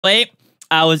Wait,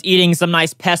 I was eating some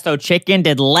nice pesto chicken,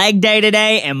 did leg day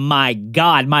today, and my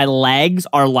God, my legs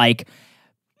are like,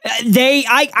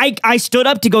 I stood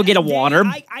up to go get a water.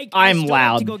 I'm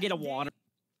loud.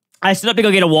 I stood up to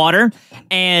go get a water,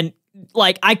 and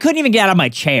like, I couldn't even get out of my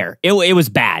chair. It was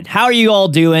bad. How are you all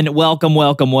doing? Welcome,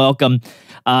 welcome, welcome.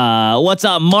 What's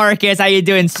up, Marcus? How you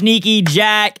doing? Sneaky,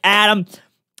 Jack, Adam.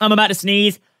 I'm about to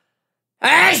sneeze.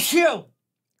 Achoo!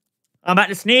 I'm about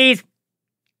to sneeze.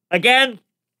 Again.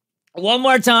 One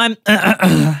more time.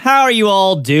 How are you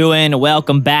all doing?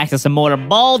 Welcome back to some more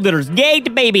Baldur's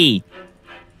Gate, baby.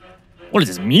 What is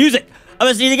this music? I'm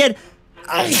gonna sneeze again.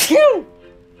 Achoo!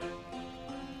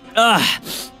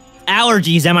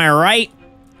 Allergies, am I right?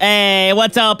 Hey,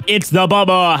 what's up? It's the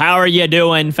Bubba. How are you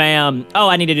doing, fam? Oh,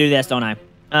 I need to do this, don't I?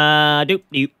 Doop,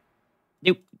 doop.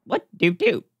 Doop. What? Doop,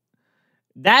 doop.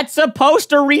 That's supposed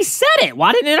to reset it.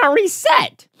 Why didn't it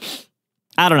reset?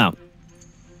 I don't know.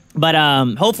 But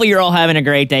hopefully you're all having a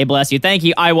great day. Bless you. Thank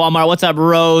you, Walmart. What's up,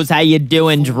 Rose? How you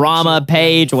doing? Drama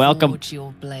Page, welcome. Forge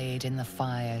your blade in the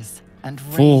fires and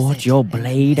forge your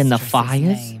blade in the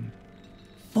fires.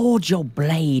 Forge your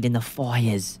blade in the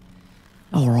fires.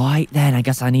 All right, then. I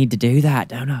guess I need to do that,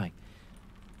 don't I?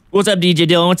 What's up, DJ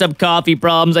Dylan? What's up, Coffee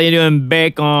Problems? How you doing,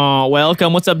 Bacon?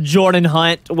 Welcome. What's up, Jordan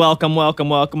Hunt? Welcome, welcome,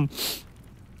 welcome.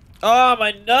 Oh,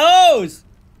 my nose!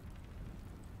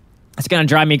 It's gonna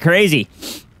drive me crazy.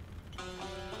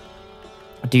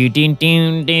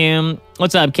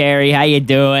 What's up, Carrie? How you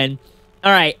doing?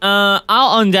 All right,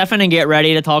 I'll undeafen and get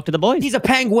ready to talk to the boys. He's a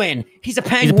penguin. He's a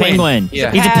penguin. He's a penguin.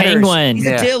 Yeah. He's a penguin. He's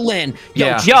a Dylan. Yo,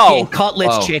 Yeah. chicken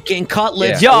cutlets, chicken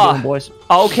cutlets. Yeah. How you doing, boys?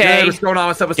 Okay. What's going on?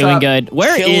 What's up? What's Doing up? good.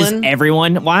 Where is Chillin'.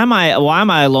 everyone? Why am I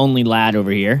a lonely lad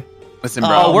over here? Listen, bro.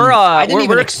 I didn't even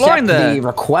we're exploring accept the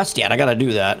request yet. I gotta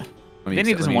do that.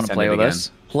 Vinny doesn't want to play with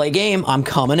us. Play game. I'm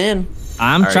coming in.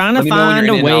 I'm trying to let me know when find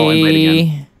you're a in and I'll invite way.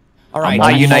 again. All right.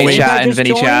 Hi, Unite Vinny chat and just Vinny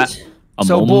joined. chat. I'm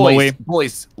So on my way.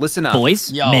 boys, listen up.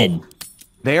 Boys, Yo. men.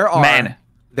 There are Man.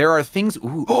 There are things.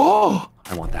 Ooh, oh,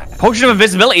 I want that. Potion of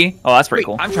invisibility. Oh, that's pretty Wait,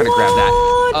 cool. I'm trying to grab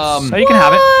that. So you can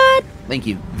have it. Thank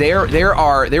you. There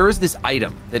is this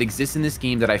item that exists in this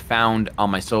game that I found on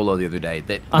my solo the other day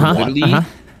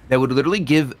that would literally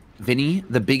give Vinny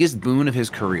the biggest boon of his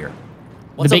career.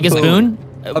 The biggest boon?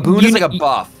 A boon is like a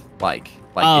buff, like.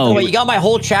 Oh. Wait, you got my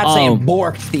whole chat saying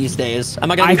borked these days. Am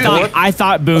I gonna be borked? I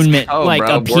thought boon meant go, like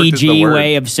bro. a Borked is the PG word.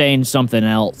 way of saying something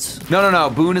else. No.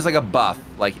 Boon is like a buff.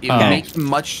 Like it makes him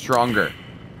much stronger.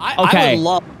 Okay.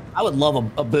 I would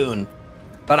love a boon.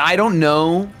 But I don't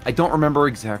know. I don't remember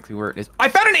exactly where it is. I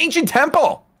found an ancient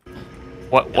temple.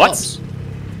 What?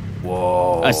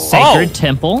 Whoa. A sacred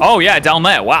temple? Oh yeah, down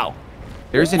there. Wow.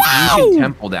 There's an ancient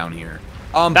temple down here.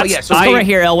 But yeah, so Let's go right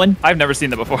here, Elwin. I've never seen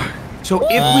that before. So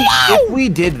if we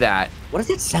did that, What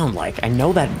does it sound like? I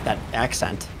know that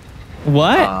accent.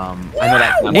 What? I know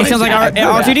that. It sounds like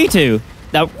R2D2.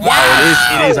 That,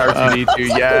 It is R2D2.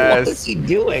 What Yes. is he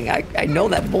doing? I know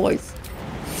that voice.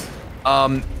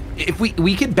 If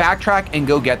we could backtrack and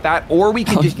go get that, or we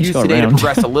could just Let's use go today to around.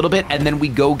 progress a little bit, and then we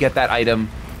go get that item.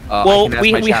 Well, I can ask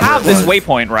we my chat have where it this was.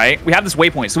 waypoint, right? We have this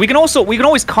waypoint, so we can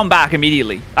always come back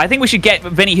immediately. I think we should get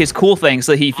Vinny his cool thing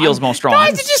so that he feels more strong.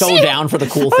 Guys, did you So see it? down for the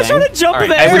cool I was thing. trying to jump All right,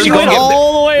 there. we We should went go get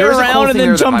all the way there's a cool around and thing then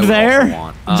there that I jumped would there. also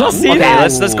want. Just see Okay,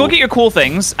 that? let's go get your cool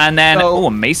things, and then So-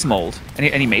 a mace mold.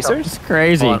 Any macers? It's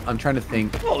crazy. Hold on, I'm trying to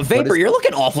think. Oh, What Vapor, is- you're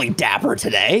looking awfully dapper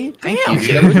today. Thank Damn,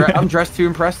 you. I'm dressed to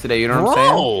impress today. You know what I'm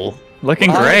saying? Bro.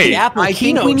 Looking Oh, great. the Apple I think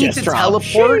keynote we need just to dropped.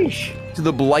 teleport Sheesh. to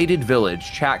the Blighted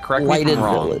Village. Chat, correct me if Lighted I'm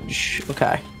wrong. village.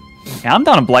 Okay. Yeah, I'm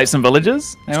down to blight some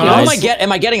villages. Anyone What else?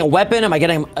 am I getting a weapon? Am I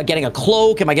getting a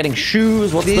cloak? Am I getting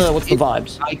shoes? What's the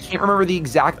vibes? I can't remember the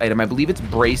exact item. I believe it's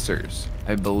bracers.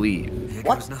 I believe.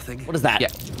 What? What is that? Yeah,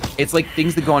 it's like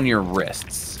things that go on your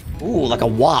wrists. Ooh, like a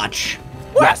watch.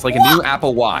 Yes, like a new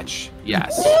Apple Watch.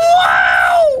 Yes.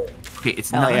 Wow! Okay,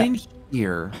 it's Hell not yeah. in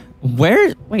here.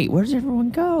 Wait, where's everyone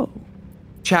go?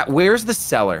 Chat, where's the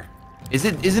cellar?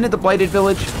 Isn't it the Blighted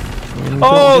Village?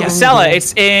 Oh, the cellar.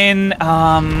 It's in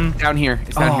Down here.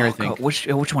 It's down here, I think. God,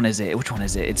 which one is it? Which one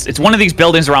is it? It's one of these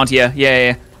buildings around here.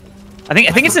 Yeah. I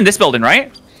think it's in this building,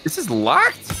 right? This is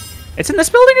locked? It's in this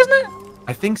building, isn't it?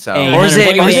 I think so. Hey, Or is it-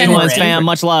 Hunter, or is it- influence, fam?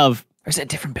 Much love. Or is it a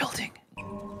different building?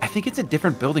 I think it's a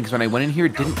different building because when I went in here,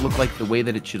 it didn't look like the way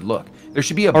that it should look. There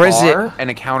should be a Or is it- bar and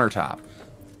a countertop.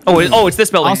 It's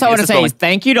this building. Also, I want It's to this say building.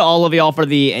 thank you to all of y'all for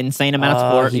the insane amount of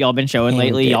support y'all been showing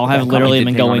lately. Y'all have Comment literally did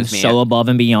been ping on going his man. so above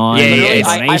and beyond. Yeah, Literally,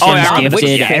 I donations, found gifted, which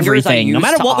fingers I everything. No use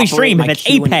matter to what we operate stream, if my it's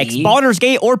Q and Apex, E Baldur's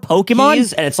Gate, or Pokemon,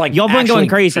 keys, and it's like y'all been actually going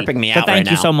crazy. tripping me So out thank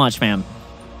right you now. so much, fam.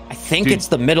 I think it's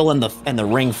the middle and the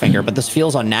ring finger, but this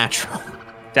feels unnatural.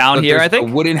 Down Look, here, there's I think.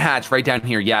 a wooden hatch right down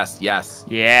here. Yes, yes.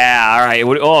 Yeah. All right.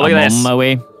 Oh, look at this. On my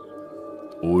way.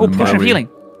 Oh, potion of healing.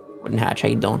 Wooden hatch, how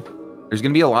you doing? There's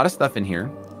gonna be a lot of stuff in here.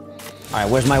 All right,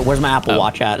 where's my Apple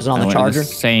Watch at? Is it on I the went to charger?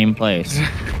 same place.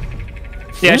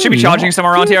 Yeah, it should be charging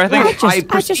somewhere around here, I think. I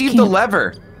perceived the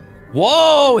lever.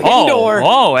 Whoa, hidden door.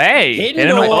 Whoa, hey. Hidden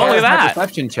door. Oh, look at That's my that.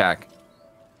 perception check.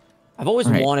 I've always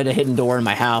wanted a hidden door in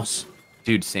my house.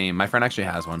 Dude, same. My friend actually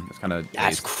has one. It's kind of.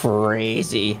 That's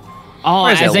crazy. Oh,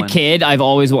 Where's as that a one? kid, I've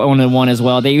always wanted one as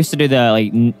well. They used to do the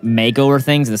like makeover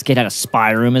things. This kid had a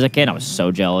spy room as a kid. I was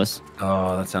so jealous.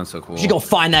 Oh, that sounds so cool. We should go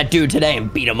find that dude today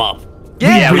and beat him up.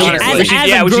 Yeah, we Honestly.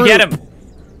 should get him.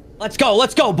 Let's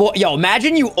go, boy. Yo,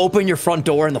 imagine you open your front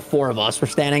door and the four of us were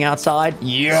standing outside.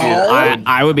 Yo.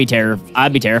 I would be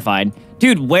I'd be terrified.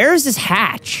 Dude, where is this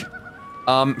hatch?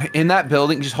 In that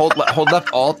building, just hold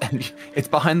left alt. It's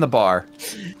behind the bar.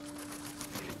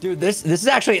 Dude, this is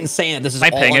actually insane. This is I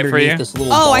all ping it for underneath you? this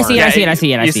little Oh, I bar. see it. I see it. I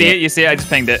see it. I You see see it? it. You see it? I just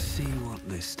pinged it. See what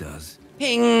this does.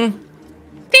 Ping.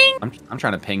 I'm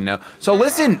trying to ping now. So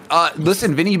listen,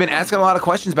 Vinny, you've been asking a lot of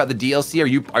questions about the DLC.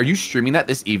 Are you streaming that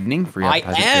this evening? For I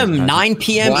am 9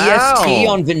 p.m. Wow. EST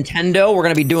on Nintendo. We're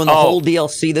gonna be doing the whole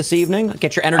DLC this evening.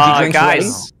 Get your energy drinks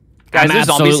Guys, I'm there's zombies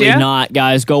absolutely here. not,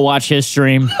 guys. Go watch his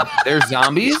stream. There's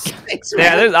zombies.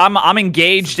 Yeah, I'm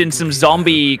engaged in some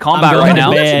zombie combat going right to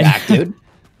now. bed. Back, dude.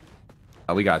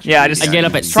 Oh, we got you. Yeah, I get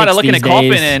up at trying to look in a 6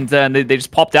 coffin days. and they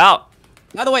just popped out.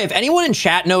 By the way, if anyone in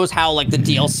chat knows how like the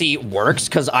DLC works,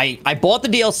 because I bought the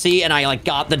DLC and I like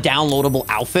got the downloadable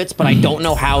outfits, but I don't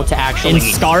know how to In actually.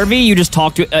 Scarvy, you just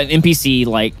talk to an NPC,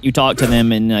 like you talk to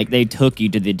them, and like they took you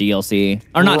to the DLC.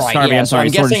 Or not Right, Scarvy. yeah, I'm so sorry.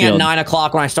 I'm Sword and guessing at Shield. 9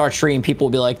 o'clock when I start streaming, people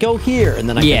will be like, "Go here," and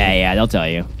then I Yeah, they'll tell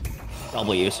you. can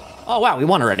W's. Oh wow, we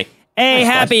won already. Hey, Nice,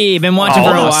 guys. Happy. Been watching for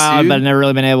a Oh, while, dude. but never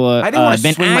really been able to. I didn't wanna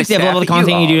been swing my active. staff Love the at you.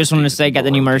 content you do. Oh, Just wanted to say, got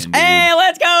the new merch. dude. Hey,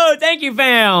 let's go. Thank you,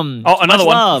 fam. Oh, another Much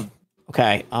one. Love.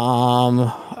 Okay.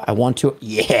 I want to.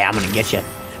 Yeah, I'm gonna get you.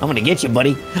 I'm gonna get you,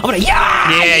 buddy. I'm gonna.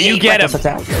 Yeah, you get him.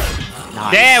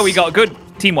 Nice. There we go. Good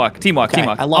teamwork. Okay, Teamwork.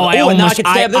 I Oh, love it. I Oh, and now I almost, can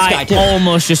stab this guy too.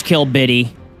 almost just killed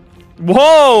Biddy.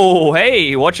 Whoa!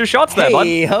 Hey, watch your shots there, bud.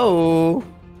 Hey ho.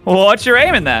 Watch your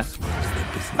aim in there.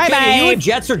 Bye Kenny, are you a bye.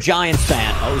 Jets or Giants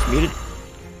fan? Oh, he's muted.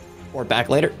 Or back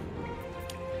later.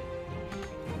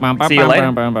 See you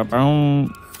later.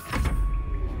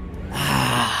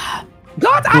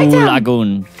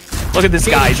 Lagoon. Look at this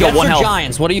guy. He's got Jets one or health.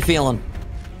 Giants? What are you feeling?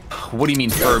 What do you mean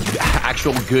for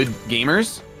actual good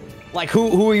gamers? Like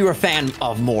who are you a fan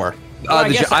of more?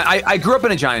 I grew up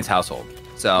in a Giants household,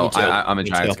 so Me too. I'm a Me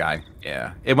Giants too. guy.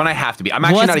 Yeah, when I have to be. I'm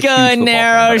actually What's not a huge good, football Nero?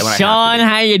 fan, but when I have to Sean, be.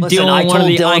 how you Listen, doing? I One of told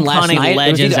the Dylan last iconic night, it was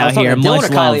legends either- I out was talking here. to Dylan Much or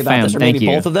Kylie love, about fam. this, or Thank maybe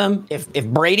you. both of them. If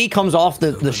Brady comes off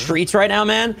the streets right now,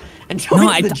 man, and joins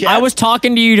No, the Jets, I was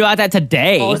talking to you about that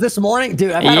today. Oh, was this morning,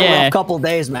 dude? I've had a Yeah. rough couple of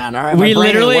days, man. All right, my We brain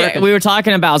ain't literally, working. we were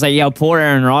talking about, I was like, yo, poor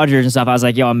Aaron Rodgers and stuff. I was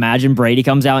like, yo, imagine Brady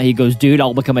comes out and he goes, dude,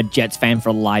 I'll become a Jets fan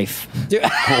for life. Dude,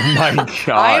 Oh my god!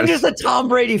 I am just a Tom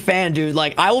Brady fan, dude.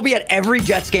 Like, I will be at every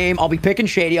Jets game. I'll be picking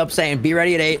Shady up, saying, "Be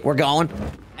ready at 8. We're going."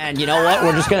 And you know what?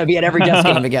 We're just gonna be at every Jets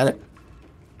game together.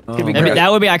 It's gonna be great.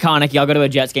 That would be iconic. Y'all go to a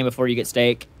Jets game before you get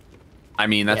steak. I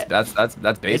mean,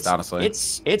 that's based, honestly.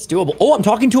 It's doable. Oh, I'm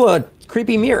talking to a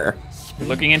creepy mirror.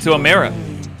 Looking into a mirror.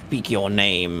 Speak your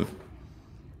name.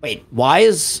 Wait, why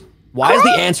is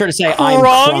the answer to say I'm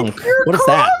Crunk. crunk? What is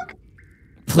that?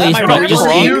 Please, my bro, brain just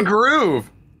wrong? New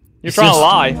groove. You're trying to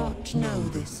lie. Not know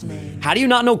this name. How do you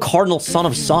not know Cardinal Son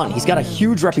of Sun? He's got a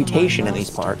huge reputation in these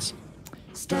parts.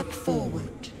 Step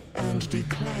forward and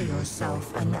declare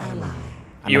yourself an ally.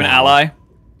 You an ally?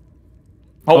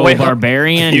 Oh, Oh, wait.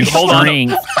 barbarian You hold on.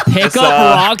 strength. Pick It's, up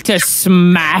rock to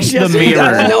smash the Just so you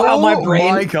guys mirror. know how my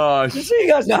brain. Oh my gosh! Just so you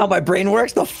guys know how my brain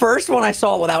works, the first one I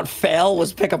saw without fail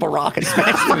was pick up a rock and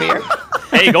smash the mirror.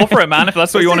 Hey, go for it, man, if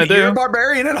that's what you want to You're a do.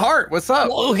 barbarian at heart. What's up?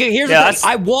 Well, okay, here's Yeah, the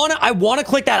thing. I wanna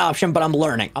click that option, but I'm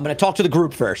learning. I'm gonna talk to the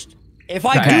group first. If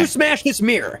I Okay. do smash this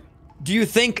mirror, do you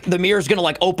think the mirror's gonna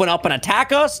like open up and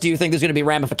attack us? Do you think there's gonna be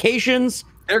ramifications?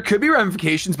 There could be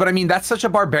ramifications, but I mean, that's such a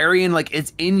barbarian. Like,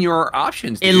 it's in your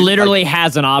options. It dude. literally Like,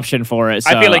 has an option for it.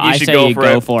 So I feel like you should say go you for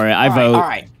go it. for it. I All right, vote. all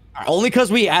right. Only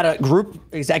because we had a group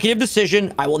executive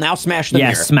decision, I will now smash the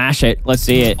Yeah, mirror. smash it. Let's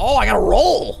see it. Oh, I gotta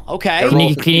roll. Okay. Can you,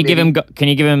 roll can you 15, give him? baby. Can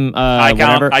you give him? I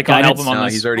Whatever can't help guidance? him on no,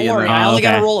 this. he's already Don't in worry, there. I only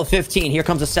okay. gotta roll a 15. Here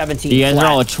comes a 17. You guys flat.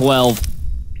 are all a 12.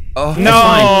 Oh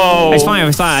No. It's fine.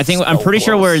 It's fine. I think I'm pretty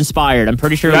sure we're inspired. I'm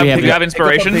pretty sure You we have, have. you have Pick up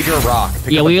a inspiration? bigger rock.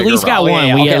 Pick Yeah, up a we at bigger least got rock. one.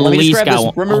 Yeah, We okay, at let me just least grab got this.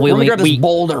 one. Remember, let me grab this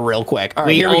boulder real quick. All right,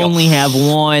 We here we go. only have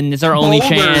one. It's our only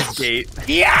Boulder's chance. Gate.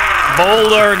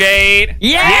 Boulder Gate.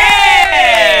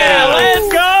 Yeah!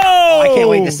 Let's go! I can't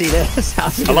wait to see this.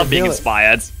 How's he I gonna love being do it?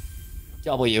 inspired.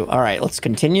 W. All right, let's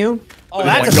continue. Oh, Oh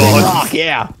that's my a God. big rock.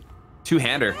 Yeah.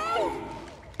 Two-hander.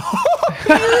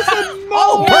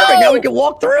 Oh, perfect. Now we can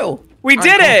walk through. We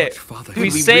did it. Dude, We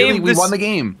saved we this. won the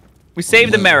game. We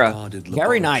saved the mirror.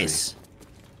 Very nice.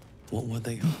 What were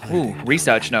they? Ooh,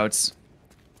 research notes.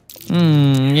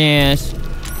 Yes.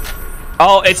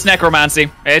 Oh, it's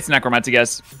necromancy. It's necromancy,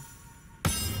 guys.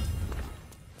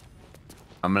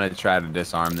 I'm gonna try to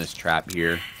disarm this trap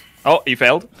here. Oh, you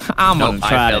failed. I'm Nope, gonna I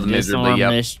try to failed miserably, disarm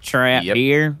yep. this trap Yep.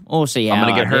 here. We'll see how I'm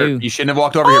gonna get I hurt. do. You shouldn't have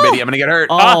walked over here, Biddy. I'm gonna get hurt.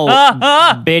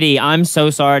 Oh, Biddy, I'm so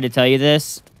sorry to tell you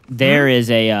this. There is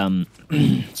a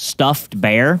stuffed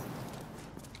bear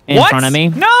in What? front of me.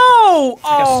 No.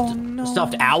 Oh no.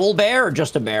 Stuffed owl bear or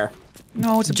just a bear?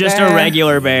 No, it's a Just bear. a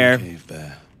regular bear. Cave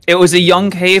bear. It was a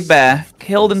young cave bear,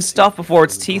 killed and stuffed before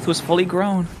its teeth was fully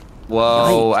grown.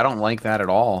 Whoa, I don't like that at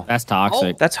all. That's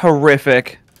toxic. That's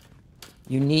horrific.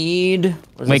 You need.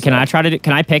 Wait, can I try to?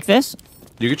 Can I pick this?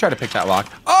 You could try to pick that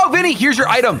lock. Oh, Vinny, here's your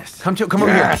item. Come over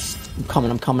here. Yes. I'm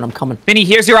coming. I'm coming. I'm coming. Vinny,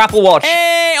 here's your Apple Watch.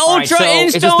 Hey, right, Ultra so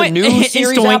is this the new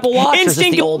series Apple Watch, or is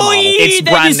this the old model? It's Thank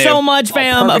brand you so new. much,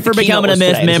 fam, perfect. for The becoming a keynote was Myth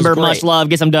today. This is member. great. Much love.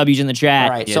 Get some W's in the chat.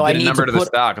 All right, Yeah, so I did a need number to to the put.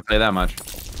 stock. I'll tell you that much.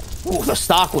 Ooh, the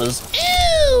stock was.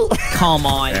 Come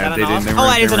on. Yeah, Is that they enough? didn't- Oh, they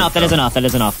that is weren't enough. That is so. enough. That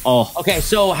is enough. Oh, Okay,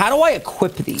 so how do I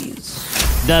equip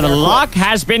these? the lock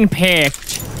has been picked.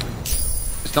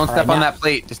 Just don't step right, on now- that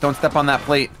plate. Just don't step on that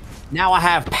plate. Now I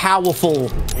have powerful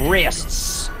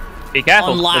wrists. Be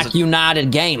careful. Unlike There's a-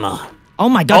 United Gamer. Oh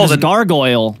my God, Oh, there's a the-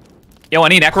 gargoyle. Yo,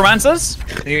 any necromancers?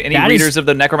 Any That is- readers of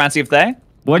the necromancy of they?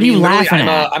 What are you Literally, laughing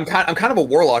at? I'm kind of a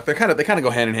warlock. They kind of go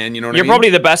hand in hand. You know what You're I mean? probably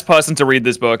the best person to read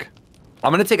this book.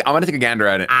 I'm gonna take a gander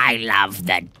at it. I love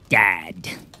the dad.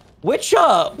 Which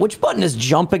button is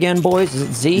jump again, boys? Is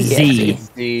it Z?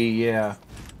 Z. Yeah.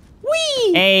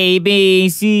 Whee! A, B,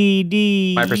 C,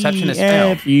 D, My perception is E,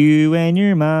 F, you and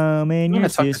your mom and I'm your gonna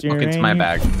tuck this sister. book into and my your-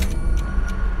 bag.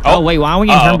 Oh, wait, why are we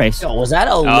getting Uh-oh. turn-based? Yo, was that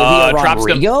Olivia Trap's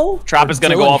Rodrigo? Trap is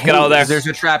gonna go Dylan off. Get out of there. Hayes? There's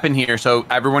a trap in here, so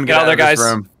everyone get Get out out there, of this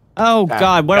guys. room. Oh,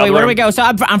 God, where do we go? So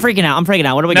I'm freaking out. I'm freaking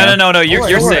out. Where do we go? No. You're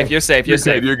Don't worry. safe. You're safe. You're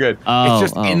safe. You're good. Oh,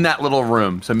 it's just oh. in that little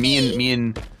room. So me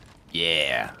and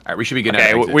yeah. All right, we should be good.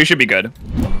 Okay, now. Exit. we should be good.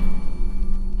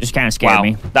 Just kind of scared Wow,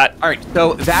 me. that All right,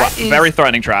 so that is very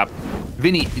threatening trap.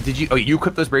 Vinny, did you? Oh, you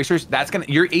equipped those bracers. That's gonna.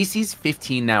 Your AC's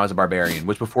 15 now as a barbarian,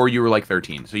 which before you were like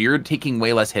 13. So you're taking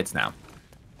way less hits now,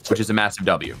 which is a massive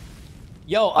W.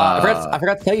 Yo, I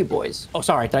forgot to tell you, boys. Oh,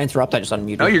 sorry, did I interrupt? I just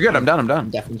unmuted. No, you're good. I'm done. I'm done.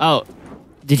 Definitely. Oh,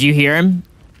 did you hear him?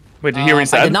 Wait, did you hear what he I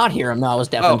said? did not hear him. No, I was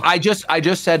Oh, definitely. I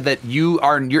just said that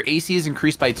your AC is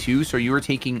increased by 2, so you are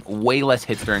taking way less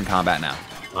hits during combat now.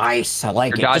 Nice. I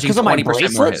like You're it. Just dodging because of my 20% more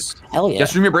bracelets? hits. Hell yeah.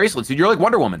 Just from your bracelets, dude. You're like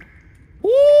Wonder Woman.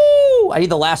 Woo! I need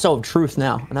the lasso of truth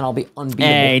now, and then I'll be unbeatable.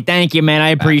 Hey, thank you, man. I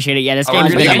appreciate it. Yeah, this Oh, game's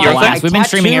you're been gonna a get your blast. We've been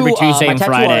streaming every Tuesday my and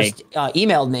tattoo Friday. artist,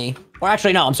 emailed me. Or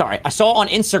actually, no, I'm sorry. I saw on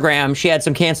Instagram she had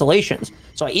some cancellations.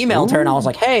 So I emailed her and I was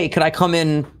like, hey, could I come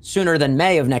in sooner than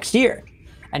May of next year?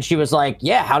 And she was like,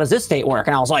 yeah, how does this date work?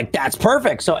 And I was like, that's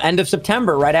perfect. So end of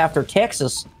September, right after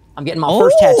Texas, I'm getting my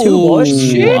first tattoo, boys.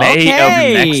 Shit. May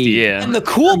Okay. of next year. And the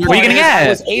cool What are part you gonna is I get?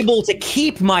 was able to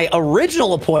keep my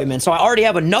original appointment. So I already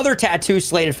have another tattoo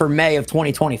slated for May of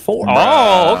 2024.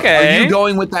 Oh, okay. Are you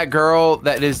going with that girl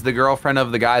that is the girlfriend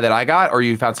of the guy that I got, or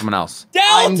you found someone else?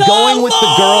 I'm going with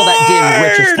the girl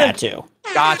that did Rich's tattoo.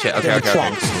 Gotcha. Okay. The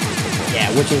trunks.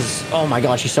 Yeah, which is, oh my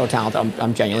god, she's so talented.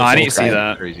 I'm genuinely I so need to see excited.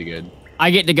 that. Crazy good. I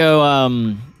get to go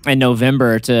in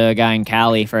November to a guy in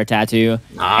Cali for a tattoo.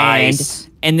 Nice.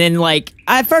 And then like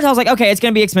at first I was like, okay, it's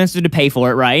gonna be expensive to pay for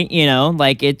it, right? You know,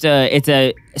 like it's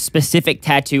a specific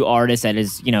tattoo artist that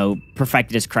is, you know,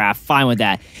 perfected his craft. Fine with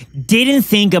that. Didn't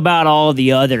think about all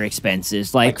the other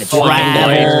expenses, like the flight travel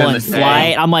and and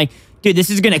flight. I'm like, dude, this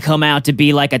is gonna come out to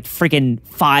be like a freaking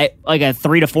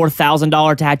 $3,000 to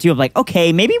 $4,000 tattoo. I'm like,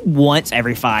 okay, maybe once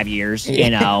every 5 years,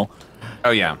 you know. Oh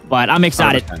yeah. But I'm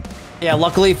excited. 100%. Yeah,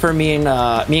 luckily for me and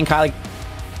Kylie.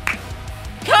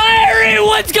 Kyrie,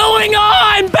 what's going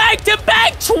on?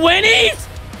 Back-to-back 20s?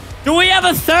 Do we have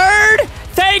a third?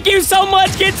 Thank you so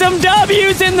much. Get some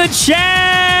W's in the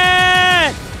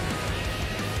chat.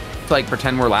 It's like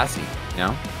pretend we're Lassie, you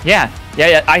know? Yeah.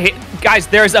 Guys,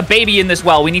 there's a baby in this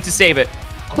well. We need to save it.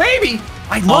 Baby,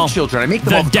 I love children. I make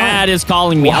them all The the time. dad is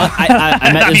calling me. I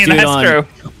met I this mean, dude that's on. true.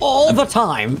 All the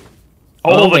time.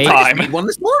 All the wait. I made time. one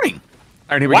this morning.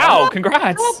 All right, here we Wow, go.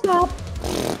 congrats.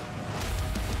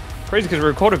 Crazy because we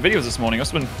recorded videos this morning.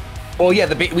 That's been Well, yeah,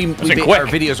 been our quick.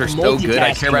 videos are so good.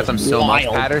 I care about them so much,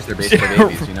 Wild. Patters. They're basically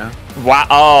babies, you know? wow.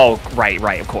 Oh,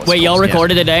 right, of course. Wait, of y'all course.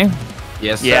 recorded today?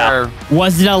 Yes, Yeah. sir.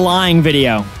 Was it a lying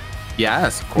video?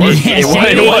 Yes, of course. Yeah, It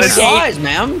Shady, was. Guys,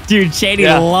 man. Dude, Shady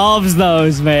Yeah. loves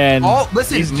those, man. Oh,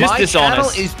 listen, He's just my channel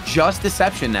dishonest. is just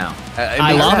deception now.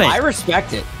 I love it. I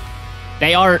respect it.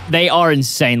 They are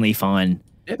insanely fun.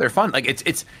 Yeah, they're fun. Like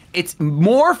it's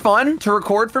more fun to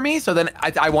record for me. So then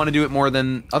I want to do it more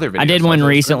than other videos. I did So one those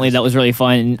recently videos. that was really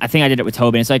fun. I think I did it with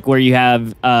Tobin. It's like where you have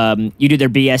you do their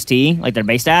BST, like their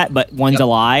base stat, but one's a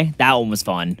lie. That one was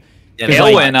fun. Yeah, 'Cause,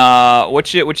 Elwin, like,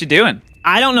 what you doing?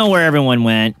 I don't know where everyone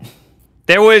went.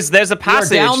 There's a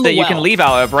passage down the that you can well. leave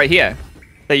out of right here,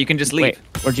 that you can just leave. Wait,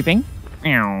 where'd you ping?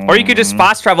 Or you could just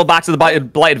fast travel back to the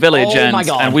blighted village, Oh my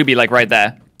God. and we'd be like right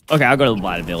there. Okay, I'll go to the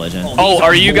Blighted Village. And Oh,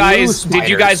 are you blue guys? Did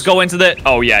you guys spiders. go into the?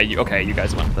 Oh yeah, okay, you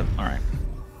guys went with them. All right.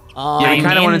 Yeah, we I'm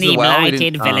kind of in went into the the well. We Blighted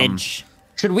didn't, Village.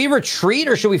 Should we retreat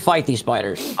or should we fight these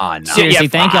spiders? no. Seriously,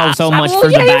 thank y'all so much Well, for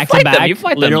yeah, the you back to fight them, back. you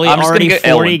fight them. Literally I'm just gonna already get 40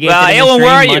 Elwin. gifted in the Elwin,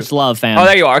 where are stream. you? Much love, fam. Oh,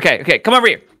 there you are. Okay, okay, come over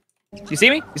here. You see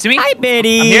me? You see me? Hi,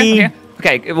 Biddy. I'm here. I'm here.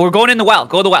 Okay, we're going in the well.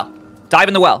 Go to the well. Dive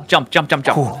in the well. Jump, jump, jump,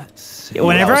 jump.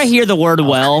 Whenever I hear the word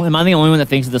well, am I the only one that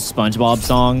thinks of the SpongeBob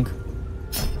song?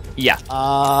 Yeah.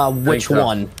 Which so.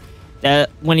 one?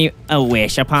 When you a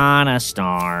wish upon a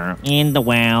star in the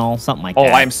well, something like Oh,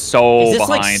 that. I'm so Is this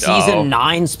like behind. season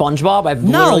 9 SpongeBob? I've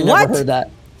No, literally what? never heard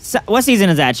that. What season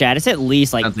is that, Chad? It's at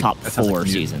least like Sounds like- top that sounds 4 like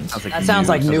new- seasons. That sounds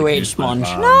like new age Sponge.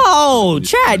 No,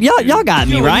 Chad, y'all got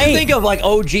me Dude, when right. you think of like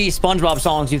OG SpongeBob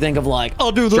songs, you think of like,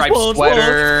 I'll do the Striped SpongeBob.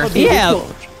 sweater. I'll do the Yeah.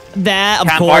 Sponge. That of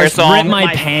Campfire course. song. Rip my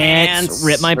My pants. pants.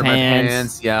 Rip my Rip my pants.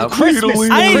 pants. Yeah. Christmas.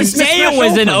 I didn't Christmas say it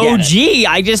was an special? Forget OG.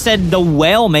 I just said the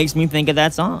whale makes me think of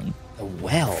that song.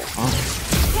 Well,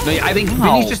 No, I think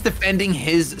Wow. Vinny's just defending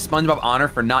his SpongeBob honor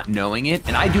for not knowing it,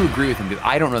 and I do agree with him because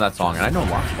I don't know that song, and I know a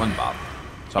lot of SpongeBob.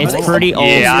 So I'm It's like, pretty old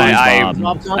Yeah,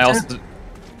 SpongeBob.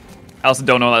 I also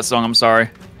don't know that song. I'm sorry.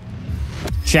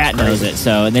 Chat knows it,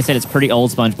 so and they said it's pretty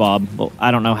old SpongeBob. Well,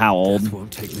 I don't know how old.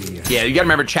 Yeah, you gotta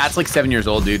remember, Chat's like 7 years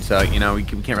old, dude. So you know we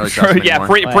can't really trust him Yeah,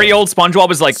 anymore. pretty old SpongeBob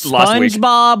was like last week.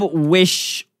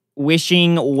 SpongeBob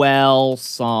wishing well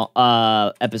song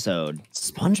episode.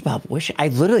 SpongeBob wish. I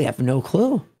literally have no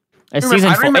clue. It's Remember- season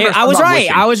I 4. remember I was SpongeBob right.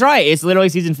 wishing. I was right. It's literally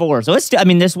season 4. So it's still, I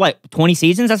mean, this what 20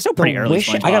 seasons? That's still pretty early. Wish.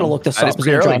 SpongeBob. I gotta look this That up. is It's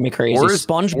gonna pretty drive early. me crazy. Four is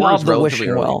SpongeBob the relatively wishing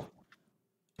early. well.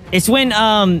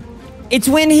 It's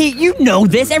when he, you know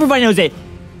this, everybody knows it.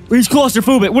 He's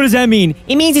claustrophobic. What does that mean?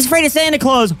 It means he's afraid of Santa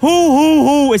Claus.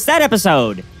 Who? It's that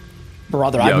episode.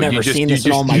 Brother, Yo, I've you never just- seen you this in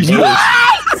just- all my you days.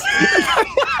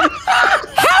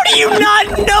 How do you not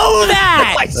know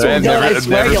that? I swear to God, I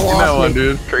swear you lost me.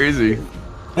 dude. Crazy. Are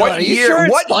What you year? sure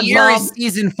it's What year is SpongeBob?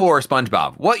 season 4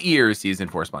 SpongeBob? What year is season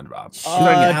 4 SpongeBob?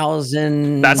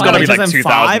 2000. That's gotta be like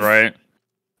 2005? 2000, right?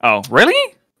 Oh,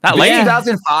 really? That late?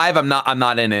 2005. I'm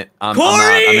not in it.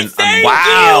 Corey, thank wow.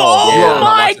 you. Oh Yeah, I'm not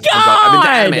my watching SpongeBob. I've been to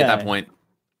anime at god. that point.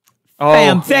 Oh,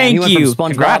 Bam, thank he went you. from SpongeBob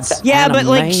Congrats. to Yeah, but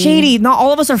like anime. Shady, not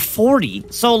all of us are 40.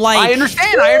 So like I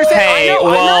understand. Hey, I know.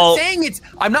 well-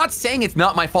 I'm not saying it's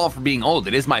not my fault for being old.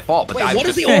 It is my fault. But Wait, I what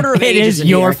is just, the order of it ages is in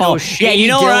your here? fault. Goes Shady, Yeah, you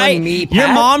know Dylan, right? me, Your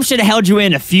Pat? mom should have held you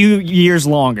in a few years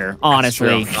longer, That's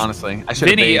honestly. true, honestly, I should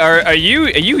have. Vinny, are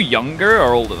you younger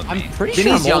or older than I'm me? pretty sure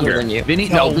Vinny's I'm older younger than you. Vinny,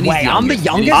 no, Vinny's way. I'm the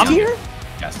younger. youngest Vinny's here.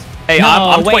 Yes. Hey, No,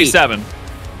 I'm wait. 27.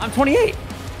 I'm 28.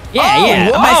 Yeah, Oh, yeah.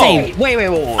 whoa. I'm about to say, Wait.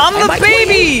 I'm Am the I 28?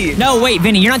 baby. no, wait,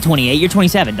 Vinny, you're not 28. You're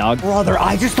 27, dog. Brother,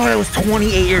 I just thought I was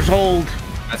 28 years old.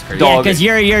 That's crazy. Yeah, Dog. because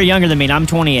you're younger than me, and I'm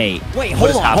 28. Wait, What hold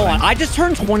is on. happening? I just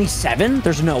turned 27.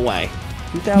 There's no way.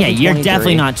 Yeah, you're 2023.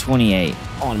 definitely not 28.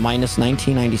 On minus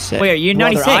 1996. Wait, you're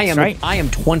Brother, 96, right? I am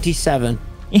 27.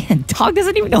 Yeah, dog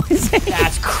doesn't even know his age.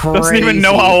 That's crazy. Doesn't even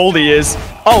know how old he is.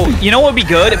 Oh, you know what would be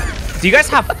good? Do you guys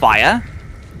have fire?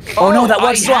 Oh, no, that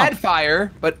was I had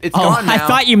fire, but it's Oh, gone now. I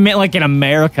thought you meant like in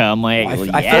America. I'm like, I well,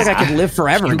 feel like yeah. I could live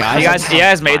forever, guys. You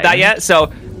guys made that yet?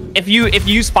 So if you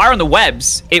use fire on the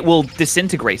webs, it will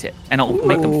disintegrate it and it'll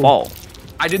make them fall.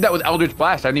 I did that with Eldritch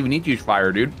Blast. I didn't even need to use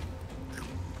fire, dude.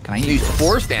 Can I I use used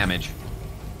force damage.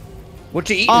 What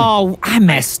you eating? Oh, I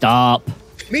messed up.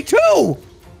 Me too.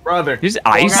 Brother. Use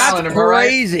ice? That's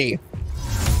crazy.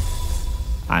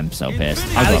 I'm so pissed.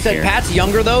 I'll go Ali up said here. Pat's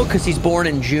younger though because he's born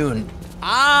in June.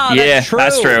 Ah, Yeah, that's true.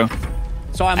 that's true.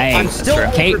 So I'm Hey, still true.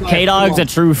 older by K-Dog's a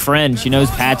month. true friend. She knows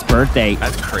Pat's birthday.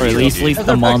 That's Or at crazy, least, dude. the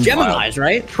They're month. Geminis,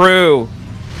 right? True.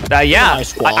 Yeah, Gemini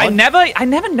squad. I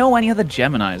never know any other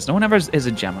Geminis. No one ever is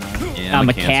a Gemini. Yeah, I'm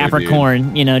a Cancer, dude.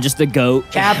 Capricorn, you know, just a goat.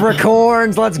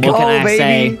 Capricorns, let's What go, can I baby.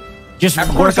 say? Just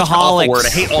Capricorn's such an awful word. I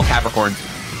workaholics. hate all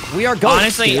Capricorns. We are ghosts.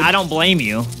 Honestly, dude. I don't blame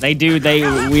you. We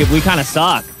kind of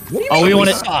suck. What do you All mean we we want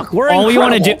suck? We're all we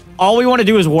want to do, incredible. all we want to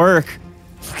do is work.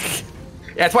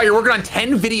 Yeah, that's why you're working on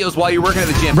 10 videos while you're working at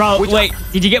the gym. Bro, which wait,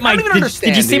 did you get my? I don't even Did you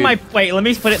understand, see dude. my? Wait, let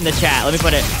me put it in the chat. Let me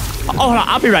put it. Hold on,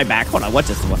 I'll be right back. Hold on, what's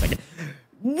this? 1 second.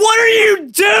 What are you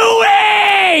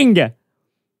doing?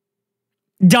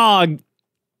 Dog,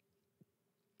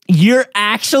 you're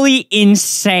actually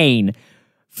insane.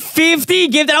 50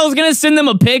 gifted. I was gonna send them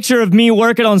a picture of me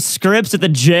working on scripts at the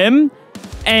gym,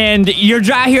 and you're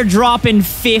out here dropping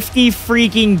 50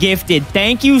 freaking gifted.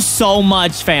 Thank you so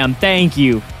much, fam. Thank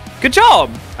you. Good job.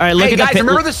 All right, look hey, at guys, the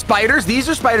remember the spiders? These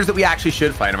are spiders that we actually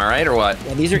should fight, am I right, or what?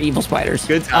 Yeah, these are evil spiders.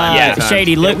 Good time. Yeah,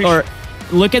 Shady, look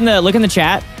in the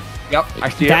chat. Yep, I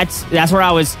see That's where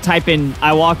I was typing.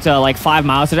 I walked like 5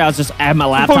 miles today. I was just at my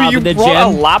laptop at the gym. A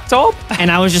laptop?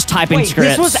 And I was just typing Wait,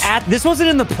 scripts. this wasn't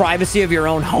in the privacy of your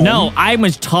own home. No, I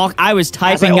was typing I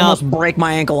up. almost break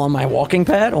my ankle on my walking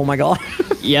pad. Oh my god.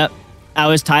 Yep. I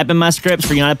was typing my scripts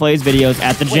for United Plays videos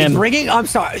at the gym. I'm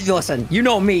sorry, listen, you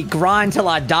know me, grind till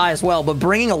I die as well, but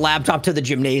bringing a laptop to the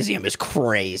gymnasium is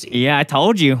crazy. Yeah, I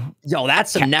told you. Yo,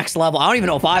 that's the next level. I don't even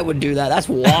know if I would do that. That's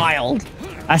wild.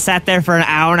 I sat there for an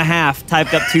hour and a half,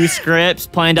 typed up 2 scripts,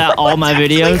 planned out all my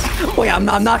videos. Wait, I'm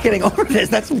not getting over this.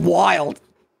 That's wild.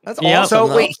 That's awesome.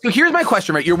 So wait, so here's my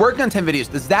question, right? You're working on 10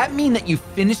 videos. Does that mean that you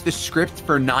finished the script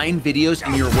for 9 videos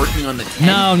and you're working on the 10?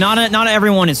 No, not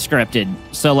everyone is scripted.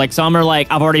 So like some are like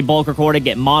I've already bulk recorded,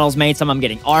 getting models made. Some I'm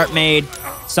getting art made.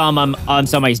 Some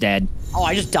somebody's dead. Oh,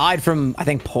 I just died from I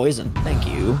think poison. Thank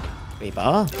you,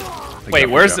 Vapor.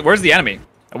 Wait, where's the enemy?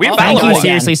 Are we in Thank battle? you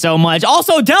seriously so much.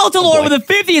 Also, Delta Lord with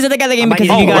the 50s at the game because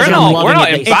you guys are loving we're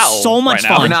not it. in battle It's so much right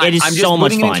now. fun. It is so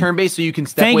much fun. I'm just putting in turn-based so you can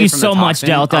step Thank away you from so the much, toxin.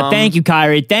 Delta. Thank you,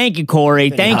 Kyrie. Thank you, Corey.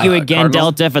 Thank you again,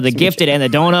 Cardinal. Delta, for the gifted and the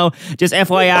dono. Just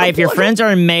FYI, if your friends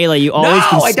are in melee, you always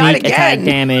can sneak attack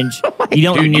damage. You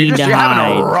don't need to You're hide.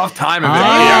 having a rough time of it. Yeah,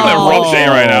 I'm having a rough day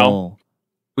right now.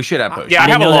 We should have potions. Yeah, I I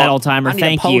didn't have know a that, lot. old timer. I need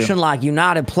Thank a you. potion like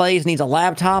United Plays needs a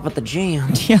laptop at the gym.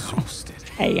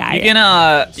 Hey,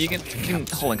 You can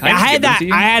hold on. Can I I just had give them that. to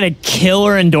you? I had a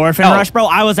killer endorphin rush, bro.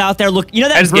 I was out there. Look, you know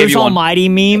I that just gave Bruce you one. Almighty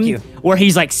Thank you. meme where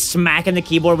he's like smacking the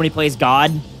keyboard when he plays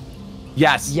God.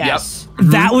 Yes. Yes.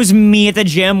 That was me at the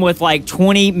gym with like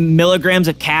 20 milligrams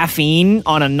of caffeine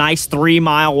on a nice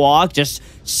 3-mile walk, just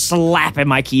slapping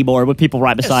my keyboard with people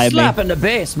right beside me. Slapping the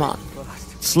bass, man.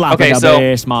 Slapping Okay, the so-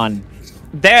 bass, man.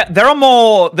 There are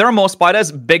more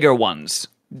spiders, bigger ones.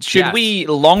 Should we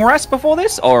long rest before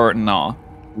this or no?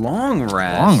 Long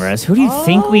rest. Long rest? Who do you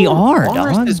think we are, Long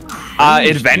rest dog? is cringe,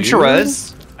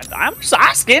 Adventurers. I'm just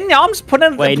asking. I'm just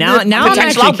putting Wait, the now I'm potential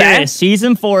actually out there. curious.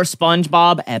 Season 4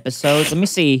 SpongeBob episodes. Let me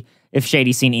see if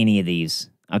Shady's seen any of these.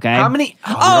 Okay. How many?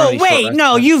 Oh, wait,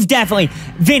 no, you've definitely,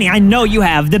 Vinny. I know you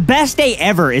have. The best day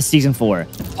ever is season 4.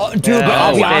 Dude, but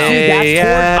I'll be honest with you,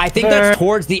 I think that's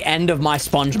towards the end of my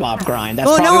SpongeBob grind. That's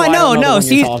probably why I don't know the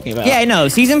one you're talking about. Yeah, no,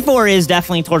 season 4 is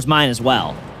definitely towards mine as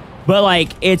well. But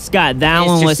like, it's got that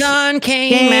one was sun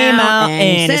came out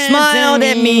and it smiled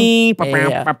at me.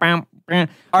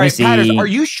 All right, Patters, are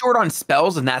you short on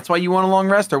spells and that's why you want a long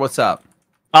rest, or what's up?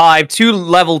 I have 2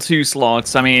 level 2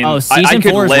 slots. I mean, Oh, I season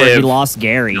could 4 is where he live. lost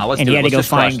Gary, No, let's and do he it. had to Let's go just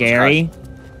find rush, Gary.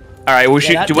 All right, well,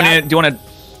 Yeah, do you want to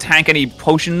tank any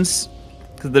potions?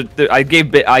 Because I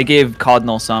gave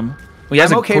Cardinal some. Well, he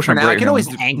has I'm a okay potion for of now. I great can always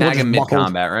healing. nag him buckled.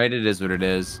 mid-combat, right? It is what it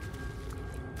is.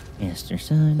 Mr.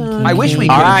 Sun. I wish we came.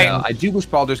 could, Alright. though. I do wish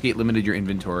Baldur's Gate limited your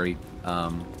inventory.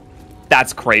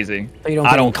 That's crazy. So you don't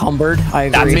get encumbered. I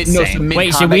agree. That's insane.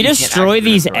 Wait, should we destroy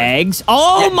these eggs?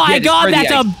 Oh Yeah, my yeah, god, destroy the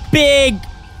that's a big.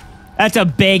 That's a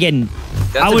big one.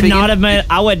 That's I a would big not one? have been.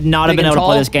 I would not have Big been and able to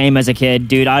play tall? this game as a kid,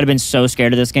 dude. I'd have been so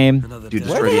scared of this game. Dude, Where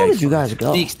destroy the the hell eggs. did you guys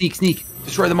go? Sneak.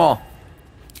 Destroy them all.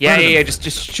 Yeah. Just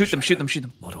shoot them. Shoot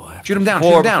them down.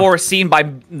 Before seen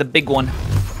by the big one.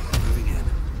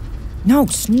 No,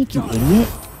 sneaky idiot.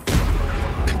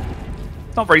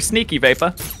 It's not very sneaky,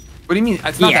 Vapor. What do you mean?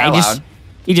 It's not that loud.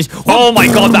 He just. Oh my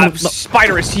god, that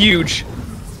spider is huge.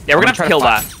 Yeah, we're gonna have to kill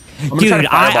that. Dude,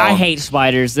 I hate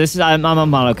spiders. This is I'm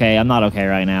not okay. I'm not okay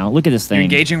right now. Look at this You're thing.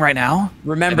 engaging right now?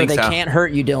 Remember, I think they so. can't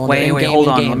hurt you, Dylan. Wait, hold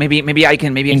on. Maybe I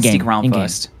can sneak around In-game.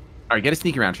 first. All right, get a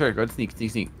sneak around. Sure, go to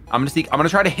sneak. I'm gonna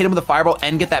try to hit him with a fireball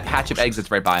and get that patch of eggs that's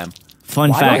right by him.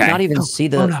 Fun Why do fact. I not even see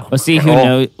the? Let's see who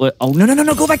knows. Oh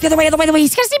no! Go back the other way.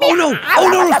 He's gonna see me. Oh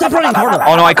no! Stop running, Carter.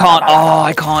 Oh no, I can't. Oh,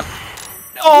 I can't.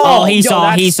 Oh, he yo, saw.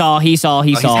 that's- He saw. He's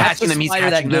saw. hatching them. He's Spider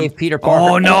that hatching them. gave Peter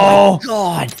Parker. Oh no!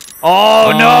 God.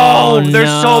 Oh no! There's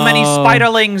so no. many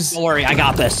spiderlings. Don't worry, I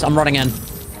got this. I'm running in.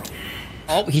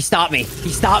 Oh, he stopped me. He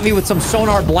stopped me with some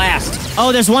sonar blast.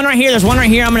 Oh, there's one right here. I'm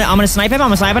gonna snipe him. All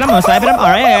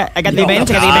right, I got the advantage.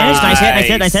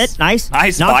 Nice hit. Nice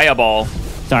Knock. fireball.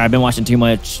 Sorry, I've been watching too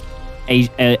much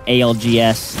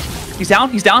ALGS. He's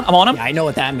down. I'm on him. Yeah, I know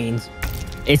what that means.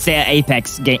 It's the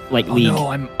Apex game, like league. No,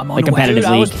 I'm on the the competitive Dude,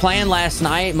 I league. was playing last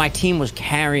night. My team was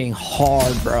carrying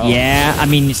hard, bro. Yeah, I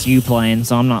mean it's you playing,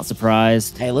 so I'm not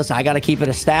surprised. Hey, listen, I got to keep it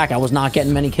a stack. I was not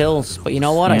getting many kills, but you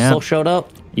know what? I Yeah. still showed up.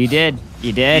 You did.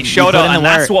 You did. He showed You put up, in the and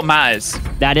that's work. what matters.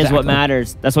 That is what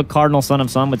matters. That's what Cardinal Son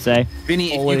of Sun would say.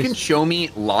 Vinny, if Always. you can show me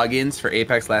logins for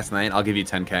Apex last night, I'll give you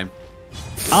 10K.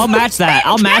 I'll match that.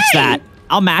 I'll match that.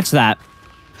 I'll match that.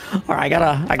 All right, I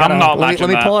gotta. not Let matching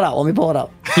me that. pull it up. Let me pull it up.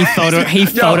 He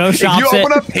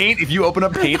photoshops If you open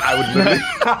up Paint, I would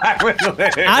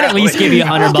literally. I'd at least give you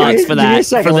 $100 for Give me that a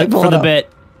second, for let me pull the it up. bit.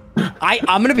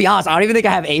 I'm gonna be honest. I don't even think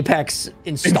I have Apex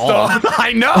installed.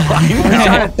 I know. I'm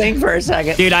trying to think for a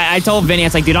second. Dude, I told Vinny,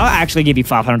 it's like, dude, I'll actually give you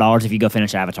 $500 if you go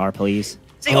finish Avatar, please.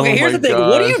 See, okay, here's my the thing.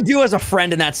 What do gosh. you do as a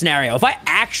friend in that scenario? If I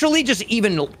actually just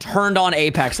even turned on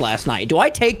Apex last night, do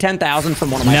I take 10,000 from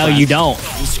one of my No, friends? you don't.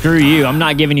 Screw you. I'm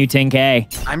not giving you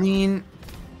 10K. I mean,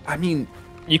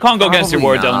 You can't go against your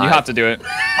Probably word, Dylan. You not. have to do it.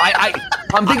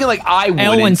 I'm thinking like I would.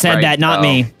 Elwin said that, not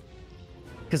me.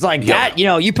 Because like that, you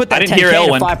know, you put that I didn't hear 10K to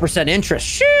Elwin. 5%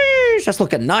 interest. Sheesh, that's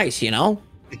looking nice, you know?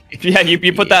 Yeah,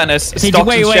 you put that in a stocks and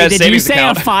Wait, shares did you savings say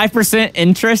account. a 5%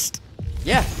 interest?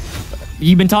 Yeah.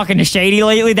 You've been talking to Shady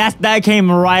lately? That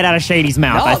came right out of Shady's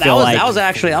mouth, No, I feel like. that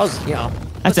was you know.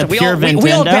 That's listen, a pure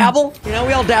we all Nintendo. dabble, you know,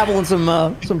 we all dabble in some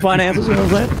finances, you know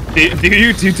what I'm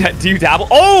saying? Do you dabble?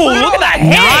 Oh, look at that hit!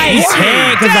 Nice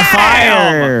hit, because of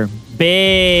fire.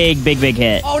 Big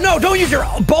hit. Oh no, don't use your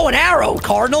bow and arrow,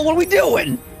 Cardinal. What are we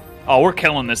doing? Oh, we're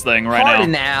killing this thing right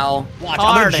Pardon now. now. Watch,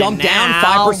 I'm gonna jump down,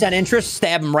 now. 5% interest,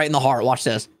 stab him right in the heart. Watch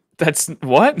this. That's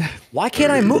what? Why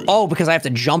can't I move? Oh, because I have to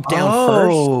jump down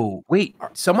first. Oh, wait.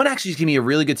 Someone actually just gave me a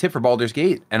really good tip for Baldur's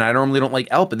Gate, and I normally don't like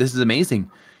Elp, but this is amazing.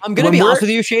 I'm gonna When be we're- honest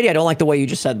with you, Shady. I don't like the way you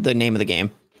just said the name of the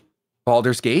game.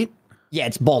 Baldur's Gate? Yeah,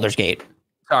 it's Baldur's Gate.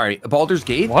 Sorry, Baldur's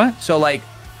Gate? What? So, like,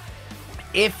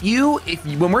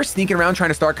 when we're sneaking around trying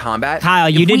to start combat, Kyle,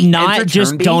 if you did we not enter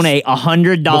just turn-based, donate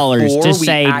 $100 before to we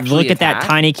say, actually look at that attack,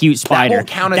 tiny cute spider. That won't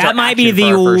count as That our might be action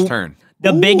for our first turn.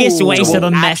 the biggest Ooh. waste So of a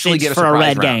we'll actually message get a for a surprise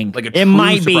red round, gang. like a It true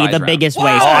might be surprise the round. biggest Wow.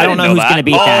 waste. I I don't know who's that. gonna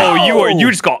beat Oh, that. you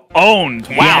just got owned.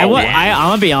 Wow. Yeah, man. I'm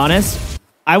gonna be honest.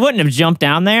 I wouldn't have jumped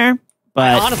down there, I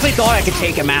but honestly thought I could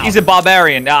take him out. He's a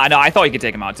barbarian. No, I thought you could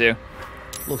take him out too.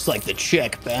 Looks like the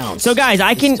chick bounced. so guys,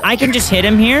 I can just hit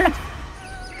him here.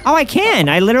 Oh, I can.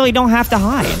 I literally don't have to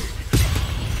hide.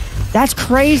 That's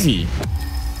crazy.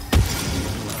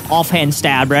 Offhand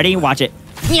stab. Ready? Watch it.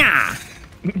 Yeah.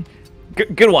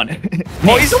 Good one.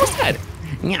 Oh, he's almost dead.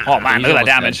 Yeah. Oh man, He's look at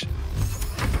that almost damage.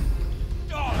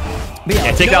 But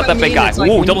yeah, take you know out what that I big mean? guy. It's like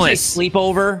Ooh, when you double say miss.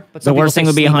 Sleepover. But The some worst thing people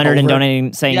would be say 100 and sleepover.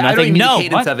 donating, saying Yeah, I don't nothing. even mean the No,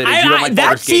 cadence of it. You I- don't like Baldur's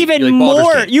that's Gate. even You like Baldur's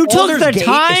more. Gate. You took Baldur's the Gate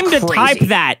time is to type crazy.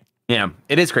 that. Yeah,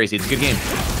 it is crazy. It's a good game.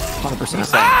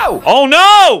 100%. Ow! Oh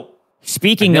no!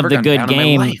 Speaking I've of never the gone good down in my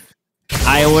game, life.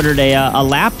 I ordered a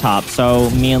laptop so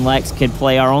me and Lex could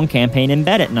play our own campaign in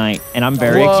bed at night, and I'm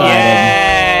very Whoa. excited.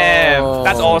 Yeah,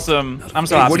 that's awesome. I'm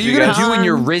so happy. What are for you gonna guys. do when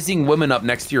you're rizzing women up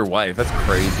next to your wife? That's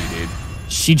crazy, dude.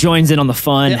 She joins in on the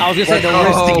fun. I was gonna say they'll Oh.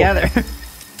 wrist together.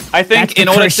 I That's think the in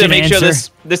order to Christian make sure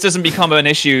answer. this doesn't become an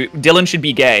issue, Dylan should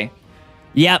be gay.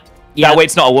 Yep. That way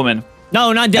it's not a woman.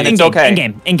 No, not And in it's game. okay. In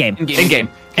game. In game. In game.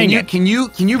 Can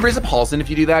you raise up Paulson if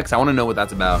you do that? Because I want to know what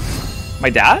that's about. My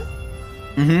dad?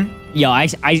 Yo, I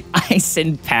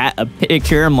send Pat a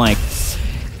picture. I'm like,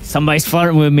 somebody's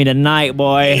flirting with me tonight,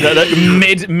 boy.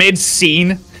 The mid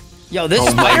scene. Yo, this Oh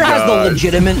my spider has the God.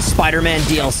 legitimate Spider-Man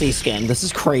DLC skin. This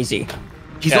is crazy.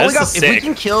 He's Yeah, only this got. is If we sick.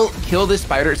 can kill this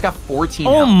spider, it's got 14.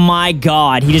 Oh health. my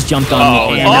God, he just jumped on Oh,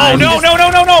 me. no. and Oh, I'm- no. and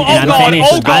Oh, I'm God. finished.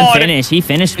 Oh, God. I'm finished. He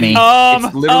finished me. It's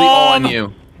literally all on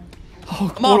you.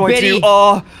 Come on, What do I Biddy. do?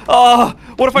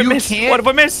 What if I You miss? can't- What if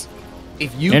I miss?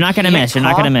 If you You're not gonna can't miss. You're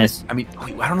not gonna talk- miss. I mean,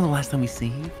 wait, I don't know the last time we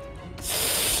saved.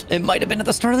 It might have been at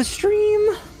the start of the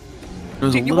stream. It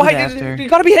was a little Why, bit after. you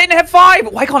gotta be hitting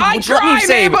F5. Why can't I you let me try,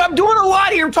 save? man, but I'm doing a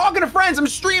lot here. I'm talking to friends. I'm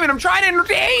streaming. I'm trying to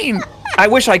entertain. I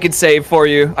wish I could save for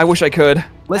you. I wish I could.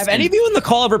 Have any of you in the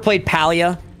call ever played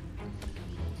Palia?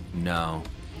 No.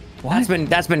 That's been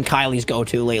Kylie's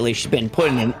go-to lately. She's been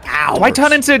putting in hours. Do I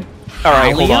turn into? All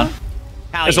right, hold Palia? on.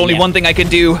 Palia, There's only yeah. one thing I can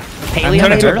do. Palia,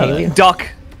 Turn into maybe? a duck.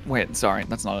 Wait, sorry,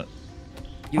 that's not it.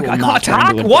 You I will can't not turn attack.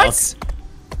 into a What?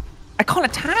 I can't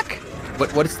attack.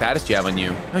 What status do you have on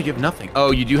you? No, you have nothing. Oh,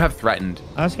 you do have threatened.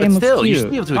 Oh, this But game looks still, you cute. should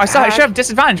be able to I attack. should have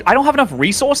disadvantage. I don't have enough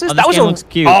resources. Oh, That this was game a looks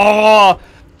cute. Oh,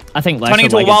 I think Lex turning would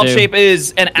into like a wild it too. shape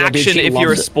is an dude, action she if you're a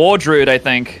loves it. spore druid. I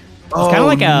think. It's kind of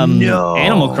like no.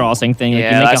 Animal Crossing thing. Like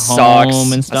Yeah, you make a that sucks.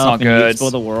 home and That's stuff, not and you good.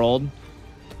 explore the world.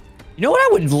 You know what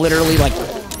I would literally like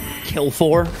kill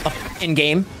for in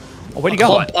game? Where'd you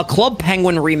go? A Club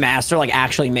Penguin remaster, like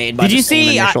actually made by Did the you same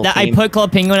see initial that I team. put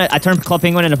Club Penguin? I turned Club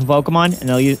Penguin into Pokemon, and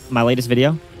they'll use my latest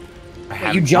video.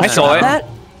 You just I saw it. that?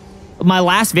 My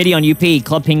last video on UP,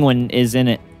 Club Penguin is in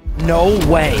it. No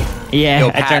way. Yeah, Yo,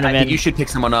 I Pat, turned I him think in. you should pick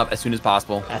someone up as soon as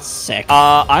possible. That's sick.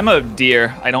 I'm a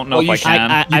deer. I don't know Oh, if you I should- can.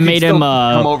 I can made still him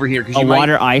come over here, 'cause a you might-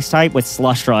 water ice type with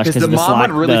Slush Rush Because the mom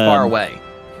went really far away.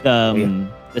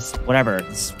 This whatever.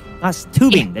 It's not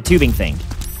tubing. The tubing thing.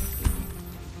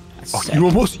 That's sick. You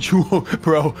almost,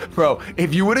 bro.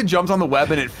 If you would have jumped on the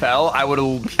web and it fell, I would have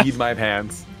peed my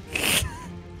pants.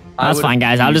 That's fine,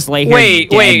 guys. I'll just lay here. Wait,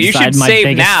 dead you beside should my save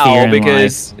biggest fear now in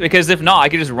life. because if not, I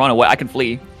can just run away. I can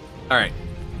flee. All right.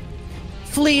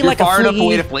 Flee You're like a far enough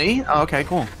away flea. to flee? Oh, okay,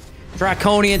 cool.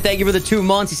 Draconian, thank you for the 2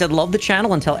 months. He said, love the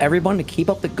channel and tell everyone to keep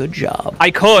up the good job. I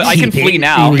can flee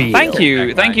now. Thank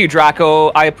you, Draco.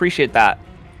 I appreciate that.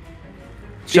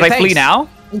 Should I flee thanks. now?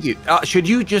 Thank you. Should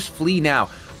you just flee now?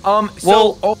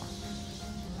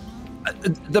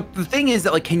 The thing is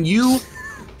that, like, can you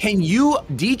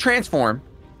de-transform,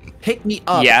 pick me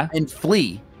up, Yeah. and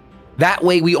flee? That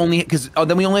way we only, because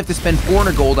then we only have to spend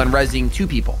 400 gold on rezzing 2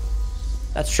 people.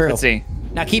 That's true. Let's see.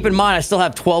 Now keep in mind, I still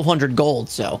have 1,200 gold,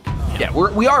 so Yeah,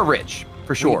 we are rich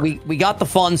for sure. we got the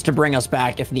funds to bring us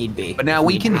back if need be. But now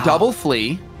we can double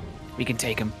flee. We can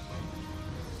take him.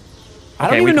 I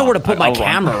don't Okay, even we know where to can't. put my I'll run.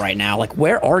 camera right now. Like,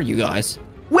 where are you guys?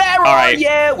 Where are right.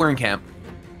 you? We're in camp.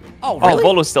 Oh, Oh, really?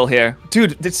 Volo's still here,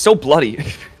 dude. It's so bloody.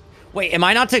 Wait, am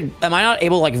I not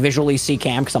able to like visually see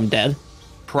cam because I'm dead?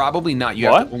 Probably not. You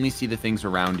have What? to only see the things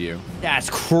around you. That's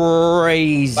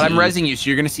crazy. But I'm rezzing you, so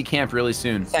you're gonna see camp really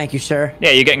soon. Thank you, sir. Yeah,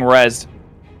 you're getting rezzed.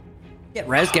 Get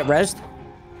rezzed, get rezzed.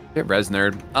 Get res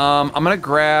nerd. I'm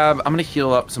gonna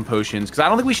heal up some potions because I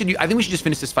don't think we should. I think we should just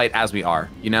finish this fight as we are.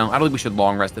 You know, I don't think we should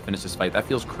long rest to finish this fight. That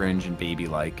feels cringe and baby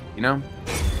like. You know.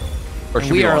 Or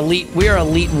should We are all? elite. We are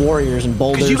elite warriors and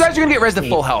boulders. Because you guys are gonna get res to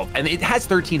full health, and it has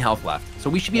 13 health left, so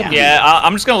we should be able to. Yeah,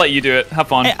 I'm just gonna let you do it. Have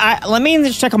fun. Hey, let me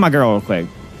just check on my girl real quick.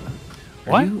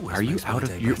 What? Are you out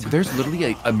of? There's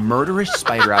literally a murderous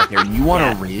spider out there, and you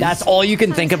want to riz? That's all you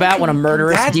can think about when a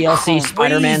murderous That's DLC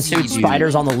Spider-Man crazy, suit dude.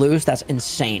 spiders on the loose. That's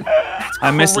insane. I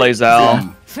miss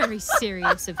Lae'zel. Very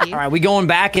serious of you. All right, we going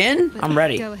back in? I'm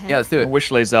ready. Go ahead. Yeah, let's do I it.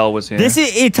 wish Lae'zel was here. This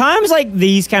is at times like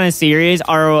these kind of series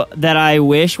are that I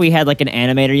wish we had like an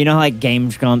animator. You know how like Game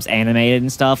Grumps animated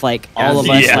and stuff. Like all of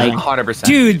us, Yeah. like 100%.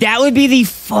 dude, that would be the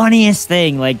funniest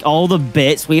thing. Like all the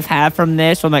bits we've had from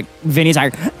this. From like Vinny's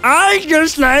like, I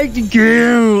just like to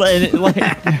kill, and it, like,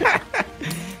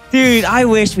 dude, I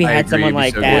wish we I had agree, someone it'd be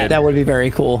like so that. good. That would be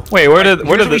very cool. Wait, Here's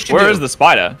what we should where do. is the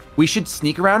spider? We should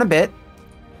sneak around a bit.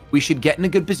 We should get in a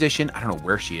good position. I don't know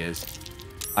where she is.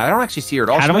 I don't actually see her at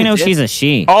all. How She do we might know dip. she's a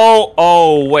she?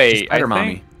 Oh, wait. Spider I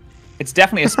mommy. think it's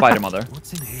definitely a spider mother.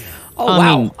 What's in here? Oh I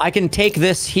wow! mean- I can take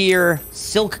this here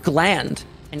silk gland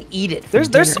and eat it. for There's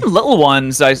dinner. some little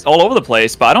ones all over the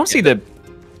place, but I don't see the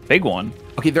big one.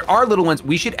 Okay, there are little ones.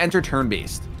 We should enter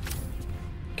turn-based.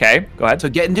 Okay, go ahead. So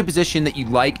get into a position that you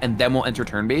like, and then we'll enter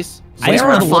turn-based. I just Where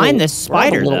are want to the find little- this where are the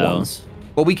spider little though. ones?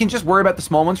 Well, we can just worry about the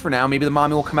small ones for now. Maybe the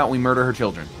mommy will come out when we murder her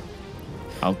children.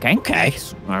 Okay. Okay.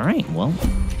 All right. Well,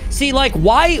 See, like,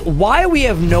 why we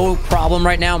have no problem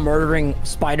right now murdering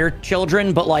spider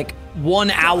children, but like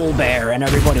one owl bear and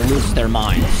everybody loses their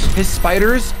minds. His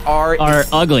spiders are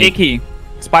ugly. Icky.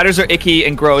 Spiders are icky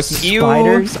and gross. And ew.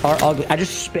 Spiders are ugly. I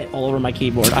just spit all over my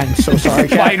keyboard. I'm so sorry,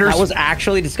 chat. Spiders. That was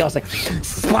actually disgusting.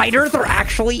 Spiders are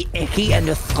actually icky and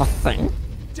disgusting.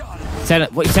 You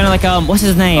sounded like what's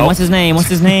his name? Oh. What's his name? What's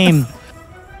his name?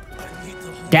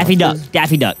 Daffy Duck.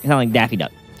 Daffy Duck. You sound like Daffy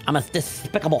Duck. I'm a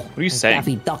despicable. What are you saying?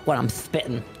 Daffy Duck when I'm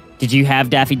spitting. Did you have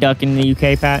Daffy Duck in the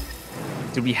UK, Pat?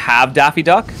 Did we have Daffy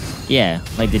Duck? Yeah.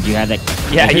 Like, did you have that?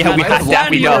 Yeah, I we might had have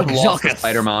Daffy lost- Duck. lost the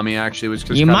spider mommy. Actually, was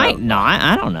just You cut might out. not.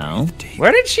 I don't know.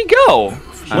 Where did she go? I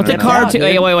What's a don't know. cartoon?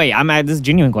 dude. Wait. I'm at this is a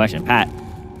genuine question, Pat.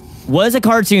 What is a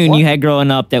cartoon you had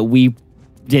growing up that we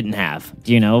didn't have?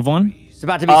 Do you know of one? It's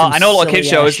about to be. some I know a little kid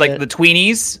silly ass shows like shit. the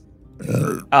Tweenies. You In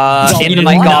the did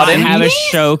Night not Garden. have a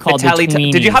show called the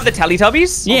Tweenies. Did you have the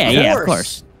Teletubbies? Yeah, of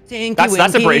course. Tinky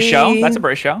That's a British show. Winky. That's a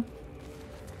British show.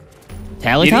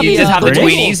 Teletubbies? You just have the British?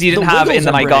 Tweenies. You didn't have Wiggles In the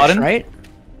are Night British, Garden. right?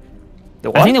 The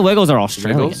I what? think the Wiggles are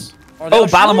Australian. Wiggles? Are they Oh,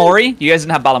 Australian? Balamori. You guys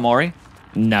didn't have Balamori.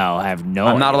 No, I have no.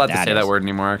 I'm not idea allowed to what say that is. word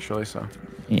anymore, actually. So.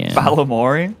 Yeah.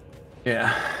 Balamori.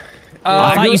 Yeah.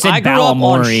 I thought you said I grew up on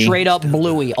Balamori. straight up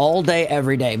Bluey all day,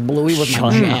 every day. Bluey was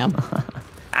my Shut jam.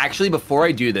 Actually, before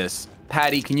I do this,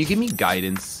 Patty, can you give me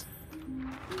guidance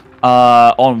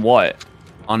On what?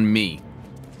 on me?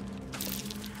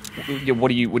 What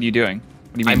are you doing?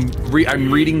 What do you mean?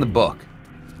 I'm reading the book.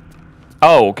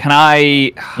 Oh, can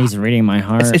I? He's reading my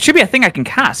heart. It should be a thing I can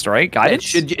cast, right?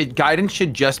 Guidance. Guidance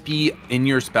should just be in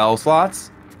your spell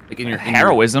slots, like in your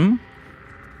heroism,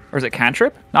 or is it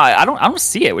cantrip? No, I don't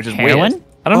see it, which is Heroin? weird.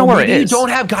 I don't know where it is. You don't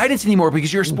have guidance anymore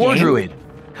because you're a spore druid.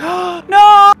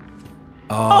 No!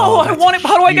 Oh, I want it.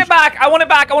 How do I get back? I want it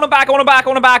back. I want it back. I want it back. I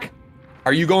want it back.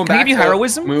 Are you going Can back I give you to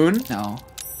heroism? Moon? No.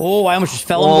 Oh, I almost just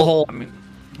fell into the hole. I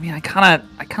mean, I kind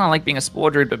of like being a spore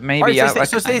druid, but maybe. All right,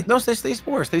 stay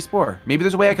spore. Maybe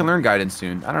there's a way I can learn guidance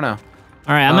soon. I don't know.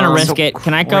 All right, I'm gonna risk it.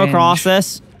 Can I go across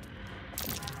this?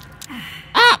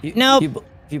 Ah, nope.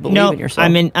 You believe in yourself.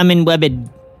 I'm in webbed.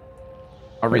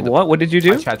 I'll read what? What did you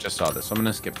do? My chat just saw this, so I'm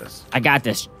gonna skip this. I got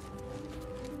this.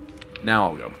 Now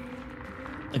I'll go.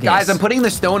 Guys, I'm putting the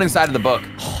stone inside of the book.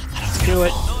 Do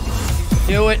it.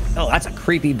 Do it. Oh, that's a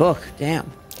creepy book. Damn.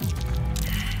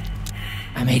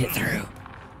 I made it through.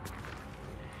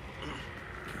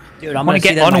 Dude, I'm gonna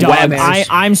get on a web.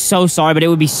 I'm so sorry, but it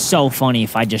would be so funny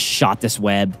if I just shot this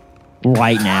web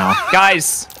right now.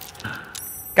 Guys,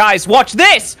 watch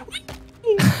this.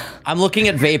 I'm looking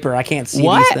at vapor. I can't see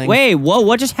What? these things. Wait, whoa,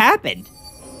 what just happened?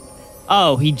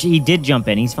 Oh, he did jump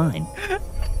in. He's fine.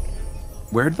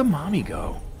 Where'd the mommy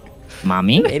go?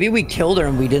 Mommy? Maybe we killed her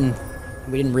and we didn't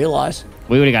realize.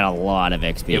 We would have got a lot of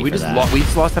XP. Yeah, we just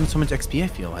lost them so much XP. I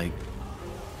feel like.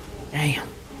 Damn.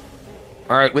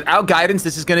 All right, without guidance,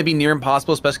 this is going to be near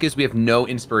impossible, especially because we have no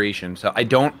inspiration. So I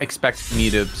don't expect me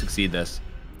to succeed this.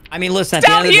 I mean, listen. At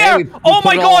Down the end here! of the day, we Oh put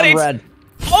my it all god! in It's red.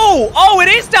 oh, it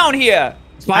is down here.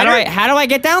 How do I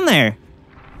get down there?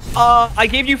 I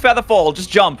gave you featherfall. Just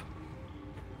jump.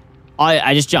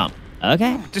 I just jump.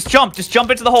 Okay. Just jump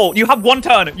into the hole. You have one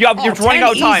turn. You're running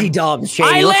out of time. Easy dubs, Shady.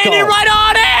 I Let's landed go. right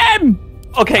on him.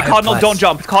 Okay, Cardinal, don't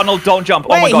jump. Cardinal, don't jump.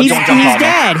 Wait, oh my god, he's don't jump. he's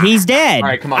Cardinal. dead. He's dead. All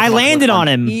right, come on, I come on, landed come on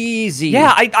him. Easy.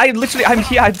 Yeah, I literally,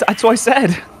 that's what I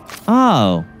said.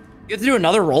 Oh. You have to do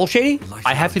another roll, Shady?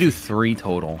 I have to do 3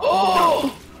 total.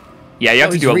 Yeah, you have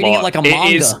to he's do a reading lot. it like a It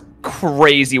manga. is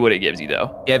crazy what it gives you,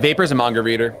 though. Yeah, Vapor's a manga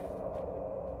reader.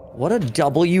 What a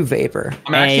W vapor.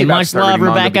 I'm actually about to much start love, reading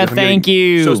manga Rebecca. because I'm Thank getting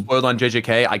you. So spoiled on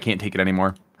JJK, I can't take it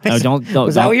anymore. No, don't.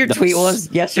 Was that what your tweet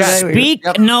was yesterday? Speak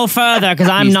no further, because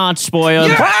I'm not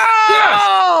spoiled.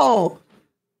 Oh!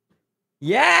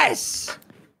 Yes!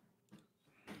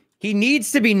 He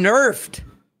needs to be nerfed.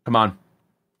 Come on.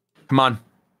 Come on.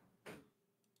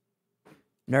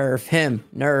 Nerf him.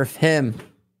 Nerf him.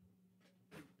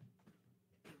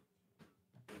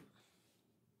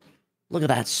 Look at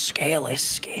that scaly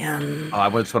skin. Oh, I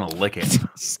just want to lick it.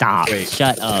 Stop. Wait.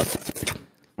 Shut up.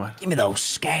 What? Give me those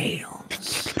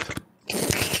scales.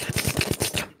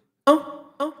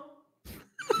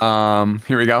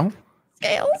 Here we go.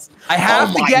 Scales? I have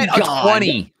Oh to my get God. a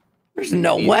 20. There's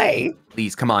no way.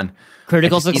 Please, come on.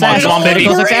 Critical success. Come on, baby.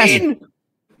 Critical success. Green.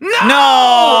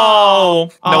 No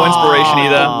inspiration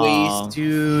either. Waste,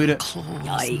 dude.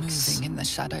 Claws moving in the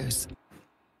shadows.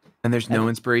 And there's no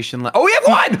inspiration left. Oh, we have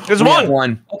one! There's We one. have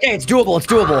one. Okay, it's doable. It's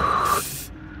doable.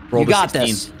 Roll You the got 16.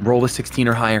 this. Roll the 16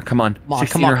 or higher. Come on. Come on,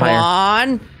 16 come on, or come higher.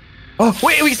 on. Oh,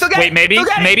 wait, we still got Wait, it. maybe? Still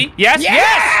got it. Maybe? Yes?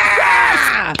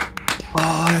 Yes!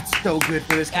 Oh, that's so good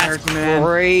for this That's character, man.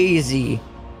 crazy.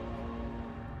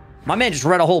 My man just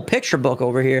read a whole picture book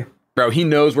over here. Bro, he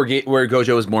knows where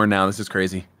Gojo is born now. This is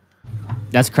crazy.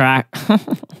 That's crack.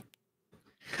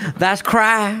 That's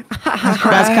cry.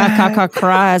 That's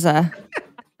cries.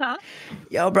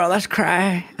 Yo, bro, that's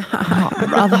cry.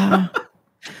 Brother.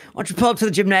 Why don't you pull up to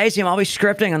the gymnasium? I'll be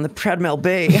scripting on the treadmill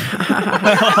B.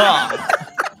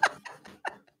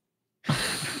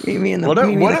 Meet me in the, What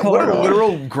a corridor.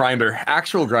 literal grinder.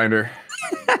 Actual grinder.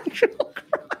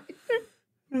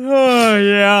 Oh,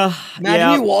 yeah.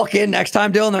 Imagine you walk in next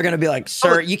time, Dylan, they're going to be like,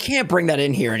 sir, you can't bring that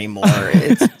in here anymore.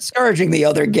 It's discouraging the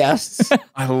other guests.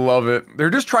 I love it. They're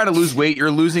just trying to lose weight. You're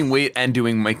losing weight and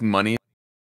making money.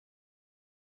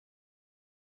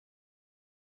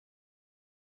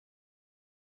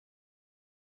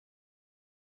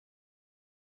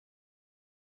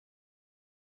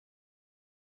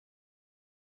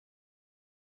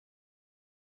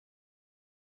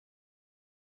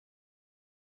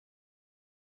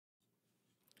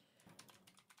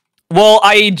 Well,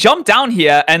 I jumped down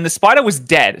here and the spider was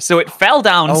dead, so it fell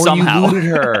down somehow. You looted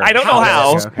her. I don't know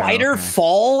how. Spider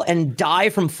fall and die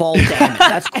from fall damage.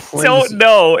 That's crazy. Don't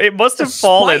know. It must have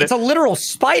fallen. It's a literal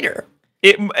spider.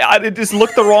 It just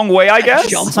looked the wrong way, I guess.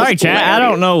 Jump. Sorry, chat. I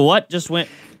don't know what just went.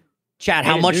 Chat,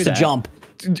 how didn't much do to that. jump?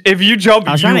 If you jump,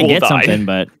 I was you trying to will get die. something,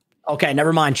 but Okay,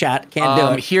 never mind, chat. Can't do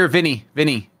it. Here, Vinny.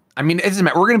 I mean, it doesn't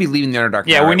matter. We're gonna be leaving the Underdark.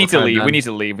 Yeah, now, we right? need to We're leave. kinda We done. need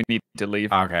to leave. We need to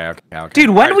leave. Okay. Dude,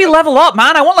 when do we level up,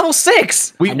 man? I want level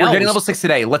 6. We're getting level 6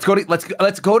 today. Let's go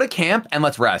to camp and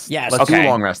let's rest. Yes. Let's do a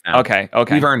long rest now. Okay.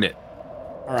 We've earned it.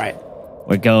 All right.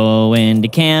 We're going to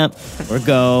camp. We're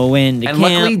going to And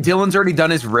camp. luckily, Dylan's already done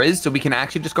his Riz, so we can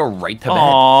actually just go right to bed.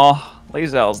 Aw,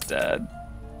 Lazel's dead.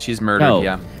 She's murdered, No.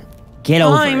 yeah. Get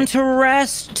over Time it. to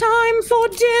rest. Time for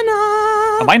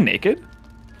dinner. Am I naked?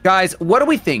 Guys, what do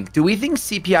we think? Do we think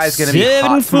CPI is going to be 7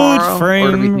 hot foot tomorrow? frame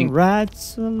Or do we think...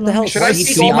 rats the hell? Should I What's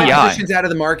take all my CPI? positions out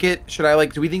of the market? Should I,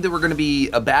 do we think that we're going to be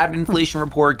a bad inflation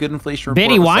report, good inflation report?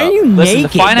 Betty, What's why up? are you Listen,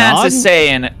 naked, the finance dog? is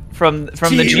saying from the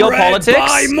geopolitics.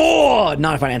 Buy more.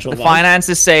 Not a financial. The advice. finance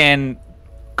is saying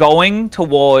going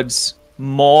towards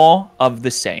more of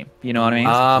the same. You know what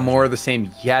I mean? More of the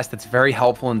same. Yes, that's very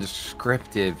helpful and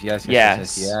descriptive. Yes.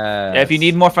 If you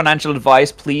need more financial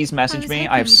advice, please message me.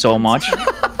 I have so much.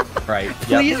 Right.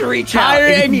 Please reach out.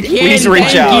 Please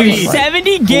reach out.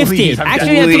 70 gifted. Please, I'm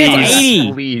Actually, I think it's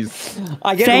 80. Please.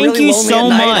 I get Thank really you lonely so at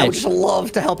night. I would much. just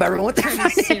love to help everyone with their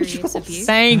Serious financials. abuse.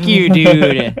 Thank you,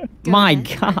 dude. My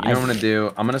God. You know what I'm going to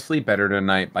do? I'm going to sleep better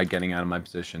tonight by getting out of my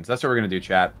positions. That's what we're going to do,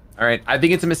 chat. All right. I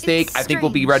think it's a mistake. It's I think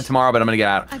we'll be strange. red tomorrow, but I'm going to get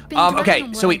out. I've been Okay,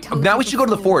 dragging so what I wait. told Now you we should go to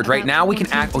the before forge, right? about Now we can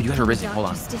wanting act. Oh, you guys are rising. Hold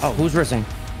on. Oh, who's rising?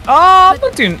 I'm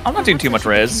not doing too much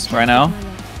res right now.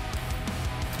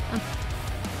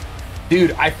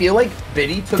 Dude, I feel like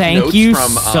Biddy took Thank notes you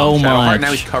from so Shadowheart. much.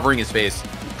 Now he's covering his face.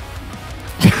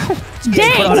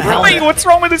 Dang. Wait, what's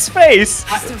wrong with his face?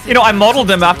 You know, I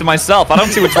modeled him after myself. I don't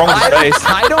see what's wrong with his face.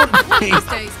 I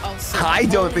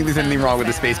don't think there's anything wrong with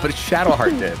his face, but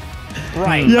Shadowheart did.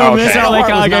 Right. Yo, Okay. Miss Shadowheart was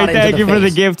Alakage, not into thank the you for the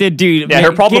face. gifted, dude. Yeah,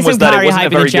 her problem get was some that it Kyrie wasn't a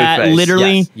hype in very the good chat. face.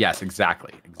 Literally, Yes,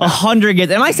 exactly. 100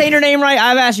 gifts. Am I saying her name right?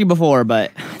 I've asked you before,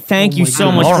 but thank you so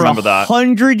God. much I don't for remember that.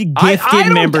 100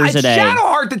 gifted members a day.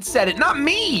 Shadowheart that said it, not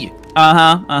me.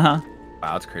 Wow,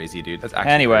 That's crazy, dude. That's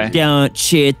actually Anyway. crazy. Don't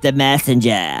shoot the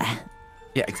messenger.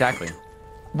 Yeah, exactly.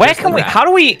 where can we? How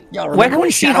do we? Yo, Where remember can we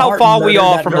when see how Shadowheart far we murdered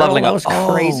are that from girl? leveling That up? was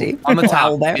crazy. On the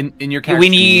top, Wow, in your We character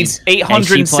need sheet.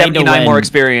 879 more win.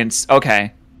 experience.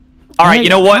 Okay. All right. You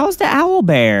know what? How's the owl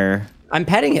bear? I'm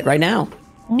petting it right now.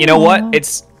 You know what?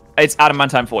 It's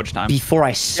adamantine forge time. Before I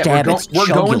Yeah, stab its we're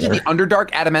going to the jugular.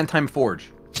 Underdark Adamantine Forge.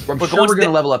 I'm sure going we're to going to the-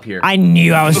 level up here. I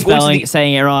knew I was We're going to the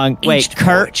saying it wrong. Wait, Ancient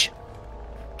Kurt? Forge.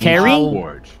 Carrie?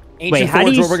 Forge. Ancient Wait, how do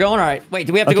Forge, you where we're going? All right. Wait,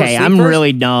 do we have to go to Okay, sleep I'm first?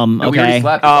 really dumb. No, we already Okay.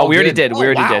 slept. It's all We already good. did. We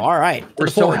already wow, did. all right. We're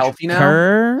The so Forge. healthy now.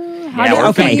 Kurt? Yeah, we're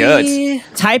okay. feeling good.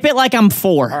 Type it like I'm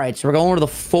 4. All right, so we're going to the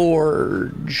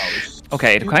Forge.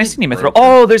 Okay. Can I see any mithril?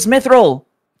 Oh, there's mithril.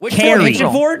 Which Carrie. Forge?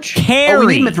 Ancient Forge? Oh, we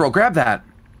Carrie. need Mithril. Grab that.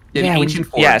 Yeah, Yeah, the we- Ancient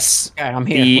Forge. Yes. Okay, I'm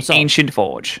here. The What's up? ancient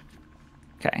forge.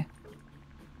 Okay.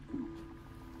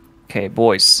 Okay,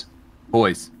 boys.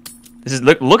 Boys. This is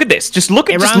look at this. Just look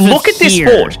at It runs this here.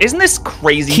 forge. Isn't this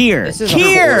crazy? Here. This is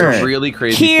Here. It's a really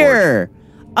crazy Here.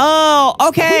 Oh,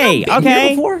 okay. Have we not been Okay.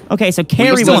 here before? Okay, so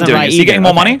Carrie still wasn't doing right it. So you getting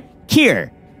either. more Okay. money?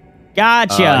 Here.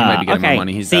 Gotcha. He might be getting more okay.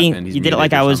 money. He's See, definitely- he's you did it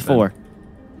like muted I or was something. 4.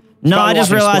 No, Probably I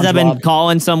just watching realized I've been SpongeBob.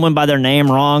 calling someone by their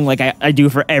name wrong, like I do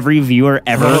for every viewer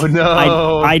ever. Oh,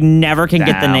 no. I never can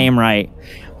get the Damn. name right.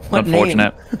 What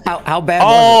Unfortunate. name? How bad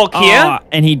Oh, was it? Kia?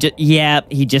 And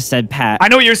he just said Pat. I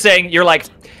know what you're saying. You're like,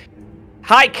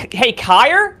 hi, hey,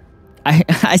 Kyrie?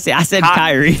 I said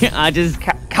Kyrie. I just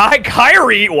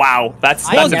Kyrie? Wow, that's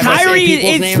Well, impressive. Kyrie.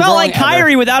 people's It names spelled like wrong ever.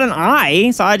 Kyrie without an I,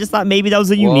 so I just thought maybe that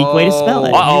was a unique way to spell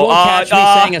it. Uh-oh. You won't catch me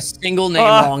uh, saying a single name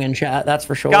wrong in chat, that's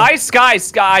for sure. Guys,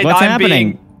 What's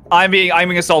happening? I'm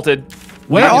being assaulted.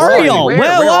 Where Where are are you? y'all? Where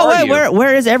are you?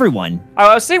 Where is everyone?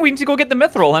 I was saying we need to go get the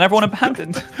mithril and everyone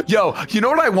abandoned. Yo, you know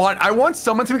what I want? I want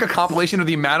someone to make a compilation of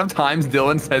the amount of times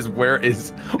Dylan says, where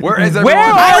is everyone? Where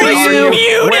are I you? was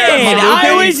muted. Where am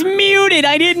I was muted.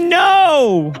 I didn't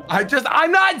know.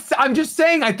 I'm just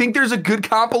saying, I think there's a good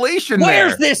compilation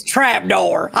Where's there. this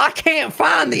trapdoor? I can't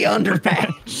find the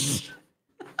underpass.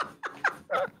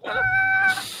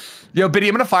 Yo, Biddy,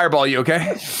 I'm gonna fireball you,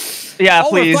 okay? Yeah, Oh,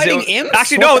 we're please. fighting imps?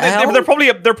 Actually, What no. the hell?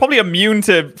 They're probably immune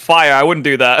to fire. I wouldn't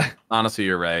do that. Honestly,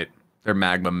 you're right. They're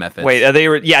magma methods. Wait, they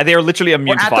are literally we're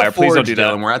immune to at fire. the Please forge, don't do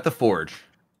that. Dylan. We're at the forge.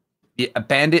 The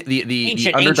bandit, the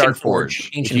Ancient Underdark Forge.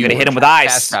 Forge. Ancient You're gonna hit him with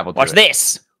Fast ice. travel Watch through it.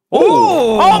 this.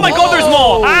 Oh my God! There's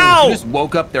more. You Ow! just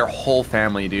woke up their whole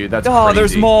family, dude. That's Oh, crazy.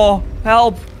 there's more.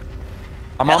 Help!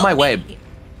 I'm on my way.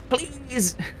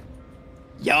 Please.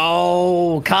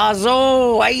 Yo,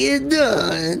 Kazo, how you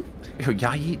doing? Yo,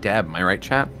 Yai Dab, am I right,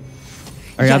 chat?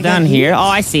 Are y'all down here? Oh,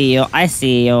 I see you. I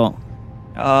see you.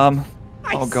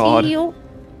 Oh God. I'm a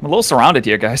little surrounded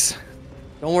here, guys.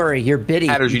 Don't worry, you're Biddy.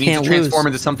 Hatters, you need to can't transform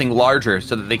lose. into something larger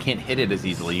so that they can't hit it as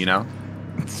easily, you know?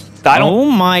 Oh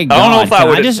my god! I don't know if that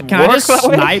would can I just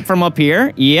snipe from up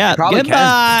here? Yeah.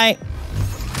 Goodbye.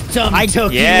 I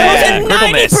took That you.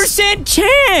 was a 90%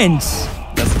 chance.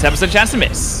 That's a 10% chance to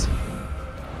miss.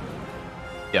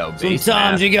 Yo,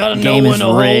 Sometimes you gotta know Game when is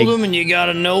to rigged. hold them and you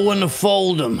gotta know when to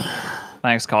fold them.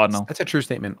 Thanks, Cardinal. That's a true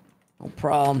statement. No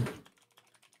problem.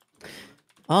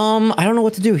 I don't know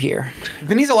what to do here.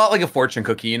 Vinny's a lot like a fortune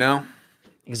cookie, you know?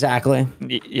 Exactly.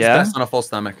 Yeah. Best on a full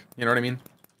stomach. You know what I mean?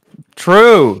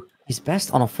 True. He's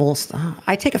best on a full stomach.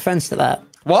 I take offense to that.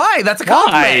 Why? That's a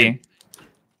compliment. Why?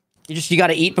 You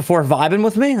gotta eat before vibing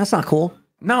with me? That's not cool.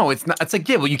 No, it's not. It's like,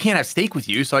 yeah, well, you can't have steak with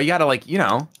you, so you gotta, like, you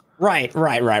know. Right.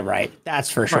 That's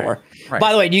for sure. Right.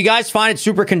 By the way, do you guys find it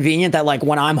super convenient that like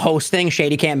when I'm hosting,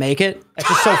 Shady can't make it? It's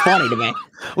just so funny to me.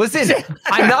 Listen,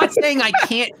 I'm not saying I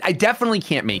can't. I definitely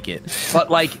can't make it.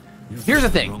 But like, here's the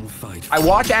thing. I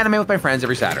watch anime with my friends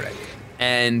every Saturday,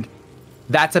 and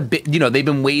that's a bit. You know, they've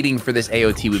been waiting for this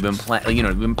AOT. We've been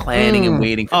planning and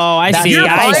waiting. For Oh, I That's see. fair.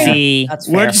 I see. That's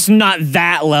We're fair. just not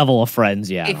that level of friends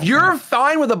yet. If you're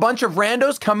fine with a bunch of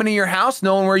randos coming to your house,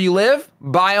 knowing where you live,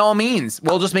 by all means,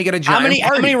 we'll just make it a giant How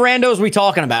party. many randos we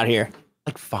talking about here?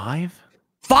 Like 5?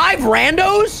 5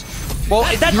 randos? Well,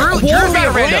 That's Drew's a not a quarter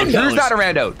of rando. randos. Drew's not a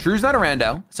rando. Drew's not a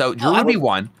rando. So Drew would be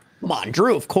 1. Come on,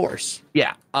 Drew, of course.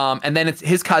 Yeah. And then it's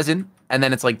his cousin, and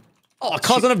then it's like. Oh, a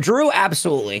cousin of Drew?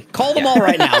 Absolutely. Call them all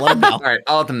right now. Let them know. All right,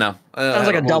 I'll let them know. Sounds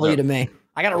like a W to me.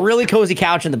 I got a really cozy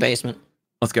couch in the basement.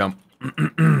 Let's go.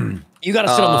 You got to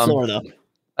sit on the floor, though.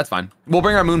 That's fine. We'll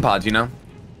bring our moon pods, you know?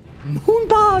 Moon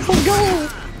pods, let's go.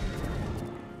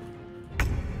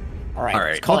 All right. All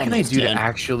right. What can I do to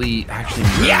actually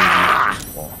Yeah!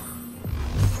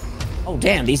 Oh,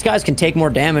 damn. These guys can take more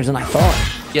damage than I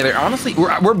thought. Yeah, they're honestly,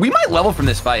 we might level from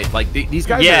this fight. Like, these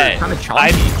guys are kind of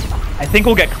chonky. I think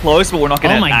we'll get close, but we're not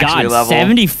going to actually level.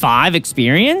 75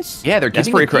 experience? Yeah, they're That's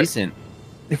getting pretty decent.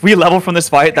 If we level from this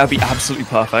fight, that'd be absolutely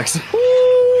perfect.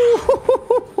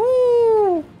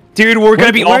 Dude, we're going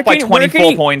to be off by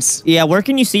 24 points. Yeah, where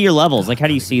can you see your levels? Like, how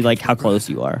do you see, like, how close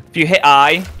you are? If you hit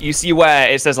I, you see where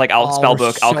it says, like,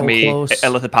 Spellbook, so Alchemy, close.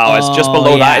 Illicit Powers. Just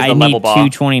below that is the level bar. I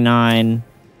need 229.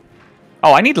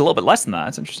 Oh, I need a little bit less than that.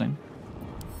 That's interesting.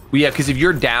 Well, yeah, because if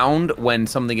you're downed when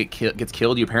something gets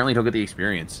killed, you apparently don't get the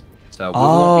experience. So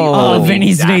Oh,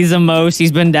 Vinny's needs the most.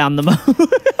 He's been down the most.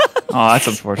 Oh, that's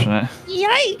unfortunate.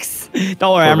 Yikes.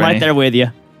 Don't worry, Poor I'm right Vinny. there with you.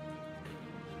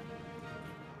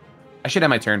 I should have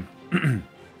my turn. I'm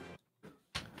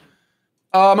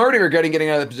already regretting getting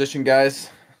out of the position, guys.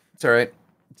 It's all right.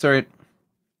 It's all right.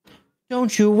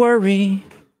 Don't you worry.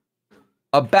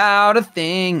 About a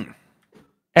thing.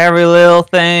 Every little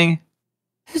thing.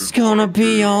 It's gonna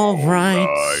be all right.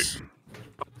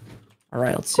 All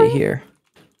right, let's see here.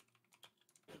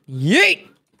 Yeet!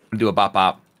 Do a bop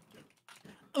bop.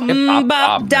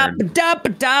 Bop dop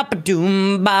dop dop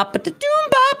doom bop doom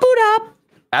bop dop.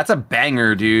 That's a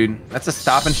banger, dude. That's a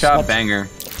stop and shop banger.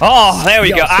 Oh, there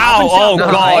we go. Ow! Oh,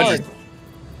 God. Where do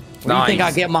you think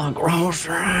I get my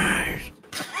groceries?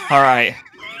 All right.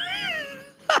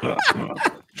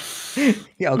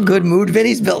 Yo, good mood.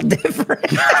 Vinny's built different.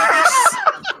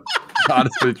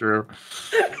 Honestly true.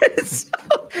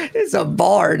 It's a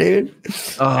bar, dude.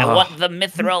 I want the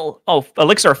mithril. Oh,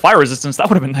 elixir of fire resistance. That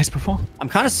would have been nice before. I'm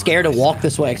kind of scared to walk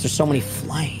this way because there's so many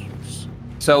flames.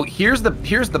 So here's the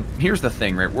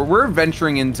thing, right? We're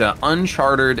venturing into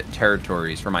uncharted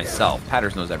territories for myself.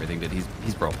 Patters knows everything, dude.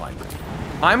 He's bro playing.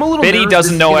 I'm a little. Biddy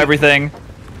doesn't know everything.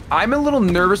 I'm a little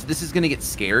nervous. This is gonna get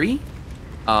scary.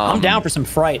 I'm down for some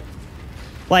fright.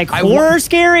 Like horror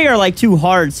scary or like too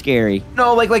hard scary?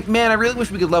 No, like man, I really wish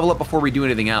we could level up before we do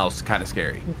anything else. Kind of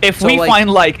scary. If we find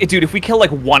dude, if we kill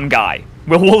like one guy,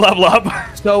 we'll level up.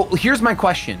 So here's my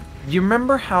question. You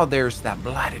remember how there's that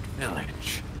blighted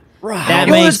village? Right. That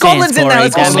Yo, makes there's goblins sense, in there. Corey.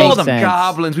 Let's go That slow makes them. sense.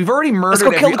 Goblins. We've already murdered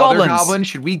go kill every the other goblins. goblin.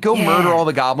 Should we go murder all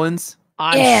the goblins?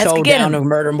 I'm so down to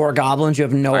murder more goblins. You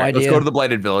have no All right, idea. let's go to the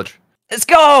blighted village. Let's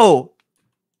go.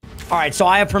 All right, so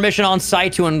I have permission on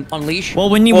site to unleash. Well,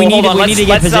 we need Well, to hold on, get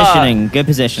let's, positioning. Good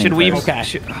positioning. Should we? first. Okay.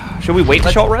 Should we wait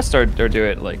to short rest or do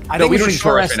it like? I think we we don't should need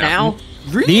short to rest rest right now.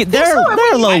 Really? They're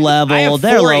low I level. have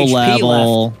They're 4 low HP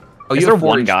level. Oh, Is you there have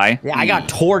one guy? Yeah, I got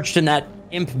torched in that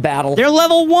imp battle. They're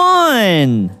level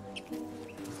 1.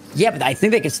 Yeah, but I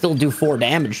think they could still do 4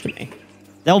 damage to me.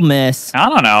 They'll miss. I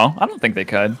don't know. I don't think they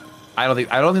could. I don't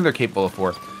think they're capable of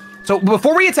 4. So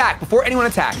before anyone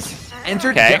attacks,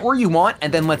 get where you want,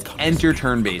 and then let's enter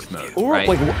turn-based mode. Or, right?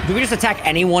 wait, do we just attack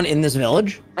anyone in this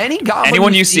village?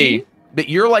 Anyone you see, but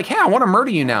you're like, hey, I want to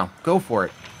murder you now. Go for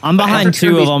it. I'm behind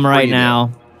 2 of them right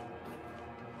now.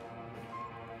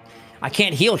 I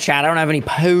can't heal, chat. I don't have any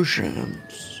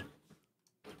potions.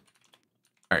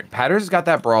 All right, Patter's got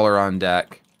that brawler on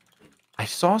deck. I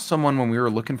saw someone when we were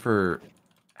looking for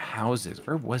houses.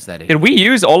 Where was that? Did we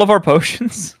use all of our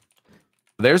potions?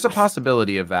 There's a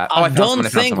possibility of that. Oh, I don't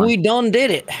think we done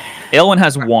did it. Elwin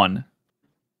has 1.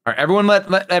 All right, everyone,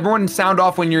 let everyone sound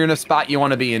off when you're in a spot you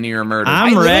want to be in near a murder.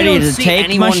 I'm ready to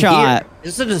take my shot.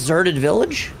 Is this a deserted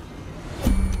village?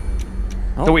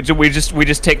 Oh. So we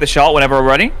just take the shot whenever we're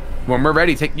ready. When we're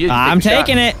ready, take. I'm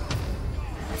taking it.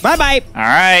 Bye bye. All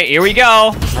right, here we go.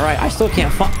 All right, I still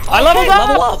can't find. I leveled up.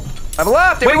 Level up. Level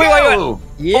up. There wait.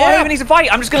 Yeah. Oh, I even need to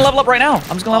fight. I'm just gonna level up right now. I'm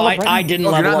just gonna level up. Right I now. didn't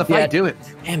You're level not up in the fight. yet. Do it.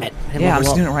 Damn it. Yeah, I'm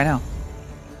just doing it right now.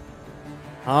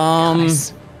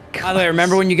 Nice. By the way,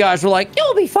 remember when you guys were like,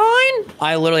 "You'll be fine"?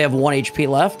 I literally have 1 HP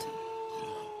left.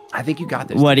 I think you got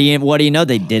this. What do you know?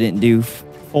 They didn't do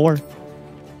 4.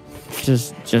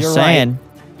 Just You're saying. Right.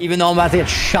 Even though I'm about to get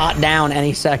shot down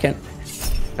any second.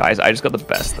 Guys, I just got the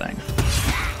best thing.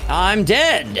 I'm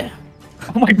dead.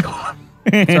 Oh my god.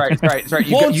 It's all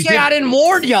right. Won't say I didn't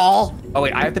warn y'all. Oh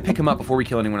wait, I have to pick him up before we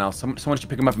kill anyone else. Someone should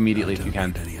pick him up immediately if you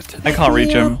can. I can't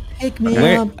reach him. Pick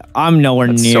me up. I'm nowhere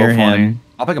That's near so him. funny.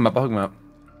 I'll pick him up.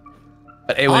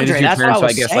 But hey, when Andre, it is your that's turn, what I so I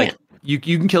was guess saying. like you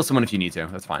can kill someone if you need to.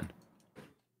 That's fine.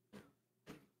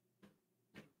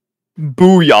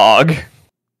 Booyog.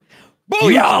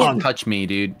 You can't touch me,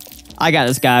 dude. I got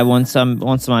this guy once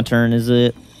my turn is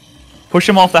it. Push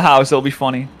him off the house. It'll be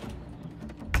funny.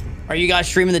 Are you guys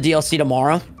streaming the DLC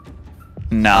tomorrow?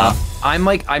 Nah.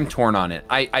 I'm torn on it.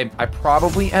 I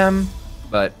probably am,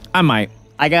 but I might.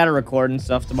 I gotta record and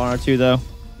stuff tomorrow too though.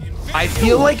 I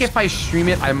feel like if I stream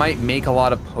it, I might make a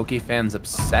lot of Poke fans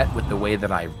upset with the way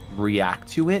that I react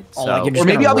to it. Oh, So, like you're just or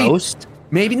maybe gonna I'll roast?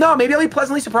 maybe I'll be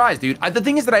pleasantly surprised, dude. The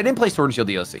thing is that I didn't play Sword and Shield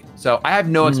DLC, so I have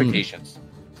no expectations.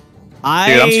 Dude,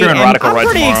 I'm streaming Radical I'm Red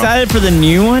pretty tomorrow. excited for the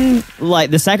new one, like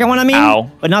the second one. I mean,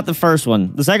 Ow. but not the first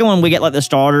one. The second one, we get like the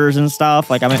starters and stuff.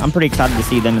 Like, I'm pretty excited to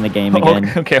see them in the game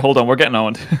again. Okay, hold on. We're getting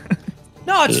owned.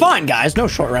 No, it's fine, guys. No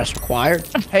short rest required.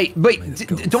 Hey, wait,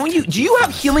 do you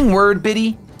have Healing Word,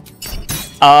 Biddy?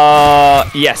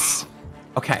 Yes.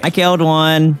 Okay. I killed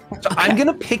one. So I'm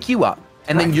gonna pick you up,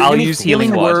 and then you're I'll gonna use use Healing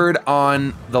Healing Word. Word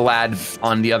on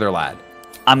the other lad.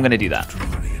 I'm gonna do that.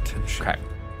 Okay.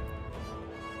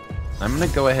 I'm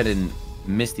gonna go ahead and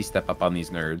Misty Step up on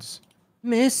these nerds.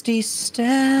 Misty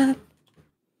step.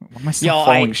 Why am I still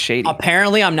following Shady?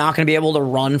 Apparently, I'm not going to be able to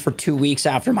run for 2 weeks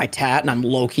after my tat, and I'm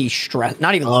low-key stressed.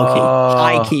 Not even low-key,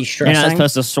 high-key You're stressing. not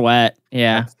supposed to sweat.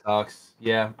 Yeah. That sucks.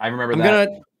 Yeah, I remember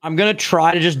that. I'm gonna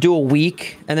try to just do a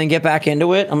week and then get back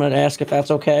into it. I'm gonna ask if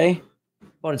that's okay.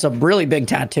 But it's a really big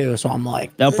tattoo, so I'm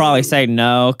like, They'll probably say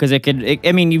no because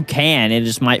I mean, you can. It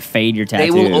just might fade your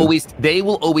tattoo. They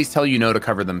will always tell you no to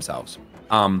cover themselves.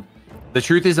 The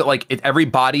truth is that like every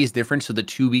body is different, so the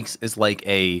 2 weeks is like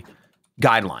a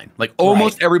guideline. Like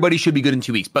almost everybody should be good in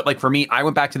 2 weeks, but like for me, I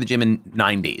went back to the gym in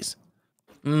 9 days.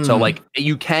 So like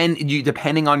you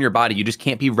depending on your body, you just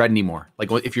can't be red anymore.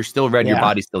 Like if you're still red, your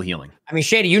body's still healing. I mean,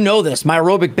 Shady, you know this. My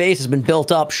aerobic base has been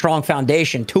built up, strong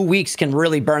foundation. 2 weeks can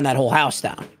really burn that whole house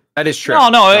down. That is true.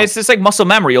 No, it's just like muscle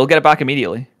memory. You'll get it back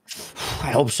immediately. I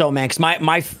hope so, man. Because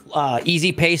my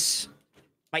easy pace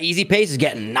is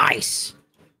getting nice.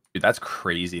 Dude, that's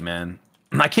crazy, man.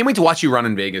 I can't wait to watch you run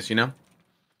in Vegas. You know?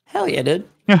 Hell yeah, dude.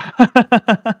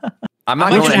 I'm not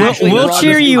going to We'll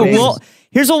cheer you.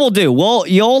 Here's what we'll do.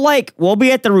 We'll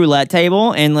be at the roulette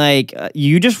table and like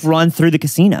you just run through the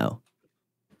casino.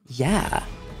 Yeah.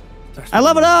 I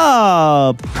leveled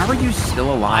up. How are you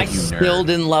still alive, I you still nerd?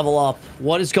 didn't level up.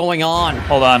 What is going on?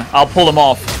 Hold on. I'll pull them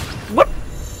off. What?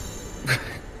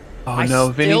 Oh no,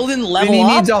 Vinny. Still didn't level Vinny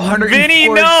up? needs 104 Vinny,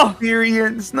 no!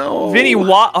 experience. No. Vinny,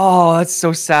 what? Oh, that's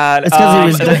so sad. It's 'cause he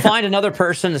was Still find another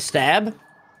person to stab?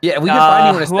 Yeah, we can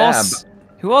find you in a who stab. else?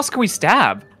 Who else can we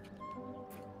stab?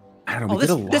 I don't know. Oh, We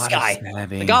did a this lot guy. of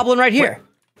stabbing. The goblin right here.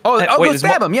 Oh, go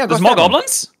stab him. Yeah, go there's more stab him.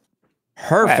 goblins?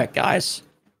 Perfect, guys.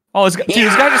 Oh, dude,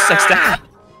 this guy just like stabbed.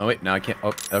 Oh wait, no, I can't.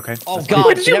 Oh, okay. Oh god.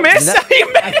 Wait, did you miss? You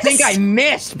I missed. think I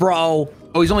missed, bro.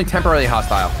 Oh, he's only temporarily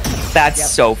hostile.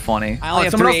 That's so funny. I only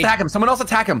have Someone else 3 attack him. Someone else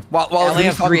attack him. While I only Vinny's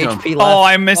have talking 3 to him. HP left. Oh,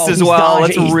 I missed as he's well. dodging,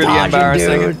 That's he's really dodging,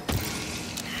 embarrassing. dude.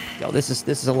 Yo, this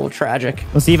is a little tragic.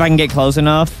 We'll see if I can get close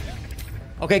enough.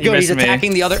 Okay, good. He's missed me.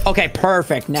 attacking the other. Okay,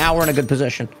 perfect. Now we're in a good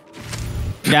position.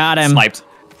 Got him. Sniped.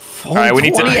 All right, we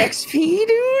need to. 20 XP,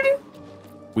 dude.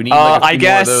 We need like a I few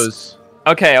guess. more of those.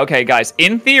 Okay, guys.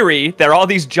 In theory, there are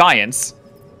these giants.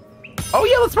 Oh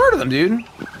yeah, let's murder them, dude.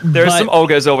 There's But some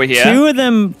ogres over here. Two of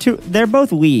them, they're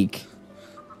both weak.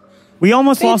 We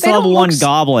almost lost they don't level 1 look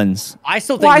goblins. I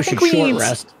still think Well, we should short need.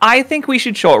 rest. I think we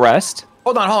should short rest.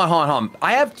 Hold on.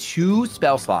 I have 2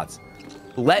 spell slots.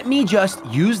 let me just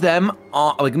use them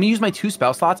on, like, let me use my 2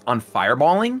 spell slots on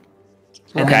fireballing,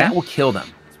 and then that will kill them.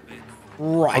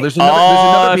 Right. Oh, there's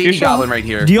another baby goblin right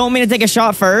here. Do you want me to take a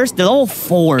shot first? They're all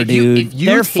 4, dude. If you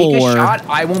They're take 4. a shot,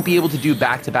 I won't be able to do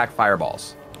back-to-back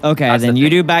fireballs. Okay, That's then the you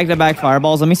thing. do back-to-back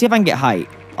fireballs. Let me see if I can get height.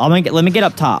 Let me get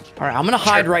up top. All right, I'm gonna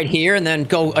hide right here and then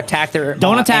go attack their.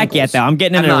 Don't attack ankles. yet, though. I'm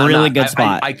getting in a really good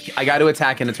spot. I got to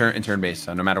attack in turn base,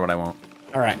 so no matter what I won't.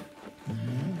 All right.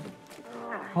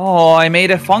 Oh, I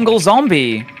made a fungal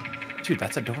zombie. Dude,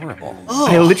 that's adorable.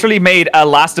 I literally made a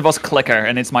Last of Us clicker,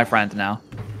 and it's my friend now.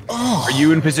 Are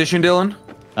you in position, Dylan?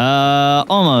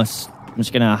 Almost. I'm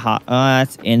just gonna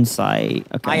that's insight.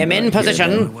 Okay. I am in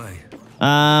position.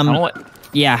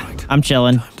 Yeah, I'm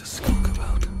chilling.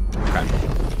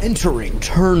 Entering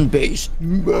turn-based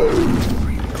mode.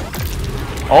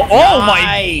 Oh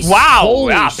Nice. my! Wow!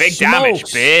 Holy Wow! Big damage!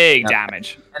 smokes. Big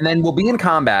damage! And then we'll be in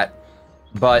combat,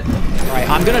 but All right,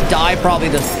 I'm gonna die probably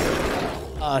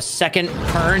the second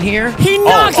turn here. He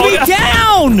knocked me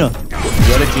down!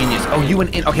 what a genius. Oh, you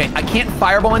went in. Okay, I can't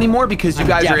fireball anymore because you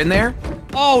guys are in there.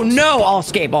 Oh no! I'll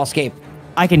escape. I'll escape.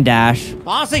 I can dash.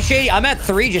 Honestly, Shady, I'm at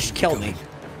 3. Just kill me.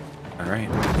 All right.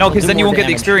 No, because do then you more won't get the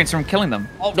damage. experience from killing them.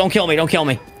 Oh, don't kill me! Don't kill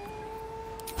me!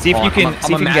 See if you can.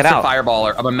 See if you can get out.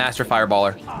 Fireballer. I'm a master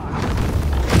fireballer.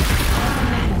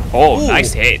 Oh, Ooh.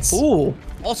 nice hits. Ooh.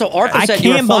 Also, Arthur I said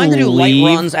you're can't fine to do light believe-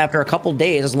 runs after a couple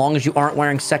days as long as you aren't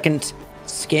wearing second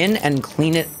skin and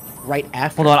clean it right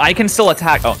after. Hold on, I can still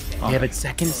attack. Oh, Yeah, but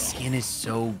second skin is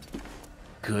so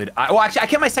good. Well, actually, I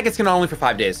kept my second skin only for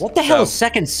 5 days. What the hell is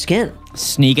second skin?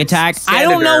 Sneak attack. I Senator.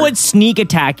 don't know what sneak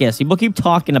attack is. People keep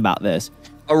talking about this.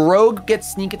 A rogue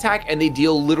gets sneak attack, and they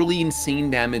deal literally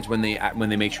insane damage when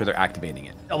they make sure they're activating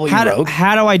it. How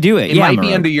do I do it? It yeah, might I'm a be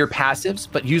rogue. under your passives,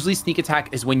 but usually sneak attack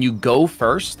is when you go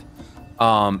first,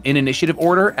 in initiative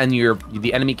order, and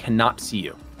the enemy cannot see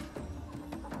you.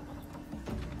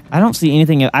 I don't see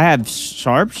anything. I have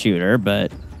sharpshooter,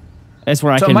 but that's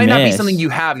where I So can it might not be miss. something you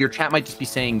have. Your chat might just be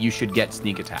saying you should get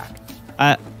sneak attack.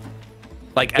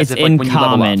 Like It's as if in when you level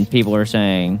common. up. People are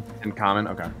saying. In common,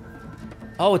 okay.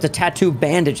 Oh, it's a tattoo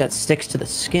bandage that sticks to the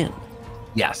skin.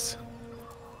 Yes.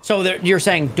 So you're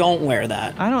saying don't wear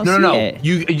that. I don't No, see no, no.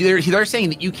 it. They're saying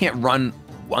that you can't run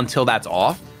until that's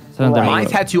off. So they're My like-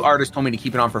 tattoo artist told me to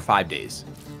keep it on for 5 days.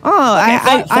 Oh, I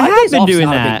Five have days been off's doing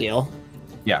not a that. big deal.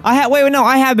 Yeah. Wait, no,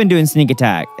 I have been doing sneak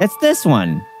attack. It's this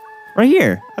one, right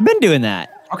here. I've been doing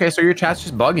that. Okay, so your chat's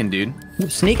just bugging, dude.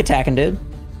 Sneak attacking, dude.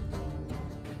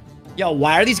 Yo,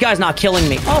 why are these guys not killing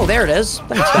me? Oh, there it is.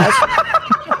 Thanks, guys.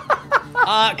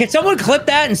 Can someone clip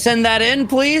that and send that in,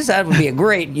 please? That would be a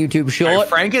great YouTube short.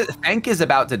 Frank is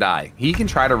about to die. He can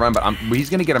try to run, but he's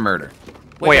gonna get a murder.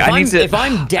 Wait, if I need to. If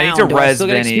I'm down, I need to do I res still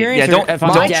get Vinny. experience? Yeah, or don't. if I'm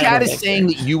My dead, I chat don't is get saying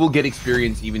experience? that you will get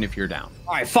experience even if you're down.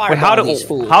 All right, Wait, fireball these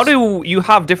fools. how do you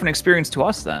have different experience to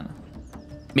us then?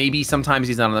 Maybe sometimes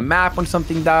he's not on the map when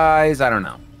something dies. I don't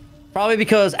know. Probably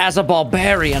because as a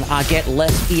barbarian, I get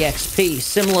less EXP,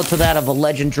 similar to that of a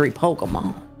legendary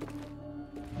Pokemon.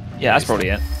 Yeah, that's probably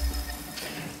it.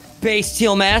 Base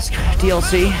Teal Mask,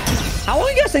 DLC. How long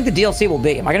do you guys think the DLC will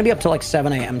be? Am I going to be up till like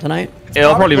 7 a.m. tonight?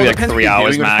 It'll probably be Well, like depends 3 what you're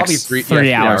hours doing. It's probably max. 3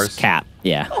 3 hours cap.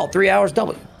 Yeah. Oh, 3 hours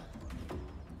double.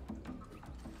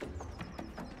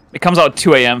 It comes out at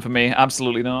 2 a.m. for me.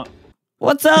 Absolutely not.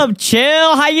 What's up,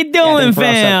 Chill? How you Yeah, I doing, think for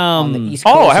us on the fam? East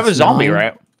Oh, Coast, I have a it's zombie, 9.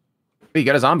 right? Hey, you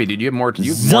got a zombie, dude. You have more to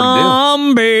do.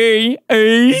 Zombie.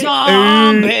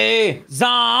 Zombie!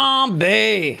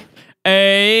 Zombie!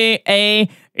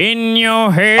 In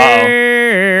your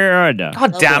head.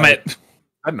 God damn it.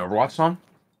 I don't know. Overwatch song?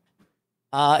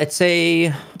 It's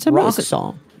a rock music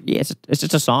song. Yeah, it's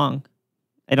just a song.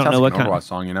 I don't Sounds know like what an kind. Overwatch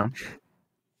song, you know?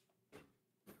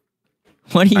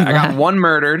 What do you? I got one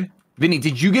murdered. Vinny,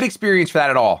 did you get experience for that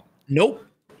at all? Nope.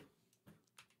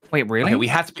 Wait, really? Okay, we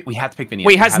have to pick Vinny.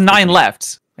 Wait, he We has have to pick 9 Vinny.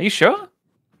 left. Are you sure?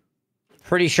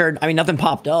 Pretty sure. I mean, nothing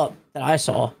popped up that I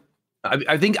saw.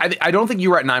 I don't think you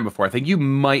were at 9 before. I think you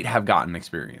might have gotten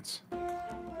experience. All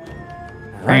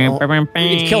right, well, we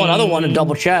can kill another one and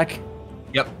double check.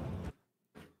 Yep.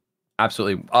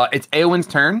 Absolutely. It's Eowyn's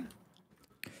turn.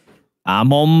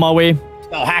 I'm on my way.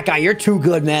 Oh, Hack Guy, you're too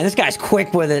good, man. This guy's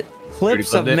quick with it. Clip Already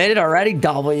flipped it. submitted already.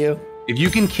 W. If you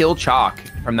can kill Chalk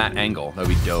from that angle, that'd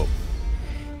be dope.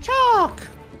 Chalk.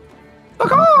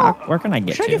 Where can I get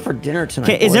What should I get to? for dinner tonight?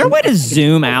 Okay, is there a boys? way to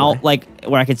zoom out, like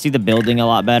where I can see the building a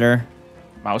lot better?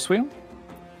 Mouse wheel?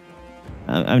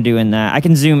 I'm doing that. I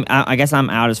can zoom out. I guess I'm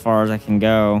out as far as I can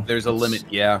go. There's a limit,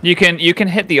 yeah. You can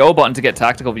hit the O button to get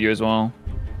tactical view as well.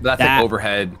 That's That- like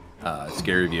overhead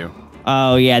scary view.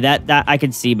 Oh yeah, that I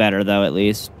can see better though. At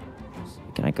least.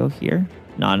 Can I go here?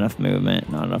 Not enough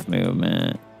movement. Not enough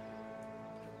movement.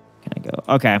 can I go?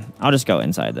 Okay, I'll just go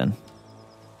inside then.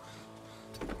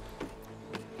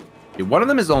 Okay, one of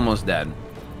them is almost dead.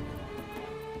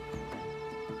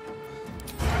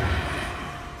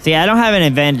 See, I don't have an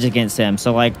advantage against him,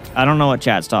 so like I don't know what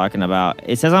chat's talking about.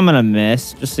 It says I'm gonna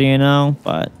miss, just so you know,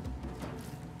 but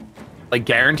Like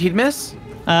guaranteed miss?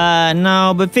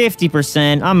 no, but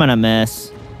 50%. I'm gonna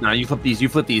miss. No, you flip these. You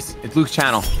flip these. It's Luke's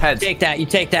channel. Heads. Take that. You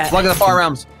take that. Slug of the far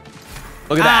realms.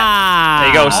 Look at that. Ah,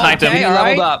 There you go. Sniped him. Okay, He all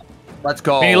leveled right. up. Let's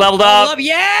go. He leveled Level up. up.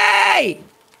 Yay!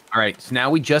 All right, so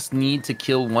now we just need to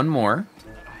kill one more.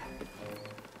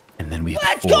 And then we have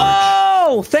Let's forge.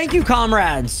 go! Thank you,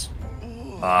 comrades.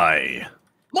 Aye.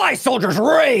 My soldiers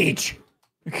rage.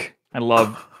 I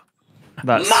love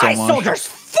that so My much. soldiers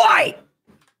fight.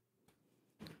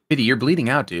 Pity, you're bleeding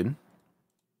out, dude.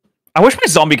 I wish my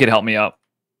zombie could help me up.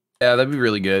 Yeah, that'd be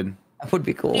really good. That would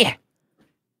be cool. Yeah.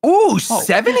 Ooh,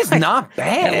 7 is not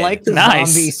bad. I like the Nice.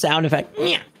 zombie sound effect.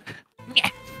 Yeah.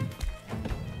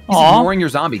 He's Aw. ignoring your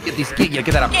zombie. Get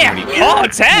that opportunity. Oh,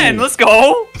 10. Let's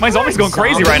go. My zombie's going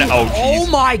crazy right now. Oh, Oh jeez.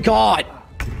 my god.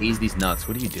 Ease these nuts.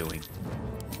 What are you doing?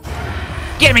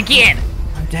 Get him again.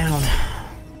 I'm down.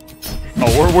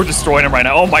 Oh, we're destroying him right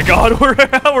now. Oh my god,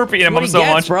 we're beating him What up he so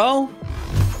gets, much. bro?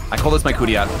 I call this my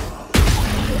Kudiat.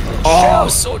 Oh,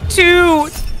 so two.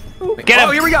 Get him.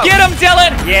 Oh, here we go. Get him,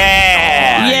 Dylan.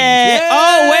 Yeah. yeah.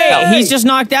 Oh wait, he's just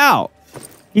knocked out.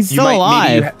 He's still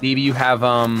alive. Maybe you have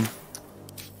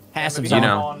Passive you zone.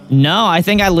 know. No, I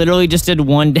think I literally just did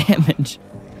 1 damage.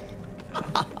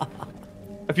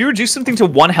 If you reduce something to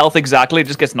 1 health exactly, it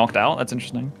just gets knocked out. That's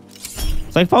interesting.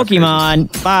 It's like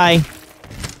Pokemon. Bye.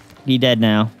 He dead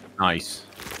now. Nice.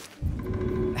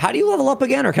 How do you level up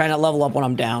again, or can I not level up when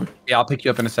I'm down? Yeah, I'll pick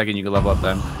you up in a second. You can level up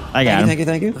then. I got him. Thank you,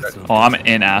 thank you. Oh, I'm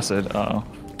in acid. Uh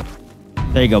oh.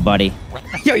 There you go, buddy.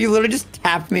 Yo, you literally just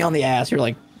tapped me on the ass. You're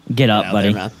like, Get up, out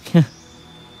buddy. there, man.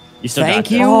 You still Thank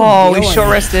got you. this. Oh, we Dylan.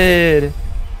 short rested.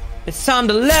 It's time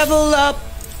to level up.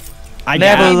 I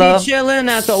Level got up. Be chilling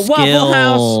at the Waffle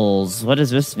House. skills. What does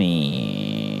this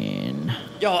mean?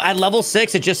 Yo, at level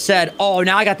 6, it just said, "Oh,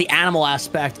 now I got the animal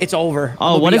aspect. It's over."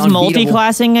 Oh, I'm what gonna is be unbeatable."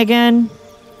 multi-classing again?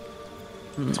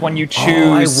 It's when you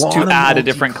choose to add a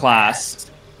different class.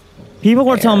 People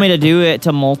were telling me to do it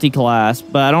to multi-class,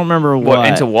 but I don't remember what. What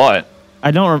into what?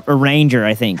 I don't. A ranger,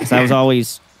 I think, because I was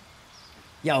always.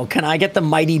 Yo, can I get the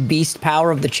mighty beast power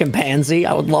of the chimpanzee?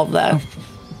 I would love that.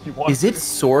 Is it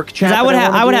Sork? Because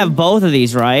I would have both of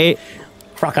these, right?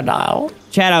 Crocodile.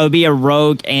 Chad, I would be a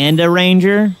rogue and a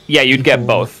ranger. Yeah, you'd get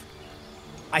both.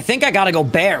 I think I gotta go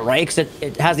bear, right? Because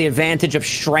it has the advantage of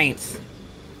strength.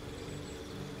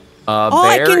 Oh,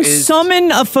 I Bear can is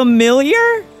summon a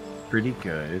familiar? pretty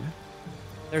good.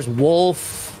 There's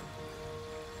wolf.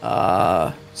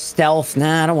 Stealth.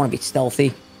 Nah, I don't want to be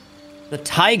stealthy. The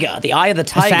taiga. The eye of the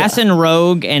taiga. Assassin,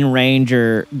 rogue, and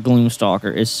ranger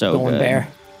Gloomstalker is so Going good. bear.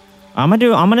 I'm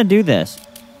gonna do this.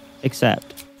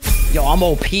 Except. Yo, I'm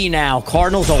OP now.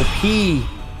 Cardinals OP.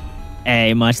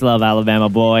 Hey, much love, Alabama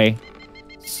boy.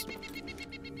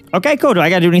 Okay, cool. Do I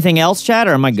gotta do anything else, Chad,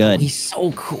 or am I good? He's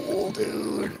so cool,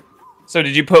 dude. So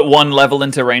did you put 1 level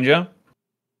into Ranger?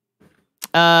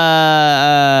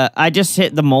 I just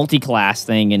hit the multi-class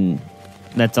thing, and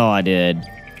that's all I did.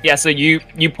 Yeah, so you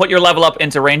put your level up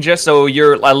into Ranger, so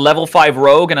you're a level 5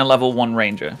 Rogue and a level 1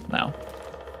 Ranger now.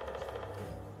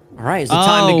 All right, is it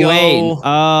time to go? Wait.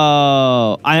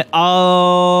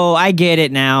 I get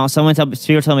it now.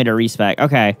 People told me to respec.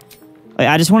 Okay. Wait,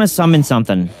 I just want to summon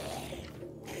something.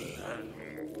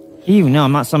 Ew, no,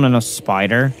 I'm not summoning a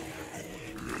spider.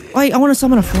 Wait, I want to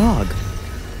summon a frog.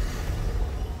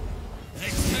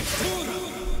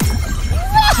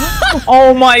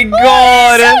 Oh my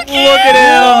god! Look at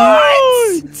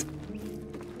him!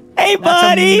 Hey, That's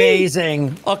buddy.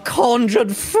 amazing. A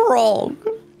conjured frog.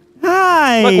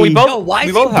 Hi. Look, we Yo, both why we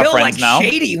is both he have built friends like now.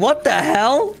 Shady? What the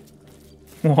hell?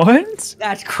 What?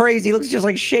 That's crazy. He looks just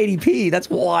like Shady P. That's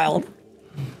wild.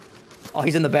 Oh,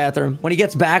 he's in the bathroom. When he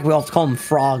gets back, we'll have to call him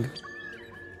Frog.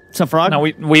 It's a frog. No,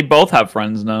 we both have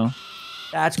friends now.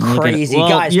 That's Look at it. crazy. Well,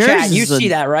 Guys, yours chat, you is a- see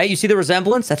that, right? You see the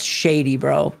resemblance? That's Shady,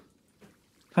 bro.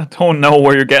 I don't know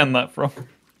where you're getting that from.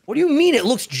 What do you mean? It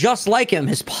looks just like him.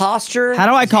 His posture. How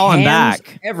do I his call him hands,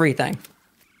 back? Everything.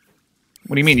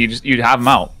 What do you mean? You'd have him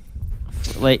out?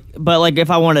 But if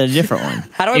I wanted a different one.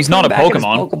 How do I He's put not him a back in his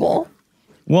Pokemon. Pokeball?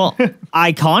 Well,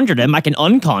 I conjured him. I can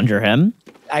unconjure him.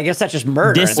 I guess that's just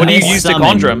murder. Dis- What do you Miss use to summon.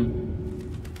 conjure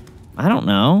him? I don't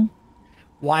know.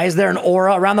 Why is there an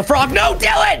aura around the frog? No,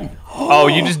 Dylan! Oh,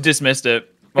 you just dismissed it.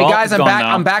 Hey Well, guys, it's I'm gone back.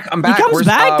 now. I'm back. comes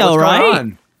back, though, what's going right?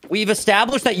 on? We've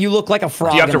established that you look like a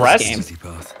frog Do you have to in rest? this game. Easy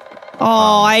path.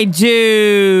 Oh, I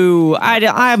do.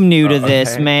 I'm new to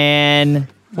this, okay. man.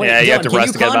 Wait, Yeah, you have to Dylan,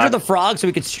 rest to can get you conjure back. the frog so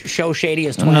we could show Shady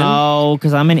his twin? No,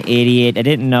 because I'm an idiot. I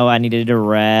didn't know I needed to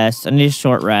rest. I need a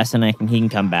short rest, and he can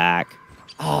come back.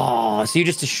 Oh, so you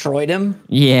just destroyed him?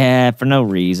 Yeah, for no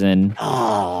reason.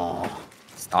 Oh.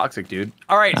 It's toxic, dude.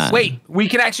 All right, wait. We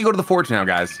can actually go to the forge now,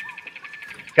 guys.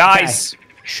 Guys.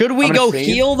 Should we I'm go gonna save.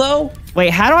 heal, though?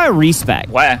 Wait, how do I respec?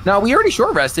 Where? No, we already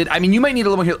short rested. I mean, you might need a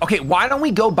little more heal. Okay, why don't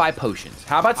we go buy potions?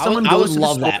 How about someone I goes would to the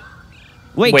love store- that.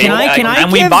 Wait, Wait, can I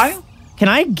and we buy? Can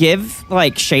I give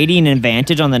like Shady an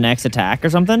advantage on the next attack or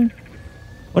something?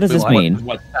 What does this What- mean?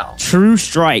 What the hell? True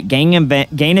strike. Gain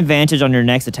advantage on your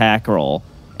next attack roll,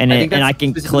 and think I that's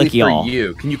can specifically click for y'all.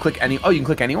 you. Can you click any? Oh, you can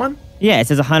click anyone? Yeah, it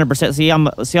says 100%. See,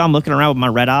 I'm looking around with my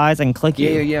red eyes and click you.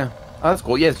 Yeah. Oh, that's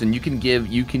cool. Yes, and you can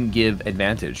give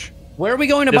advantage. Where are we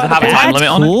going to Does buy it have the a time patch? limit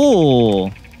on it?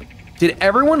 Cool. Did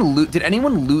anyone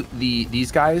loot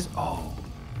these guys? Oh,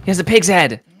 He has a pig's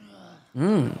head.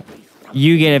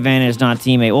 You get advantage, not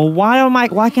teammate. Well,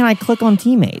 why can't I click on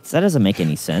teammates? That doesn't make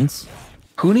any sense.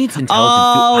 who needs intelligence?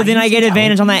 Oh, Dude, then I use get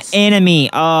advantage on that intelligence? enemy.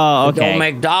 Oh, It don't okay.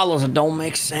 make dollars. It don't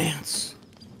make sense.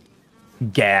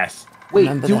 Gas. Wait,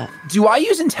 Remember that. do I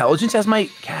use intelligence as my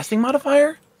casting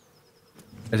modifier?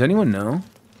 Does anyone know?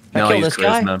 I I kill use this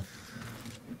guy? charisma.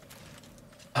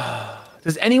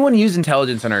 Does anyone use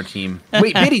intelligence on our team?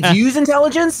 Wait, Biddy, do you use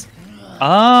intelligence?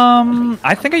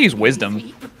 I think I use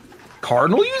wisdom.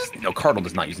 Cardinal uses? No, Cardinal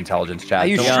does not use intelligence, chat. I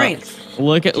use Don't- strength.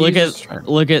 Look at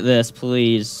this,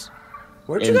 please.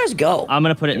 Where'd you guys go? I'm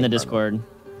gonna put it in the Discord.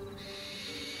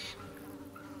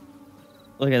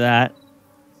 Look at that.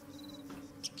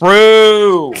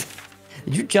 True.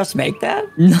 Did you just make that?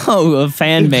 No, a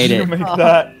fan made it.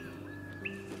 that.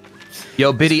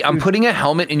 Yo, Biddy, I'm putting a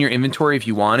helmet in your inventory if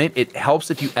you want it. It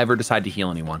helps if you ever decide to heal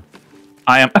anyone.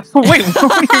 I am. Wait,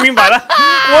 what do you mean by that?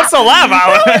 What's the laugh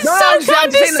out? All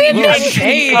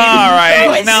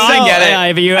right, no, I get it. Yeah,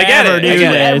 if you I get ever it. do I If you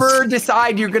get it. this. ever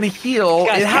decide you're gonna heal,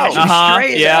 it helps.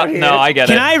 Yeah, no, I get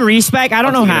Can it. I respec? I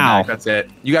don't know how. That's it.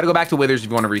 You got to go back to Withers if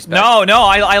you want to respec. No,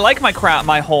 I like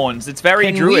my horns. It's very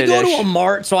Can we druidish. go to a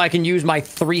mart so I can use my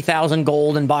 3,000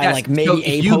 gold and buy Yes, like maybe so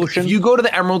a potion? If you go to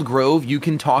the Emerald Grove, you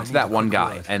can talk to that one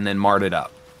guy and then mart it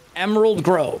up. Emerald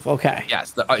Grove. Okay.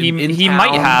 Yes. He in might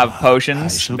town, have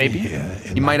potions, maybe.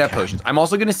 He might have potions. I'm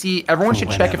also going to see. Everyone should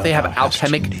check if they have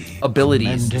alchemic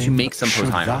abilities to make some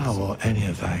potions.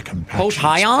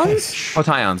 Potions?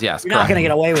 Potions, yes. You're not gonna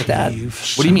get away with that.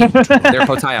 What do you mean? They're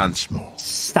potions.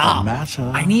 Stop.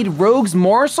 I need rogues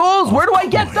morsels. Where do I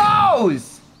get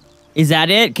those? Is that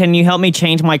it? Can you help me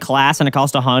change my class and it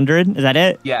costs 100? Is that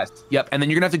it? Yes. Yep. And then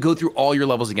you're gonna have to go through all your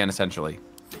levels again, essentially.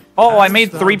 Oh, I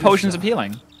made 3 potions of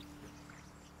healing.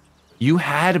 You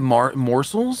had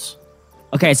morsels?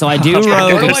 Okay, so I do Where do rogue. I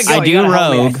go? I You do gotta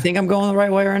help me. I rogue. think I'm going the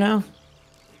right way right now.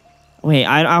 Wait,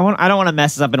 I don't want to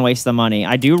mess this up and waste the money.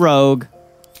 I do rogue.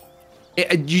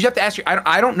 You have to ask.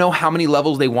 I don't know how many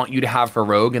levels they want you to have for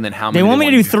rogue, and then how many They want me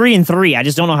to do you 3 and 3. I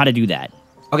just don't know how to do that.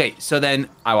 Okay, so then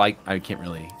I can't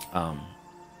really.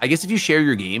 I guess if you share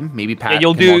your game, maybe Pat. Yeah,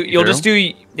 you'll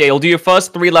do your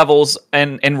first 3 levels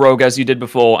in rogue as you did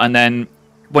before, and then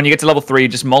when you get to level 3,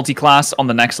 just multi-class on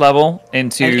the next level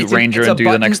into ranger and do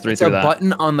the next 3 through that. It's a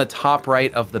button on the top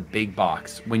right of the big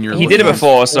box when you're. He did it looking.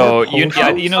 before, so you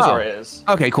knows Oh. where it is.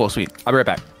 Okay, cool, sweet. I'll be right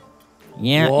back.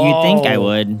 Yeah, you'd think I Whoa.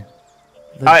 would.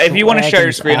 If you want to share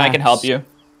your Dragon's screen, I can help axe. you.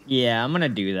 Yeah, I'm gonna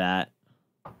do that.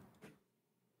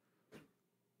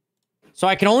 So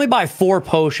I can only buy 4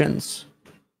 potions.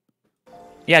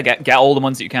 Yeah, get all the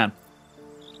ones that you can.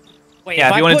 Wait, Yeah,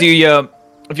 if you want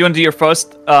to do your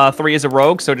first 3 as a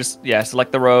rogue, so just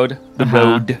select the road,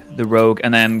 the rogue,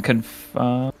 and then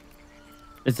confirm.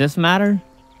 Does this matter?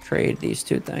 trade these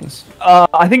 2 things.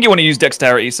 I think you want to use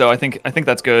dexterity, so I think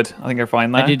that's good. I think you're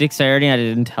fine there. I did dexterity. I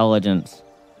did intelligence.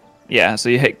 Yeah, so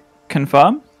you hit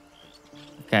confirm,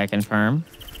 Okay, confirm.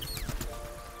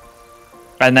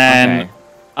 and then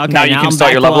Okay, now you can I'm start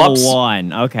back your to level ups.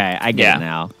 1. Okay, I get Yeah. it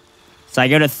now. So I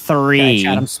go to 3. Okay,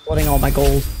 chat, I'm splitting all my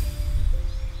gold.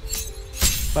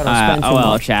 But I'll spend too oh well,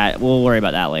 much. chat. We'll worry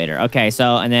about that later. Okay,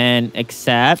 so and then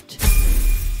accept.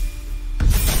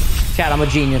 Chat, I'm a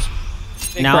genius.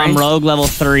 Big Now I'm brains. rogue level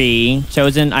 3.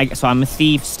 Chosen. So I'm a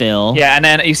thief still. Yeah, and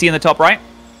then you see in the top right,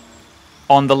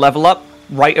 on the level up,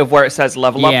 right of where it says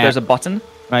level up, Yeah. there's a button.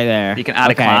 Right there. You can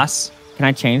add a class. Can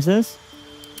I change this?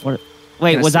 What?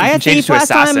 Wait, was You I can a change thief to last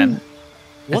assassin. time?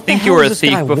 I What the think you hell were a does this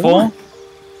thief guy before. want?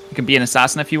 You can be an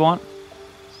assassin if you want.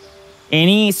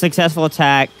 Any successful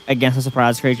attack against a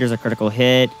surprise creature is a critical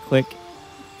hit. Quick.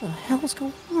 What the hell is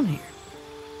going on here?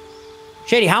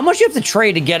 Shady, how much do you have to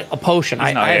trade to get a potion?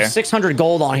 I not have here. 600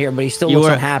 gold on here, but he still looks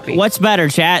unhappy. What's better,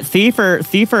 chat? Thief or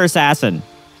assassin?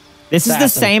 This is the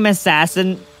Assassin. same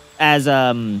assassin as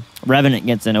Revenant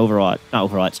gets in Overwatch, not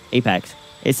Overwatch, Apex.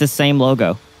 It's the same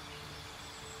logo.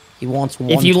 He wants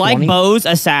 120. If you like bows,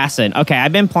 assassin. Okay,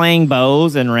 I've been playing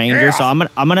bows and ranger, so I'm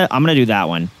gonna do that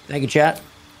one. Thank you, chat.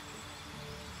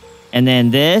 And then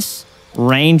this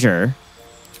ranger.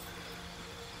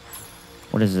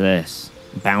 What is this?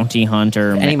 Bounty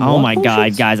hunter. Oh my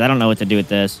god, guys! I don't know what to do with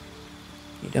this.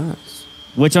 He does.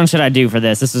 Which one should I do for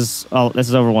this? This is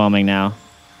overwhelming now.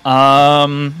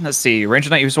 Let's see.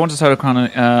 Ranger Knight. You just want to start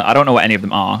I don't know what any of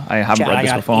them are. I haven't read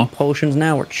this before. 8 potions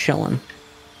now. We're chilling.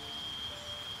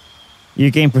 You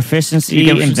gain proficiency,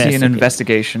 in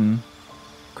investigation.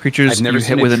 Creatures I've never you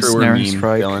seen hit with a truer ensnaring meme,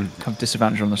 strike Dylan. have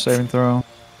disadvantage on the saving throw.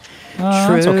 True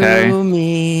That's okay.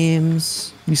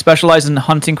 memes. You specialize in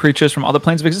hunting creatures from other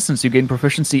planes of existence. You gain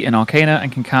proficiency in Arcana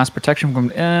and can cast protection from.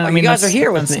 You guys are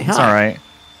here with me. It's all right.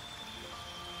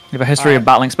 You have a history of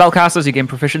battling spellcasters. You gain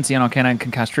proficiency in Arcana and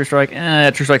can cast True Strike.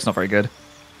 True Strike's not very good.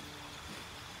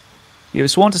 You have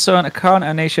sworn to summon a current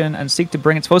nation and seek to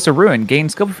bring its foes to ruin. Gain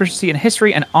skill proficiency in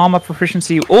history and armor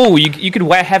proficiency. Oh, you could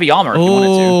wear heavy armor if you wanted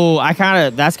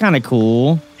to. Oh, that's kind of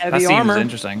cool. Heavy that armor. seems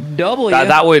interesting.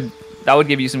 That would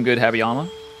give you some good heavy armor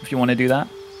if you want to do that.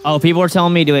 Oh, people are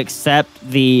telling me to accept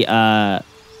the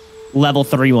level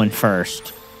 3 one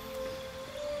first.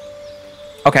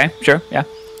 Okay, sure, yeah.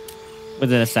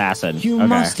 With an assassin. You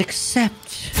must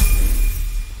accept.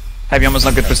 Heavy armor's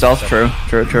not good for stealth. True.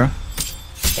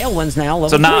 Tailwinds now. Level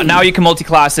So 3. now you can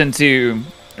multi-class into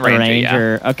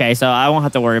Ranger. Yeah. Okay, so I won't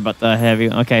have to worry about the heavy.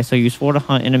 Okay, so use sword to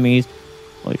hunt enemies.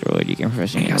 Holy droid, you can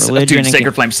proficiency in religion. Dude,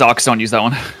 Sacred Flame sucks. Don't use that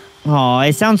one. Oh,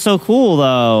 it sounds so cool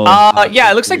though.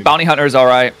 Yeah, it looks like Bounty Hunter is all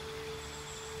right.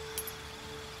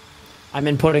 I'm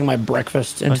inputting my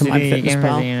breakfast into my fitness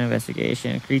pal.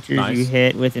 Investigation. Creatures you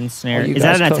hit with ensnaring. Oh, is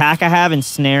that an attack I have?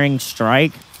 Ensnaring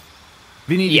strike.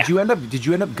 Vinny, did you end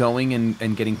up going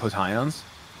and getting Potions?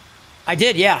 I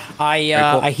did, yeah.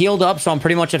 I healed up, so I'm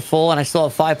pretty much at full, and I still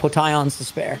have 5 Potions to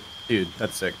spare. Dude,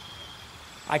 that's sick.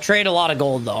 I trade a lot of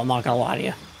gold, though. I'm not gonna lie to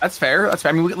you. That's fair. That's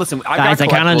fair. I mean, listen, Guys, I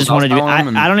kind of just want to do.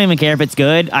 I don't even care if it's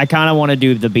good. I kind of want to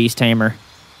do the Beast Tamer.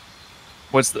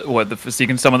 What's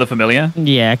seeking some of the familiar?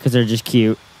 Yeah, because they're just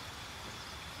cute.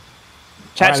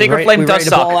 Chat, Sacred Flame does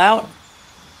suck. Out?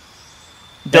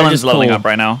 Dylan's leveling up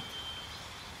right now.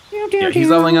 Yeah, he's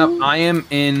leveling up. I am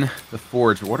in the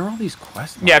Forge. What are all these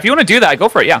quests? Yeah, if you want to do that, go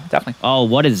for it. Yeah, definitely. Oh,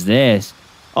 what is this?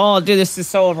 Oh, dude, this is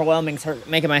so overwhelming. It's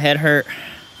making my head hurt.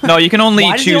 No, you can only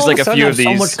choose like a few of these.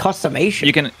 So much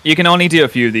customization. You can only do a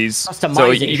few of these.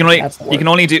 So you can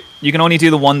only do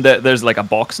the one that there's like a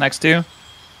box next to.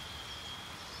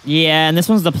 Yeah, and this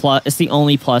one's the plus. It's the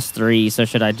only +3. So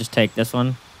should I just take this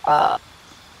one?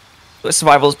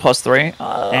 Survival is +3.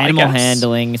 Animal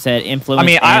handling said influence. I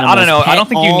mean, I don't know. I don't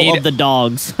think you need of the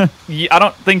dogs. I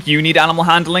don't think you need animal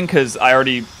handling because I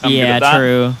already am good at that.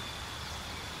 True.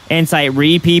 Insight: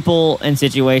 read people and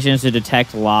situations to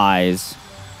detect lies.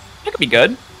 That could be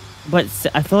good. But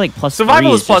I feel like +3.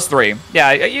 Survival is +3.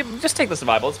 Yeah, you just take the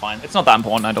survival. It's fine. It's not that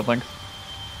important, I don't think.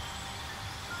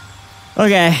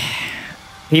 Okay.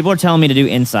 People are telling me to do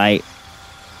insight.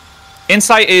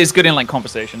 Insight is good in like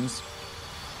conversations.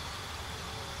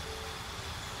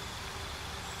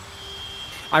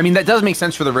 I mean, that does make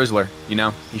sense for the Rizzler, you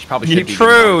know? He probably should be.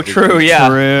 True, yeah.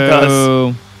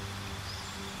 True.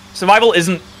 Survival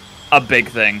isn't a big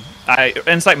thing.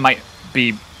 Insight might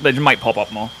be... They might pop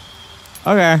up more.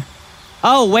 Okay.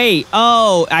 Oh, wait.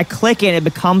 Oh, I click it, it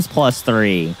becomes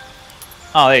 +3.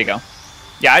 Oh, there you go.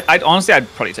 Yeah, honestly, I'd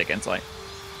probably take Insight.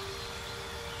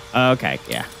 Okay,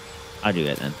 yeah. I'll do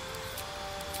it then.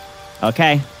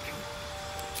 Okay.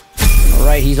 All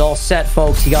right, he's all set,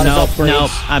 folks. He got his upgrades. No,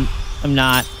 I'm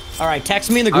not. All right,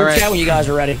 text me in the group chat when you guys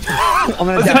are ready.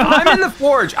 I'm in the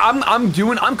Forge. I'm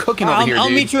cooking over here, dude.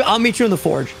 I'll meet you in the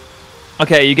Forge.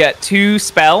 Okay, you get 2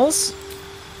 spells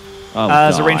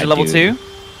as a ranger level 2.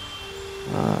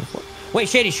 Wait,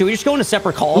 Shady, should we just go into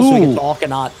separate calls so we can talk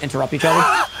and not interrupt each other?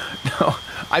 No,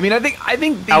 I mean, I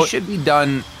think they should be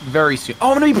done very soon. Oh,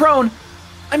 I'm gonna be prone.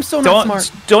 I'm so not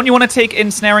smart. Don't you want to take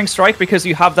Ensnaring Strike because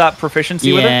you have that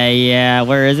proficiency with it? Yeah.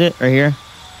 Where is it? Right here.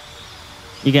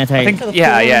 You gonna take?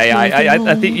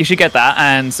 I think you should get that.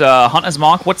 And Hunter's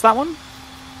Mark, what's that one?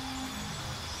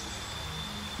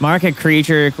 Mark a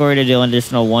creature required to deal an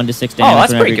additional 1 to 6 damage. Oh,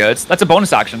 that's pretty good. That's a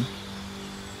bonus action.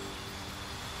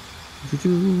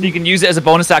 You can use it as a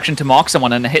bonus action to mark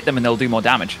someone and hit them, and they'll do more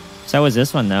damage. So is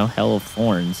this one though? Hell of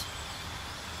Thorns.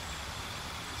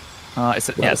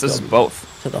 This is both.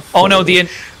 Oh no,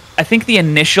 I think the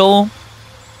initial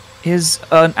is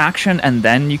an action, and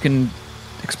then you can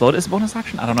explode it as a bonus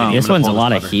action. I don't know. This one's a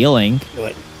lot of healing. Do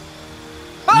it.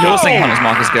 You're saying Hunter's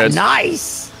Mark is good.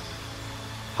 Nice.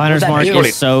 Hunter's Mark do?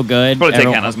 is so good. Probably take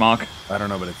Hannah's mark. I don't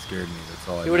know, but it scared me. That's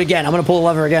all I Do it again. I'm gonna pull the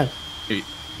lever again.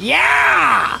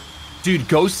 Yeah! Dude,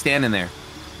 go stand in there.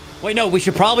 Wait, no, we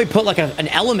should probably put like an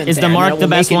element Is there, the mark the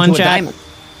best one, Chad?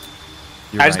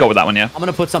 I just go with that one, yeah. I'm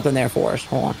gonna put something there for us.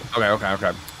 Hold on.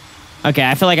 Okay. Okay,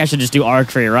 I feel like I should just do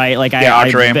archery, right? Like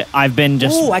archery. I've been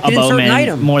just Ooh, I a can insert an bowman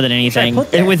item. more than anything. What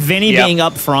should I put there? With Vinny Yep. being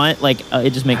up front, like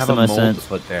it just makes Have the a most mold sense. to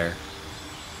put there.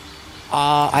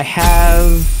 I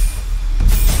have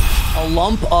a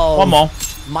lump of One more.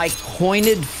 my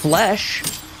coined flesh.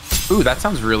 Ooh, that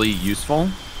sounds really useful. All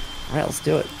right, let's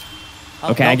do it.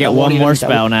 Oh, Okay, no, I get that won't one even- more that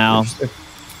spell won't- now.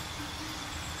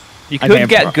 You could Okay,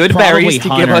 get good probably berries to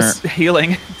give Hunter. us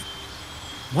healing.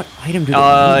 What item do they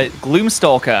need?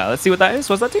 Gloomstalker. Let's see what that is.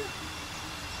 What's that do?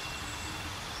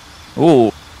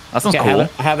 Ooh, that sounds Okay, cool.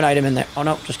 I have an item in there. Oh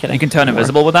no, just kidding. You can turn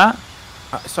invisible with that.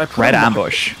 So I put Red a lot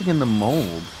ambush. in the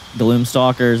mold.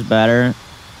 Gloomstalker's better.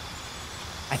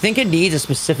 I think it needs a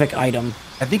specific item.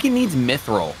 I think it needs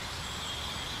mithril.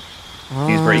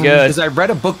 He's pretty good. Because I read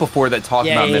a book before that talked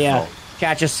about mithril.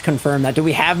 Chat just confirmed that. Do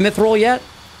we have mithril yet?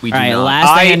 We do All right, not.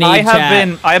 last thing I need,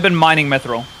 chat. I have been mining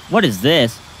mithril. What is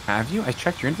this? Have you? I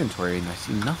checked your inventory and I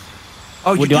see nothing.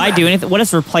 Oh, Well, do I do anything? What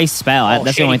is replace spell? Oh,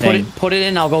 That's shit, the only thing. Put it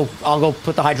in. I'll go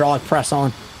put the hydraulic press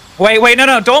on. Wait,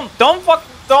 no, don't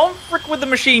frick with the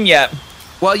machine yet.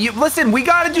 Well, you listen. We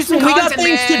gotta do some. We got content,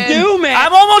 things man. to do, man.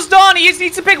 I'm almost done. He just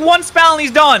needs to pick one spell and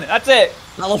he's done. That's it.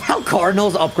 I love how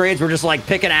Cardinals upgrades were just like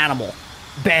pick an animal.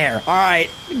 Bear. All right,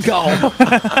 go.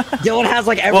 Dylan has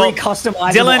like every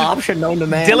customizable option known to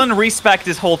man. Dylan respect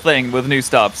his whole thing with new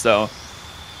stuff, so.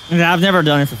 I've never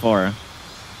done it before.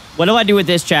 What do I do with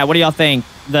this, chat? What do y'all think?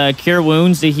 The cure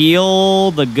wounds to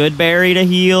heal, the good berry to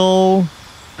heal. All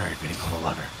right, Vinny, pull the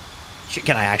lever.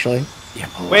 Can I actually? Yeah,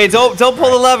 pull the Wait, don't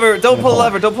pull the lever. Don't pull the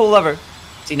lever. Don't pull the lever.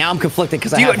 See, now I'm conflicted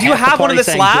because Do you have one of the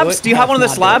slabs? Do you have one of the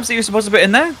slabs that you're supposed to put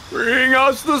in there? Bring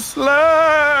us the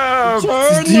slab.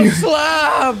 Turn the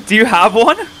slab. Do you have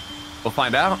one? We'll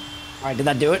find out. All right, did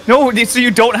that do it? No, so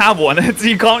you don't have one. So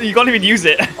you can't even use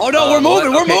it. Oh no, we're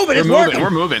moving. We're moving. It's working. We're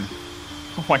moving.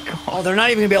 Oh my god. Oh, they're not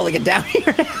even gonna be able to get down here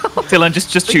now. Dylan,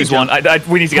 just choose one.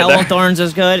 We need to get Hell there. of Thorns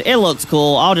is good. It looks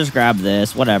cool. I'll just grab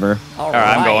this. Whatever. All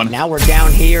right, I'm going. Now we're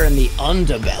down here in the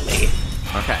underbelly.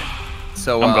 Okay.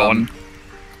 So I'm going.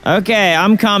 Okay,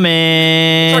 I'm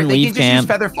coming. Sorry, they Leave can just camp.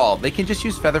 use Featherfall. They can just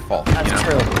use Featherfall. That's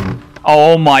true.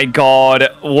 Oh my god,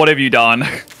 what have you done?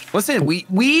 Listen, we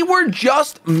were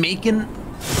just making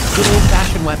good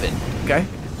old-fashioned weapon. Okay.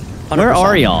 100%. Where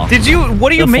are y'all?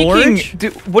 What are you The making?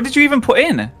 forge? What did you even put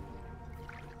in?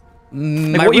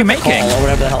 My what are you Ripple making? Call or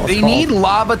whatever the hell it's They called. need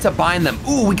lava to bind them.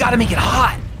 Ooh, we gotta make it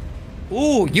hot.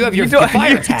 Ooh, you have your You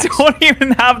fire attacks. don't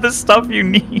even have the stuff you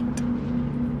need.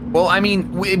 Well, I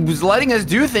mean, it was letting us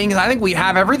do things. I think we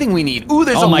have everything we need. Ooh,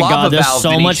 there's a Oh my lava god, there's valve, so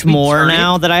Vinny. much Should we more turn it?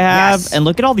 now that I have. Yes. And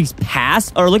look at all these look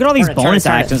at all these Turn it, bonus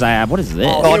turn it. actions I have. What is this?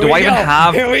 Oh, Oh, Here do we I even go.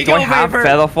 have? Here we Do I go, have Vapor.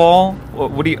 Featherfall?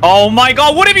 What do you? Oh my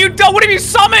god, what have you done? What have you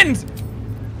summoned?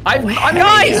 I'm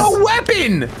Guys! making a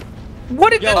weapon.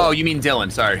 What did? Oh, you mean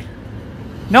Dylan? Sorry.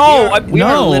 No, We are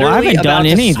No, I literally haven't about done to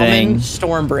anything.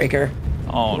 summon Stormbreaker.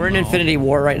 Oh, We're in no. Infinity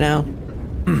War right now.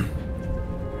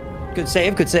 Good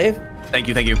save, good save. Thank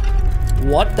you, thank you.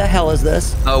 What the hell is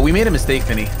this? Oh, we made a mistake,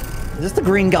 Vinny. Is this the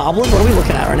Green Goblin? What are we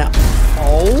looking at right now?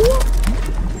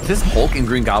 Oh, Is this Hulk and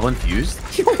Green Goblin fused?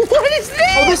 what is this?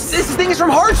 Oh, this thing is from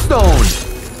Hearthstone.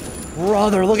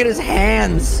 Brother, look at his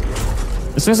hands.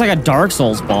 This looks like a Dark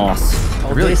Souls boss.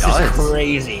 Oh, really this does. is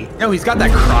crazy. No, he's got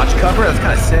that crotch cover. That's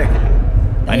kind of sick.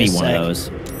 I need is one sick. of those.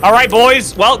 All right,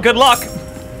 boys. Well, good luck.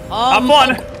 Have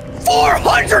fun.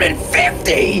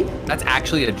 450. That's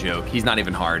actually a joke. He's not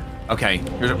even hard. Okay,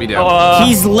 here's what we do.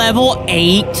 He's level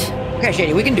 8. Okay,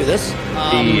 Shady, we can do this.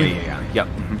 yeah. Yep.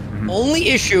 Mhm. Only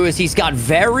issue is he's got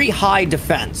very high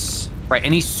defense. Right,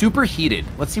 and he's super heated.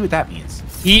 Let's see what that means.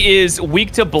 He is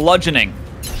weak to bludgeoning.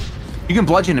 You can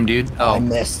bludgeon him, dude. I Oh,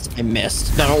 missed. I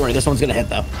missed. No, don't worry. This one's gonna hit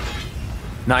though.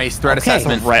 nice threat Okay.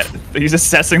 assessment. Threat. He's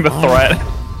assessing the threat.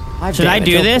 Should I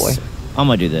do this? I'm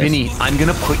gonna do this. Vinny, I'm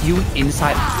gonna put you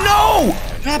inside. No!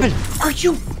 What happened? Are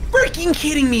you freaking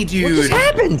kidding me, dude? What just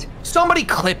happened? Somebody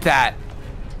clip that.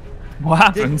 What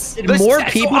happens? Did more So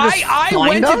people just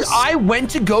find us? I went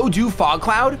to go do Fog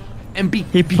Cloud, and He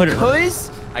put it-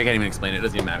 because I can't even explain it. It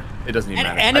doesn't even matter. It doesn't even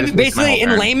matter. I And just wasted my basically, whole in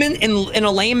turn. in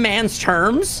a layman's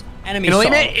terms, enemy saw.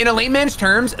 In a layman's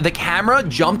terms, the camera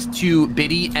jumped to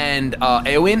Biddy and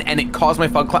Eowyn, and it caused my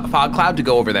fog cloud to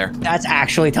go over there. That's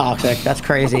actually toxic. That's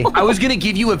crazy. I was gonna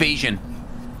give you evasion.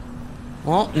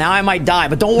 Well, now I might die,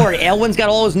 but don't worry. Elwyn's got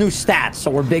all his new stats,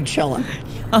 so we're big chilling.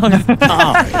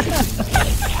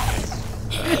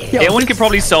 Dylan could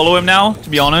probably solo him now, to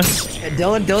be honest.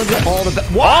 Dylan's got all the...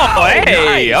 Wow, oh,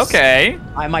 hey, nice. Okay.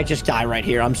 I might just die right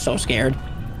here. I'm so scared.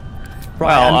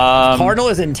 Well, Cardinal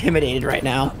is intimidated right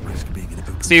now.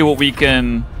 See what we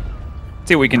can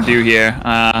do here.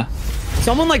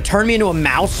 Someone like turn me into a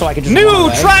mouse so I can just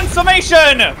New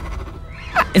transformation!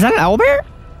 Is that an owlbear?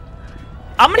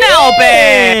 I'm an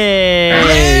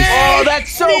owlbear! Oh,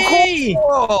 that's so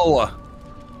cool!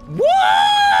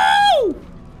 Woo!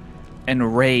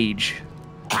 Enrage.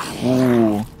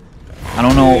 Ooh. I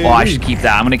don't know. Oh, I should keep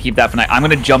that. I'm gonna keep that for night. I'm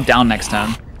gonna jump down next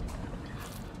time.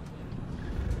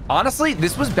 Honestly,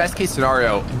 this was best case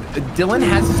scenario. Dylan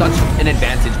has such an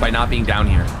advantage by not being down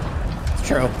here. It's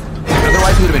true.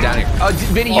 Otherwise, he would have been down here. Oh,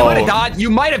 Vinny, you might have dodged. You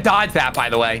might have dodged that, by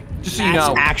the way. Just so you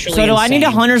know. Actually so do I need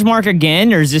a hunter's mark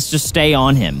again, or is this just stay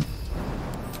on him?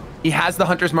 He has the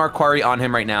hunter's mark quarry on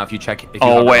him right now. If you check. If you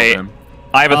Oh hover wait, over him.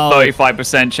 I have a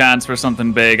 35% chance for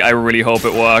something big. I really hope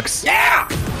it works. Yeah.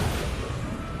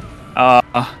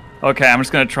 Okay, I'm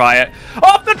just gonna try it.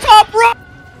 Off the top rope!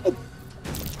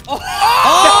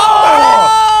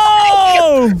 Oh!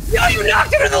 Yo, you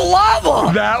knocked him in the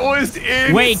lava! That was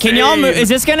insane. Wait, can y'all move? Is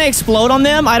this gonna explode on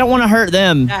them? I don't want to hurt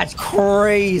them. That's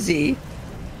crazy.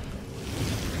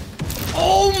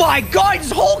 Oh my god,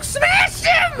 just Hulk smashed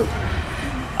him!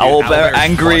 Owlbear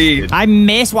angry. I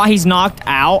missed while he's knocked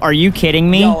out. Are you kidding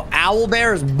me? Yo,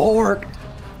 Owlbear is borked.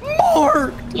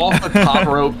 Borked! Off the top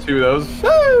rope, too. Those.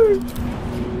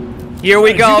 Here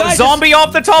we go. Zombie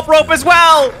off the top rope as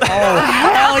well. Oh,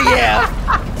 hell yeah.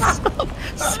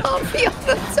 Zombie off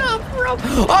the top rope.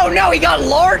 Oh no, he got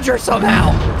larger somehow.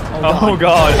 Oh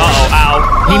god. Uh-oh,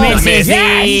 ow. He missed Missed.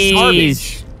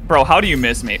 his. Bro, how do you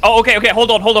miss me? Oh, okay, hold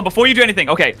on. Before you do anything,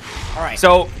 okay. All right.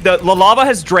 So the lava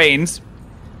has drained.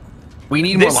 We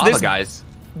need more lava, guys.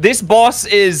 This boss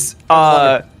is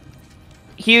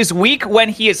he is weak when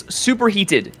he is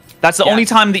superheated. That's the only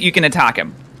time that you can attack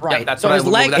him. Right. Yeah, that's so what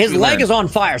his leg is on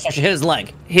fire, so I should hit his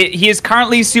leg. He is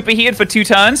currently superheated for 2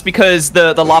 turns because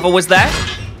the lava was there.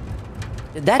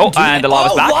 Did that and the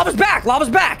lava's back. Lava's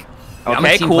back. Okay, I'm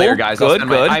a team cool. player, guys. Good.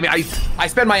 I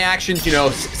spend my actions, you know,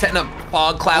 setting up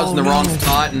fog clouds in the wrong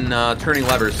spot and turning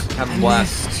levers, having a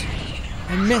blast.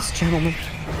 I missed, gentlemen.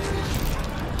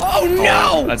 Oh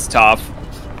no! That's tough.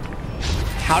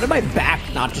 How did my back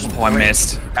not just? Oh, I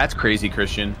missed. That's crazy,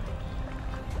 Christian.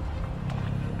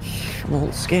 I'm a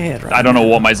little scared. Right I don't know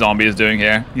what my zombie is doing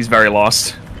here. He's very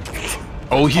lost.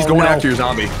 Oh, he's going after your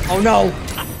zombie. Oh no!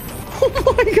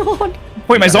 Oh my god!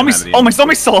 Wait, my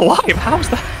zombie's still alive. How's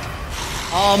that?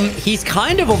 He's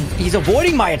he's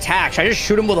avoiding my attack. Should I just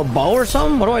shoot him with a bow or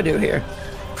something? What do I do here?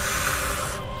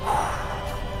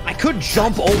 I could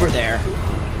jump over there.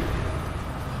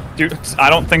 Dude, I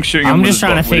don't think shooting him I'm with just his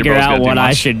trying to bow figure is gonna out do what I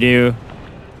much. should do.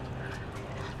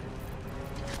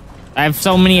 I have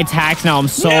so many attacks now. I'm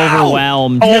so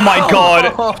overwhelmed. Oh my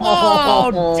god!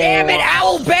 Oh damn it,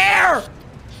 Owlbear!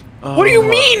 What do you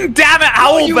mean, damn it,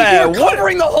 Owlbear? You're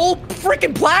covering the whole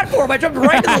freaking platform. I jumped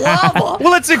right into the lava.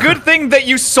 Well, it's a good thing that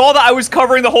you saw that I was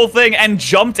covering the whole thing and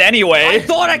jumped anyway. I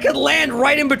thought I could land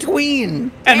right in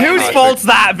between. And whose fault's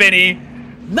that, Vinny?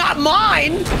 Not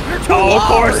mine. Oh, of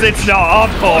course it's not.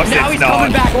 Of course now it's he's not.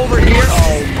 coming back over here.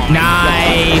 Oh my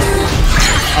Nice.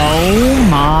 Oh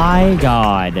my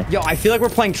god. Yo, I feel like we're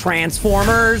playing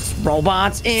Transformers,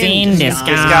 robots in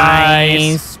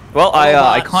disguise. Well,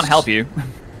 I can't help you.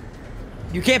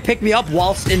 You can't pick me up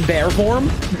whilst in bear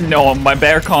form? No, my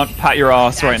bear can't pat your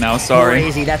ass right now. Sorry.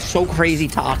 Crazy. That's so crazy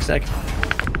toxic.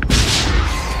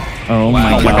 Oh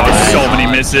my Oh my god, god. so many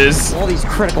misses. All these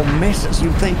critical misses.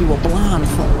 You'd think you were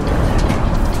blindfolded.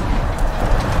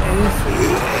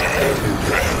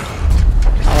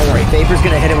 Don't worry, Vapor's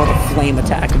gonna hit him with a flame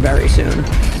attack very soon.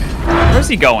 Where's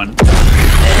he going?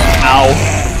 Ow.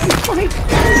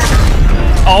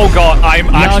 Oh god, I'm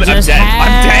dead.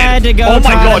 I'm dead. To go oh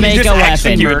my try god, to make he just a weapon.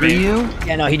 executed me.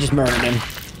 Yeah, no, he just murdered him.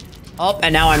 Oh,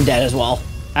 and now I'm dead as well.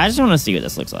 I just want to see what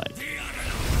this looks like.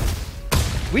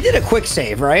 We did a quick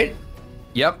save, right?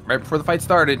 Yep, right before the fight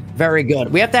started. Very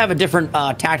good. We have to have a different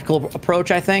tactical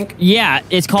approach, I think. Yeah,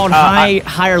 it's called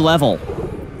higher level.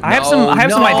 I have some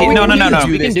ideas. No.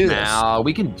 We can do this. Now.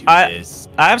 We can do this.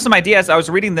 I have some ideas. I was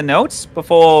reading the notes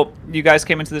before you guys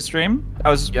came into the stream. I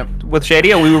was with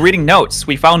Shady. We were reading notes.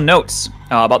 We found notes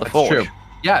about the forge. True.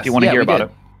 Yes. Do you want to hear about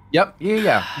it? Yep.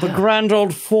 Yeah. The grand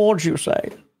old forge, you say?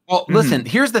 Well, listen.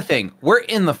 Here's the thing. We're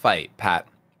in the fight, Pat.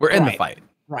 We're in the fight.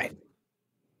 Right.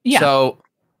 Yeah. So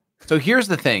here's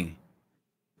the thing.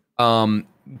 Can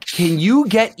you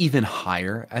get even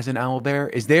higher as an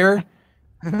owlbear? Is there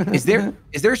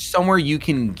somewhere you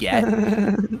can get?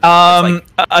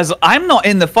 As I'm not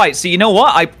in the fight, so you know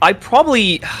what? I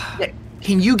probably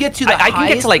Can you get to the I can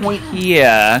get to like point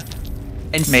here.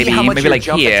 and see maybe- how much maybe your like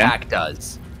jump here. attack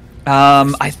does?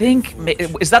 I think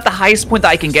is that the highest point that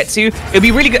I can get to? It'd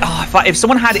be really good. Oh, if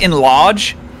someone had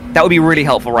enlarge, that would be really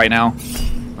helpful right now.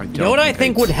 You know what I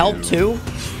think would help too?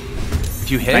 If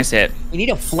you hit, Nice hit. We need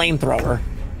a flamethrower.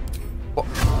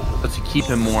 let's keep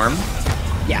him warm.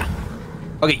 Yeah.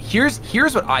 Okay, here's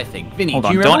what I think. Vinny, Hold do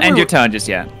on, you remember don't end when your turn just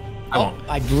yet. Oh,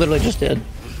 I literally just did.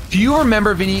 Do you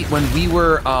remember, Vinny, when we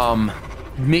were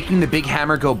making the big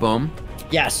hammer go boom?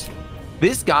 Yes.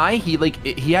 This guy,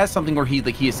 he has something where he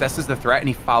assesses the threat and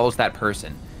he follows that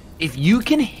person. If you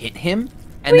can hit him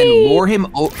and then lure him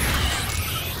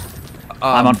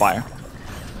I'm on fire.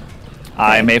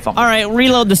 I may fumble. All right,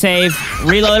 reload the save.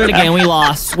 Reload it again. We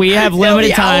lost. We have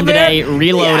limited time today.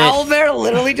 Reload it. Owlbear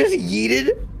literally just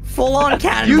yeeted full-on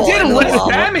cannonball. You did into less the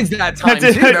lava. damage that time, I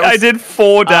did. too. That was- I did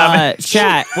 4 damage.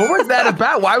 Chat. What was that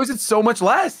about? Why was it so much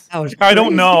less? That was I don't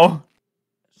crazy. know.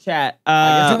 Chat.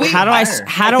 guess we How do I? fire.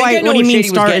 How do think I? know What do you mean Shady was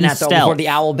start getting in at, though, stealth? before the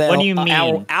Owlbear? What do you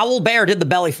mean? Owlbear did the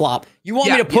belly flop. You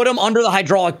want me to put him under the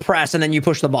hydraulic press and then you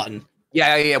push the button?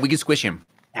 Yeah. We can squish him.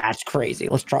 That's crazy.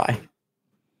 Let's try.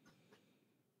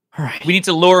 All right. We need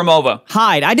to lure him over.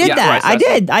 Hide. I did Yeah, that. right,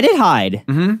 I did hide.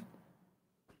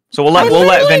 So we'll let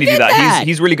literally Vinny do did that. that.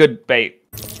 He's really good bait.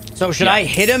 So should I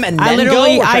hit him and then I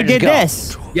literally. go? Or should I just did go?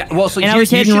 this. Yeah. Well, so And I you,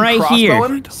 was you hidden should right crossbow here.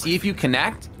 him, see if you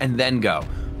connect, and then go.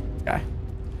 Okay.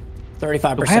 Do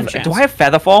 35% chance. I have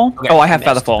Featherfall? Okay, Oh, I have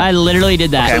missed. Featherfall. I literally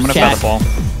did that. Okay, I'm gonna Chat.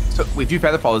 Featherfall. So if you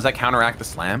featherfall, does that counteract the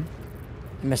slam?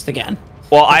 Missed again.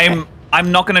 Well,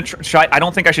 I'm not gonna try. I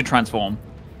don't think I should transform.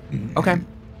 Okay.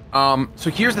 So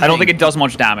here's the I don't thing. think it does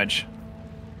much damage.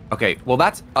 Okay, well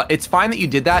that's it's fine that you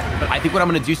did that, but I think what I'm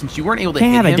gonna do, since you weren't able to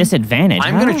Can't hit have him, a disadvantage.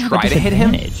 I'm How do gonna I have a try to hit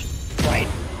him. disadvantage? Right.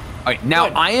 All right, now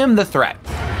I am the threat.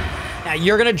 Now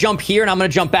you're gonna jump here and I'm gonna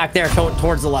jump back there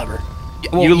towards the lever.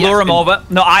 Well, You yes, lure him and- over.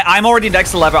 No, I'm already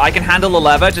next to the lever. I can handle the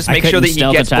lever. Just I make sure couldn't that he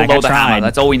stealth gets attack. below I the hammer. tried.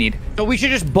 That's all we need. So we should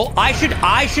just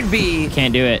I should be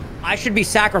Can't do it.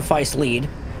 sacrifice lead,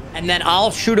 and then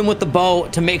I'll shoot him with the bow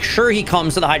to make sure he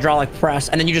comes to the hydraulic press,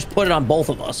 and then you just put it on both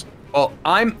of us. Well,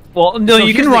 Well, no, So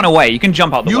you can here's run the- away. You can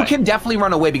jump out the way. You can definitely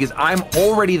run away because I'm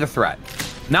already the threat.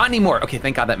 Not anymore. Okay,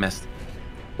 thank God that missed.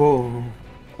 Oh,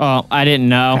 I didn't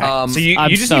know. So you I'm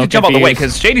just so need to jump out the way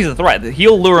confused. because Shady's the threat.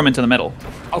 He'll lure him into the middle.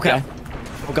 Okay.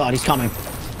 Oh God, he's coming.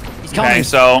 He's coming. Okay,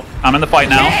 so I'm in the fight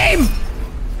now. Aim!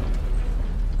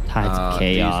 Tides of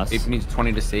chaos. It needs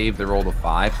 20 to save. They rolled a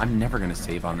 5. I'm never gonna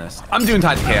save on this. I'm doing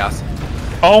Tides of Chaos.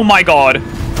 Oh my god.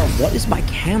 Bro, what is my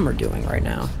camera doing right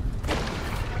now?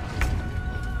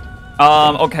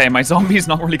 Okay, my zombie's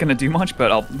not really gonna do much,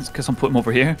 but I'll because I'm putting him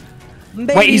over here.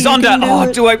 Baby, Wait, he's you under. can do Oh,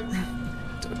 it. do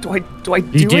I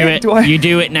You do it. Do I? You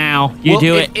do it now. You Well,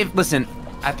 do it. If listen,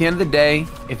 at the end of the day,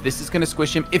 if this is gonna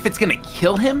squish him, if it's gonna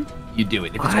kill him, you do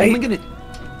it. If it's only gonna,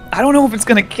 I don't know if it's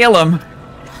gonna kill him.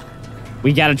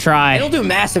 We gotta try. It'll do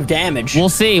massive damage. We'll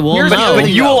see. We'll Here's- know. But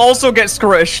you will also get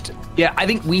squished. yeah, I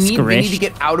think we need Vinny to Squished.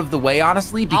 get out of the way,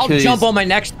 honestly, I'll because jump on my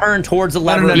next turn towards the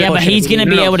lever. no, and Yeah, push but it. he's gonna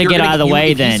be able to you're get out of the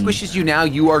way if then. he squishes you now,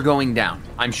 you are going down.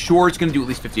 I'm sure it's gonna do at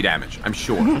least 50 damage. I'm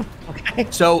sure. Okay.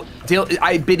 So,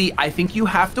 Biddy, I think you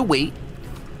have to wait,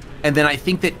 and then I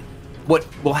think that what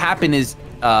will happen is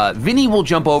Vinny will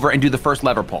jump over and do the first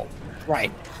lever pull.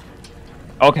 Right.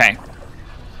 Okay.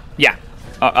 Yeah.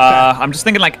 I'm just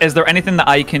thinking, like, is there anything that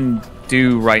I can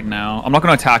do right now? I'm not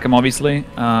going to attack him, obviously.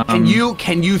 Can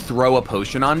you throw a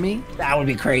potion on me? That would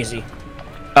be crazy.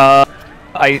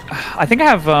 I think I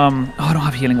have. Oh, I don't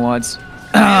have healing words.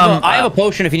 I have a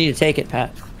potion if you need to take it,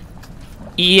 Pat.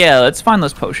 Yeah, let's find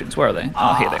those potions. Where are they?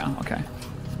 Oh, here they are. Okay.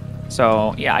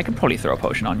 So yeah, I could probably throw a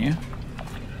potion on you.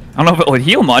 I don't know if it would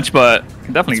heal much, but I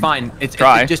can definitely. It's fine. It's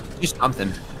try. just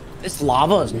something. This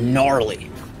lava is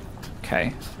gnarly.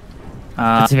 Okay.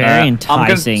 It's very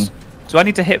enticing. Do I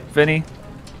need to hit Vinny?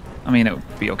 I mean, it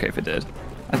would be okay if it did.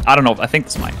 I don't know. I think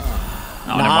this might. Oh,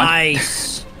 never mind.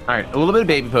 Nice. All right, a little bit of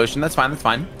baby potion. That's fine. That's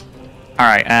fine. All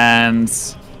right, and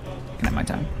can have my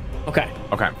time. Okay.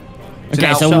 Okay.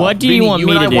 Okay, so what do you Vinny, want you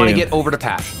me and to I want to do? get over to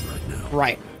Pat.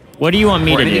 Right. What do you want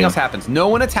me Or to anything do? else happens. No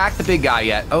one attacked the big guy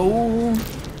yet. Oh.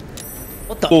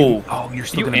 What the? Oh. Oh, you're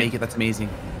still You gonna in. make it. That's amazing.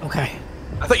 Okay.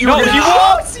 I thought you No, were gonna. you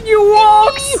walked. You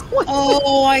walked.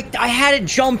 Oh, I had it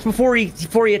jumped before he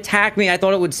attacked me. I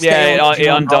thought it would stay. Yeah, on the it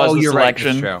jump. undoes Oh, the you're right.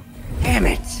 selection. That's true. Damn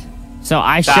it. So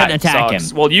I That shouldn't attack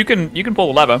sucks. him. Well, you can pull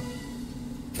the lever.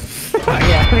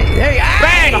 Yeah. There you go.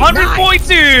 Bang! Hey,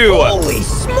 100.2. Holy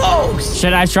smokes.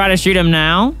 Should I try to shoot him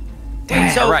now?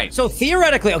 So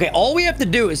theoretically, okay, all we have to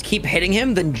do is keep hitting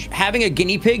him, then having a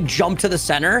guinea pig jump to the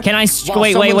center. Can I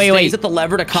wait? Stays at the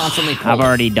lever to constantly pull. I've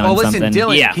already done something. Listen,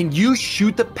 Dylan, yeah. can you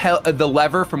shoot the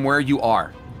lever from where you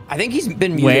are? I think he's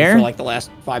been muted for like the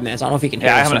last 5 minutes. I don't know if he can hear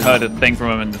us. I haven't heard a thing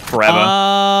from him in forever.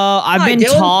 I've been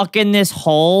talking this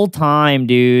whole time,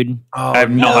 dude. I have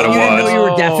not had a You didn't know word.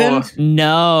 you were deafened?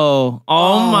 No.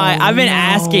 Oh my! I've been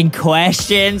asking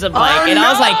questions of like, and I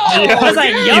was like,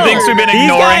 yo, He thinks we've been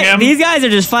ignoring him. These guys are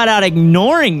just flat out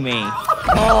ignoring me.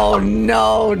 Oh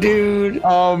no, dude.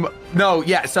 No,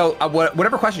 yeah. So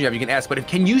whatever question you have, you can ask. But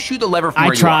can you shoot the lever from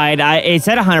where I tried. It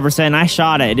said 100%. I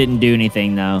shot it. It didn't do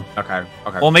anything though. you are?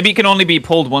 Okay. Well, maybe it can only be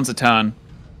pulled once a turn.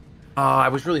 I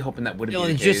was really hoping that would have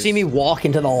been the Did you case. see me walk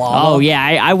into the lava? Oh yeah,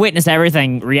 I witnessed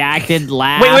everything. Reacted,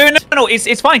 laughed. Wait, no.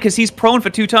 It's fine because he's prone for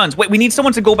 2 turns. Wait, we need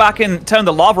someone to go back and turn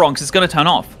the lava on because it's gonna turn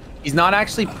off. He's not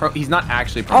actually prone.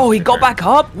 Oh, he got back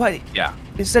up. What? Yeah.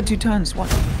 It said 2 turns. What?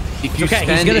 If you Okay, he's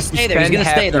spend, gonna if you stay there. He's spend gonna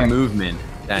half stay there. the movement,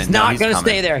 then He's not gonna coming.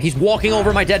 stay there. He's walking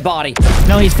over my dead body.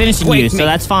 No, he's finishing you, so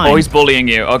that's fine. Oh, he's bullying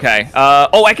you. Okay.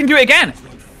 Oh, I can do it again.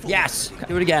 Yes.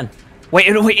 Do it again. Wait,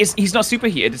 he's not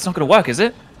superheated. It's not gonna work, is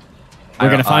it? We're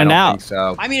gonna find I don't out. think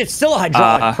so. I mean, it's still a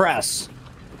hydraulic press.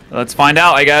 Let's find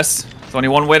out, I guess. There's only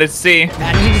one way to see.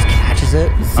 Imagine he just catches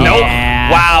it. Nope. Yeah.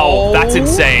 Wow, that's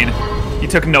insane. He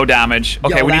took no damage.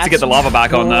 Okay, Yo, we need to get the lava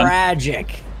back on then.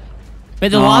 Tragic. But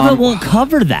the lava won't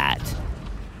cover that.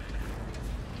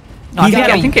 I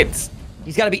think it's...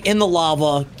 He's got to be in the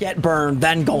lava, get burned,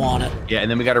 then go on it. Yeah, and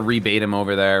then we got to rebait him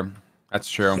over there. That's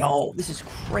true. Yo, this is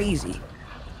crazy.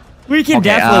 We can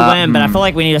definitely win, but I feel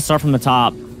like we need to start from the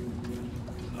top.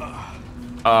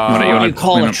 What you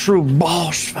call a true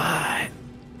boss fight?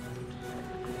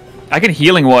 I can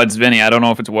healing words, Vinny. I don't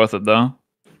know if it's worth it though.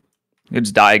 You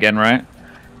just die again, right?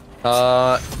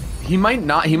 He might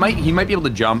not. He might be able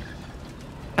to jump.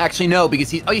 Actually, no,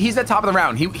 because he's at top of the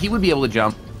round. He would be able to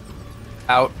jump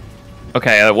out.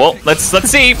 Okay. Well, let's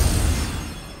see.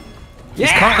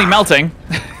 He's currently melting.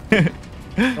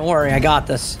 Don't worry, I got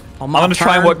this. I'm gonna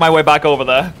try and work my way back over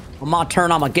there. On my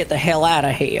turn, I'm gonna get the hell out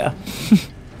of here.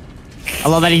 I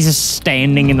love that he's just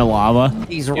standing in the lava.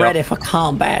 He's ready for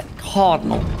combat,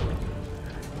 Cardinal.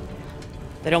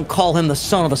 They don't call him the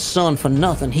son of the sun for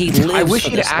nothing. He lives I wish for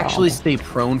he'd this actually lava. stay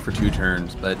prone for 2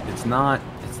 turns, but it's not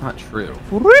true.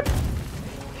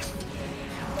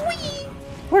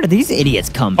 Where do these idiots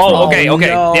come from? Oh, okay, no.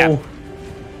 yeah.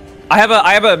 I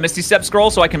have a Misty Step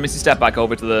scroll, so I can Misty Step back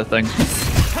over to the thing.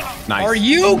 Nice. Are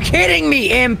you kidding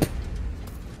me, imp?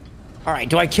 All right,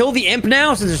 do I kill the imp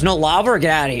now since there's no lava, or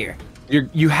get out of here?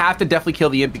 You have to definitely kill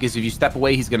the imp because if you step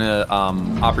away, he's gonna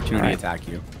opportunity attack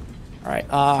you. All right,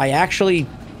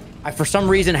 I for some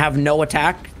reason have no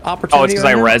attack opportunity. Oh, it's because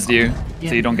I right now. rezzed you,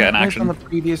 so you don't get an action. On the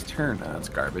previous turn, that's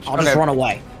garbage. I'll just run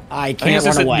away. I I think can't it's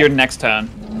run just away. your next turn.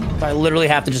 So I literally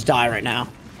have to just die right now.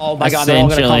 Oh my god, they're all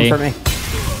gonna come for me.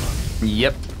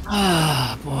 Yep.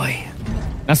 Ah, boy.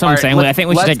 That's what All I'm right, saying. I think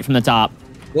we should take it from the top.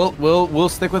 We'll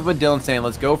stick with what Dylan's saying.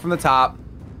 Let's go from the top.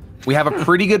 We have a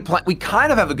pretty good plan. We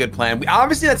kind of have a good plan.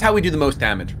 Obviously, that's how we do the most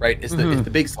damage, right? It's the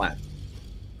big slam.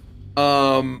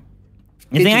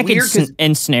 You think I could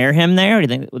ensnare him there? Or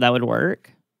do you think that would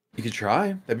work? You could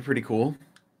try. That'd be pretty cool.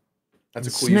 That's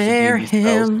a cool Snare use of D&D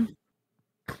spells. him.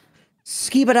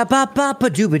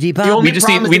 Skee-ba-da-ba-ba-ba-doobity-ba. The only We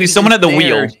problem is need if he's someone at the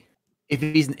wheel. ensnared- If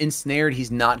he's ensnared,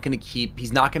 he's not gonna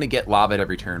get lava at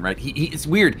every turn, right? It's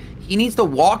weird. He needs to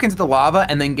walk into the lava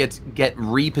and then get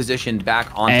repositioned back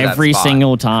onto Every that spot.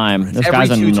 single time. This Every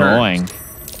guy's 2 annoying.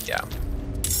 turns. Yeah.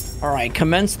 All right,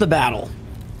 commence the battle.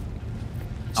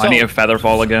 I need a feather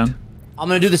fall again. I'm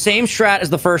gonna do the same strat as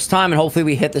the first time, and hopefully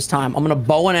we hit this time. I'm gonna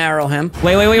bow and arrow him.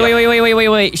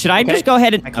 Wait. Should I just go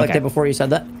ahead and... I clicked it before you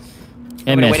said that.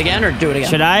 It Wait missed. again or do it again?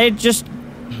 Should I just...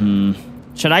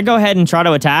 Should I go ahead and try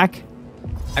to attack?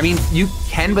 I mean, you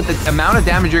can, but the amount of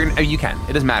damage you're gonna... you can.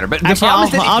 It doesn't matter. But the Actually, problem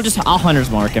is that I'll Hunter's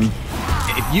Mark him.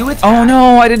 if you attack... Oh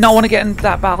no, I did not want to get in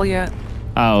that battle yet.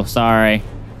 Oh, sorry.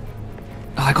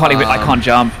 Oh, I can't even. I can't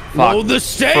jump. Fuck. Load the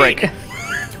stake. Frick.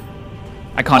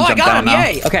 I can't Oh, I jump got down him! now.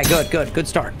 Yay! Okay, good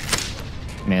start.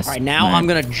 Missed. All right, now I'm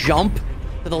gonna jump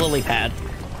to the lily pad,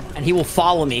 and he will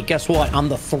follow me. Guess what? I'm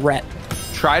the threat.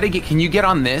 Try to get... Can you get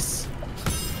on this?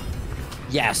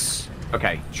 Yes.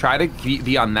 Okay. Try to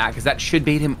be on that, because that should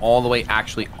bait him all the way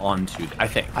actually onto... I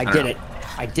think. I don't did know. it.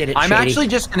 I did it. I'm Shady. actually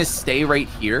just gonna stay right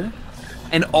here.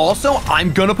 And also,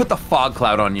 I'm gonna put the fog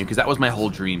cloud on you, because that was my whole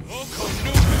dream.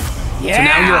 Yeah. So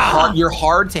now you're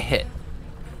hard to hit.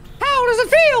 How does it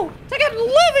feel to get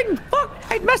living? Fuck!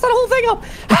 I messed that whole thing up.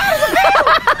 How does it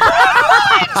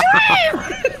feel?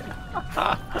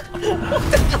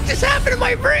 What the fuck just happened to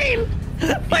my brain?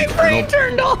 My brain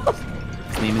turned off.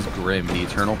 name is Grim, the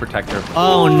eternal protector of the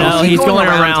Oh no, he's going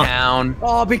around town.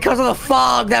 Oh, because of the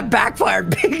fog, that backfired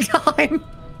big time.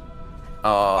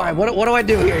 All right, what do I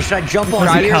do here? Should I jump on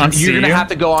here? You're gonna have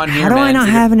to go on here. How do I not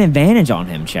have an advantage on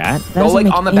him, chat? Go like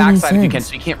on the backside if you can,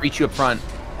 so he can't reach you up front.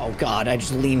 Oh God, I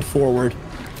just leaned forward.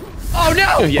 Oh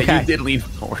no! Yeah, Okay. you did lean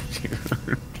forward.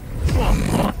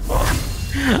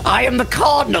 I am the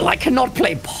cardinal. I cannot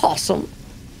play possum.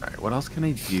 All right, what else can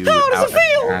I do? How does it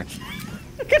feel?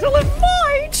 I get to live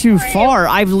mine. Too far.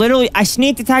 I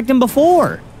sneak attacked him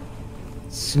before.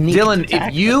 Dylan,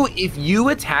 if you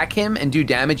attack him and do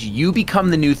damage, you become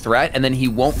the new threat, and then he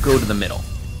won't go to the middle.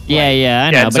 Yeah, yeah,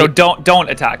 I know. Yeah, but so don't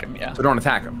attack him. Yeah. So don't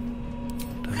attack him.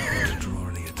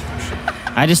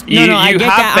 I just You I get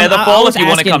have that. Featherfall if you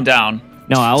want to come down.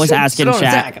 No, I was asking don't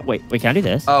chat. attack him. Wait, can I do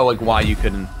this? Oh, like why you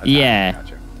couldn't? Attack him. Yeah.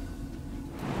 Gotcha.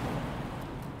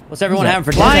 What's everyone having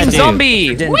for Flying dinner?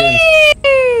 zombie.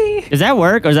 Does that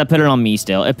work, or does that put it on me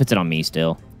still? It puts it on me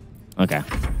still. Okay.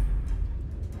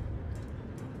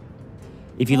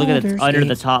 If you look at it under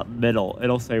the top middle,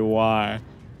 it'll say why.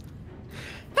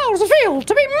 How does it feel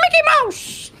to be Mickey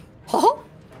Mouse? Huh?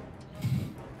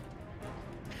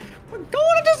 We're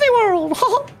going to Disney World.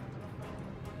 Huh?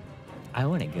 I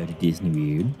want to go to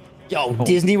Disney World. Yo,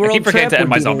 Disney World keep forgetting trip to end would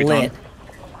my be zombie lit.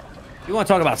 You want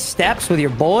to talk about steps with your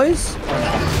boys?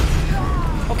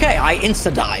 Okay, I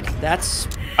insta-died.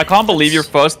 I can't believe your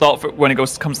first thought when it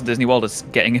comes to Disney World is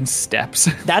getting in steps.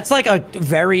 That's like a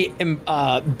very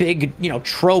big,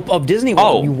 trope of Disney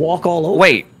World. Oh. You walk all over.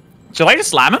 Wait, should I just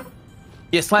slam him?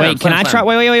 Yeah, slam him, Wait, can I try?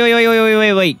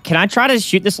 Wait. Can I try to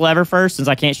shoot this lever first, since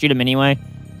I can't shoot him anyway?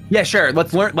 Yeah, sure.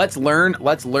 Let's learn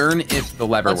if the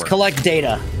lever Let's works. collect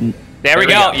data. There we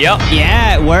go. Yep.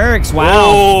 Yeah, it works. Wow.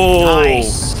 Oh.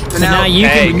 Nice. So now you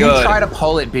when can you good. try to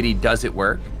pull it, Biddy. Does it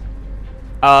work?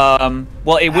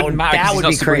 Well, it wouldn't matter that because he's would not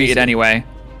be superheated crazy. anyway.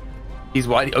 He's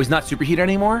what? Oh, he's not superheated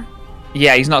anymore.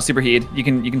 Yeah, he's not superheated. You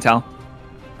can tell.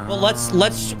 Well,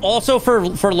 let's also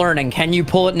for learning. Can you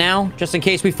pull it now, just in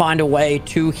case we find a way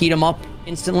to heat him up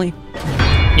instantly?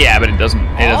 Yeah, but it doesn't do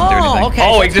anything. Okay,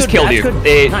 Oh, so it that's just good, killed that's you.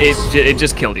 good. Nice. It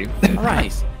just killed you. All right.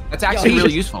 Nice. That's actually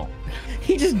really useful.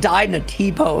 He just died in a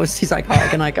T-pose. He's like, all right,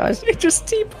 good night, guys. It just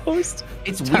T-posed.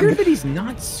 It's weird that he's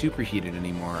not superheated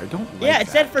anymore. I don't. Like Yeah, it that.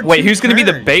 said for. Wait, 2 who's gonna be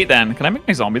the turns. bait then? Can I make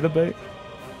my zombie the bait?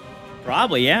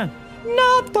 Probably, yeah.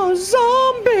 Not the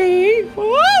zombie.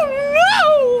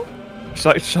 Oh no!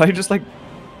 Should I just like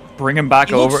bring him back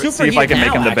He looks over, see if I can superheated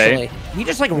make him now, the bait? actually. He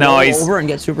just like No, roll he's- over and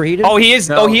get superheated. Oh, he is.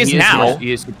 No, he is now.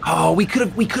 He is. Oh, we could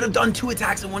have done 2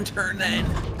 attacks in 1 turn then.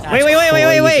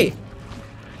 Wait.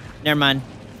 Never mind.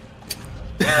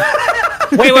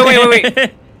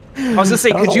 Wait. I was gonna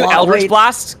say, That was could a you lot. Eldritch Wait.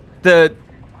 Blast the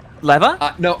lever?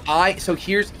 No, so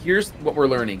here's what we're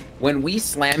learning. When we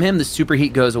slam him, the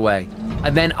superheat goes away.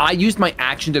 And then I used my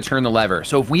action to turn the lever.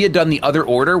 So if we had done the other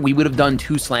order, we would have done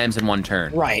 2 slams in 1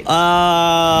 turn. Right.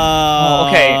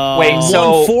 Okay, wait, so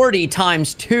 140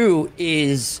 times 2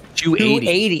 is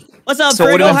 280. What's up, So it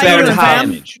Fergal? would've How been you better doing, to have-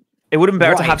 fam? it would have been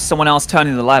better to Right. have someone else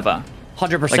turning the lever,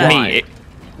 100%. like me.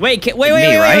 Wait,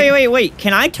 Me, wait.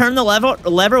 Can I turn the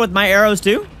lever with my arrows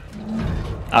too?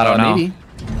 I don't know. Maybe.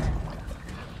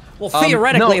 Well,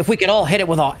 theoretically, no. if we could all hit it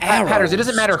with our arrows. Patters, it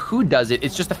doesn't matter who does it.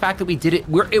 It's just the fact that we did it.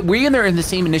 We're in there in the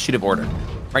same initiative order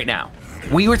right now.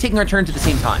 We were taking our turns at the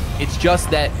same time. It's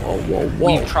just that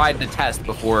we've tried the test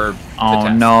before the Oh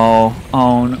test. no!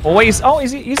 Oh no! Oh wait, he's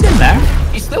in there.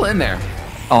 He's still in there.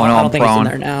 Oh no! I I'm don't think it's in prone.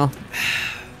 there now.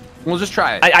 We'll just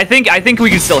try it. I think we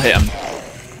can still hit him.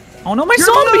 Oh no, my You're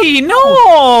zombie!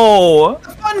 No!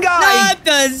 Fun guy! Not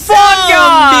the Fun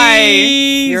guy!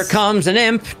 zombies! Here comes an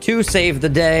imp to save the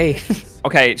day.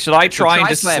 Okay, should I try and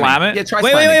just slamming. slam it? Yeah, try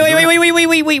Wait.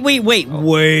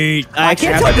 I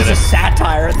can't tell if this is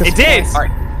satire at this It did. point. All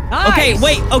right. Okay, Nice.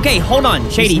 wait. Okay, hold on,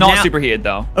 Shady. He's not now, superheated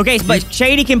though. Okay, but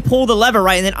Shady can pull the lever,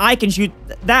 right, and then I can shoot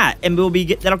that, and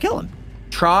that'll kill him.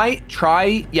 Try.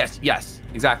 Yes,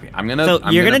 exactly. I'm gonna. So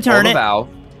you're gonna pull turn the it. valve.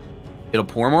 It'll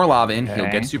pour more lava in. He'll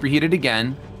Okay. get superheated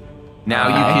again. Now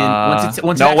you can.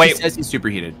 Once no, it actually wait. says he's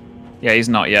superheated. Yeah, he's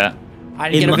not yet. I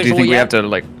didn't get a Do you visual think we yet. have to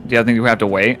like? Do you think we have to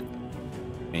wait?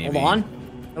 Maybe. Hold on.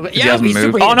 He Yeah, hasn't he's moved.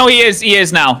 superheated. Oh no, he is. He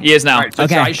is now. He is now. All right, so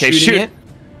Okay. try Okay, shooting shoot. it.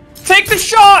 Take the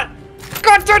shot.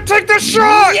 Got to take the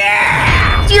shot.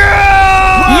 Yeah!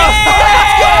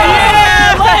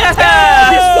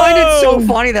 I just find it so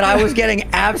funny that I was getting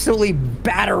absolutely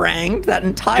bataranged that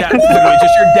entire Yeah, time. literally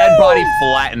just your dead body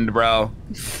flattened, bro.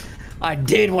 I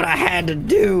did what I had to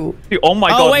do. Dude, oh my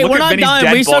god! Oh wait, look we're at not Vinny's done.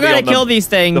 dead We still body gotta on the- kill these The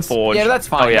things. forge. Yeah, that's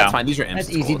fine. Oh yeah. That's fine. These are imps.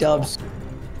 That's easy Cool. dubs.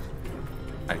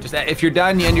 All right, just if you're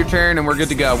done, you end your turn, and we're good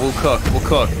to go. We'll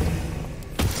cook.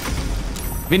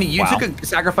 Vinny, you took a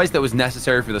sacrifice that was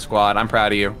necessary for the squad. I'm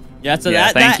proud of you. Yeah, so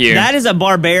thank you. That is a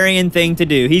barbarian thing to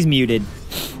do. He's muted.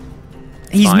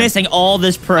 He's missing all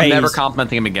this praise. I'm never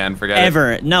complimenting him again. Forget it.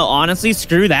 Ever. No, honestly,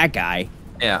 screw that guy.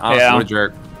 Yeah, honestly, what a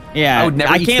jerk. Yeah, I would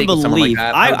never can't believe.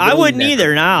 Like I wouldn't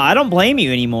either. No, I don't blame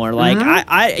you anymore.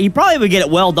 Like, he probably would get it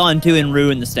well done too and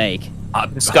ruin the steak.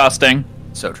 Disgusting.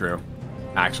 So true.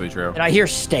 Actually true. Did I hear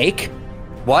steak?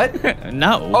 What?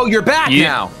 No. Oh, you're back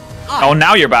now. Oh,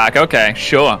 now you're back. Okay,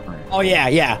 sure. Oh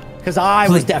yeah. Because I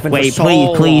was definitely Wait, for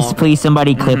so long. please,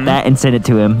 somebody clip that and send it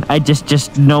to him. I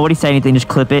just nobody say anything. Just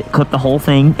clip it, clip the whole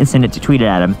thing, and send it to tweet it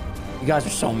at him. You guys are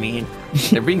so mean.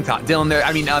 They're being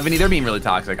Dylan. Vinny, they're being really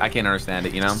toxic. I can't understand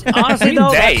it. You know. Honestly,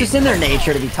 though, that's just in their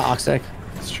nature to be toxic.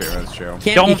 That's true. That's true. You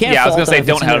can't I was gonna fault say them if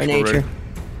don't it's in have their it. nature.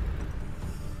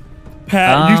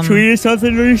 Pat, you tweeted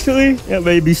something recently that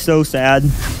made me so sad.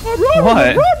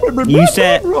 What? You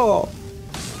said.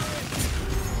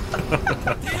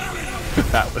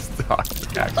 That was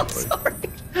toxic. Actually.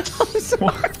 I'm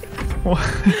sorry.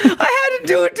 I had to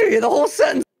do it to you. The whole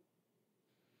sentence.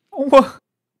 What?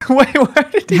 Wait, where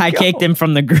did he I go? kicked him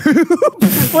from the group.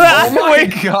 Oh my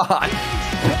god.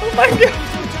 Oh my god.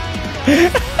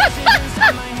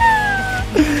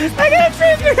 I gotta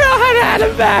figure out how to add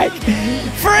him back.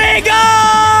 Frigo!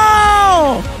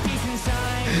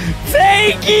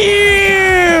 Thank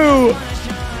you!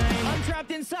 I'm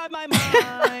trapped inside my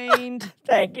mind.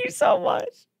 Thank you so much.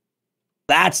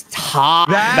 That's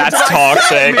toxic. That's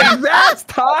toxic. That's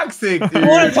toxic, dude. I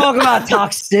want to talk about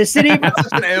toxicity. That's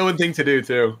such an Eowyn thing to do,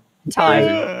 too.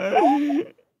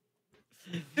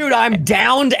 Dude, I'm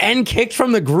downed and kicked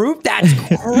from the group? That's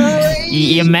crazy.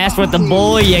 You mess with the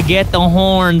bull, you get the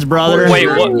horns, brother. Wait,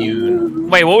 what?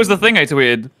 Wait, what was the thing I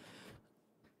tweeted?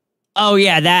 Oh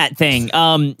yeah, that thing.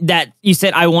 That you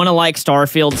said I want to like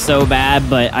Starfield so bad,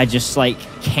 but I just like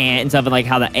can't. And stuff like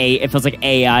how it feels like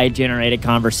AI generated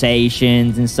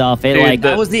conversations and stuff. It Dude, like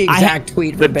that was the exact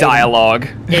tweet. The dialogue.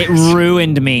 It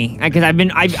ruined me because I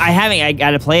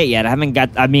got to play it yet.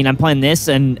 I'm playing this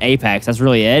and Apex. That's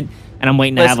really it. And I'm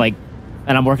waiting to have and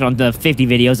I'm working on the 50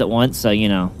 videos at once. So you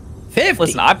know. 50.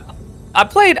 Listen, I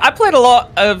played a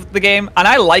lot of the game, and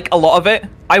I like a lot of it.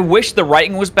 I wish the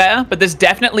writing was better, but there's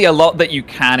definitely a lot that you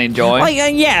can enjoy.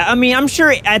 Yeah, I mean, I'm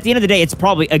sure at the end of the day, it's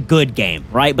probably a good game,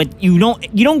 right? But you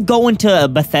don't go into a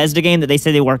Bethesda game that they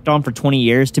say they worked on for 20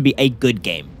 years to be a good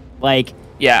game.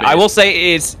 Yeah, I will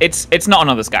say it's not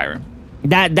another Skyrim.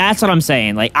 That's what I'm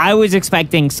saying. Like, I was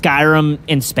expecting Skyrim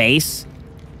in space,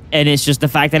 and it's just the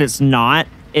fact that it's not.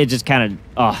 It just kind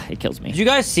of, it kills me. Did you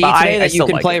guys see today that you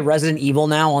can play Resident Evil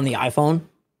now on the iPhone?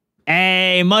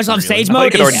 Hey, Much Love Stage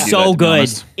Mode is so good.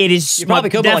 It is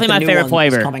definitely my favorite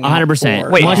flavor.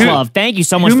 100%. Wait, Much love. Thank you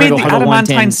so much for the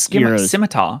 110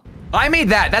 scimitar? I made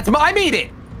that. I made it.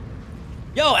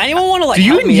 Yo, anyone want to like? Do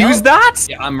you use that?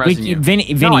 Yeah, I'm resing you. Vinny,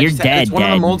 you're dead. It's one of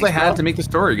the molds I had to make the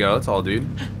story go. That's all, dude.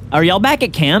 Are y'all back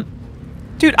at camp?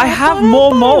 Dude, I have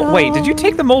more mold. Wait, did you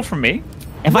take the mold from me?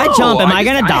 If I jump, am I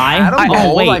gonna die?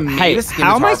 Oh wait, hey,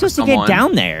 how am I supposed to get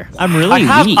down there? I'm really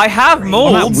weak. I have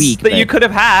molds that you could have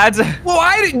had. Well,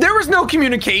 there was no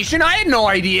communication. I had no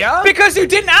idea. Because you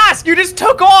didn't ask. You just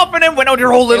took off and then went on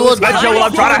your whole little adventure while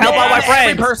I'm trying to help out my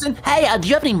friends. Hey, do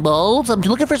you have any molds? I'm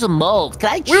looking for some molds. Can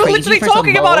I trade We were literally you for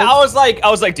talking some about it. molds?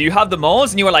 I was like, do you have the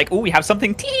molds? And you were like, oh, we have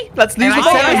something tea. Let's use the molds.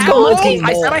 I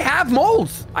said I have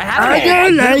molds. I have molds. I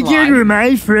don't like it with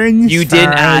my friends. You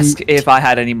didn't ask if I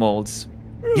had any molds.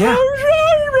 Yeah.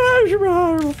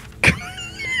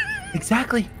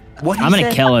 Exactly. What I'm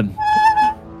gonna kill him.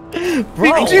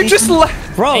 Bro, you just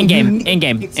bro. In game.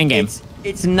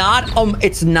 It's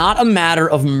not a matter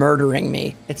of murdering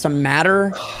me. It's a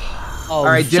matter. All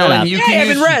right, Dylan,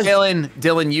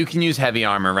 Dylan, you can use heavy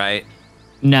armor, right?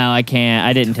 No, I can't.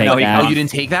 I didn't take that. Oh, you didn't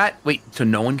take that? Wait, so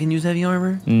no one can use heavy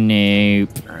armor?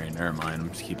 Nope. All right, never mind. I'm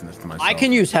just keeping this to myself. I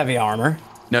can use heavy armor.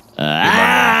 No.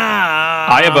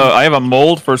 I have a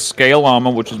mold for scale armor,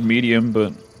 which is medium,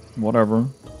 but whatever.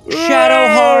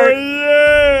 Shadowheart.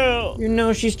 You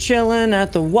know she's chilling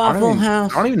at the Waffle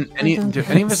House. I don't even any of us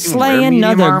even Slaying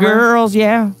other girls,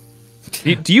 yeah.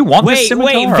 Do you want this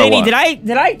scimitar? Wait, Vinny, did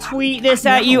I tweet this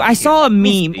at you? I saw a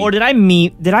meme, or did I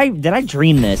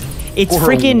dream this? It's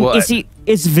freaking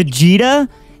it's Vegeta,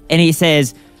 and he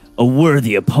says, "A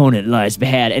worthy opponent lies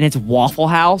behind," and it's Waffle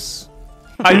House.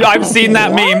 I've seen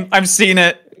that meme. I've seen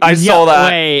it. I saw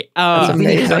that. Wait,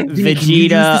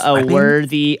 Vegeta, a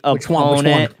worthy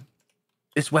opponent.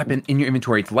 This weapon in your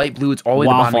inventory. It's light blue. It's all the way at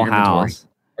the bottom of your inventory.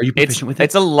 Are you proficient with it?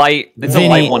 It's a light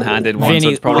one-handed one, so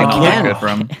it's probably not good for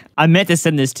him. I meant to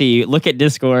send this to you. Look at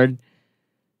Discord.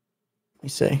 Let me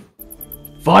see.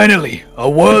 Finally, a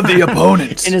worthy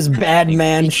opponent. In his bad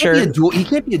man shirt. He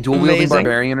can't be a dual wielding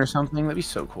barbarian or something. That'd be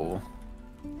so cool.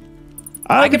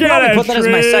 I could probably put that as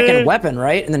my second weapon,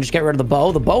 right? And then just get rid of the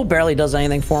bow. The bow barely does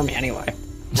anything for me anyway.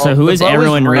 So who is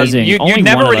everyone rising? You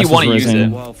never really want to use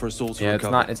it.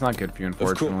 Yeah, it's not good for you,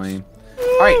 unfortunately.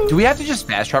 All right, do we have to just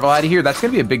fast travel out of here? That's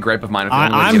gonna be a big gripe of mine if we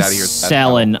want to get out of here. I'm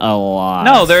selling a lot.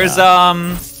 No, there's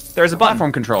a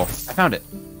platform control. I found it.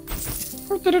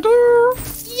 Could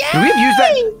we have used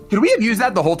that? Could we have used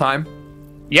that the whole time?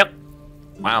 Yep.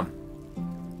 Wow.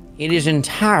 It is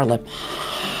entirely.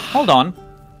 Hold on.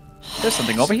 There's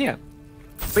something over here.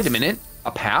 Wait a minute.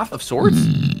 A path of sorts?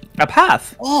 A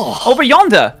path? Oh. Over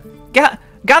yonder.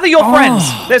 Gather your friends.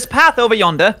 There's path over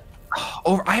yonder.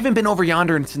 I haven't been over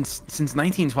yonder since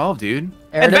 1912, dude.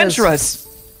 Adventurous.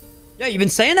 Yeah, you've been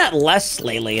saying that less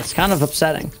lately. It's kind of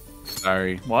upsetting.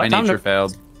 Sorry. What? My nature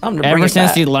failed. Ever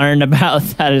since he learned about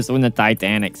that is when the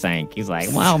Titanic sank. He's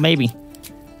like, well, maybe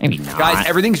not. Guys,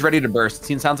 everything's ready to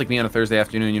burst. It sounds like me on a Thursday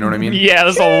afternoon, you know what I mean? Yeah,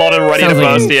 there's a lot of ready to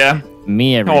burst, yeah.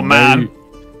 Me every Oh, man.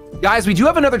 Guys, we do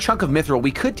have another chunk of mithril. We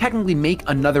could technically make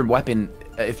another weapon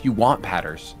if you want,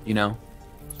 Patters, you know?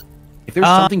 If there's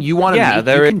something you want to make,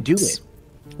 you can do it.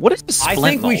 What is the splint? I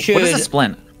think we should. What is a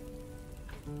splint?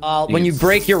 When you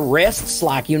break your wrists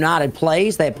like United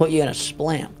plays, they put you in a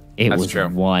splint. It was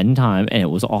one time, and it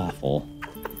was awful.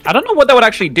 I don't know what that would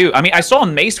actually do. I mean, I saw a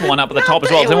mace one up at the top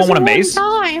as well. Does anyone want a mace?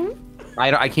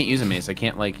 I can't use a mace. I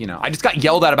can't, like, you know. I just got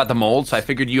yelled at about the mold, so I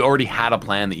figured you already had a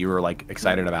plan that you were, like,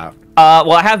 excited about.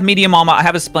 Well, I have medium armor. I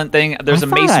have a splint thing. There's a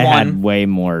mace I one. had way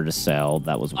more to sell.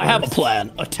 That was worth. I have a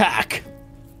plan. Attack.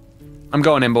 I'm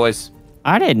going in, boys.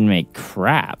 I didn't make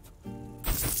crap.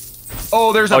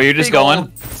 Oh, there's you're just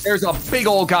going? There's a big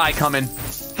old guy coming.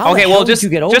 Okay, well, just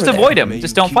avoid him.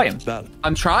 Just don't fight him.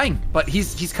 I'm trying, but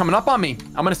he's coming up on me.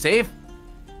 I'm gonna save.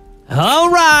 All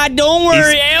right, don't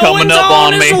worry. He's coming up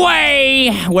on his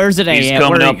way. Where's it at? He's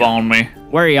coming up on me.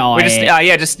 Where are y'all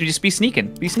at? Just be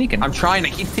sneaking. Be sneaking. I'm trying.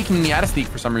 He keeps taking me out of sneak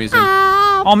for some reason.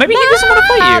 Oh, maybe he doesn't want to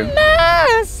fight you. I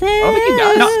don't think he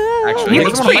does. No, actually, he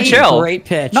looks pretty chill. Great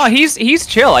pitch. No, he's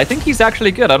chill. I think he's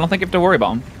actually good. I don't think you have to worry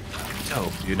about him.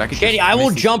 Dope, dude. Shady, I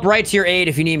will jump right to your aid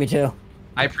if you need me to.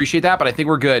 I appreciate that, but I think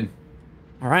we're good.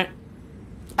 All right.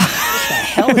 What the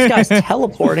hell? This guy's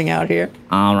teleporting out here.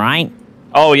 All right.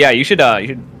 Oh yeah, you should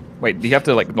wait. Do you have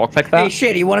to like lockpick that? Hey,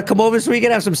 Shady, you want to come over so we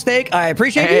can have some steak? I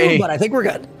appreciate you, but I think we're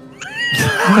good.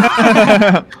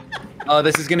 Oh,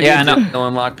 this is gonna be a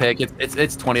Dylan lockpick.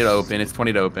 It's 20 to open. It's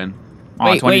 20 to open.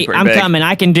 Oh, wait, I'm coming.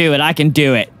 I can do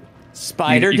it.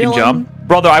 Spider you Dylan? can jump,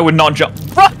 brother. I would not jump.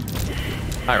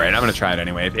 All right, I'm gonna try it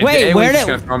anyway. Wait, where did?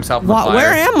 Gonna throw himself in the fire.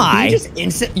 Where am I?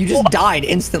 You just died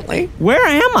instantly. Where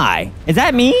am I? Is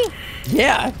that me?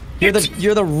 Yeah. You're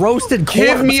the roasted corpse.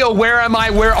 Give me a where am I?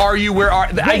 Where are you? Where are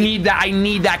I need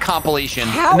that compilation.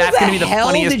 How and that's gonna be the hell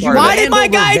funniest did you part. Why did my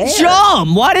guy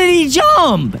jump? Why did he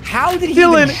jump? How did he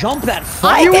even jump that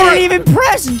far? I didn't even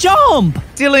press jump.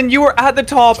 Dylan, you were at the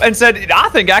top and said, "I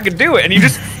think I could do it," and you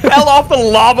just fell off the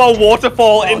lava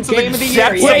waterfall into the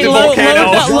depths of the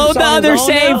volcano. Load the other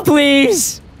save,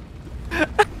 please.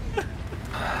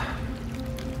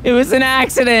 It was an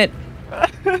accident.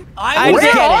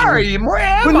 Where are you? Where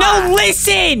am I? No,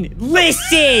 listen.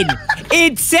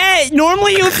 It says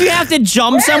normally if you have to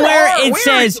jump somewhere, it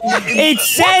says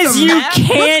you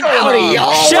can't.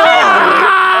 Shut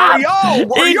up.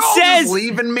 It says just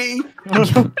leaving me.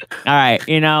 All right,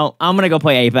 I'm gonna go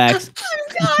play Apex.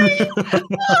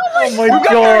 Oh my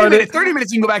god! 30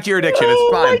 minutes. You can go back to your addiction.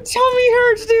 It's fine. My tummy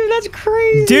hurts, dude. That's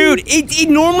crazy. Dude, it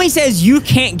normally says you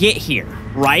can't get here,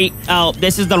 right? Oh,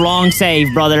 this is the wrong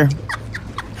save, brother.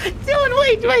 Dylan,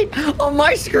 wait. On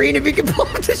my screen, if you can pull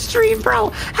up the stream, bro.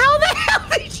 How the hell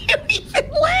did you even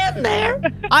land there?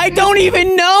 I don't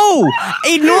even know.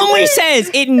 It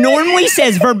normally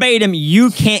says verbatim, you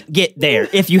can't get there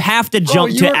if you have to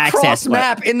jump to access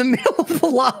map in the middle of the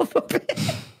lava pit.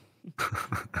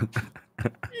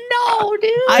 No,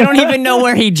 dude. I don't even know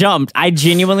where he jumped. I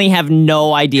genuinely have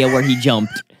no idea where he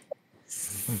jumped.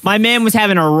 My man was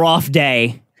having a rough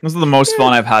day. This is the most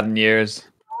fun I've had in years.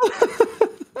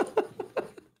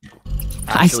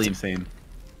 Actually insane.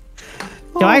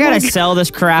 Do I gotta sell this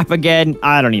crap again?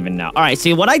 I don't even know. All right,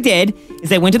 see, what I did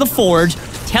is I went to the forge,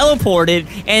 teleported,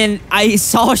 and I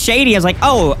saw Shady. I was like,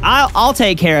 oh, I'll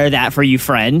take care of that for you,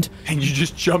 friend. And you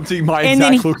just jumped to my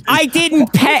exact location. I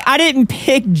didn't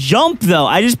pick jump, though.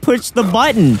 I just pushed the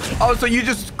button. Oh, so you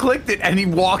just clicked it and he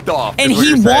walked off. And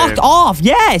he walked off,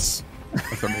 yes.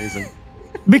 That's amazing.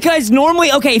 Because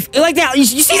normally, okay, like that, you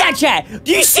see that, chat?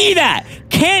 Do you see that?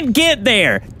 Can't get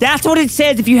there. That's what it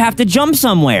says if you have to jump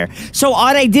somewhere. So all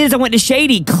I did is I went to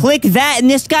Shady, click that, and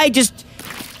this guy just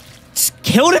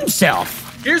killed himself.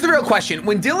 Here's the real question.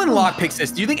 When Dylan lockpicks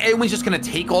this, do you think Aowen's just going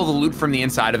to take all the loot from the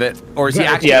inside of it? Or is he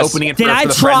actually opening it for the friend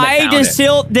that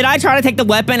found it? Did I try to take the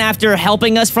weapon after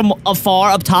helping us from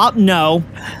afar up top? No.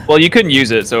 Well, you couldn't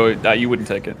use it, so you wouldn't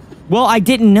take it. Well, I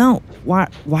didn't know. Why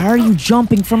are you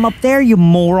jumping from up there, you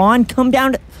moron? Come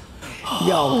down to...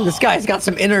 Yo, this guy's got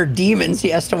some inner demons he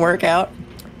has to work out.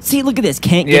 See, look at this.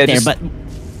 Can't get there,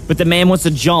 but the man wants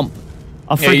to jump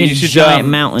a freaking giant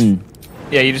mountain.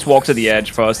 Yeah, you just walk to the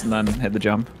edge first and then hit the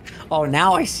jump. Oh,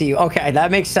 now I see you. Okay,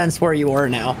 that makes sense where you were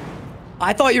now.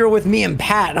 I thought you were with me and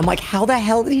Pat, and I'm like, how the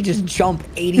hell did he just jump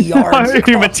 80 yards?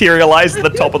 He materialized at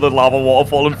the top of the lava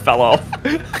waterfall and fell off.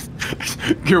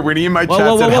 You're winning in my chat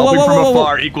said helping from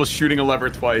afar equals shooting a lever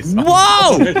twice.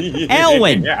 Whoa!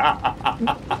 Elwin!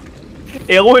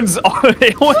 Elwin's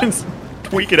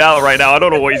tweaking out right now. I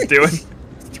don't know what he's doing.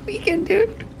 He's tweaking,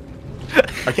 dude.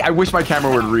 I wish my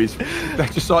camera would reach. I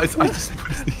just saw it.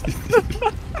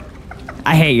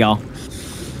 I hate y'all.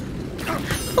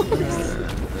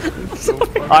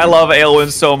 I love Aelwyn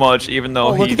so much, even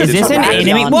though he is this an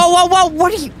enemy? Whoa!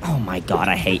 What are you? Oh my god!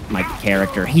 I hate my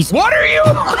character. He's. What are you?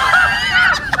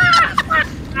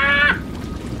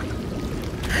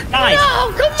 Guys,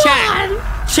 Oh, come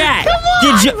on! Chat.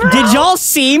 Did y'all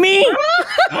see me?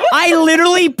 I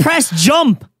literally pressed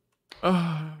jump.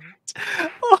 Oh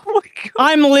my god!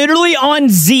 I'm literally on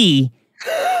Z.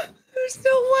 There's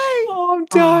no way. Oh, I'm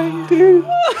dying, dude.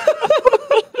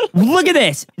 Look at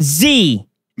this. Z.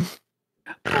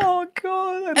 Oh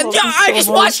god! I just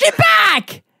watched it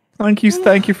back. Thank you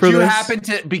for this. You happen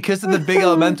to, because of the big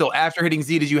elemental, after hitting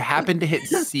Z, did you happen to hit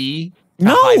C to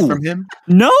No. hide from him?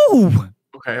 No.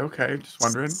 Okay, just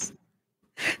wondering.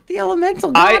 The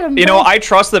elemental got him. You know, I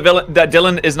trust that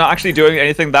Dylan is not actually doing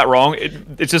anything that wrong.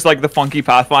 It's just like the funky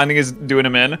pathfinding is doing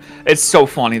him in. It's so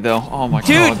funny though. Oh my god.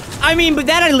 Dude, I mean, but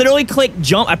that I literally clicked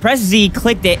jump. I pressed Z,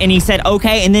 clicked it, and he said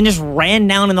okay, and then just ran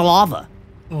down in the lava.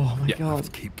 Oh my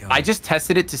god. Keep going. I just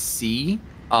tested it to see.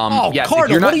 Yes,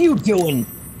 Carter, what are you doing?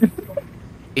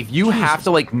 If you have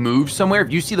to like move somewhere,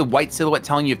 if you see the white silhouette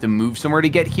telling you have to move somewhere to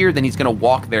get here, then he's gonna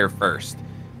walk there first,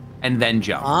 and then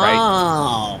jump,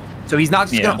 right? So he's not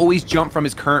just gonna always jump from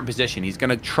his current position. He's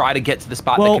gonna try to get to the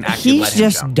spot that can actually let him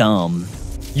jump. He's just dumb.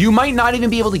 You might not even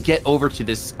be able to get over to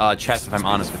this chest, if I'm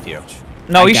honest with you.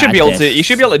 No, he should be able to. You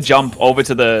should be able to jump over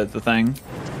to the thing.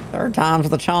 Third time's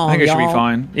the charm. I think it should be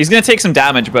fine. He's gonna take some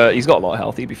damage, but he's got a lot of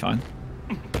health. He'd be fine.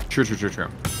 True.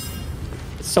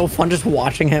 It's so fun just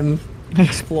watching him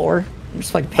explore. I'm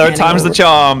just like third time's the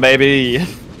charm, baby.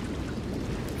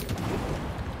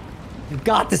 You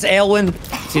got this, Aelwyn.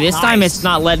 See, this time it's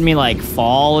not letting me like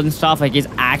fall and stuff. Like it's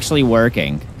actually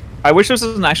working. I wish this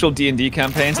was an actual D&D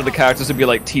campaign, so the characters would be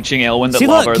like teaching Aelwyn that See,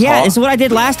 lava look, is hot. it's what I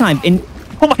did last time.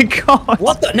 Oh my god!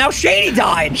 What the? Now Shady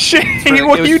died. Shady,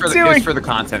 what are you doing? It's for the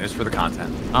content. It's for the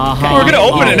content. Okay, we're gonna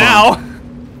open it now.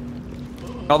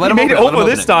 Oh, let him made it open over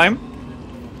this time.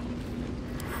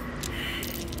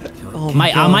 Oh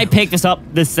I might pick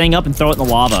this thing up and throw it in the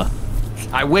lava.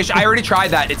 I wish I already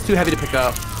tried that. It's too heavy to pick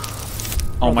up.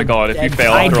 Oh my god! If you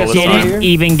fail I after all this didn't time.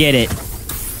 even get it.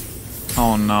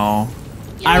 Oh no!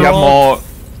 I You have more.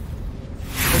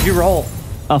 What'd you roll?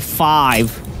 A 5.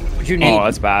 What'd you need? Oh,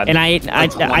 that's bad. And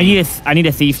I need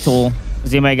a thief tool.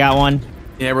 Has anybody got one?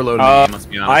 Yeah, we're loading. Let's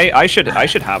be honest. I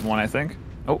should have one. I think.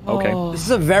 Oh, okay. This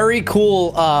is a very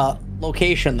cool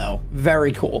location, though.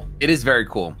 Very cool. It is very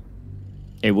cool.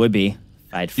 It would be.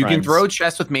 You can throw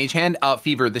chests with mage hand.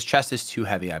 Fever, this chest is too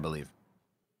heavy, I believe.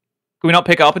 Can we not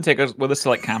pick up and take us with us to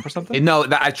like camp or something? No,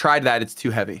 I tried that. It's too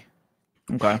heavy.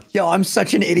 Okay. Yo, I'm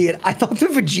such an idiot. I thought the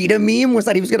Vegeta meme was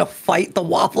that he was gonna fight the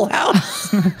Waffle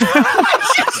House.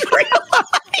 I just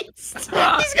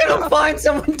realized he's gonna find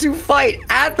someone to fight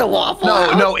at the Waffle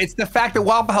House. No, it's the fact that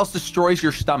Waffle House destroys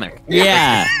your stomach.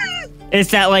 Yeah.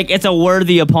 It's that like it's a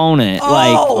worthy opponent.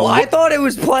 Oh, I thought it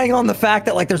was playing on the fact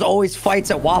that like there's always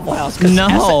fights at Waffle House.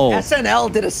 No.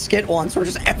 SNL did a skit once where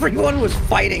just everyone was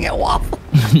fighting at Waffle.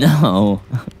 No.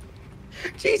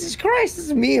 Jesus Christ,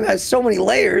 this meme has so many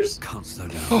layers. Can't slow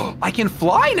down. I can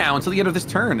fly now until the end of this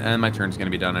turn, and my turn's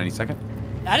gonna be done any second.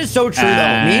 That is so true, though.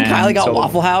 Me and Kylie got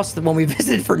Waffle House when we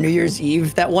visited for New Year's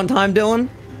Eve that one time, Dylan.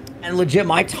 And legit,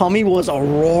 my tummy was a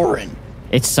roaring.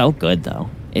 It's so good though.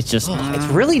 It's just. It's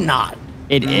really not.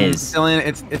 It is. Dylan,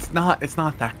 it's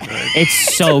not that good.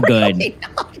 It's so good. Really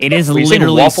not. It is Wait,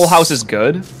 literally. Waffle House is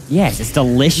good. Yes, it's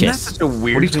delicious. That's such a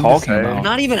weird. What are you thing talking to say. about?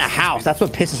 Not even a house. That's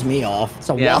what pisses me off. It's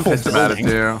a Yeah, I'm waffle pissed about it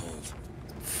building. too.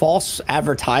 False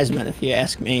advertisement, if you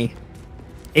ask me.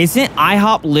 Isn't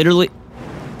IHOP literally?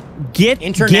 Get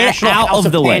International out House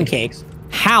of the way. Pancakes.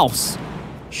 House.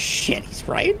 Shit, he's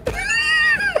right.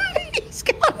 He's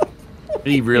got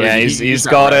He really. Yeah, he's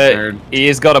got it.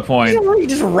 He's got a point. He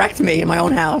just wrecked me in my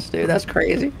own house, dude. That's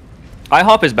crazy.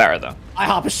 IHOP is better though.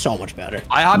 IHOP is so much better.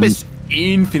 IHOP is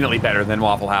infinitely better than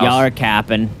Waffle House. Y'all are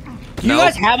capping. Do you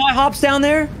guys have IHOPs down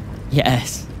there?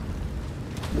 Yes.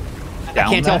 I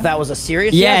can't tell if that was a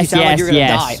serious yes. You sound like you're gonna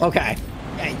yes. die. Okay.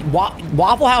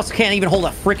 Waffle House can't even hold a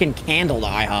freaking candle to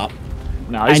IHOP.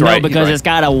 No, I know right, because it's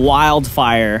got a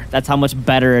wildfire. That's how much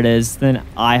better it is than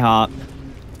IHOP.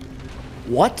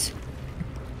 What?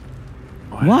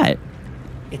 What?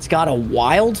 It's got a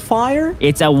wildfire?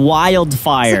 It's a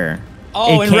wildfire.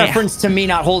 Oh, in reference to me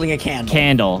not holding a candle.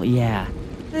 Candle, yeah.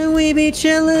 And we be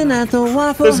chilling at the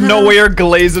Waffle There's House. no way you're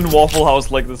glazing Waffle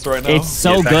House like this right now. It's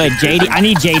so good. JD, I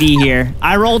need JD here.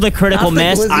 I rolled a critical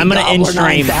miss. I'm gonna end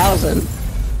stream.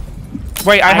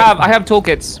 Wait, I have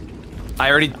toolkits. I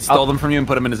already stole them from you and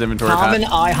put them in his inventory. Common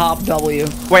IHOP W.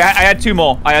 Wait, I had 2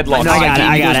 more. I had lost.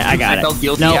 I got it. I felt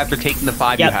guilty after taking the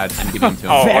 5 you had and giving them to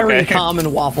him. Oh, Very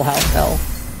common Waffle House L.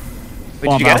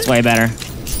 Waffle House way better.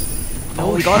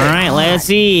 Oh, we got All right, let's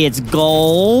see. It's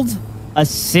gold. A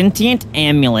sentient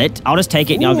amulet. I'll just take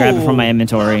it and y'all grab it from my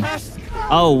inventory.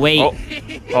 Oh, wait.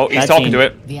 Oh, he's talking to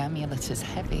it. The amulet is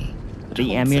heavy.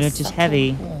 The amulet is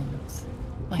heavy.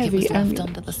 Like it was left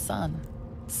under the sun.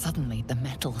 Suddenly, the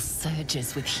metal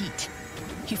surges with heat.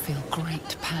 You feel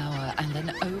great power and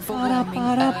an overwhelming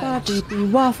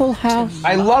urge. Waffle House.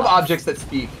 I love objects that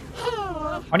speak.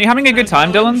 Aren't you having a good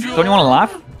time, Dylan? Don't you want to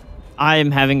laugh? I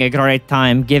am having a great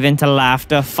time. Give in to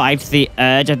laughter. Fight the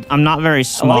urge. I'm not very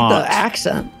smart. I like the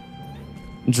accent.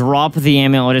 Drop the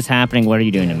amulet. What is happening? What are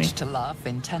you doing to me? To laugh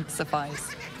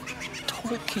intensifies.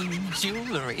 Talking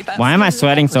jewelry. Why am I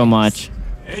sweating so much?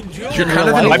 You're kind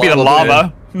of it might be the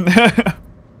lava.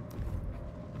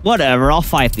 Whatever. I'll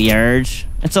fight the urge.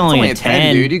 It's only a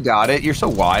 10, dude. You got it. You're so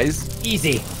wise.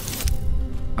 Easy.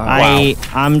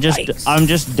 I'm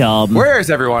just dumb. Where is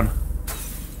everyone?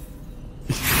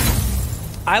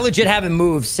 I legit haven't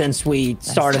moved since we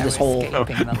started this whole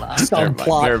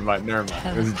subplot. Never mind.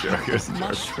 It was a joke. It was a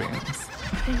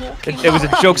joke. It was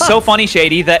a joke so funny,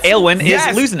 Shady, that Aelwyn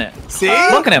is losing it. See?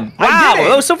 Look at him. Wow,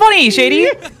 that was so funny, Shady.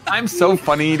 I'm so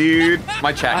funny, dude.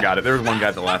 My chat got it. There was one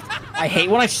guy that left. I hate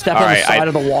when I step on the side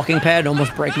of the walking pad and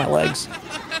almost break my legs.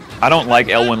 I don't like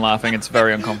Aelwyn laughing. It's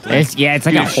very uncomfortable. It's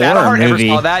like a If horror Shadowheart movie.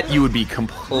 ever saw that, you would be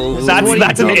completely...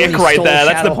 That's an ick right there.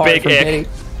 That's the big ick.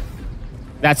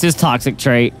 That's his toxic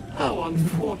trait. How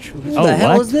unfortunate. What the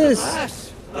hell is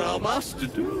this?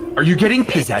 Are you getting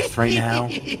possessed right now?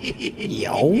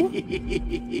 Yo.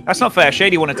 That's not fair.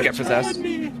 Shady wanted to get possessed.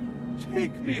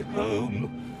 Take me home.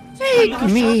 Take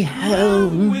me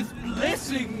home. With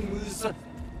blessings.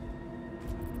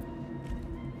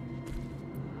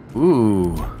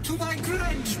 Ooh. To my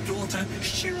granddaughter,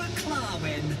 Shira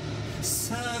Clarwen.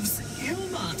 Serves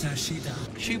Ilmata, she does.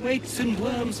 She waits in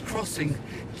Worm's Crossing.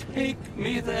 Take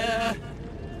me there,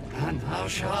 and thou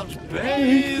shalt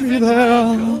bathe in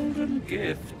my golden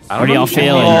gifts. What are y'all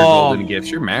feeling? Golden gifts.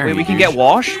 You're married. Wait, we can get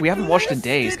wash? We haven't washed in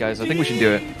days, guys. I think we should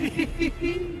do it.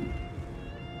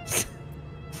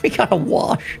 We gotta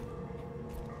wash.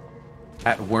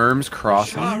 At Worm's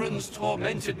Crossing. Sharon's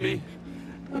tormented me,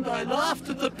 and I laughed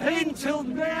at the pain till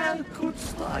ne'er could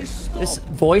I stop. This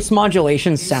voice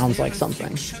modulation sounds like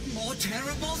something.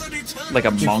 Like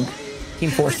a monk. Team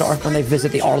 4-star when they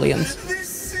visit the Orleans.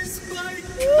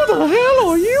 What the hell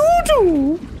are you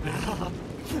doing?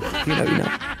 If you know, you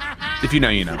know. If you know,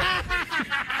 you know.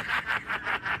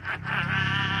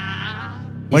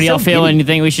 What do y'all feeling? You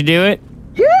think we should do it?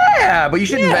 Yeah, but you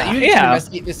should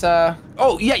investigate this.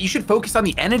 Oh yeah, you should focus on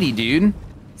the entity, dude.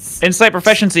 Insight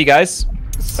proficiency, guys.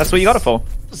 That's what you got it for.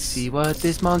 See what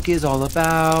this monk is all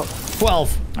about.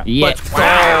 12. Yeah.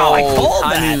 Wow, I called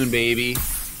that. High noon, baby.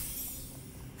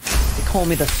 They call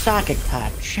me the psychic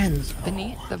type, Shenzo.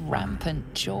 Beneath the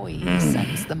rampant joy, he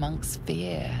sense the monk's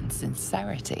fear and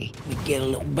sincerity. We get a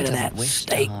little bit of that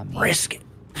steak brisket.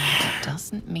 It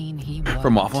doesn't mean he won't.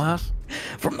 From Waffle House?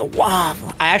 From the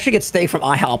Waffle. I actually get steak from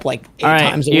IHOP like 8 All right,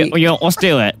 times a week. let's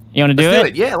do it. You want to do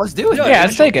it? Yeah, let's do it. Yeah,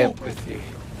 let's take it.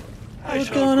 We're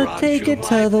gonna take it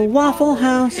to the Waffle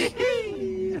House.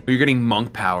 You're getting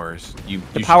monk powers.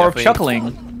 The power of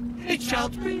chuckling. It shall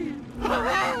be.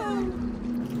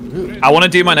 I want to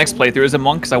do my next playthrough as a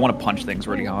monk because I want to punch things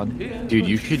really hard. Dude,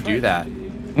 you should do that.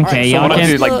 Okay, I y'all want to can.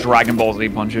 do like Dragon Ball Z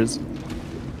punches.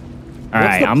 All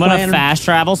right, I'm gonna fast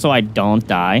travel so I don't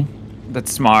die.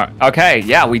 That's smart. Okay,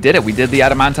 yeah, we did it. We did the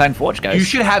adamantine forge, guys. You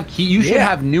should have You should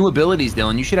have new abilities,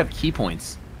 Dylan. You should have key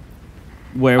points.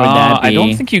 Where would that be? I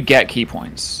don't think you get key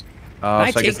points. Can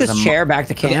I take this chair back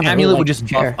to camp? The amulet would just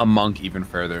buff a monk even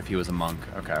further if he was a monk.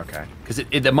 Okay. Because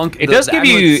the monk. It does give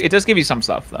you. It does give you some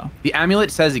stuff though. The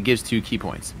amulet says it gives 2 key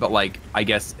points, but like I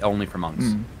guess only for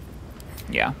monks.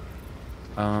 Yeah.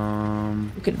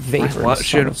 Look at vapor. What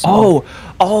should? Oh!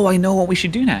 I know what we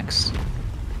should do next.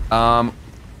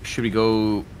 Should we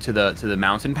go to the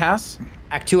mountain pass?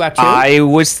 Act 2, Act 2. I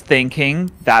was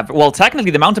thinking that. Well,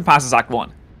 technically, the mountain pass is Act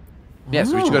 1. Yeah,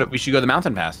 so we should go to the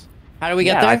mountain pass. How do we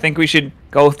get there? I think we should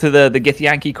go to the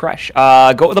Githyanki Crash.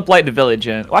 Go to the Blighted Village.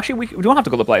 Well, actually, we don't have to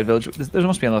go to the Blighted Village. There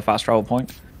must be another fast travel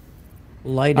point.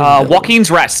 Joaquin's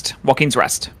Rest. Joaquin's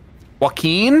Rest.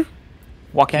 Joaquin?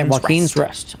 Joaquin's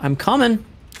Rest. I'm coming.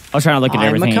 I was trying to look at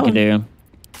everything you can do.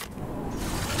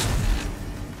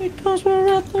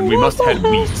 We must head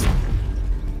west.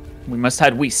 We must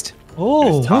head west.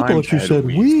 Oh, I thought you said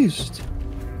west.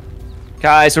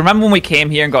 Guys, remember when we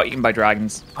came here and got eaten by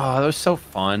dragons? Oh, that was so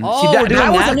fun. Oh, See, we're doing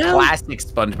that was that a now? classic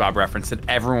SpongeBob reference that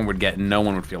everyone would get and no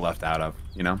one would feel left out of,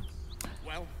 you know?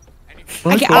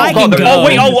 I can go. Oh,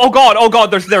 wait, oh god,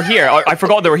 they're here. I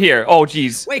forgot they were here. Oh,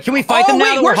 jeez. Wait, can we fight them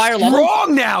now that we're higher level?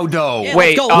 Strong now, though. Yeah,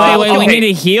 wait, wait, we need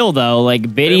to heal, though.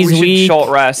 Like, Biddy's we should weak. short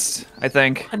rest, I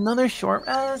think. Another short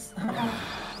rest?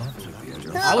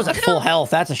 I was at full health.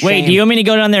 That's a shame. Wait, do you want me to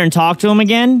go down there and talk to him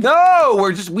again?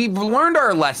 No, we've learned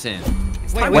our lesson.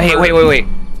 Wait.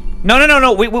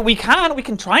 No. We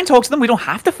can try and talk to them. We don't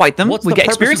have to fight them. We get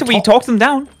experience if we talk them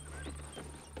down.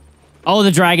 Oh,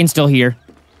 the dragon's still here.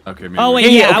 Okay. Oh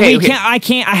wait, yeah. I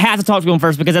can't. I have to talk to him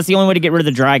first because that's the only way to get rid of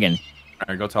the dragon. All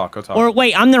right, go talk. Or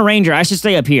wait, I'm the ranger. I should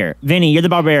stay up here. Vinny, you're the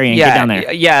barbarian. Get down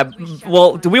there. Yeah.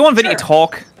 Well, do we want Vinny to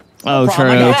talk? Oh,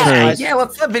 true. Yeah,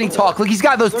 let's let Vinny talk. Look, he's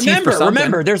got those teeth for something.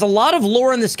 Remember, there's a lot of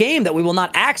lore in this game that we will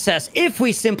not access if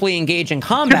we simply engage in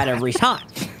combat every time.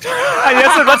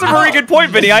 That's a very good point,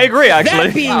 Vinny. I agree, actually.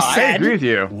 That being said, I agree with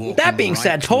you. That being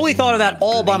said, totally thought of that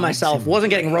all by myself.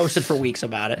 Wasn't getting roasted for weeks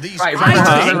about it. Right.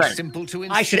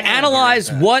 I should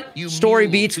analyze what story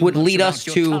beats would lead us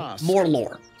to more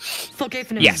lore.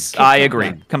 Yes, I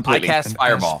agree completely. I cast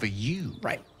Fireball. For you,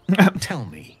 right? Tell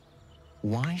me,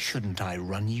 why shouldn't I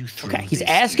run you through? Okay, he's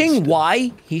asking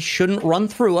why he shouldn't run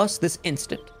through us this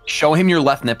instant. Show him your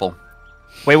left nipple.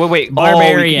 Wait.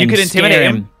 Barbarian. You could intimidate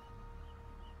him.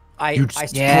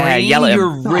 Yell at your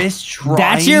wrist. Trying?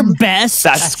 That's your best.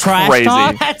 That's trash crazy.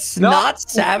 talk? That's not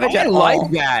savage at all. I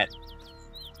like that.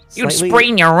 You'd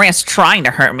sprain your wrist trying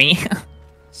to hurt me.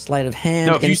 Sleight of hand.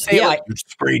 No, if you say you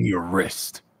sprain your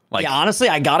wrist. Like, yeah, honestly,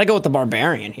 I gotta go with the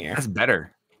barbarian here. That's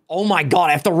better. Oh my god,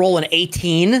 I have to roll an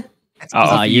 18.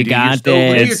 Oh, you got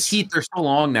this. Your teeth are so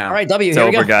long now. All right, W. It's Here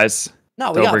over, we go. guys.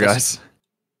 No, we got this. Guys.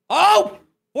 Oh,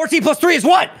 14 plus 3 is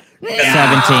what? 17.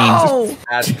 No!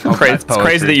 It's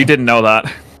crazy that you didn't know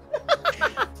that.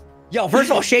 Yo, first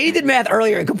of all, Shady did math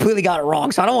earlier and completely got it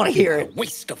wrong, so I don't want to hear it.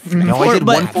 No, I did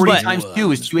 140 times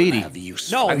 2 is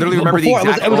 280. No, I literally remember the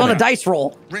exact it was on a formula. dice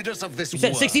roll. Ridders of this You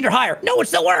said world. 16 or higher. No, it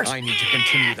still works. I need to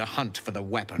continue the hunt for the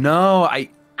weapon. No,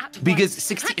 because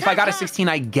 16. If I got a 16,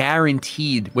 I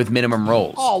guaranteed with minimum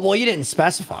rolls. Oh, well, you didn't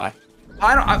specify.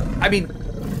 I mean,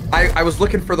 I was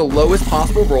looking for the lowest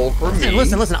possible roll for me.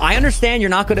 Listen. I understand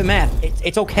you're not good at math.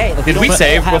 It's okay. Like, Did we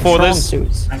save before this?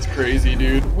 Suits. That's crazy,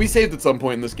 dude. We saved at some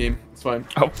point in this game. It's fine.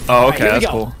 Oh, okay, Here we that's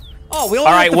go. cool. Oh, we only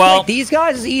All have right, to well- fight these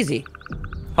guys is easy.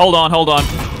 Hold on.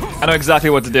 I know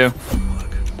exactly what to do.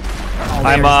 Oh,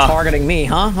 I'm they're targeting me,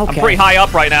 huh? Okay. I'm pretty high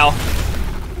up right now.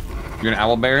 You're gonna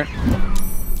owlbear it?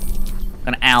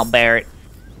 An owlbear it.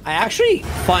 I actually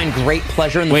find great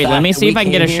pleasure in the Wait, fact let me that see we if I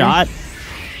can get came a here- shot.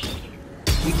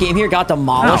 We came here, got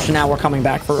demolished, and now we're coming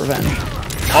back for revenge.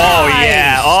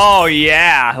 Oh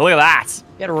yeah. Look at that.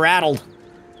 Get rattled.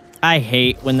 I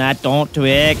hate when that don't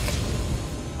twig.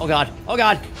 Oh god.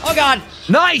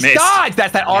 Nice Miss. dodge!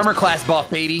 That's that armor class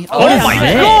buff, baby. Oh my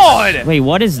god! Wait,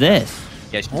 what is this?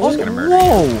 Yeah, she's just gonna murder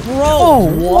you.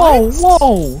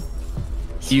 Whoa.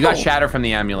 You got shatter from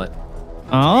the amulet.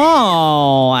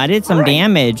 Oh, I did some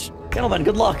damage. Gentlemen,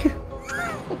 good luck.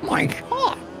 Oh my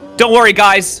god. Don't worry,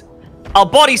 guys. I'll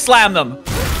body slam them. Yo,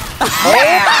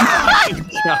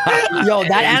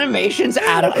 that animation's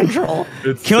out of control.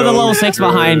 Kill the level 6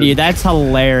 behind you. That's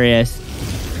hilarious.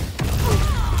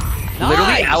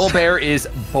 Literally, owlbear is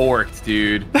borked,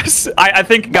 dude. I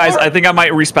think, guys, I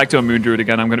might respect to a moon druid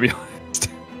again. I'm gonna be honest.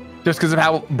 Just because of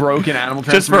how broken animal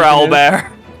Just for transformation is?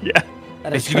 owlbear. Yeah.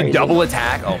 That is If you can crazy. double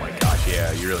attack, oh my gosh,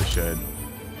 yeah, you really should.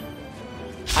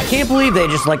 I can't believe they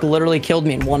just like literally killed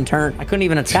me in one turn. I couldn't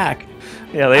even attack.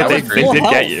 Yeah, they did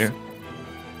get you.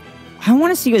 I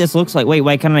want to see what this looks like. Wait,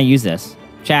 why can't I use this?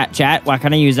 Chat, why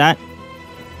can't I use that?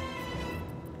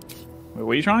 Wait,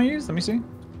 what are you trying to use? Let me see.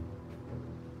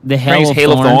 The Hail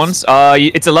of Thorns.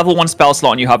 It's a level 1 spell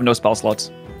slot and you have no spell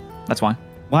slots. That's why.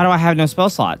 Why do I have no spell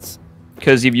slots?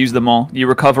 Because you've used them all. You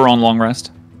recover on long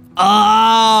rest.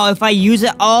 Oh, if I use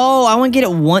it... Oh, I want to get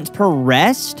it once per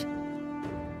rest?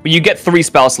 You get 3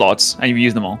 spell slots and you've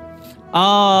used them all.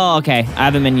 Oh, okay. I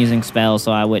haven't been using spells,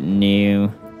 so I wouldn't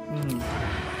know.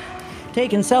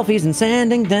 Taking selfies and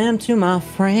sending them to my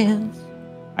friends.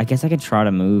 I guess I could try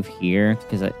to move here,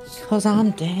 because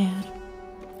I'm dead.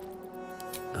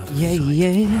 Yeah,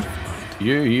 yeah.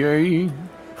 Yeah, yeah. Here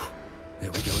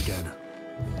we go again.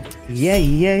 Yeah,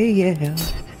 yeah, yeah.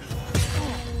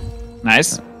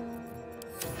 Nice.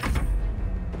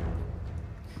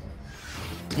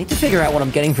 I need to figure out what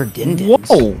I'm getting for Din-Dins.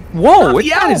 Whoa, whoa,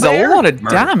 that is a lot of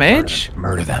damage.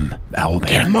 Murder them,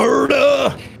 owlbear.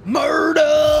 Murder!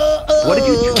 Murder! What did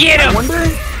you do? Get him!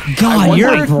 God,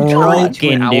 you're broken,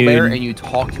 dude. Owlbear and you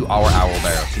talk to our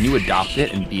owlbear. Can you adopt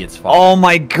it and be its father? Oh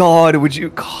my god, would you?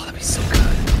 God, that'd be so good.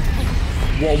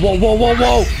 Whoa, whoa, whoa, whoa,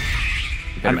 whoa!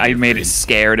 I made it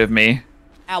scared of me.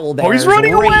 Owlbear. Oh, he's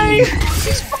running away!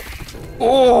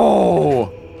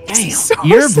 Oh! Damn.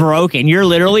 You're broken. You're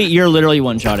literally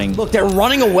one-shotting. Look, they're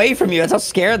running away from you. That's how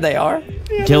scared they are.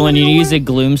 Dylan, you use the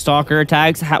Gloomstalker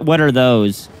attacks? What are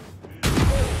those?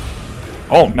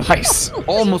 Oh, nice.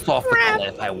 Almost off the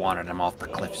cliff. I wanted him off the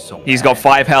cliff so bad. He's got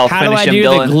 5 health. How do I do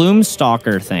the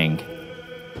Gloomstalker thing?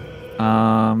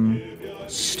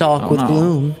 Stalk with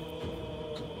gloom.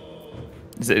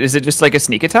 Is it just like a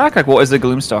sneak attack? Like, what is the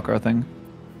Gloomstalker thing?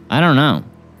 I don't know.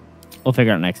 We'll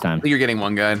figure it out next time. I think you're getting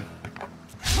one guy.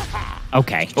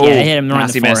 Okay. Oh, yeah, hit him right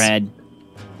in the miss. forehead.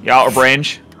 You out of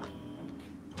range?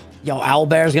 Yo,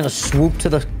 Owlbear's gonna swoop to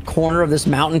the corner of this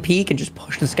mountain peak and just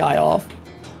push this guy off.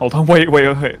 Hold on, wait.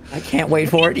 I can't wait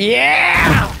for it.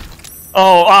 Yeah!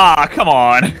 Oh, come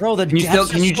on. Bro, Can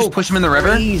you just push him in the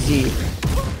river? Easy.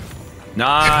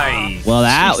 Nice. Well,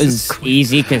 that was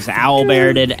easy because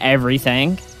Owlbear did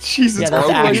everything. Jesus, yeah, that's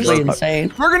actually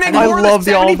insane. We're gonna ignore the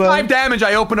 75 damage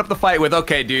I opened up the fight with.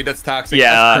 Okay, dude, that's toxic.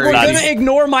 Yeah, we're gonna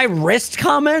ignore my wrist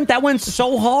comment? That went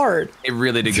so hard. It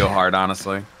really did go hard,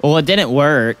 honestly. Well, it didn't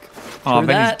work. Oh,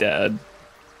 man, he's dead.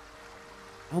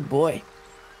 Oh, boy.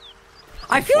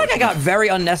 I feel like I got very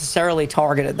unnecessarily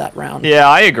targeted that round. Yeah,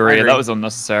 I agree. That was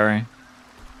unnecessary.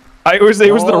 It was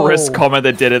the wrist comment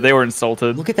that did it. They were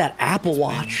insulted. Look at that Apple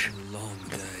Watch.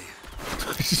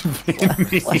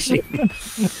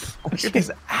 Look at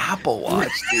this Apple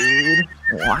Watch, dude.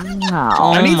 Wow.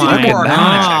 Oh I need to do more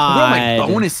God. my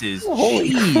bonuses.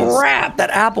 Holy crap, that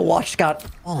Apple Watch got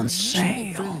on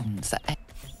sale.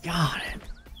 Got it.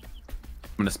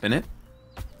 I'm gonna spin it.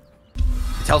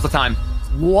 It tells the time.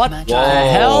 What Magic the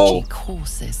hell?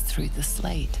 courses through the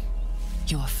slate.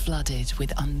 You are flooded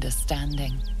with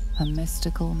understanding. A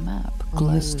mystical map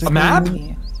glows. A map? around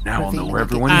you, Now I'll know where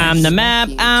revealing everyone is. I'm the map.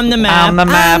 I'm the map. I'm the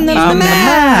map. I'm the I'm the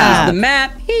map. The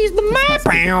map. He's the map.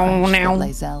 what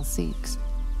Lae'zel seeks.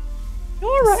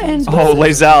 Oh,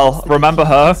 Lae'zel. Remember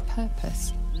her?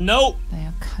 Purpose. Nope. They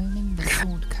are combing the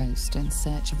Sword Coast in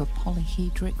search of a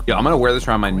polyhedric. Yeah, I'm gonna wear this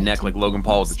around my neck like Logan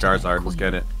Paul with the Charizard. Let's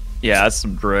get it. Yeah, that's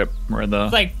some drip right there.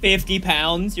 It's like 50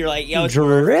 pounds. You're like, yo, it's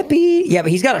Drippy. Yeah, but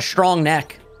he's got a strong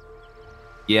neck.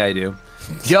 Yeah, I do.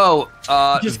 Yo,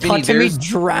 Just Vinny, touching me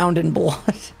drowned in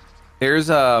blood. there's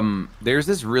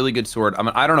this really good sword.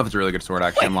 I don't know if it's a really good sword.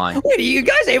 Actually, I'm lying. Wait, are you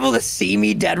guys able to see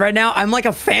me dead right now? I'm like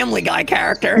a Family Guy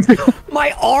character.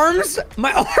 my arms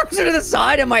are to the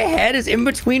side and my head is in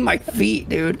between my feet,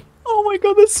 dude. Oh my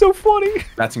god, that's so funny.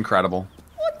 That's incredible.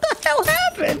 What the hell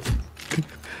happened?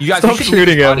 You guys Stop should shooting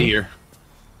leave him. out of here.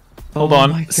 Hold my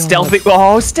on. God. Stealthy.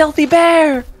 Oh, stealthy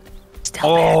bear.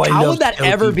 Oh, how would that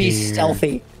ever be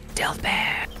stealthy? Stealth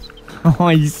bear. Oh,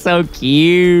 he's so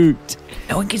cute.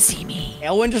 No one can see me.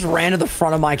 Elwin just ran to the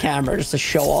front of my camera just to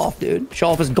show off, dude. Show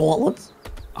off his gauntlets.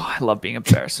 Oh, I love being a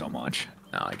bear so much.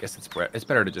 No, I guess it's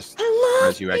better to just I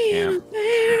res you at camp.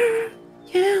 bear.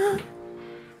 Yeah.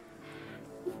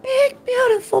 Big,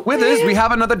 beautiful Withers, bear. we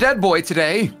have another dead boy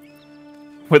today.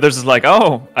 Withers is like,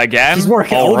 oh, again? He's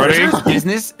working already? overtime.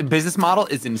 business model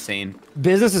is insane.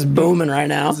 Business is booming right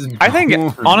now. I think,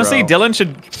 honestly, bro. Dylan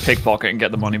should pickpocket and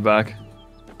get the money back.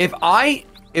 If I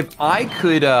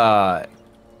could Can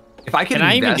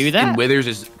I even invest do that? in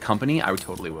Withers' company, I would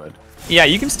totally would. Yeah,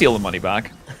 you can steal the money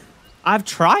back. I've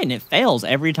tried and it fails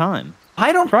every time.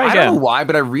 I don't Try know again. why,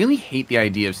 but I really hate the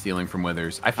idea of stealing from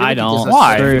Withers. I feel I like don't. It does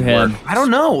Why? Screw such him. work. I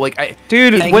don't know. Like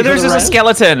Dude, Thank you Withers for is the a rest.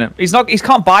 skeleton. He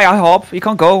can't buy a hop. He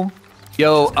can't go.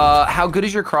 Yo, how good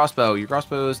is your crossbow? Your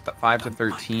crossbow is 5 to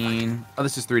 13. Oh,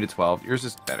 this is 3 to 12. Yours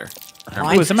is better.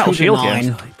 It's a metal 2 to shield 9.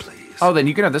 here. Oh, then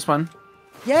you can have this one.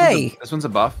 Yay. This one's a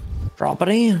buff. Drop it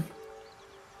in.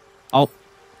 Oh,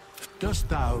 Dost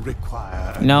thou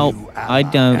require a No, new I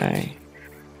ally? don't. Okay.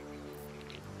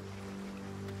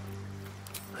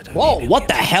 Whoa, what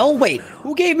the hell? Wait,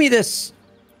 who gave me this?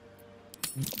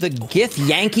 The Gith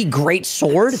Yankee Great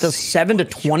Sword? It does 7 to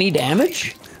 20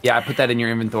 damage? Yeah, I put that in your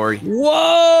inventory.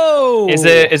 Whoa! Is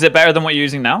it better than what you're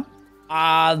using now?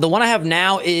 The one I have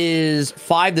now is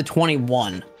 5 to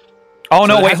 21. Oh, So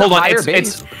no, it wait, has a hold on. higher It's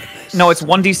base. no, it's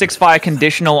 1d6 fire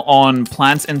conditional on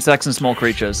plants, insects, and small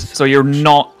creatures. So you're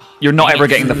not ever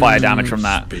getting the fire damage from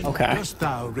that. Okay. Dost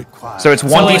thou require So it's So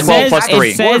 1d12 plus 3.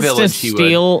 It says to Village, he would.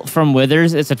 steal from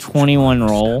Withers. It's a 21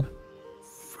 roll.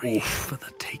 free for the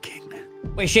taking?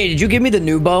 Wait, Shay, did you give me the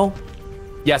new bow?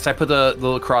 Yes, I put the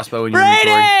little crossbow in your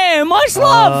inventory. Brady, much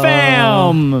love,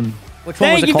 fam. Which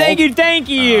one was Thank it you, called? thank you, thank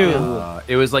you.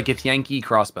 It was like a Yankee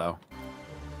crossbow.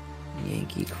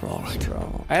 Yankee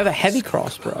crossbow. I have a heavy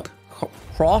crossbow.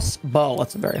 Crossbow.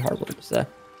 That's a very hard word to say.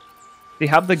 They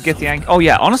have the Githyanki. Oh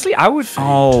yeah, honestly, I would.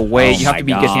 Oh wait, you have to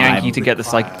be God. Githyanki to get the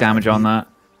psychic damage on that.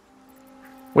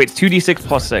 Wait, it's 2d6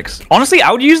 plus 6. Honestly,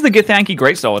 I would use the Githyanki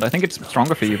Greatsword. I think it's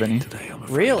stronger for you, Vinny.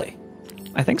 Really?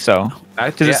 I think so.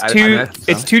 Because Yeah,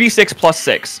 it's 2d6 plus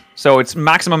 6, so it's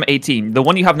maximum 18. The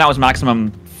one you have now is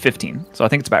maximum 15, so I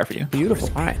think it's better for you. Beautiful.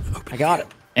 All right, I got it.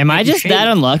 Am I just Shane. that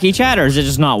unlucky, Chad, or does it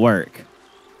just not work?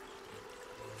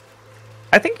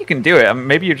 I think you can do it.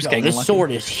 Maybe you're just Yo, getting this unlucky.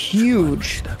 sword is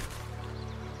huge.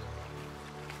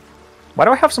 Why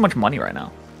do I have so much money right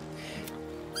now?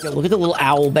 Yo, look at the little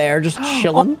owl bear just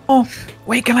chilling. Oh,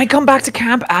 wait, can I come back to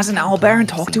camp as an owl bear and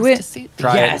talk to it?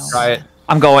 Try Yes. it. Try it.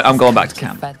 I'm going back to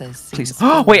camp. Please.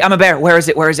 Oh, wait, I'm a bear. Where is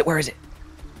it? Where is it? Where is it?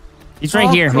 He's right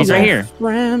here. He's right here.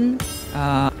 Friend.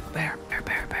 Bear.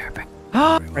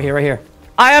 Right here, right here.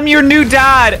 I am your new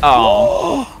dad.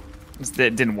 Oh, it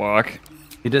didn't work.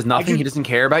 He does nothing. He doesn't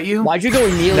care about you. Why'd you go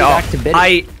immediately No, back to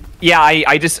Biddy?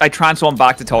 I transformed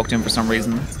back to talk to him for some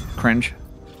reason. Cringe.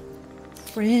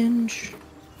 Fringe.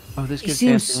 Oh, this He gives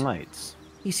seems- dancing lights.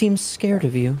 He seems scared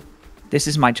of you. This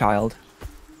is my child.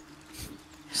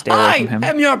 Stay away from him. I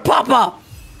am your papa.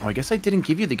 Oh, I guess I didn't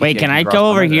give you the. Wait, can Yankee I go crossbow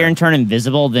over either. here and turn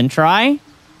invisible, then try?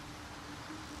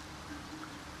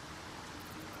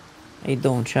 How you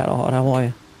doing, Shadowheart? How are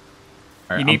you? All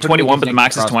right, You I'm need putting 21, but the Yankee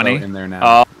max is crossbow 20. In there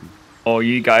now. Oh,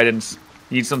 you need guidance.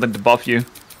 You need something to buff you.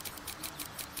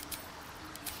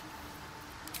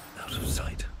 Out of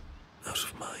sight, out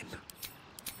of mind.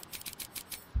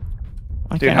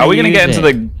 Why Dude, can't how are I we gonna get use into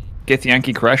it? the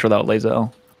Githyanki Crash without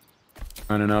Lazel?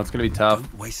 I don't know. It's gonna be tough.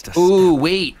 Waste a Ooh,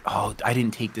 wait. Oh, I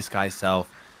didn't take this guy's self.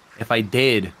 If I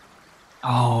did,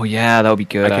 Oh yeah, that would be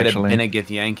good. I could have Actually, been a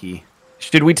Githyanki.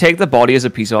 should we take the body as a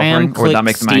peace offering, or would that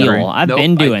make them steal. angry? I've Nope,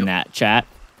 been I doing don't. that, chat.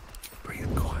 Bring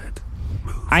it quiet.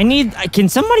 Move. I need. Can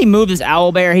somebody move this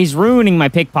owl bear? He's ruining my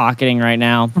pickpocketing right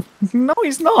now No,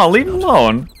 he's not. Leave him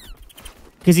alone.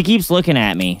 because he keeps looking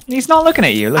at me. He's not looking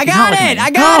at you. Look, I he's not got looking it! at you.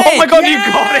 I got Oh my it! god, you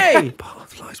got it!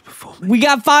 Path lies before me. We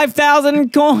got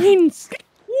 5,000 coins.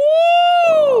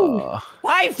 Woo!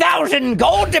 5,000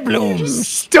 gold doubloons.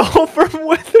 Stole from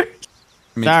Withers.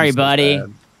 Makes Sorry, me so buddy.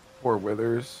 bad. Poor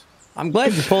Withers. I'm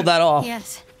glad you pulled that off.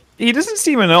 Yes. He doesn't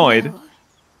seem annoyed. No.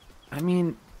 I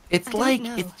mean, it's I don't like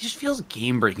know. it just feels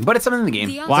game breaking, but it's something in the game.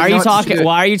 The Why are You you know what? Just talking? do it.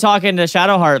 Why are you talking to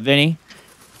Shadowheart, Vinny?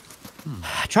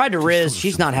 I tried to Riz.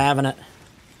 She's not having it.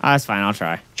 Oh, that's fine. I'll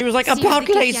try. She was like, Seems about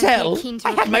the Lazel. Githyanki keen to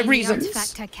I had my reclaim the reasons.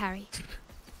 artifact I carry.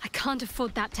 I can't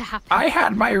afford that to happen. I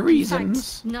had my In fact,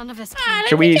 reasons. none of us can.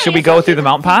 Should we go through the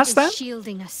mountain pass then? It's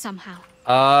shielding us somehow.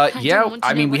 Yeah. don't want to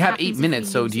I mean, know we what have happens 8 if minutes,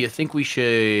 we so lose do you it. think we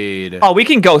should? Oh, we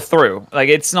can go through. Like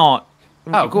it's not.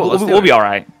 Oh, cool. Let's do We'll it. be all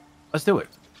right. Let's do it.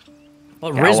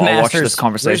 Well, Yeah, Riz I'll watch Masters. this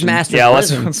conversation. Riz Masters Yeah,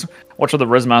 let's Riz. watch the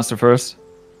Riz Master first.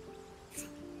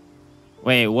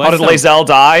 Wait, How what? did Lazel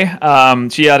die?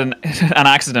 She had an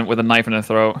accident with a knife in her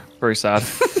throat. Very sad.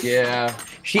 Yeah.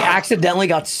 She accidentally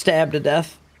got stabbed to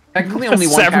death. Technically, only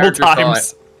one Several character saw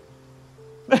times.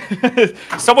 it.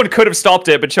 Someone could have stopped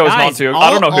it, but chose not Guys, to. all,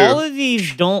 I don't know who. all of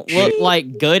these don't look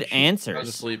like good I was answers.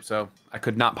 asleep, so I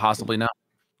could not possibly know.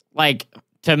 Like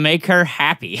to make her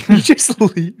happy. Just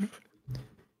leave.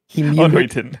 He Oh no, muted. he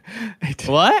didn't. He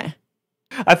didn't. What?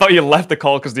 I thought you left the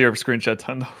call because your screenshot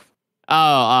turned off.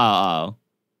 Oh.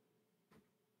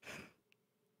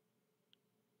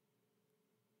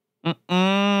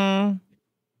 Mm-mm.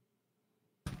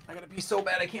 I gotta be so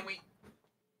bad. I can't wait.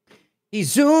 He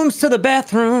zooms to the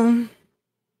bathroom.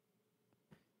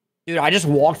 Dude, I just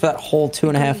walked for that whole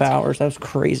 2.5 hours. That was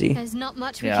crazy. There's not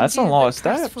much we Yeah, can that's do a lot but of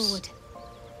press steps. forward.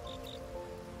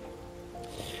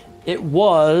 It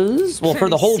was, well, for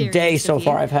the Very whole serious day of so you.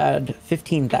 far, I've had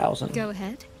 15,000 Go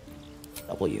ahead.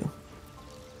 W.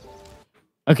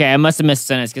 Okay, I must have missed a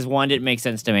sentence because one didn't make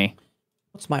sense to me.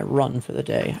 What's my run for the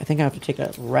day? I think I have to take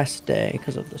a rest day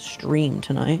because of the stream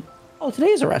tonight. Oh, today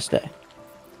is a rest day.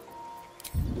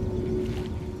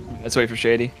 Let's wait for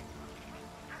Shady.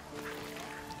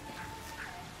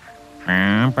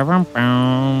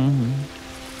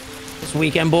 This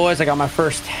weekend, boys, I got my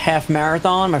first half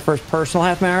marathon, my first personal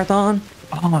half marathon.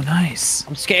 Oh, nice.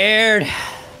 I'm scared.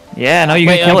 Yeah, no, you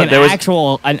can kill it.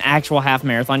 An actual half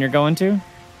marathon you're going to?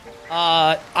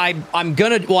 I'm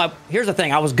gonna. Well, here's the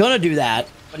thing. I was gonna do that,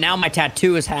 but now my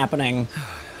tattoo is happening,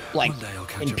 like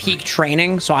in peak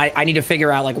training. So I need to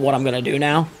figure out like what I'm gonna do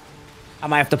now. I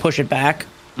might have to push it back.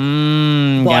 But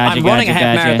I'm running a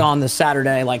half marathon this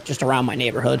Saturday, like just around my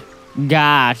neighborhood.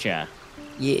 Gotcha.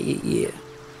 Yeah.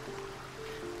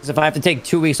 Because if I have to take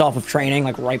 2 weeks off of training,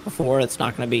 like right before, it's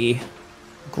not gonna be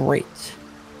great.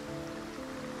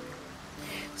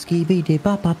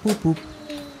 Skibidi-bop-bop-boop-boop.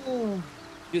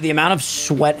 Dude, the amount of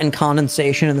sweat and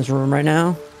condensation in this room right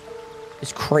now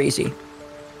is crazy.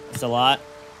 It's a lot.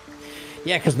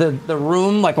 Yeah, because the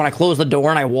room, like when I close the door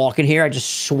and I walk in here, I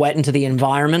just sweat into the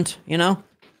environment, you know?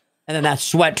 And then that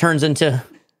sweat turns into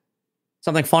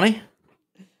something funny?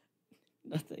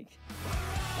 Nothing.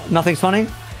 Nothing's funny?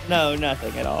 No,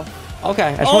 nothing at all. Okay,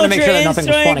 I just wanted to make sure that nothing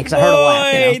was funny because I heard a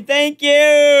laugh. You know? Thank you!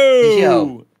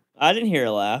 Yo. I didn't hear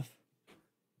a laugh.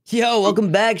 Yo,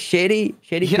 welcome back, Shady.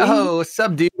 Yo, what's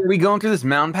up, dude? Are we going through this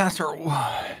mountain pass or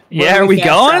what? Yeah, are we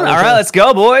going? All right, let's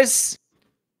go, boys.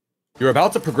 You're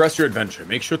about to progress your adventure.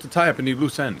 Make sure to tie up any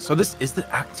loose ends. So this is the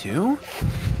Act 2?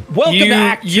 Welcome to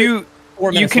Act 2.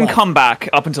 You can come back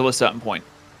up until a certain point.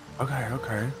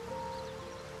 Okay.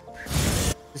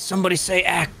 Did somebody say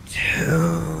Act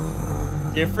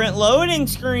 2? Different loading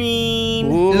screen.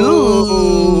 Ooh.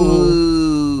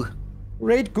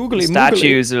 Great googly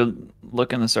Statues are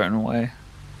looking a certain way.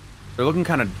 They're looking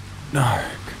kind of dark.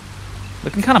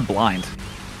 Looking kind of blind.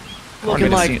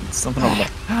 Looking like something over there.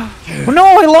 Oh, no,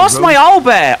 I lost my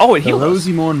owlbear. Oh, it healed us.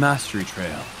 The Rosimorn Mastery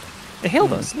Trail. It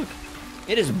healed us. Look.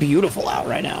 It is beautiful out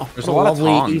right now. There's a lot of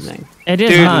lovely evening. It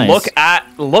is Dude, nice.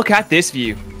 look at this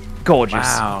view. Gorgeous.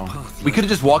 Wow. We could have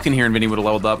just walked in here and Vinny would have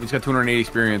leveled up. He's got 280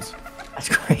 experience. That's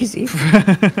crazy.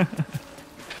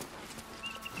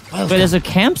 But there's a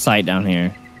campsite down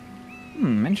here.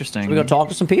 Interesting. Should we go talk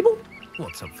to some people?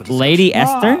 What's up for Lady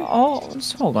Esther?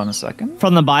 Just hold on a second.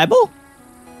 From the Bible?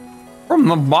 From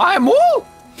the Bible?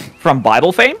 From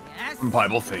Bible fame? From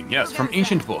Bible fame, yes. From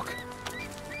ancient book.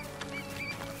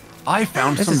 I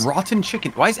found some rotten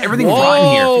chicken. Why is everything rotten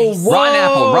here? Rotten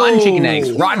apple, rotten chicken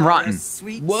eggs, rotten. Whoa.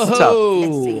 What's up?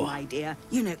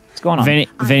 What's going on?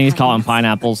 Vinny's calling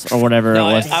pineapples or whatever it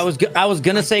was. I was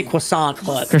gonna say croissant,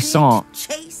 but croissant.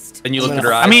 And you looked at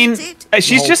her eyes. I mean,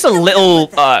 she's just a little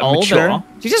mature.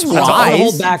 She's just I'm gonna wise.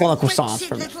 hold back on the croissants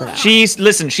for now.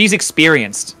 She's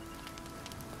experienced.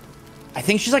 I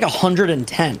think she's like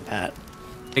 110, Pat.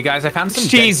 Hey guys, I found some.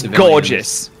 She's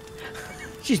gorgeous.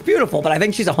 She's beautiful, but I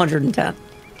think she's 110.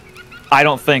 I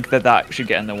don't think that should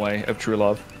get in the way of true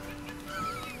love.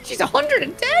 She's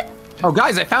 110? Oh,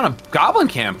 guys, I found a goblin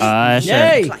camp. Sure.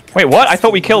 Yay! Wait, what? I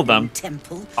thought we killed them.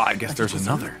 I guess there's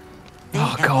another.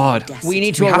 Oh God. We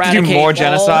need to have to do eradicate more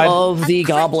genocide. all of the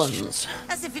goblins.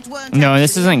 No,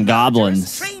 this isn't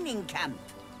goblins. Training camp.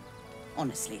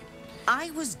 Honestly, I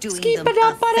was doing them a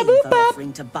favor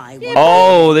offering to buy one.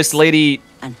 Oh, this lady.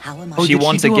 And how am She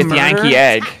wants to get the Yankee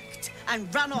egg.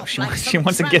 And run off She like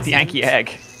wants to get the Yankee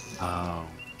egg. Oh.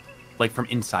 Like from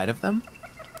inside of them?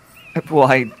 Well,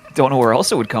 I don't know where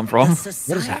else it would come from. What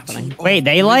is happening? Wait,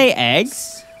 they lay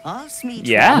eggs?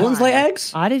 Yeah. Goblins lay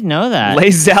eggs? I didn't know that.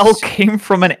 Lazelle came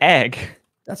from an egg.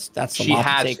 That's a She lot to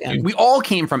has. take in. We all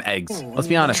came from eggs. Let's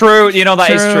be honest. True, you know, that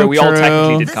is True, true. We all true.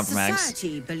 technically did come from eggs.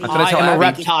 That's what I tell I am a Abby.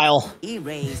 reptile.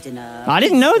 I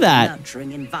didn't know that.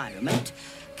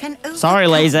 Sorry,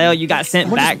 Lazelle, you got sent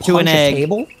back to an egg.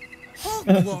 Table?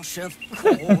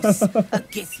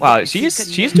 Wow,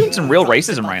 she's doing some real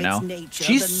racism right now.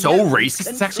 She's so racist.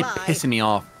 It's actually pissing me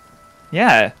off.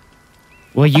 Yeah.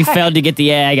 Well, you failed to get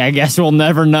the egg. I guess we'll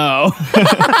never know.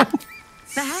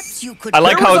 Perhaps you could. I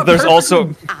like how there's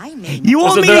also. You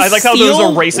want me to I like how there's a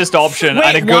steal? racist option Wait,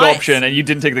 and a good what? option, and you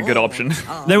didn't take the good option.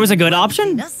 There was a good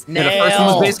option? Yeah, the first one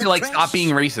was basically like, stop being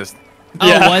racist.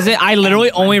 Oh, was it? I literally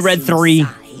only read 3.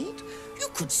 You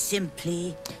could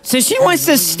simply. So she wants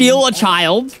to steal a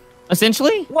child,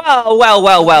 essentially? Well.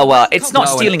 It's not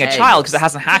No, an stealing a egg. child because it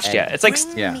hasn't hatched yet. It's like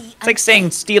it's like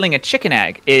saying stealing a chicken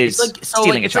egg is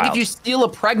stealing a it's like child. if you steal a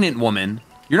pregnant woman,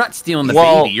 you're not stealing the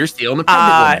Well, baby. You're stealing the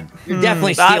pregnant woman. You're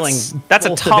definitely stealing. That's a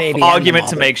both the tough baby and the argument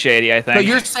to mother. make, Shady. I think. So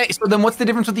you're saying. So then, what's the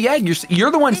difference with the egg?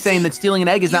 You're the one saying that stealing an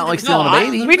egg is not like stealing a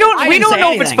baby. We don't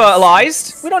know if it's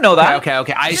fertilized. We don't know that.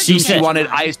 Okay. I assume she wanted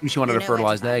a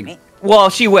fertilized egg. Well,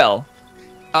 she will.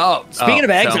 Oh, speaking of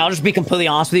eggs, I'll just be completely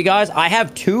honest with you guys. I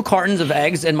have 2 cartons of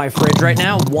eggs in my fridge right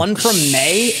now. One from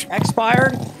May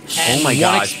expired, and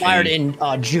one expired in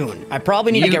June. I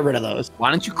probably need to get rid of those.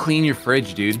 Why don't you clean your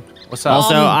fridge, dude? What's up?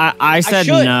 Also, I said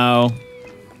no.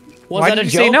 Was Why that did a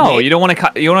you joke? say no? You don't want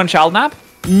to? You want a child nap?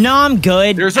 No, I'm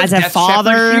good. There's as a death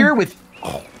father shepherd here with.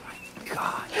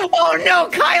 Oh no,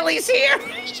 Kylie's here.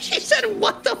 She said,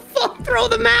 "What the fuck? Throw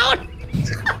them out."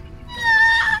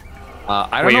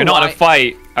 I don't Wait, know. you're not in a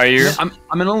fight, are you? I'm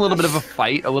in a little bit of a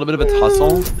fight, a little bit of a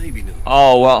tussle.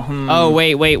 Oh well. Oh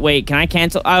wait. Can I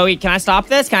cancel? Oh wait, can I stop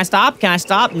this? Can I stop? Can I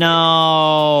stop?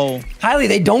 No. Kylie,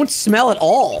 they don't smell at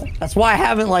all. That's why I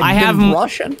haven't been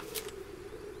Russian.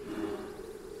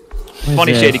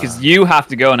 Funny shady, because you have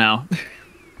to go now.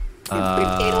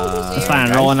 That's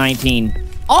fine. Roll a 19.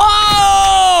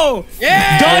 Oh!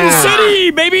 Yeah! Gun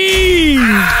City, baby!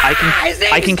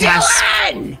 I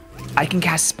can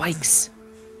cast spikes.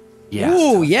 Yeah.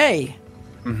 Ooh, yay.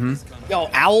 Mm-hmm. Yo,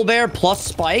 owlbear plus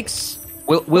spikes.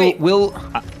 I don't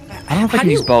know if I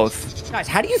can use both. Guys,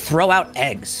 how do you throw out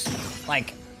eggs?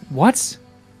 Like what?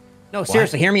 No,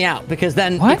 seriously, hear me out. Because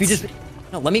then if you just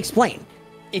let me explain.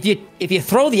 If you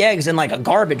throw the eggs in like a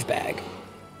garbage bag,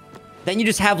 then you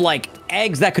just have like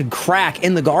eggs that could crack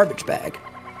in the garbage bag.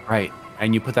 Right.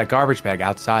 And you put that garbage bag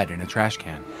outside in a trash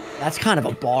can. That's kind of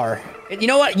a bar. You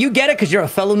know what? You get it because you're a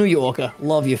fellow New Yorker.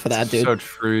 Love you for that, dude. So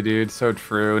true, dude. So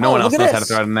true. No one else knows how to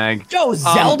throw out an egg. Yo,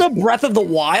 Zelda Breath of the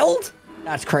Wild?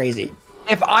 That's crazy.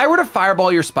 If I were to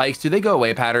fireball your spikes, do they go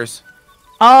away, Patters?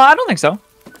 I don't think so.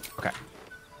 Okay.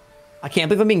 I can't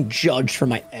believe I'm being judged for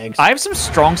my eggs. I have some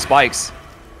strong spikes.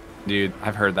 Dude,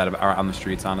 I've heard that about on the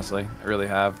streets, honestly. I really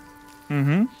have.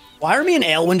 Mm-hmm. Why are me and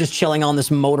Aelwyn just chilling on this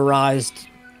motorized...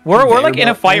 We're like in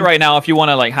a fight right now if you want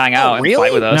to like hang out and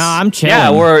fight with us. No, I'm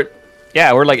chilling. We're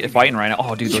like fighting right now.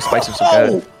 Oh, dude, those spikes are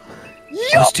so good.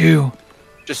 Those two.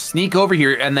 Just sneak over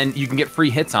here and then you can get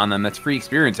free hits on them. That's free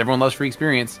experience. Everyone loves free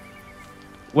experience.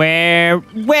 Where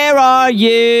are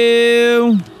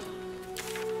you?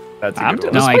 That's a good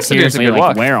one. No, like seriously,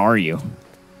 like, where are you?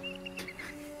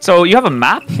 So you have a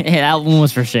map? Yeah, that one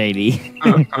was for Shady.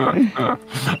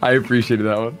 I appreciated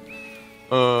that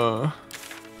one.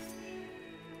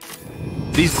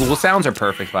 These ghoul sounds are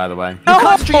perfect, by the way. No,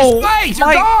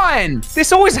 you're gone!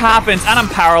 This always happens, and I'm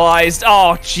paralyzed.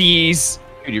 Oh, jeez.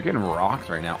 Dude, you're getting rocked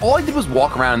right now. All I did was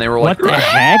walk around, and they were like, "What the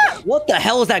heck? What the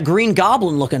hell is that green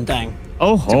goblin-looking thing?"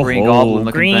 Oh, green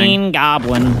goblin-looking thing. Green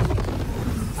goblin.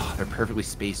 Oh, they're perfectly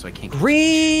spaced, so I can't.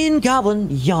 Green goblin,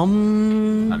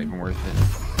 yum. Not even worth it.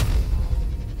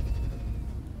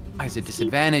 Why is it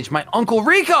disadvantage? My Uncle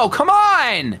Rico, come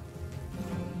on!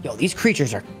 Yo, these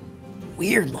creatures are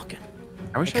weird looking.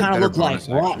 I wish they kind of look like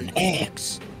rotten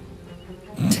eggs.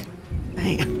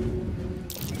 Dang.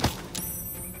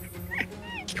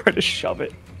 Try to shove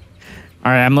it.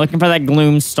 All right, I'm looking for that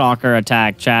Gloomstalker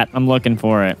attack, chat. I'm looking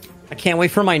for it. I can't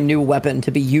wait for my new weapon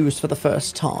to be used for the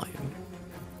first time.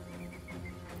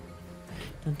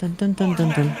 Dun, dun, dun, dun,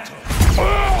 dun, dun.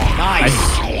 Nice.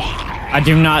 I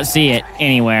do not see it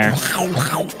anywhere.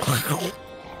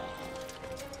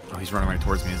 Oh, he's running right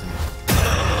towards me, isn't he?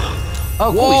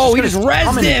 Oh, whoa, he just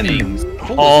rezzed him.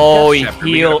 Oh, he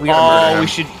healed. Oh,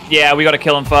 we gotta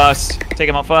kill him first. Take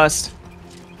him out first.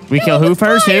 We kill who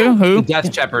first? Who? The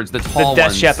Death Shepherds, the tall Death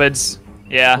ones. Shepherds.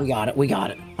 Yeah. We got it.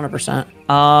 100%.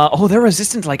 Oh, they're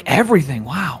resistant to like everything.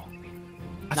 Wow.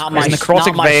 Not my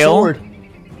necrotic veil. Sword.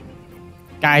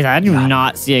 Guys, I do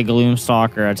not see a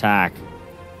Gloomstalker attack.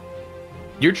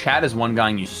 Your chat is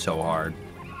one-guying you so hard.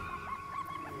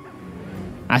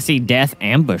 I see Death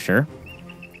Ambusher.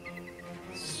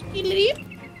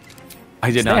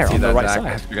 I did not see that right attack. side. I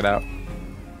have to figure it out.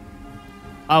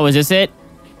 Oh, is this it?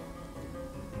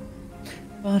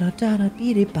 No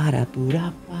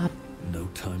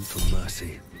time for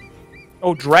mercy.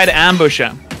 Oh, Dread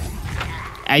Ambusher.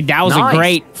 That was a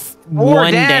great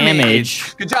 1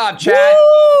 damage. Good job, chat.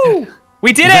 Woo!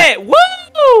 We did it!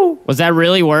 Woo! Was that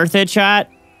really worth it, chat?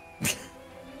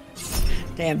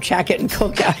 Damn, chat getting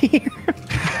cooked out here.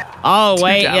 Oh,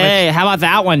 wait, yeah. How about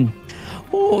that one?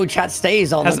 Oh, chat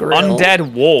stays on Has the grill.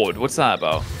 Undead Ward. What's that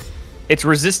about? It's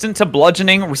resistant to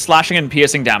bludgeoning, slashing, and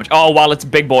piercing damage. Oh, while it's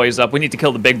big boys up. We need to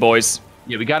kill the big boys.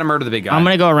 Yeah, we gotta murder the big guy. I'm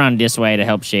gonna go around this way to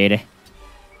help Shady.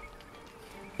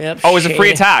 Yep, oh, it's a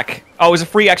free attack. Oh, it's a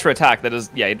free extra attack. That is,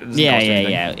 yeah. It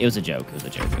Yeah. It was a joke. It was a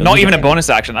joke. Not even a bonus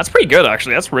action. That's pretty good,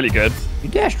 actually. That's really good. You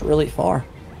dashed really far.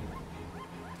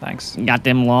 Thanks. Got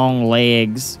them long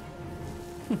legs.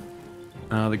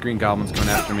 The Green Goblin's going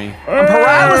after me. I'm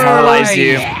paralyzed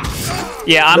you.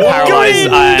 Yeah, I'm paralyzed.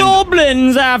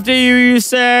 Goblins after you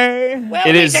say. Well,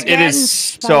 It is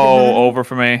so over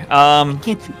for me. I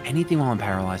can't do anything while I'm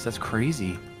paralyzed. That's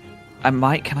crazy. Can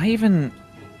I even?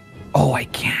 Oh, I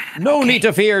can. No need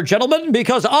to fear, gentlemen,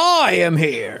 because I am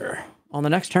here on the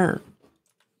next turn.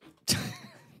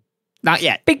 Not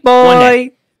yet. Big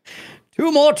boy.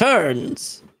 2 more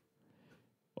turns.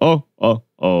 Oh.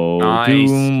 Nice.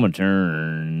 2 more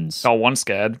turns. Oh, one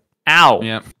scared. Ow.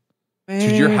 Yep.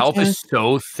 Dude, your health is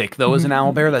so thick though as an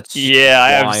owlbear. That's Yeah, I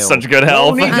have wild. such good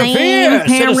health. No need to fear,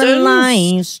 citizens,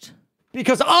 Paralyzed.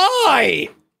 because I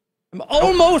am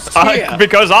almost here.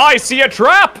 Because I see a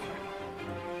trap.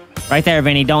 Right there,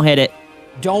 Vinny. Don't hit it.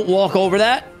 Don't walk over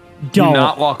that, Do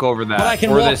not walk over that. but I can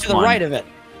or walk this to the one. right of it.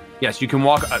 Yes, you can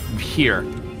walk here.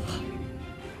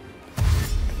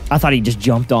 I thought he just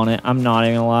jumped on it. I'm not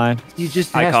even gonna lie. You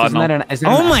just I caught him.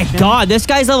 Oh my god, this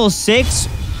guy's level 6.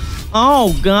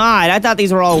 Oh god, I thought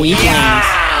these were all weaklings.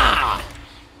 Yeah!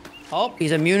 Oh,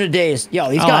 he's immune to daze. Yo,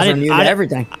 these Oh, guys are immune to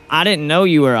everything. I didn't know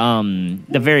you were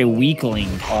the very weakling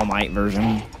All Might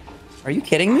version. Are you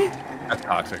kidding me? That's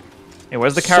toxic. Hey,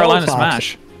 where's the So Carolina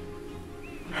toxic.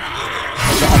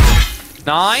 Smash?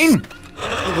 9.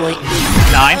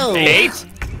 9, 8,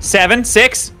 7,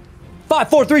 6. 5,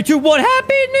 4, 3, 2, 1.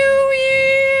 Happy New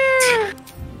Year!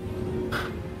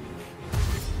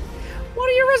 What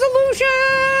are your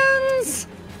resolutions?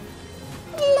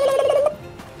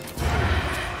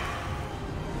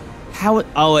 How?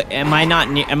 Oh, am I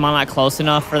not close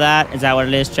enough for that? Is that what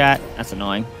it is, chat? That's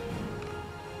annoying.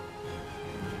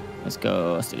 Let's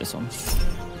go. Let's do this one.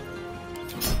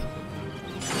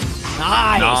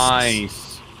 Nice.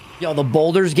 Nice. Yo, the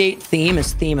Baldur's Gate theme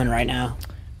is theming right now.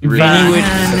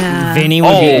 Vinny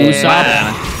would be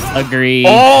Usopp. Agreed.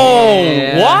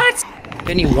 Oh, what?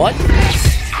 Vinny, what?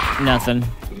 Nothing.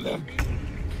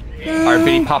 All right,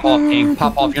 Vinny, pop off, King.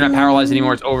 Pop off. You're not paralyzed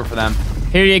anymore. It's over for them.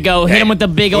 Here you go. Hit him with the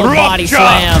big old body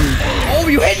slam. Oh,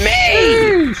 you hit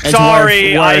me! It's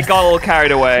Sorry, worth. I got a little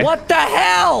carried away. What the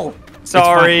hell?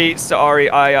 Sorry. Sorry.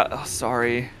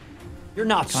 You're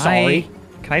not Can sorry.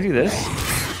 Can I do this?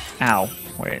 Ow.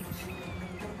 Wait.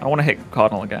 I want to hit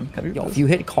Cardinal again. Can I do Yo, this? if you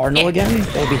hit Cardinal again,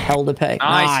 there'll be hell to pay.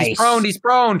 Nice. He's prone. He's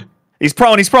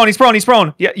prone. He's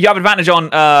prone. Yeah, you have advantage on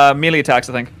melee attacks,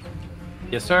 I think.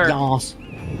 Yes, sir. Yas.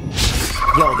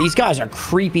 Yo, these guys are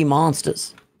creepy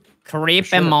monsters.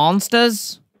 Creepy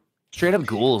monsters. Straight up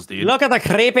ghouls, dude. Look at the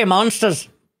creepy monsters.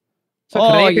 So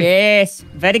Oh creepy. yes,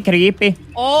 very creepy.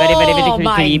 Oh very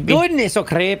my creepy. goodness, so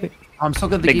creepy. I'm so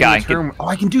good. Big guy. Oh,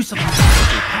 I can do something.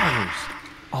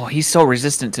 Oh, he's so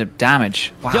resistant to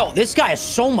damage. Wow. Yo, this guy has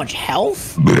so much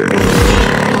health.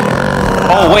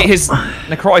 Oh wait, his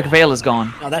necrotic veil is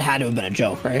gone. No, that had to have been a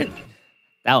joke, right?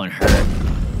 That one hurt.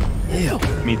 Ew.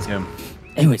 Me too.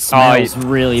 Ew, it smells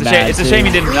really it's bad. It's a shame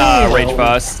you didn't rage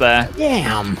burst there.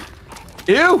 Damn.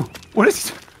 Ew. What is?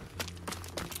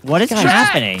 What is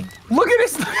happening? Look at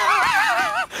this.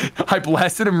 I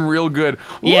blasted him real good.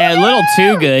 Yeah, a little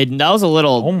too good. That was a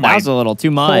little. Oh my- That was a little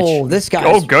too much. Oh, this guy.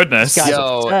 Oh goodness. This guy's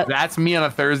Yo, upset. that's me on a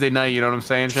Thursday night. You know what I'm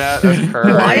saying, chat? That's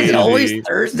crazy. Why is it always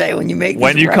Thursday when you make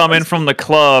When these you come in references? from the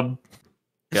club.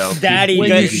 Yo, Daddy, When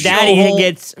you show Daddy home-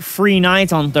 gets free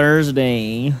nights on Thursday.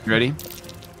 You ready?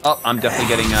 Oh, I'm definitely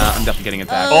getting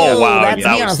attacked. Oh, wow, That's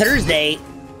that me on a was- Thursday.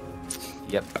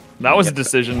 Yep. That was a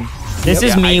decision. This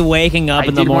is Yeah, me waking up I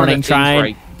in the did one of morning the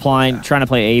things trying to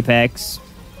play Apex.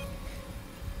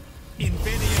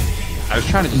 I was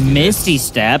trying to just do Misty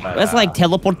Step. That's like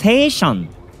teleportation.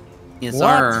 Yes, What?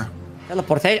 sir.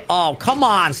 Teleportate. Oh, come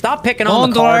on. Stop picking on Don't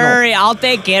the Cardinal. worry, I'll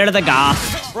take care of the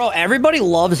goth. Bro, everybody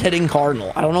loves hitting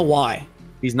Cardinal. I don't know why.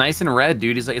 He's nice and red,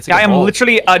 dude. He's like, it's I like a am bull.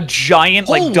 literally a giant,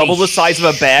 like Holy double the size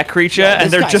of a bear creature, Yeah, this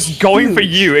and they're guy's just going for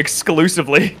huge. you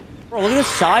exclusively. Bro, look at the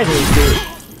size of this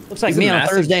dude. Looks like He's me a on a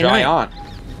massive Thursday night. giant.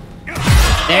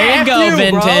 There you F go, you,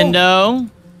 bro. Nintendo.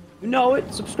 You know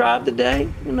it. Subscribe today.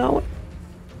 You know it.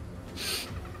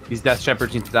 These Death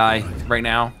Shepherds need to die right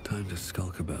now. Time to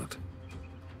skulk about.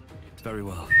 Very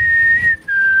well.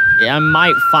 Yeah, I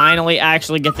might finally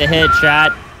actually get the hit,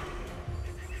 chat.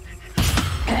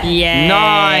 Yay.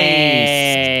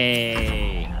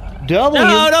 Nice. Double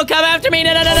No, don't come after me.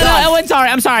 No. Oh,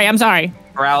 I'm sorry.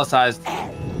 Paralyzed.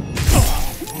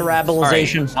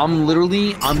 Parabolization.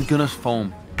 I'm gonna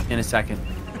foam in a second.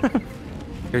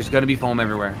 There's gonna be foam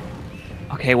everywhere.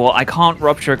 Okay, well, I can't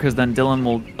rupture because then Dylan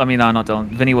will. I mean, no, not Dylan.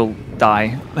 Vinny will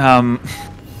die.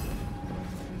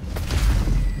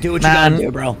 Do what you Man. gotta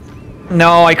do, bro.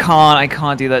 No, I can't. I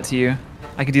can't do that to you.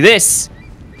 I can do this.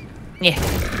 Yeah.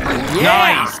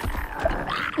 Nice.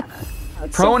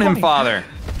 Prone him, father.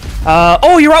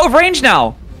 Oh, you're out of range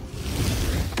now.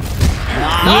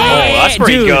 Yeah, that's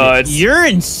pretty dude, good. You're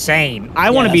insane. I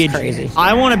want to be crazy.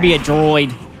 I want to be a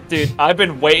droid. Dude, I've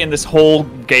been waiting this whole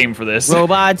game for this.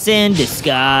 Robots in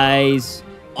disguise.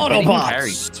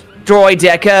 Autobots. Droid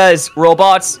deckers.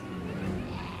 Robots.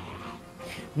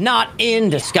 Not in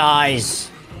disguise.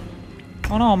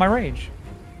 Oh no, my rage.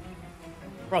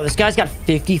 Bro, this guy's got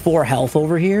 54 health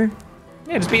over here.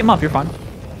 Yeah, just beat him up. You're fine.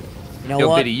 You know Yo,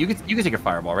 what? Biddy, you can take a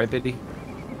fireball, right, Biddy?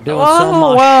 Doing something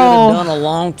I should have done a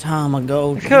long time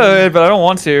ago. I could, but I don't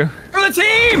want to. For the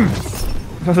team!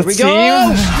 For the we team?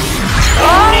 go!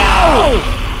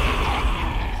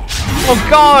 Oh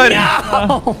god!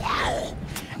 No!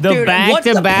 The Dude,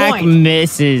 back-to-back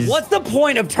misses. What's the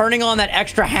point of turning on that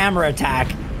extra hammer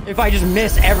attack if I just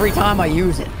miss every time I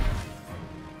use it?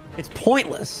 It's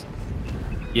pointless.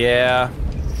 Yeah,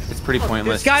 it's pretty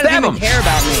pointless. This guy doesn't even care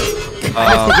about me.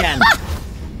 I missed again.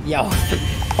 Yo,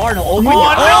 Cardinal, open your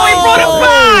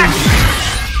eyes.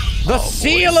 The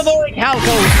seal of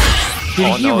Orichalco.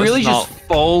 Did he really just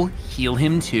full heal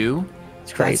him too?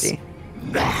 It's crazy.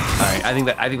 All right, I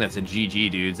think that's a GG,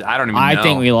 dudes. I don't even know. I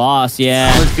think we lost.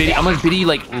 Yeah. How much Biddy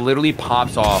like literally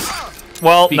pops off?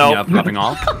 Well, Speaking no. of popping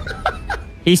off.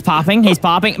 He's popping. He's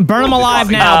popping. Burn him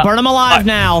alive now. Burn him alive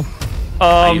now.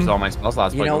 I used all my spell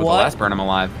slots. You know with what? the last burn him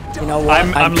alive. You know what?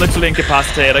 I'm literally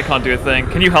incapacitated. I can't do a thing.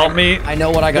 Can you help me? I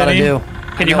know what I gotta do.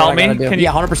 Can you help me? Can you?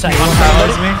 Yeah, 100%. Can you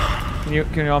unparalyze me?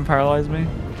 Can you unparalyze me?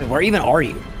 Where even are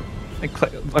you?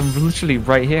 I'm literally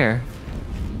right here.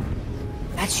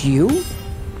 That's you?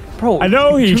 Bro, I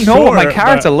know he's you know what my short,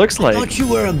 character but- looks like. I thought you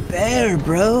were a bear,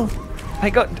 bro.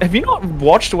 Have you not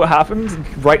watched what happened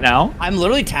right now? I'm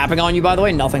literally tapping on you, by the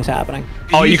way. Nothing's happening.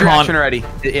 Oh, you Use your can't. action already.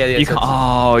 Yeah, You can't.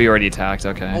 Oh, you already attacked.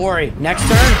 Okay. Don't worry. Next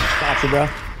turn, got you, bro.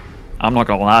 I'm not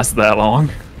gonna last that long.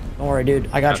 Don't worry, dude.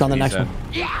 I got you on the next one.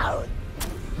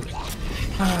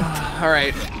 All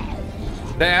right.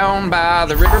 Down by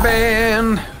the river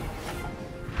bend.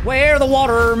 Where the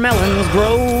watermelons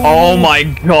grow. Oh my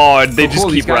god, they just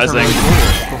keep rezzing.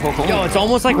 Yo, it's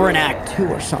almost like we're in Act 2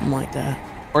 or something like that.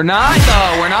 We're not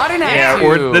though. We're not in Act 2.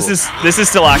 Yeah, this is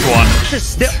still Act 1. This is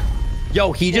still.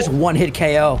 Yo, he just one-hit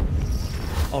KO.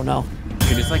 Oh no.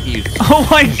 Dude, it's like you. Oh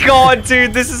my god,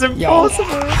 dude, this is impossible.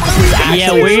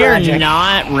 Yeah, we are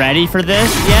not ready for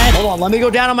this yet. Hold on, let me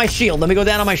go down on my shield. Let me go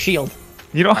down on my shield.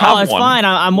 You don't have Oh, it's one. fine.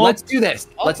 I'm. Let's do this.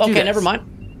 Let's do this. Okay, never mind.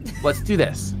 Let's do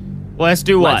this. Let's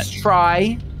do what? Let's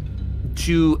try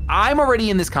to. I'm already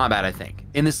in this combat. I think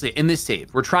in this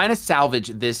save. We're trying to salvage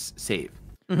this save.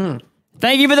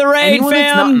 Thank you for the raid, Anyone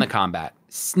that's not in fam. the combat,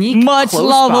 sneak Much close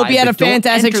love. by, Hope you had a but don't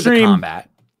fantastic enter stream. the combat,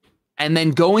 and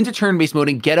then go into turn-based mode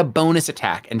and get a bonus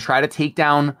attack and try to take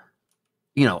down,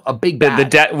 a big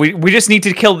bad. We just need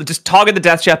to kill. Just target the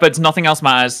Death Shepherds. Nothing else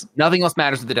matters. Nothing else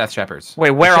matters with the Death Shepherds.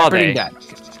 Wait, where are they? Dead.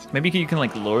 Maybe you can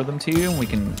like lure them to you, and we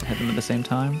can hit them at the same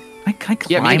time. I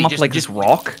climb maybe up like this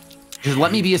rock. Just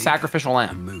let me be a sacrificial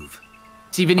lamb. Move.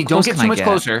 See, Vinny, How don't close get can too I much get?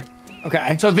 closer.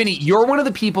 Okay. So, Vinny, you're one of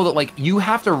the people that, like, you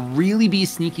have to really be a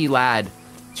sneaky lad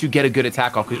to get a good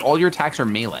attack off, because all your attacks are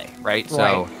melee, right?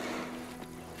 So,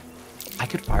 I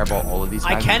could fireball all of these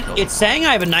guys. I can. It's saying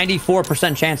I have a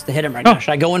 94% chance to hit him right now.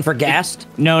 Should I go in for gassed?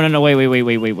 No.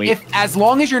 Wait. As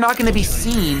long as you're not going to be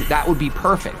seen, that would be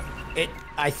perfect.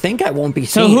 I think I won't be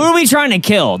So seen. who are we trying to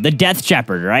kill? The Death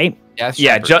Shepherd, right? Yes.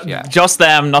 Yeah, just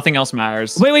them. Nothing else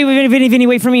matters. Wait, Vinny,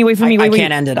 wait for me. I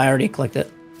can't end it. I already clicked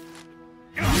it.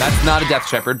 That's not a Death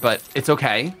Shepherd, but it's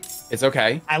okay. It's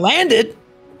okay. I landed.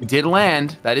 You did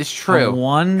land. That is true. I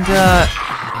wonder.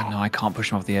 Oh, no, I can't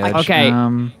push him off the edge. Okay.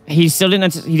 He still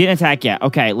didn't. He didn't attack yet.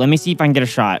 Okay, let me see if I can get a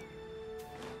shot.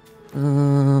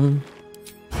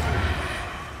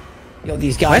 Yo,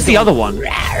 these guys. Where's the other one?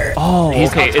 Oh,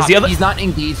 okay. Is the other? He's not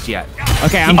engaged yet.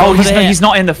 Okay, I'm going for the hit. He's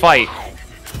not in the fight.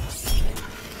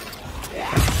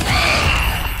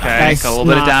 Okay, got a little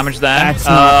bit of damage there. That's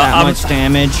not that much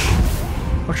damage.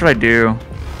 What should I do?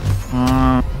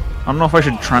 I don't know if I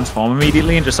should transform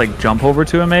immediately and just like jump over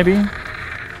to him, maybe.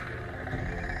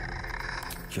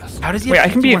 How does he Wait, have I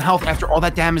can be 51 health after all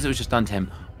that damage that was just done to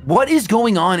him? What is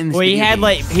going on in this Well, he video had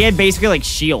game? he had basically like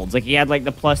shields. Like he had like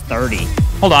the plus 30.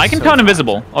 Hold on, I can turn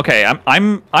invisible. Okay,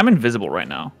 I'm invisible right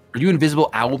now. Are you invisible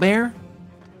owlbear?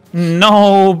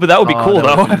 No, but that would be cool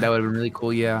though. That would have been really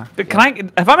cool, yeah. But can I?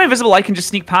 If I'm invisible, I can just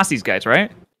sneak past these guys,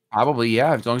 right? Probably,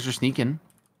 yeah, as long as you're sneaking.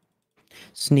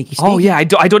 Sneaky. Oh yeah, I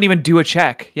don't even do a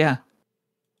check. Yeah.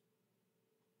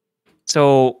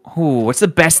 So, what's the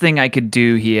best thing I could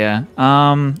do here?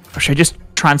 Should I just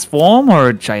transform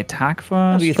or should I attack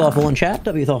first? W thoughtful in chat.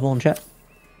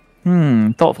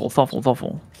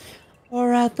 Thoughtful.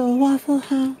 We're at the Waffle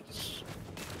House.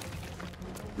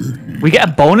 We get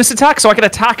a bonus attack, so I can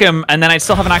attack him, and then I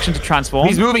still have an action to transform.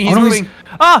 He's moving. He's moving.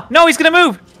 Ah, no, he's gonna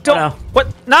move. Don't. What?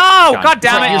 No! God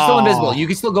damn it! You're still invisible. You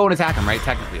can still go and attack him, right?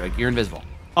 Technically, like you're invisible.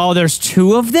 Oh, there's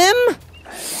 2 of them?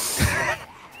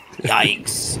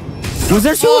 Yikes. Was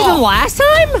there 2 of them last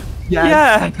time?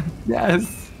 Yeah.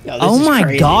 Yes. Yo, Oh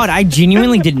my god, I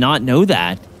genuinely did not know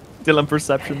that. Dylan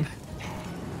perception.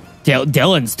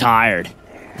 Dylan's tired.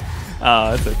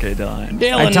 Oh, it's okay, Dylan.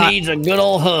 Dylan needs a good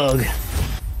old hug.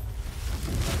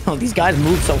 Oh, these guys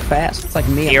move so fast. It's like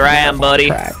me. Here I am, buddy.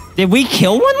 Track. Did we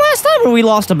kill one last time, or we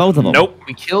lost to both of them? Nope.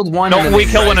 We killed one. No, we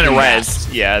killed one in a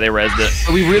res. Yeah, they rezzed it.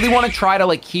 So we really want to try to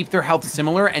like keep their health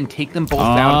similar and take them both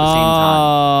down at the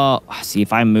same time. See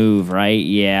if I move, right?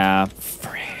 Yeah.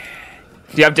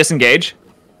 Do you have disengage?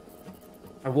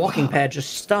 My walking pad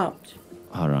just stopped.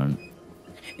 Hold on.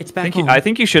 It's back on. I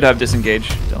think you should have disengage,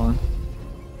 Dylan.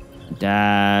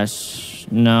 Dash.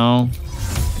 No.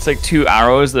 It's like 2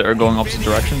 arrows that are going opposite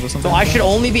directions or something. So I should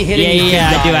only be hitting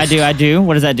I do.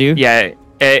 What does that do? Yeah.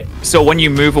 So when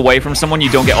you move away from someone, you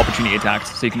don't get opportunity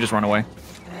attacks, so you can just run away.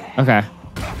 Okay.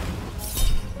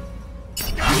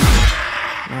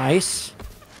 Nice.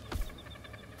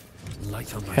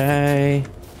 Okay.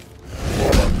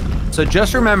 So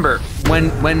just remember,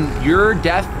 when your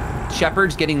death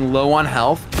shepherd's getting low on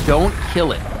health, don't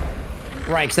kill it.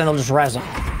 Right, because then they'll just res them.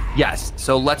 Yes.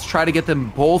 So let's try to get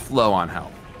them both low on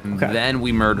health, and then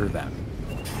we murder them.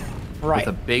 Right.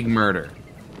 With a big murder.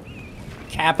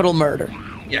 Capital murder.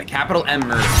 Yeah, capital M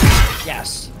murder.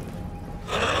 Yes.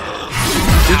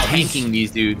 You're tanking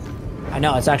these dudes. I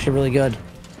know, it's actually really good.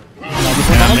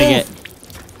 I'll make it.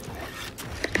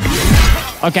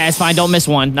 Okay, it's fine. Don't miss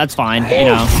one. That's fine. You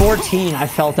know. 14. I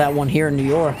felt that one here in New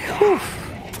York. Whew.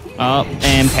 Oh,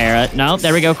 and parrot. No,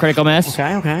 there we go. Critical miss.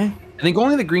 Okay, okay. I think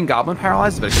only the Green Goblin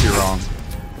paralyzes, but I could be wrong.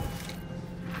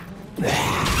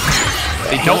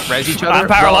 They don't res each other. I'm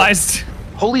paralyzed.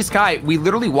 Well, holy sky, we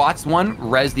literally watched one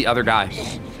res the other guy.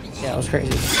 Yeah, it was crazy.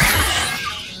 Dude,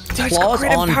 I just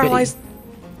got paralyzed.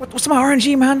 What's my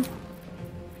RNG, man?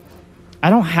 I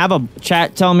don't have a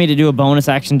chat telling me to do a bonus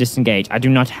action disengage. I do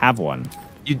not have one.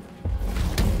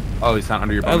 Oh, it's not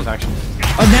under your bonus action.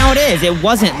 Oh, now it is. It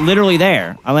wasn't literally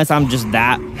there. Unless I'm just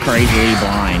that crazily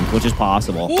blind, which is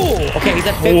possible. Ooh, okay, he's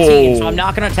at 15, so I'm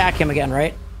not going to attack him again,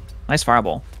 right? Nice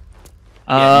fireball.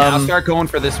 Yeah, now start going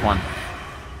for this one.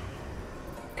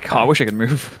 God, I wish I could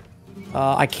move.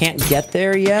 I can't get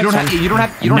there yet. You don't have to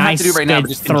do it right now, but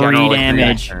just in general, 3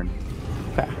 damage.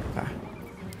 Okay.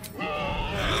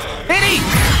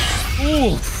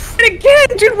 Ooh. And again,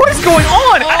 dude, what is going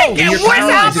on? I didn't get what is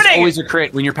happening. It's always a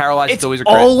crit. When you're paralyzed, it's always a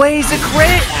crit. Always a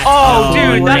crit? Oh,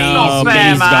 dude, that's not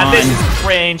fair, man. This is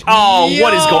cringe. Oh,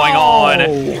 what is going on?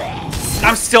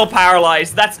 I'm still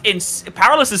paralyzed.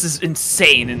 Paralysis is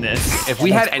insane in this. If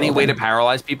we had any way to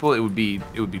paralyze people, it would be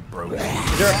broken.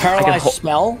 Is there a paralyzed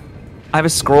spell? I have a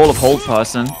scroll of hold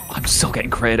person. I'm still getting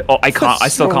crit. Oh, I can't. I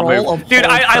still can't move. Dude,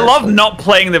 I love not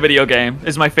playing the video game.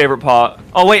 Is my favorite part.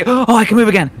 Oh wait. Oh, I can move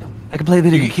again. I can play the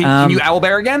video game. Can you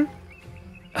owlbear again?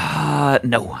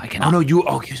 No, I cannot. Oh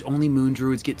no, because only moon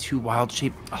druids get 2 wild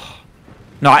shape. Oh.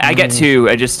 No, I get 2.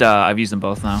 I just I've used them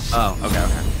both now. Oh, okay.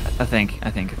 I think.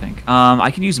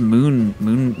 I can use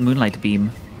moonlight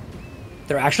beam.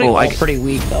 They're actually all pretty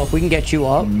weak though. If we can get you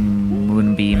up.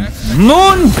 Moonbeam.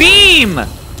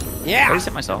 Yeah. I just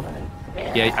hit myself.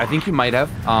 Yeah, I think you might have.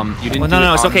 You didn't. Well,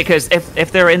 no, it's okay because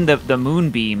if they're in the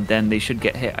moonbeam, then they should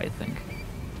get hit. I think.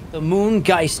 The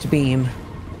Moongeist beam.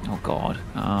 Oh god.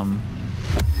 I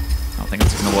don't think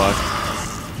it's gonna work.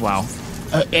 Wow.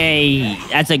 Hey,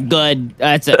 that's a good.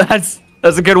 That's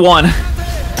a good one.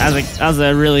 That was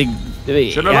a really.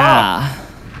 Yeah.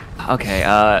 Okay.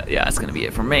 Yeah, it's gonna be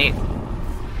it for me.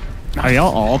 Are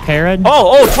y'all all parried?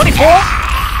 Oh, 24.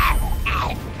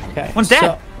 Okay. One's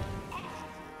dead.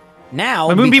 Now,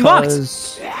 my moonbeam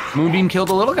walked. Moonbeam killed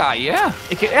a little guy. Yeah.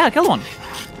 I killed one.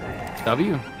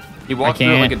 W. He walked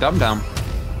through it like a dum-dum.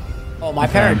 Oh, my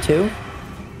parent too?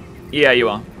 Yeah, you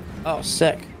are. Oh,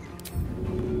 sick.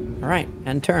 All right,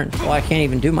 end turn. Well, I can't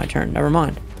even do my turn. Never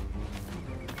mind.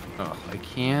 Oh, I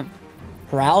can't.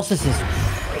 Paralysis is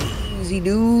crazy,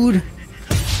 dude.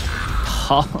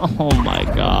 Oh my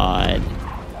god.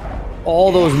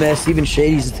 All those miss, even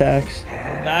Shady's attacks.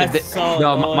 That's so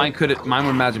no, annoying. mine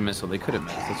were magic missile. They couldn't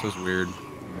miss. This was weird.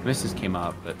 Misses came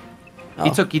up, but he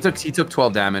took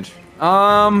 12 damage.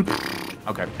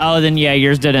 Okay. Oh, then yeah,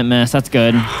 yours didn't miss. That's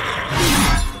good.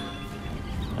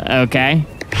 Okay.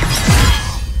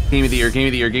 Game of the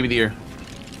year.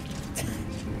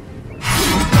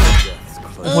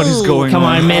 What is going on? Come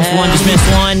on, miss one, just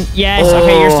miss one. Yes,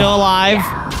 okay, you're still alive.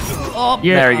 Oh,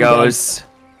 there he goes.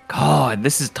 God,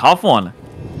 this is a tough one.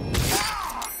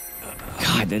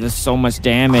 they did so much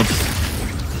damage.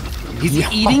 He's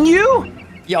eating you?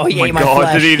 Yo, he ate my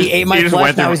flesh. He ate my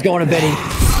flesh. Now he's going to Biddy.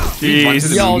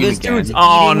 Jeez. Yo, this dude's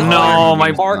eating no,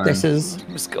 my carcasses.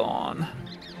 It's gone.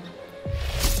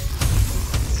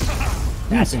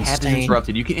 That's insane.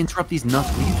 Interrupted. You can interrupt these nuts.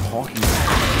 What are you talking about?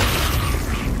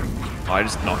 Oh, I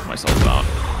just knocked myself out.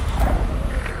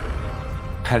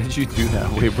 How did you do that?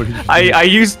 Wait, what did you do? I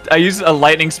used a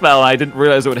lightning spell and I didn't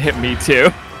realize it would hit me too.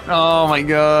 Oh my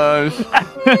gosh.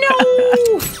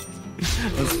 No!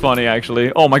 That's funny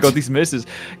actually. Oh my god, these misses.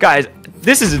 Guys,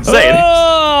 this is insane.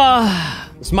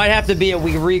 This might have to be a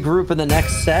we regroup in the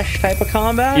next sesh type of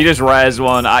combat. You just res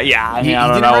one. Yeah, I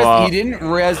don't know. He didn't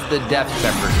res the Death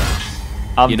Shepherd.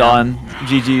 I'm done.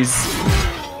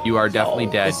 GG's. You are definitely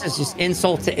dead. This is just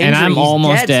insult to injury. And I'm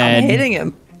almost dead. I'm hitting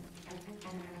him.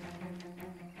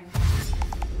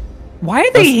 Why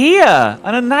are they here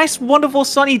on a nice, wonderful,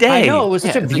 sunny day? I know, it was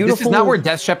such a beautiful... This is not where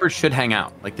Death Shepherd should hang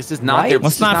out. Like, this is not their...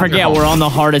 Let's not forget, we're on the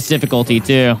hardest difficulty,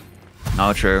 too.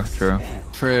 Oh, true.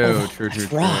 True.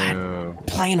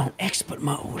 Playing on expert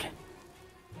mode.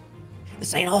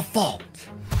 This ain't our fault.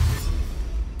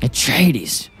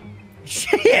 Atreides.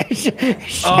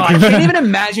 Oh, I can't even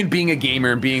imagine being a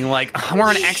gamer and being like, oh, we're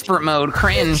on expert mode,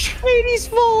 cringe. Atreides'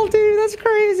 fault, dude. That's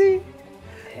crazy.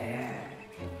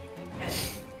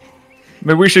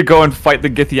 Maybe we should go and fight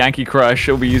the Githyanki Crush.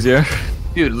 It'll be easier.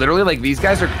 Dude, literally, like, these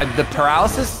guys are... The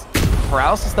paralysis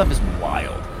stuff is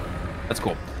wild. That's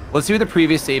cool. Let's see what the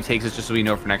previous save takes us just so we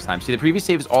know for next time. See, the previous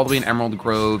save is all the way in Emerald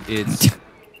Grove. It's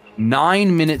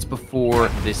 9 minutes before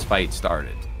this fight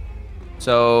started.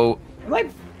 So...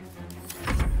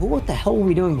 What the hell were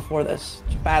we doing before this?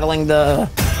 Just battling the...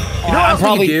 You know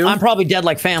what I'm probably dead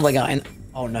like Family Guy.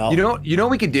 Oh, no. You know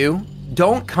what we could do?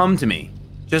 Don't come to me.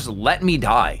 Just let me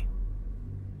die.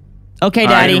 Okay,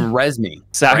 Daddy. Res me.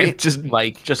 Sorry, right?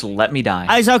 just let me die.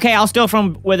 It's okay. I'll steal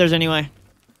from Withers anyway.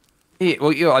 Yeah,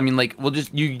 well, I mean, like,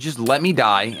 you just let me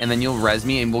die, and then you'll res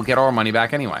me, and we'll get all our money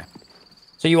back anyway.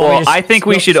 So you want me to I think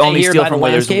we should only steal from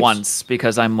Withers landscapes? once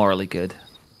because I'm morally good.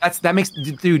 That makes,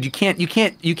 dude. You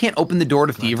can't open the door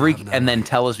to thievery and then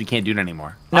tell us we can't do it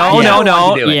anymore. No.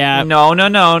 Yeah.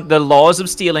 No. The laws of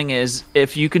stealing is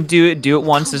if you can do it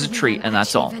once as a treat, and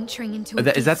that's all.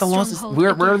 Is that the laws?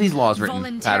 Where are these laws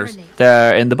written, Patters?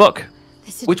 They're in the book.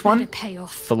 Which one?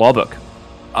 The law book.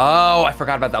 Oh, I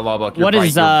forgot about that law book. What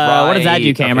does that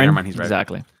do, Cameron? Okay, never mind, he's right.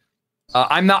 Exactly.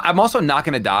 I'm also not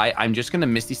gonna die. I'm just gonna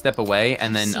Misty Step away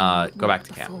and then go back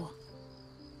to camp.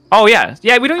 Oh yeah.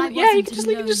 We don't. Yeah, you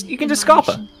can just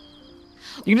scalper.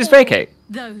 You can just vacate.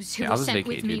 Those who were sent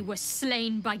with me were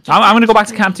slain by... I'm gonna go back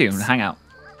to camp too and hang out.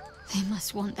 They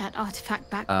must want that artifact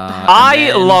back.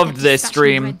 I loved this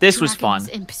stream. This was fun.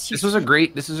 This was a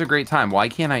great time. Why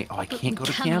can't I? Oh, I can't go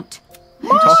to camp.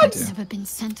 What? Never been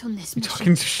sent on this mission.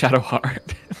 Talking to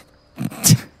Shadowheart.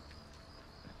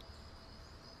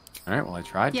 All right. Well, I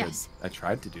tried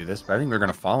to do this, but I think they're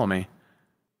gonna follow me.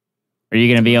 Are you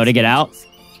gonna be able to get out?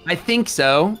 I think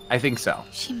so.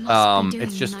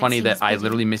 It's just funny that I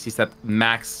literally Misty Step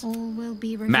max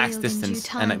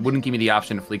distance, and it wouldn't give me the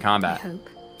option to flee combat.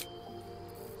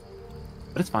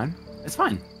 But it's fine. It's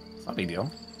fine. It's not a big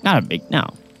deal. Not a big no.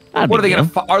 What are they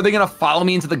gonna? Are they gonna follow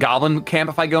me into the Goblin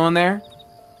camp if I go in there?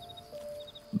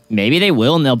 Maybe they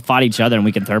will, and they'll fight each other, and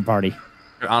we can third party. It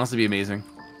would honestly be amazing.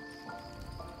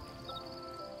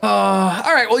 All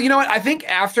right. Well, you know what? I think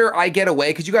after I get away,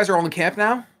 because you guys are all in camp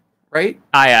now, right?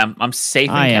 I am. I'm safe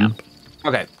in camp.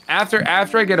 Okay. After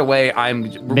I get away,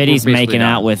 Biddy's making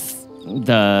out with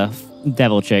the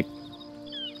devil chick.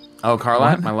 Oh,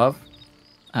 Carla, my love.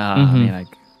 I mean,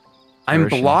 I'm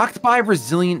blocked by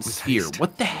Resilient Sphere.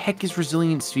 What the heck is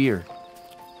Resilient Sphere?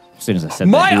 As soon as I said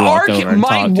that,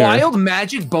 my wild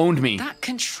magic boned me. That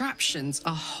contraptions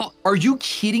are hot. Are you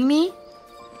kidding me?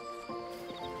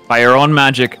 By your own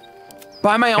magic.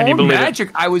 By my own magic,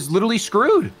 I was literally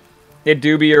screwed. It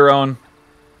do be your own.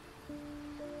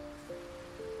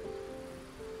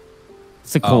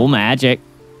 It's a cool magic.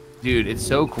 Dude, it's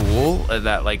so cool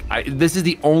that, like, this is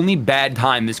the only bad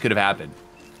time this could have happened.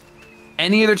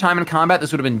 Any other time in combat,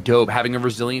 this would have been dope, having a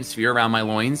Resilient Sphere around my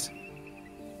loins.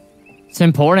 It's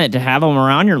important to have them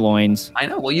around your loins. I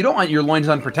know. Well, you don't want your loins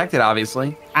unprotected,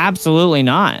 obviously. Absolutely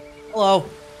not. Hello.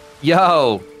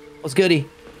 Yo. What's goody?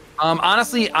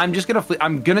 Honestly, I'm just gonna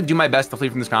I'm gonna do my best to flee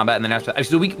from this combat, and then after,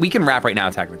 so we can wrap right now,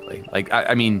 technically. Like,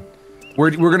 I mean, we're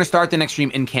gonna start the next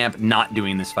stream in camp, not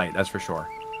doing this fight. That's for sure.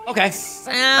 Okay.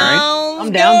 Sounds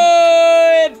I'm down.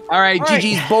 good. All right,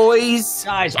 GG's boys.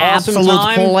 Guys, awesome Absolute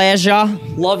time. pleasure.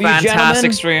 Love you,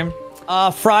 Fantastic gentlemen. stream.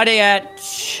 Friday at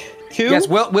Yes,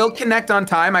 we'll connect on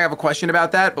time. I have a question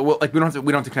about that, but we don't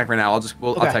have to connect right now. I'll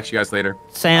text you guys later.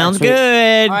 Sounds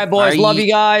good. All right, boys. Bye. Love you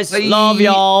guys. Bye. Love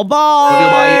y'all.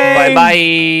 Bye. Love you,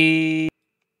 Bye.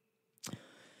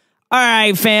 All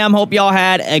right, fam. Hope y'all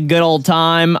had a good old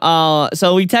time.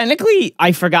 So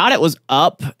I forgot it was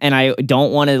up, and I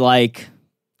don't want to like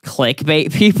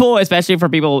clickbait people, especially for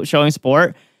people showing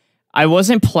support. I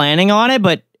wasn't planning on it,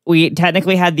 but we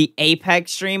technically had the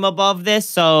Apex stream above this,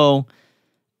 so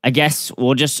I guess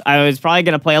I was probably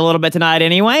going to play a little bit tonight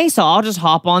anyway, so I'll just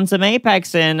hop on some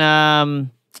Apex and,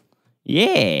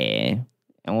 yeah.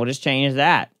 And we'll just change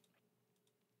that.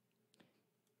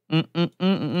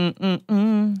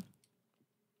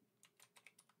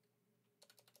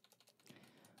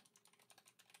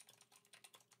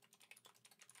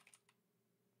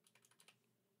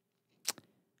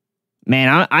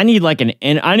 Man, I need like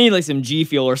some G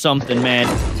Fuel or something, man.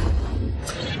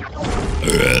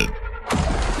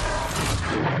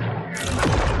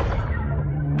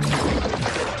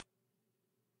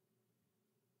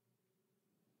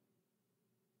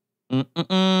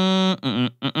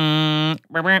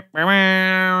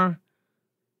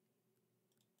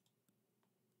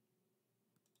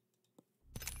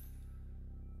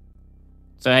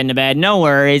 So heading to bed, no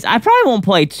worries. I probably won't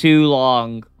play too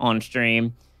long on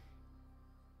stream.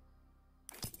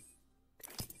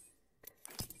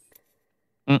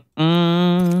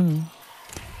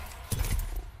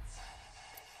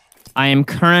 I am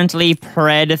currently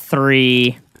Plat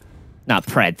 3.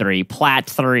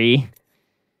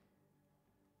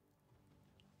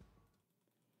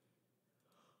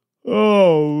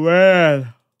 Oh,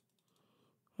 man.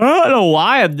 I don't know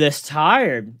why I'm this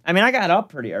tired. I mean, I got up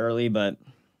pretty early, but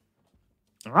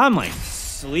I'm like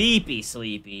sleepy.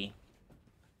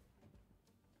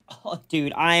 Oh,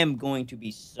 dude, I am going to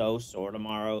be so sore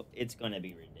tomorrow. It's going to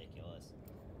be ridiculous.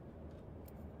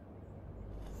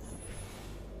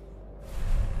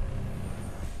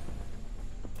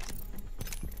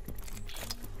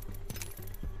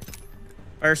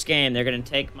 First game, they're going to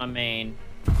take my main.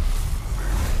 I'll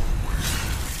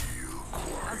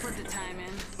put the time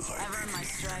in. I've earned my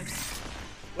stripes.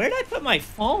 Where did I put my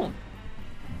phone?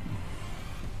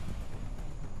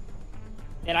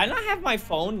 Did I not have my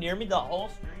phone near me the whole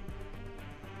stream?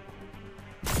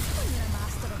 When you're a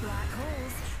master of black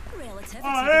holes, relativity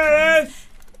Oh, there it is!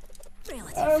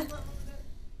 relative.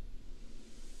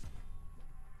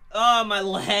 Oh, my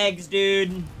legs,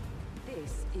 dude.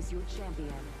 This is your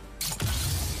champion.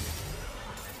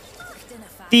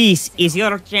 This is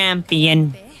your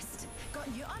champion. Got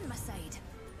you on my side.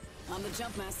 I'm the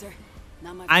jump master.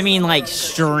 I mean, like,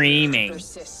 streaming.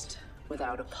 Persist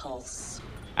without a pulse.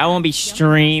 I won't be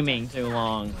streaming too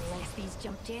long. These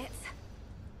jump jets.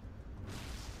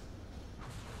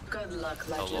 Good luck,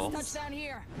 legend. Touchdown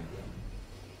here.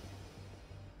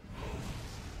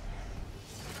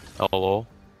 Hello.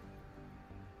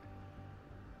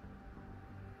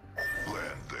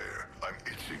 Land there. I'm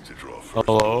itching to draw first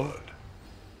Hello. blood.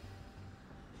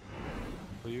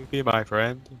 Will you be my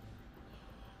friend?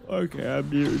 Okay, I'm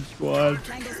muted, squad.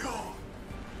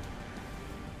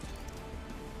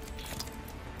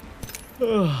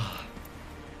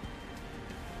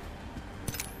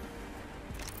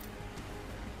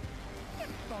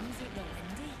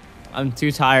 I'm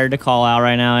too tired to call out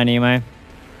right now anyway.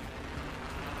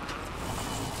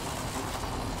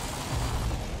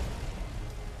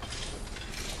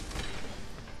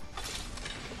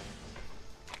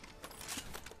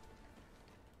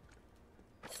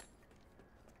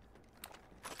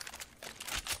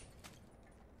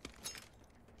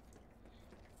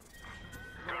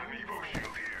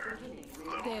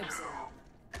 Dibs.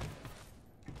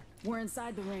 We're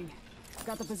inside the ring.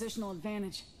 Got the positional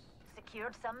advantage.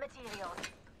 Secured some materials.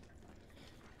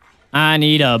 I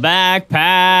need a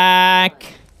backpack.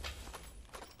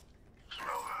 Smell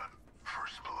that.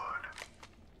 First blood.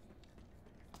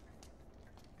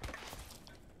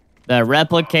 The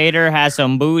replicator has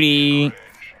some booty.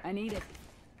 I need it.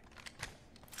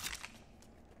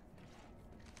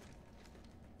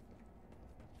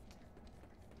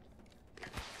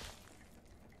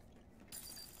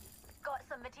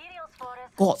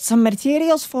 Got some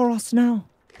materials for us now.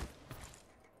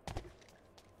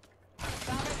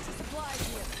 Found extra supplies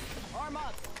here. Arm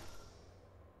up.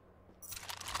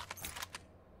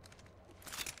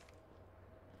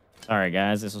 Sorry,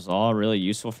 guys. This was all really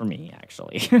useful for me,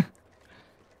 actually. Got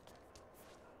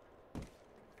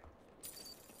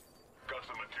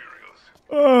some materials.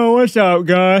 Oh, what's up,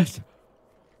 guys?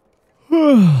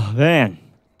 Man.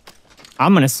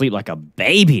 I'm gonna sleep like a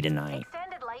baby tonight.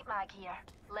 Extended light mag here.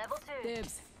 Level 2.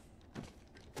 Dibs.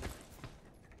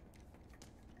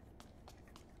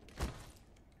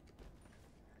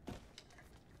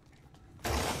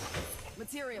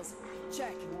 materials.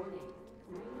 Check. Warning.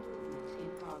 Movement in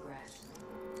progress.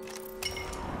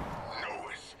 No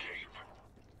escape.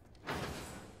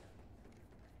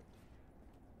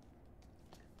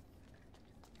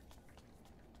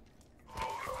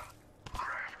 Hold on.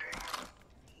 Crafting.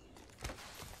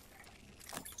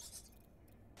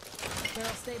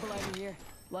 Barrel stabilizer here.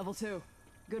 Level 2.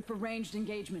 Good for ranged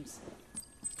engagements.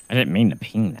 I didn't mean to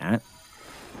ping that.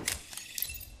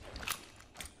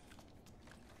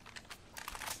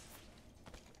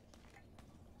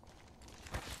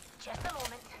 Just a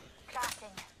moment.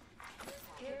 Crafting.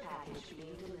 Care package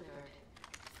being delivered.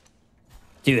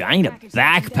 Dude, I need a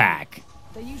backpack.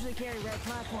 They usually carry red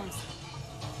platforms.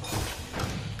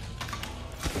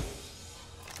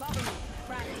 Cover me.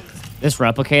 Crafting. This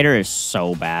replicator is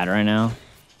so bad right now.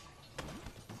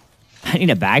 I need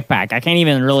a backpack. I can't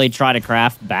even really try to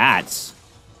craft bats.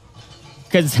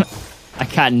 Because I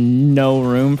got no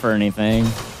room for anything.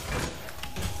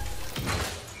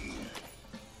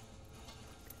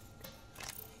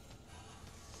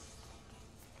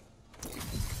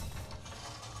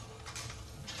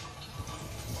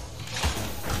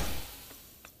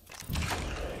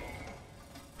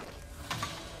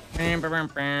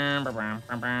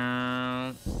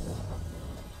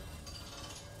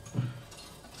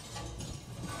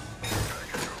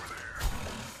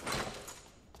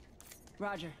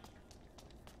 Roger.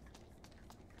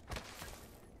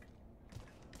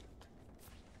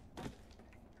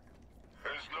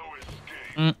 There's no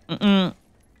escape.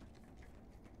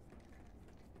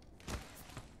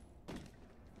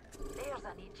 There's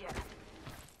an Egypt.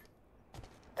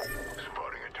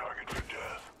 Spotting a target for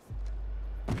death.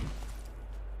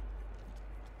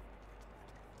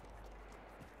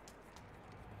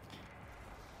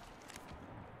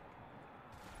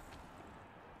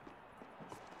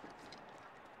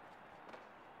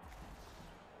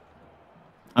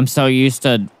 I'm so used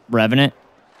to Revenant.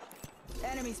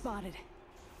 Enemy spotted.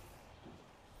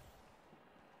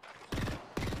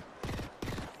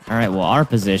 All right, well, our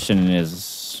position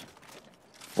is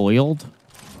foiled.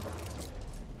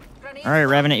 All right,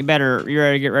 Revenant, you better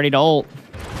get ready to ult.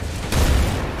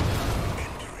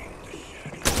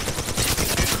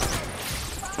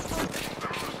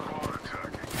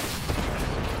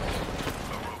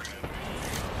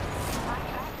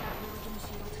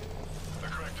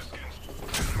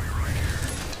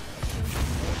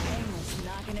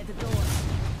 Knocking at the door.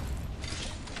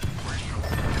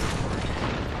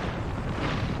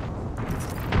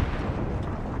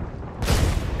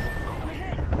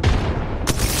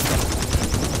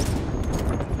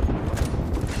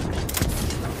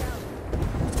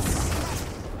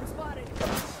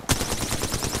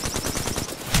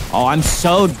 Oh, I'm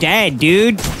so dead,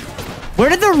 dude. Where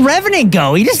did the Revenant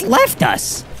go? He just left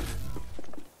us.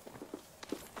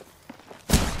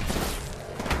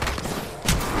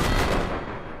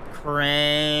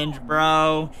 Cringe,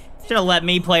 bro. Should have let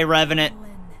me play Revenant.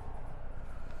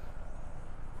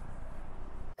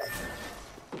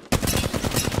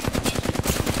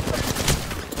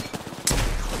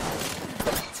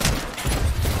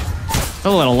 It's a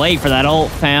little late for that ult,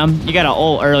 fam. You got to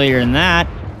ult earlier than that.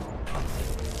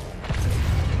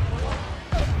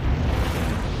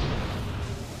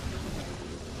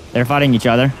 They're fighting each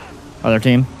other. Other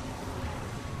team.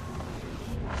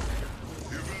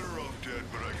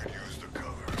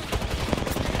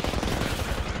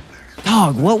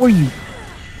 Dog, what were you?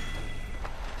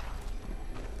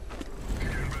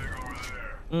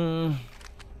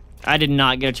 I did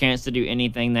not get a chance to do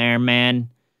anything there, man.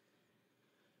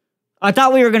 I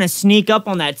thought we were going to sneak up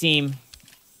on that team.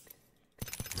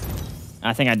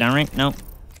 I think I done right. Nope.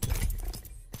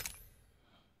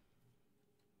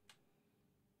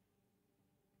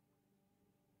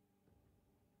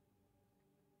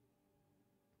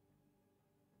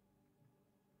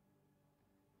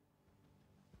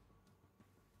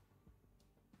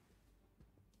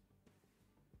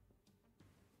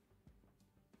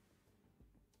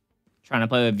 Trying to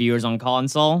play with viewers on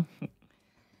console.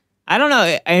 I don't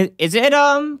know. Is it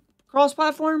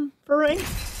cross-platform for Ring?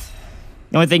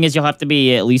 The only thing is you'll have to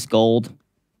be at least gold.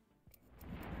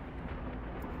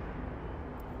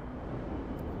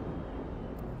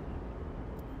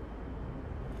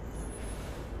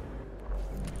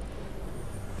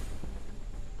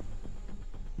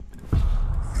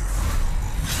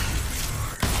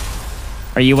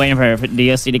 Are you waiting for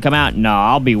DLC to come out? No,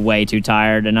 I'll be way too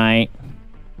tired tonight.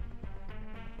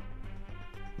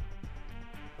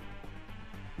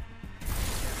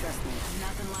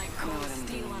 Nothing like cold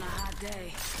steel on a hot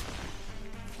day.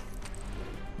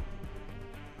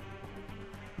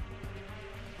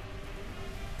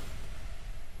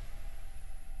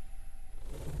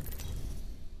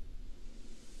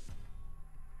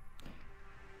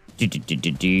 Do, do, do,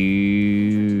 do,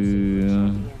 do.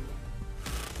 Come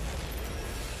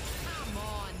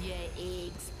on, you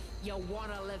eggs. You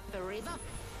wanna live forever?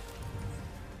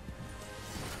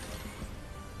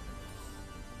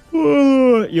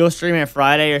 You'll stream it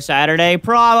Friday or Saturday?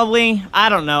 Probably. I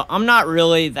don't know. I'm not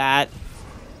really that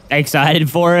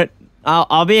excited for it.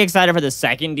 I'll be excited for the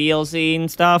second DLC and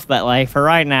stuff, but like for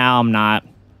right now, I'm not.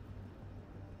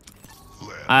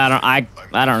 I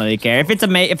don't really care.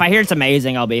 If I hear it's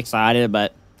amazing, I'll be excited,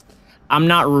 but I'm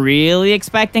not really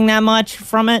expecting that much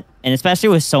from it. And especially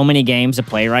with so many games to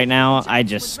play right now, I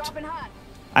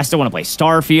still want to play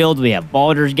Starfield. We have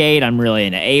Baldur's Gate. I'm really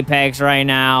into Apex right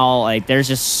now. Like, there's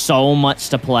just so much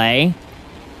to play.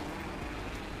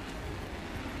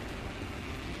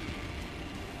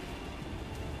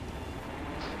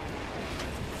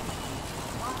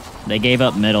 They gave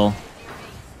up middle.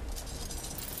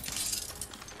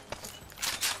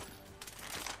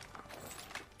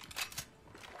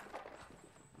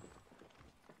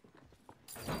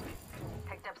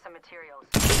 Picked up some materials.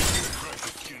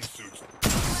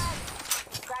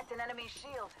 Cracked an enemy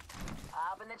shield.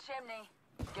 Up in the chimney.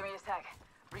 Give me a sec.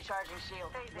 Recharging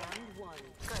shield. Round one.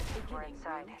 Good. We're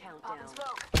inside. Pop and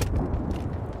smoke.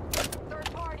 Third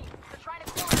party. They're trying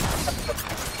to corner.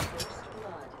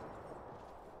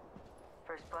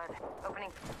 First blood.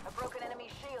 Opening a broken enemy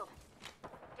shield.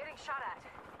 Getting shot at.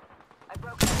 I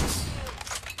broke enemy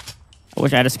shield. I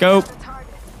wish I had a scope.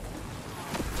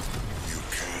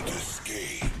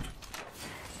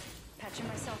 Patching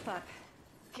myself up.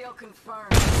 Kill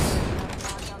confirmed.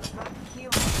 On the front. Heal.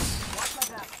 Watch my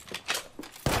back.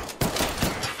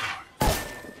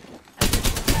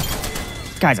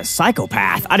 This guy's a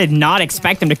psychopath. I did not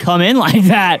expect him to come in like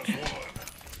that.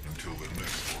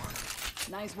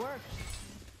 Nice work.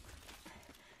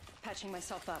 Patching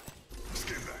myself up.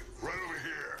 Stay back. Right over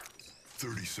here.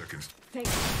 30 seconds. Take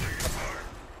it.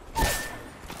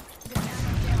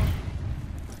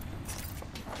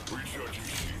 Recharging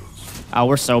shields. Oh,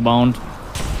 we're so boned.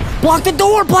 Block the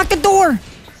door! Block the door!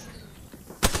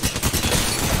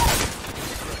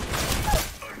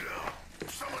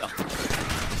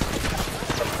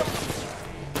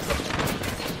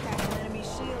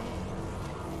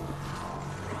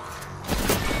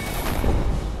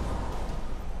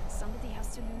 Somebody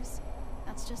has to lose.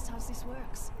 That's just how this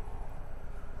works.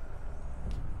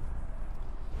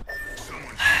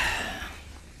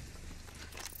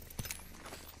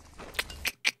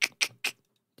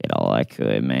 Did all I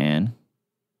could, man.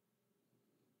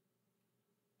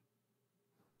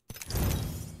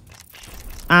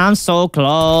 I'm so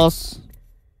close.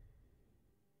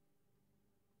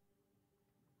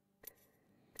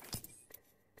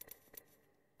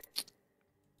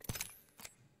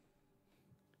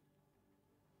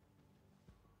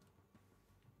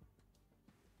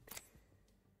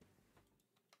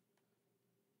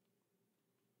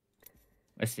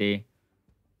 Let's see.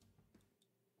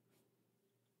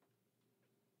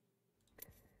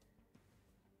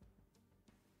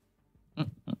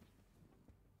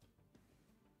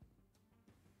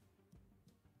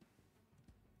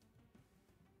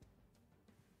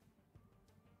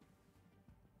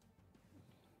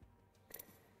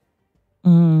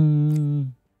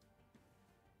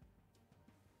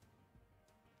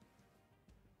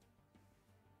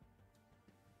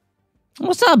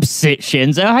 What's up,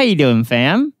 Shinzo? How you doing,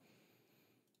 fam?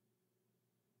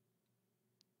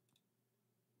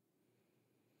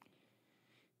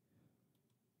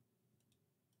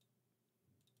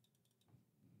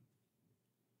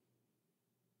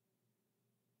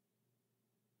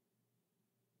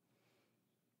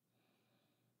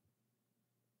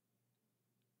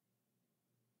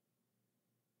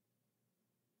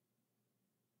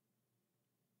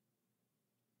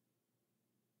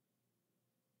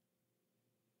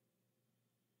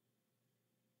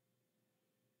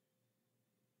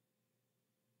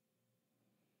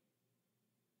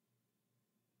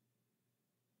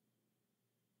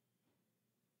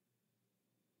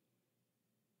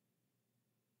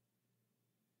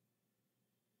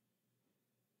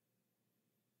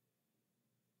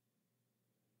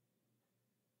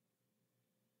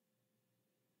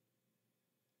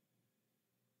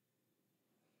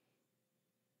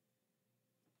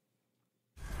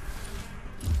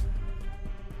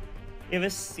 Give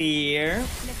us seer.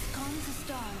 Let's calm the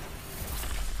storm.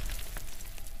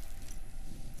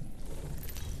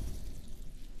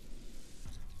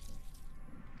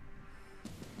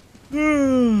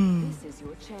 This is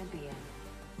your champion.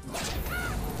 I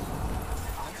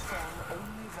sang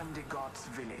only when the gods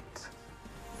will it.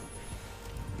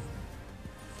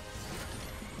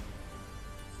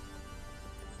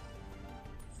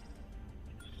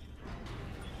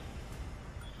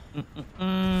 Land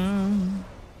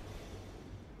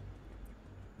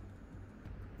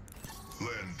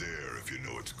there if you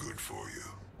know it's good for you.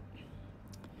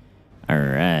 All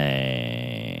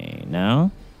right.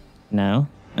 No. No.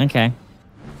 Okay.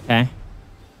 Okay.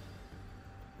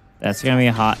 That's gonna be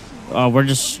a hot. Oh,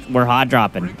 we're hot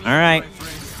dropping. All right.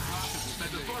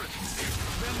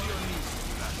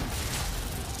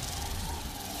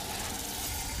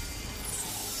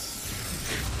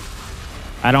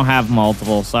 I don't have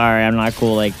multiple. Sorry, I'm not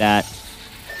cool like that.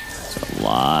 It's a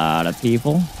lot of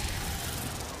people.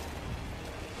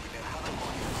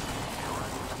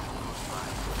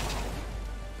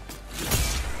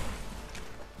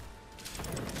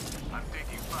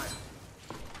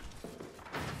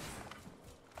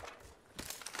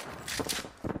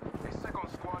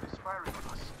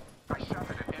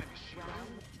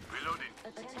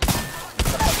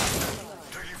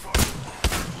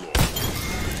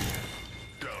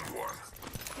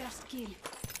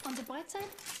 On the bright side,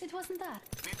 it wasn't that.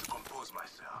 Need to compose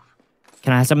myself.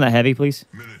 Can I have some of that heavy, please?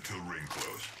 Minute till ring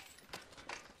close.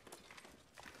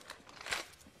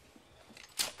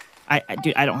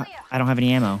 Dude, I don't have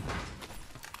any ammo.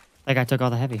 Like I took all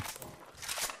the heavy.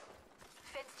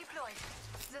 Fence deployed.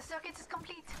 The circuit is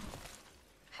complete.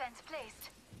 Fence placed.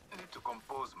 Need to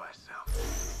compose myself.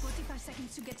 45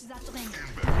 seconds to get to that ring.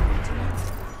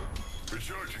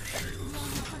 Recharging shields.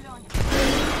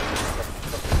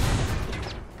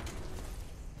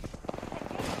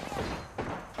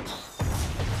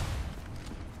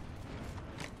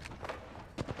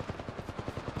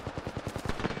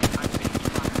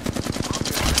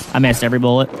 I missed every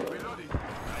bullet.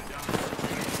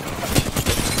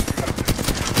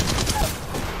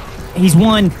 He's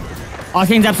one.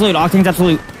 Octane's absolute. Octane's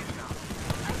absolute.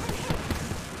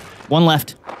 One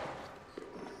left.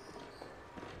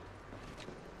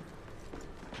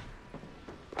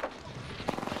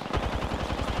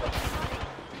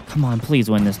 Come on, please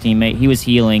win this, teammate. He was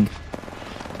healing.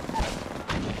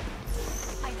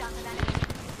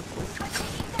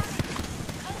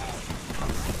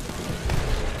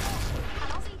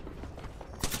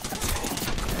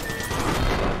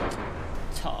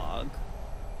 Tog.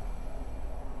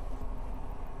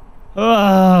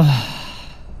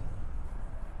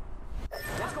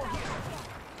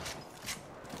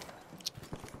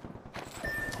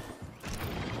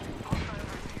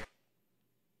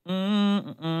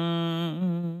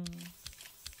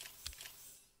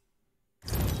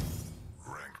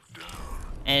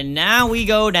 And now we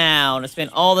go down. I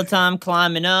spent all the time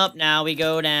climbing up. Now we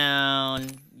go down.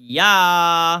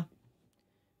 Yeah.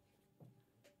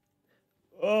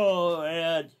 Oh,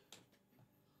 man.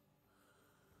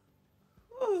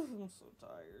 Oh, I'm so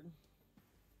tired.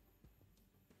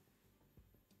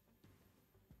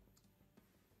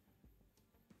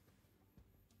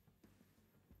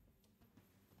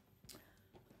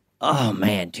 Oh,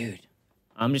 man, dude.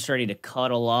 I'm just ready to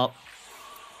cuddle up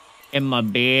in my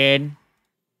bed.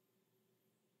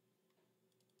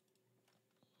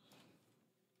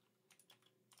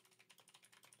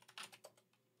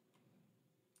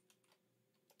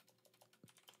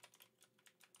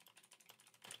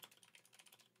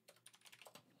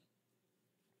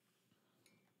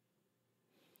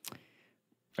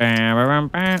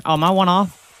 Oh, am I one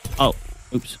off? Oh,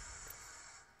 oops.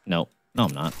 No,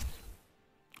 I'm not.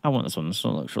 I want this one. This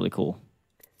one looks really cool.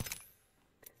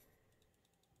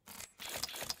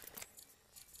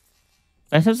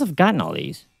 I suppose I've gotten all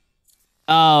these.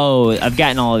 Oh, I've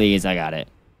gotten all of these. I got it.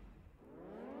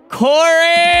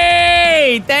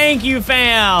 Corey! Thank you,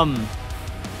 fam!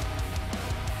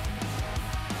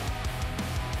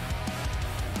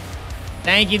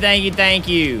 Thank you, thank you, thank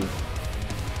you.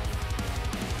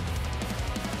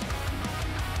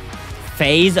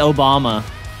 Phase Obama.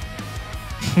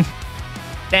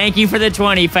 Thank you for the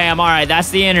 20, fam. All right,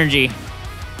 that's the energy.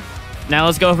 Now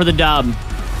let's go for the dub.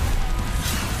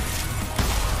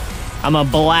 I'm gonna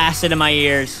blast it in my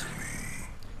ears.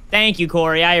 Thank you,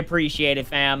 Corey. I appreciate it,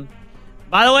 fam.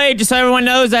 By the way, just so everyone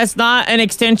knows, that's not an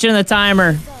extension of the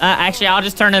timer. Actually, I'll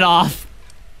just turn it off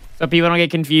so people don't get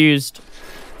confused.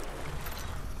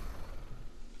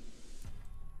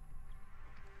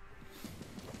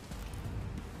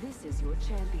 This is your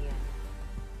champion.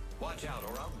 Watch out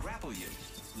or I'll grapple you.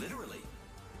 Literally.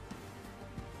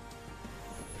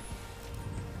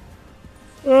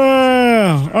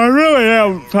 I really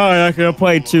am probably not gonna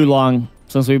play too long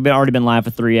since we've already been live for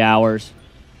 3 hours.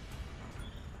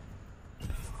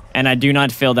 And I do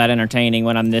not feel that entertaining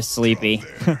when I'm this sleepy.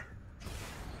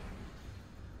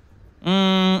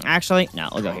 Actually, no,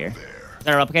 we'll go here. Is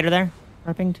there a replicator there?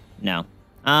 Reppinged? No.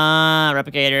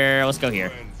 Replicator, let's go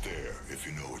here.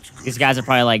 These guys are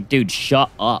probably like, dude,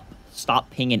 shut up. Stop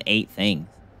pinging 8 things.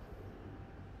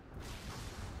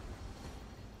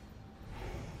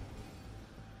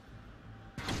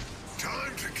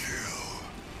 Time to kill.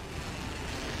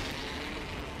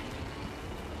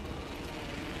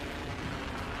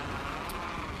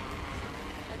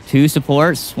 Two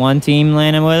supports, 1 team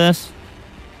landing with us.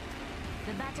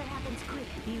 The battle happens quick.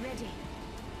 Be ready.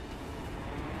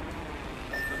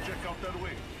 Check out that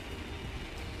way.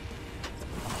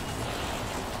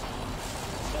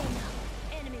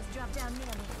 Enemies drop down near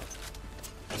me.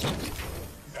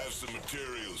 Have some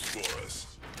materials for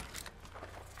us.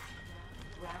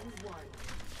 Round 1.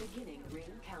 Beginning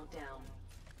ring countdown.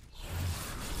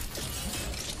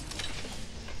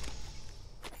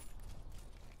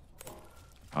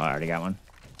 Oh, I already got one.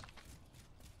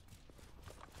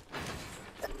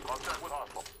 Contact with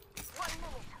hostile. 1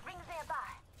 minute. Ring nearby.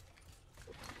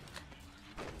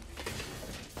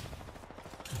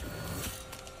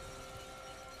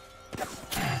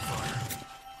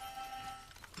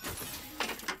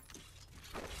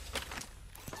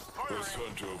 Let's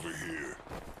hunt over here.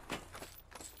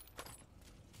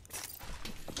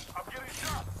 I'm getting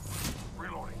shot.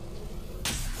 Reloading.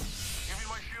 Give me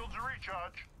my shields to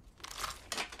recharge.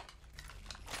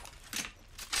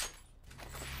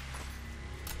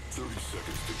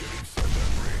 Seconds to get inside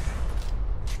that ring.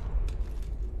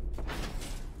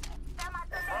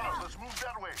 Let's move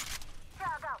that way.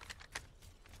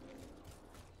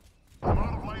 I'm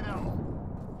out of light ammo.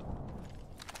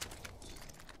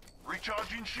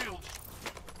 Recharging shields.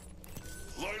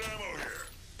 Light ammo here.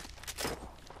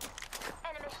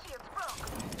 Enemy shields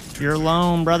broke. You're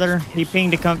alone, brother. He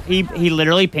pinged to come. He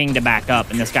literally pinged to back up,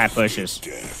 and this guy pushes.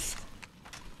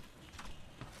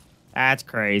 That's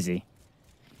crazy.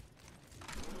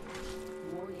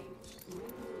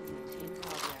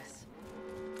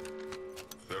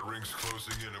 That ring's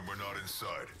closing in and we're not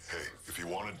inside. Hey, if you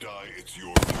want to die, it's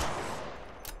your turn.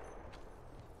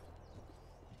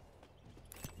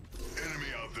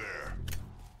 Enemy out there.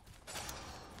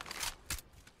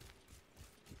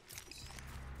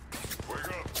 Wake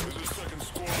up. There's a second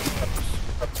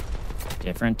squad.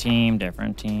 Different team,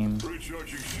 different team.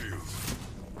 Recharging shields.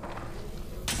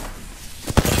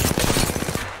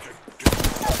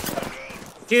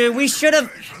 Dude, we should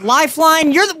have...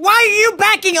 Lifeline, why are you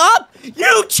backing up?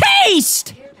 You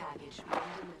chased!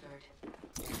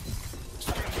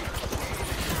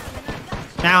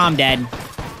 Now I'm dead.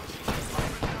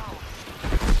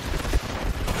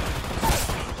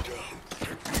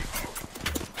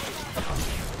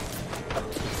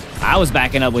 I was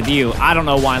backing up with you. I don't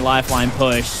know why Lifeline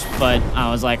pushed, but I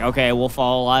was like, okay, we'll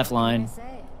follow Lifeline.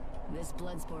 This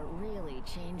blood sport really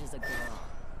changes a girl.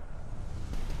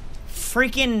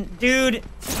 Freaking dude.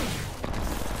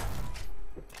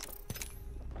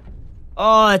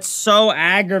 Oh, it's so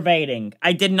aggravating.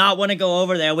 I did not want to go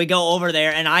over there. We go over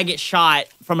there and I get shot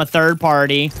from a third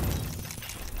party.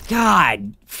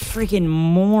 God, freaking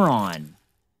moron.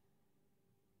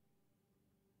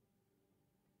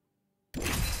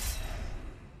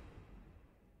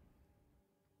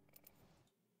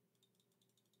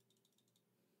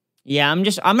 Yeah, I'm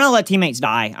gonna let teammates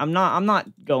die. I'm not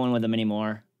going with them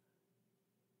anymore.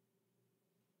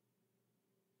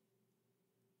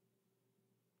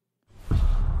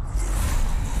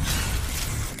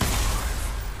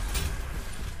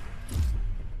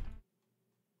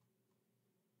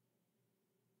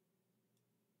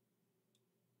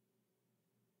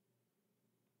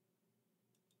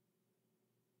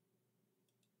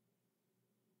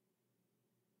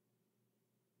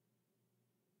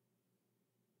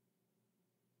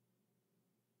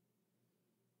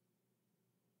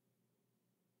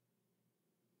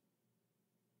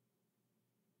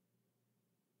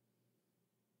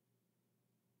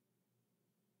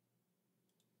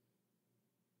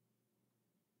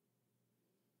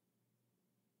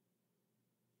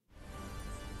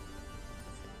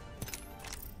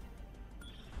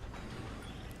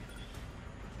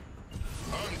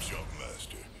 I'm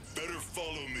Jumpmaster. Better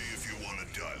follow me if you want to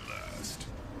die last.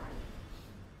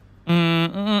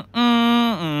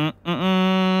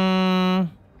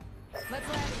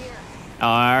 Oh,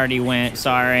 I already went.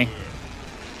 Sorry.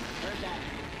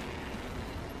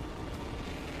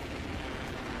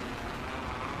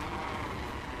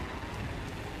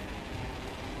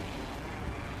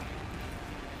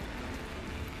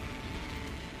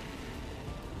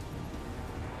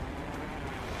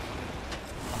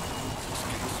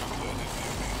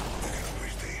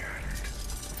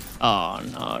 Oh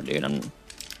no, dude,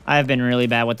 I've been really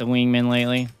bad with the wingman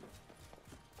lately.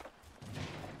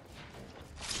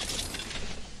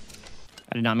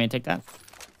 I did not mean to take that.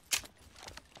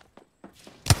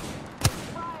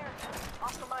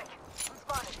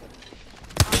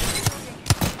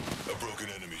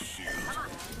 Broken enemy shield. Come on,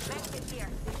 medkit here.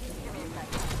 Give me a sec.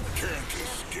 Can't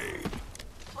escape.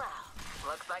 Well,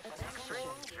 looks like the next dream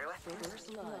drew us.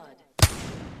 First blood.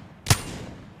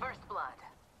 First blood.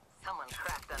 Someone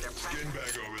cracked under pressure. Skin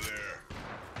bag over there.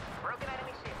 Broken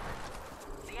enemy shield.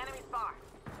 The enemy's far.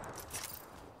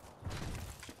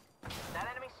 That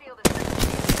enemy shield is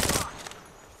far.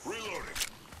 Reloading.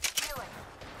 Healing.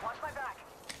 Watch my back.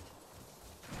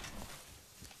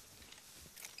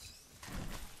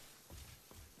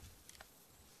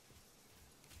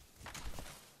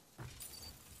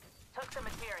 Took some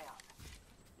materials.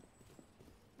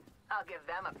 I'll give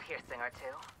them a piercing or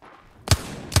two.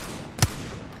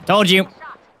 Told you.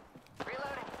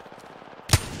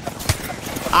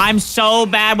 I'm so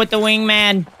bad with the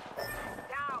wingman.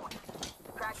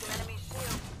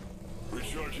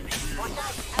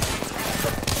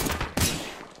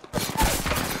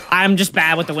 I'm just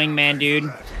bad with the wingman,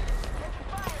 dude.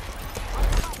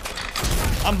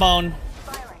 I'm boned.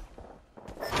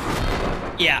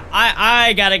 Yeah,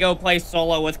 I gotta go play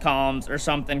solo with comms or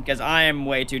something because I am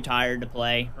way too tired to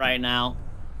play right now.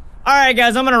 All right,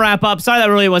 guys, I'm gonna wrap up. Sorry that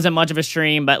really wasn't much of a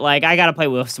stream, but like I gotta play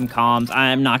with some comms.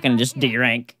 I'm not gonna just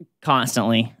D-rank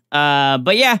constantly.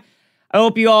 But yeah, I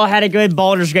hope you all had a good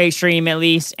Baldur's Gate stream at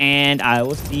least, and I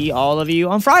will see all of you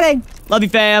on Friday. Love you,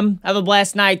 fam. Have a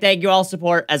blessed night. Thank you all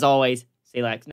support as always. See you later.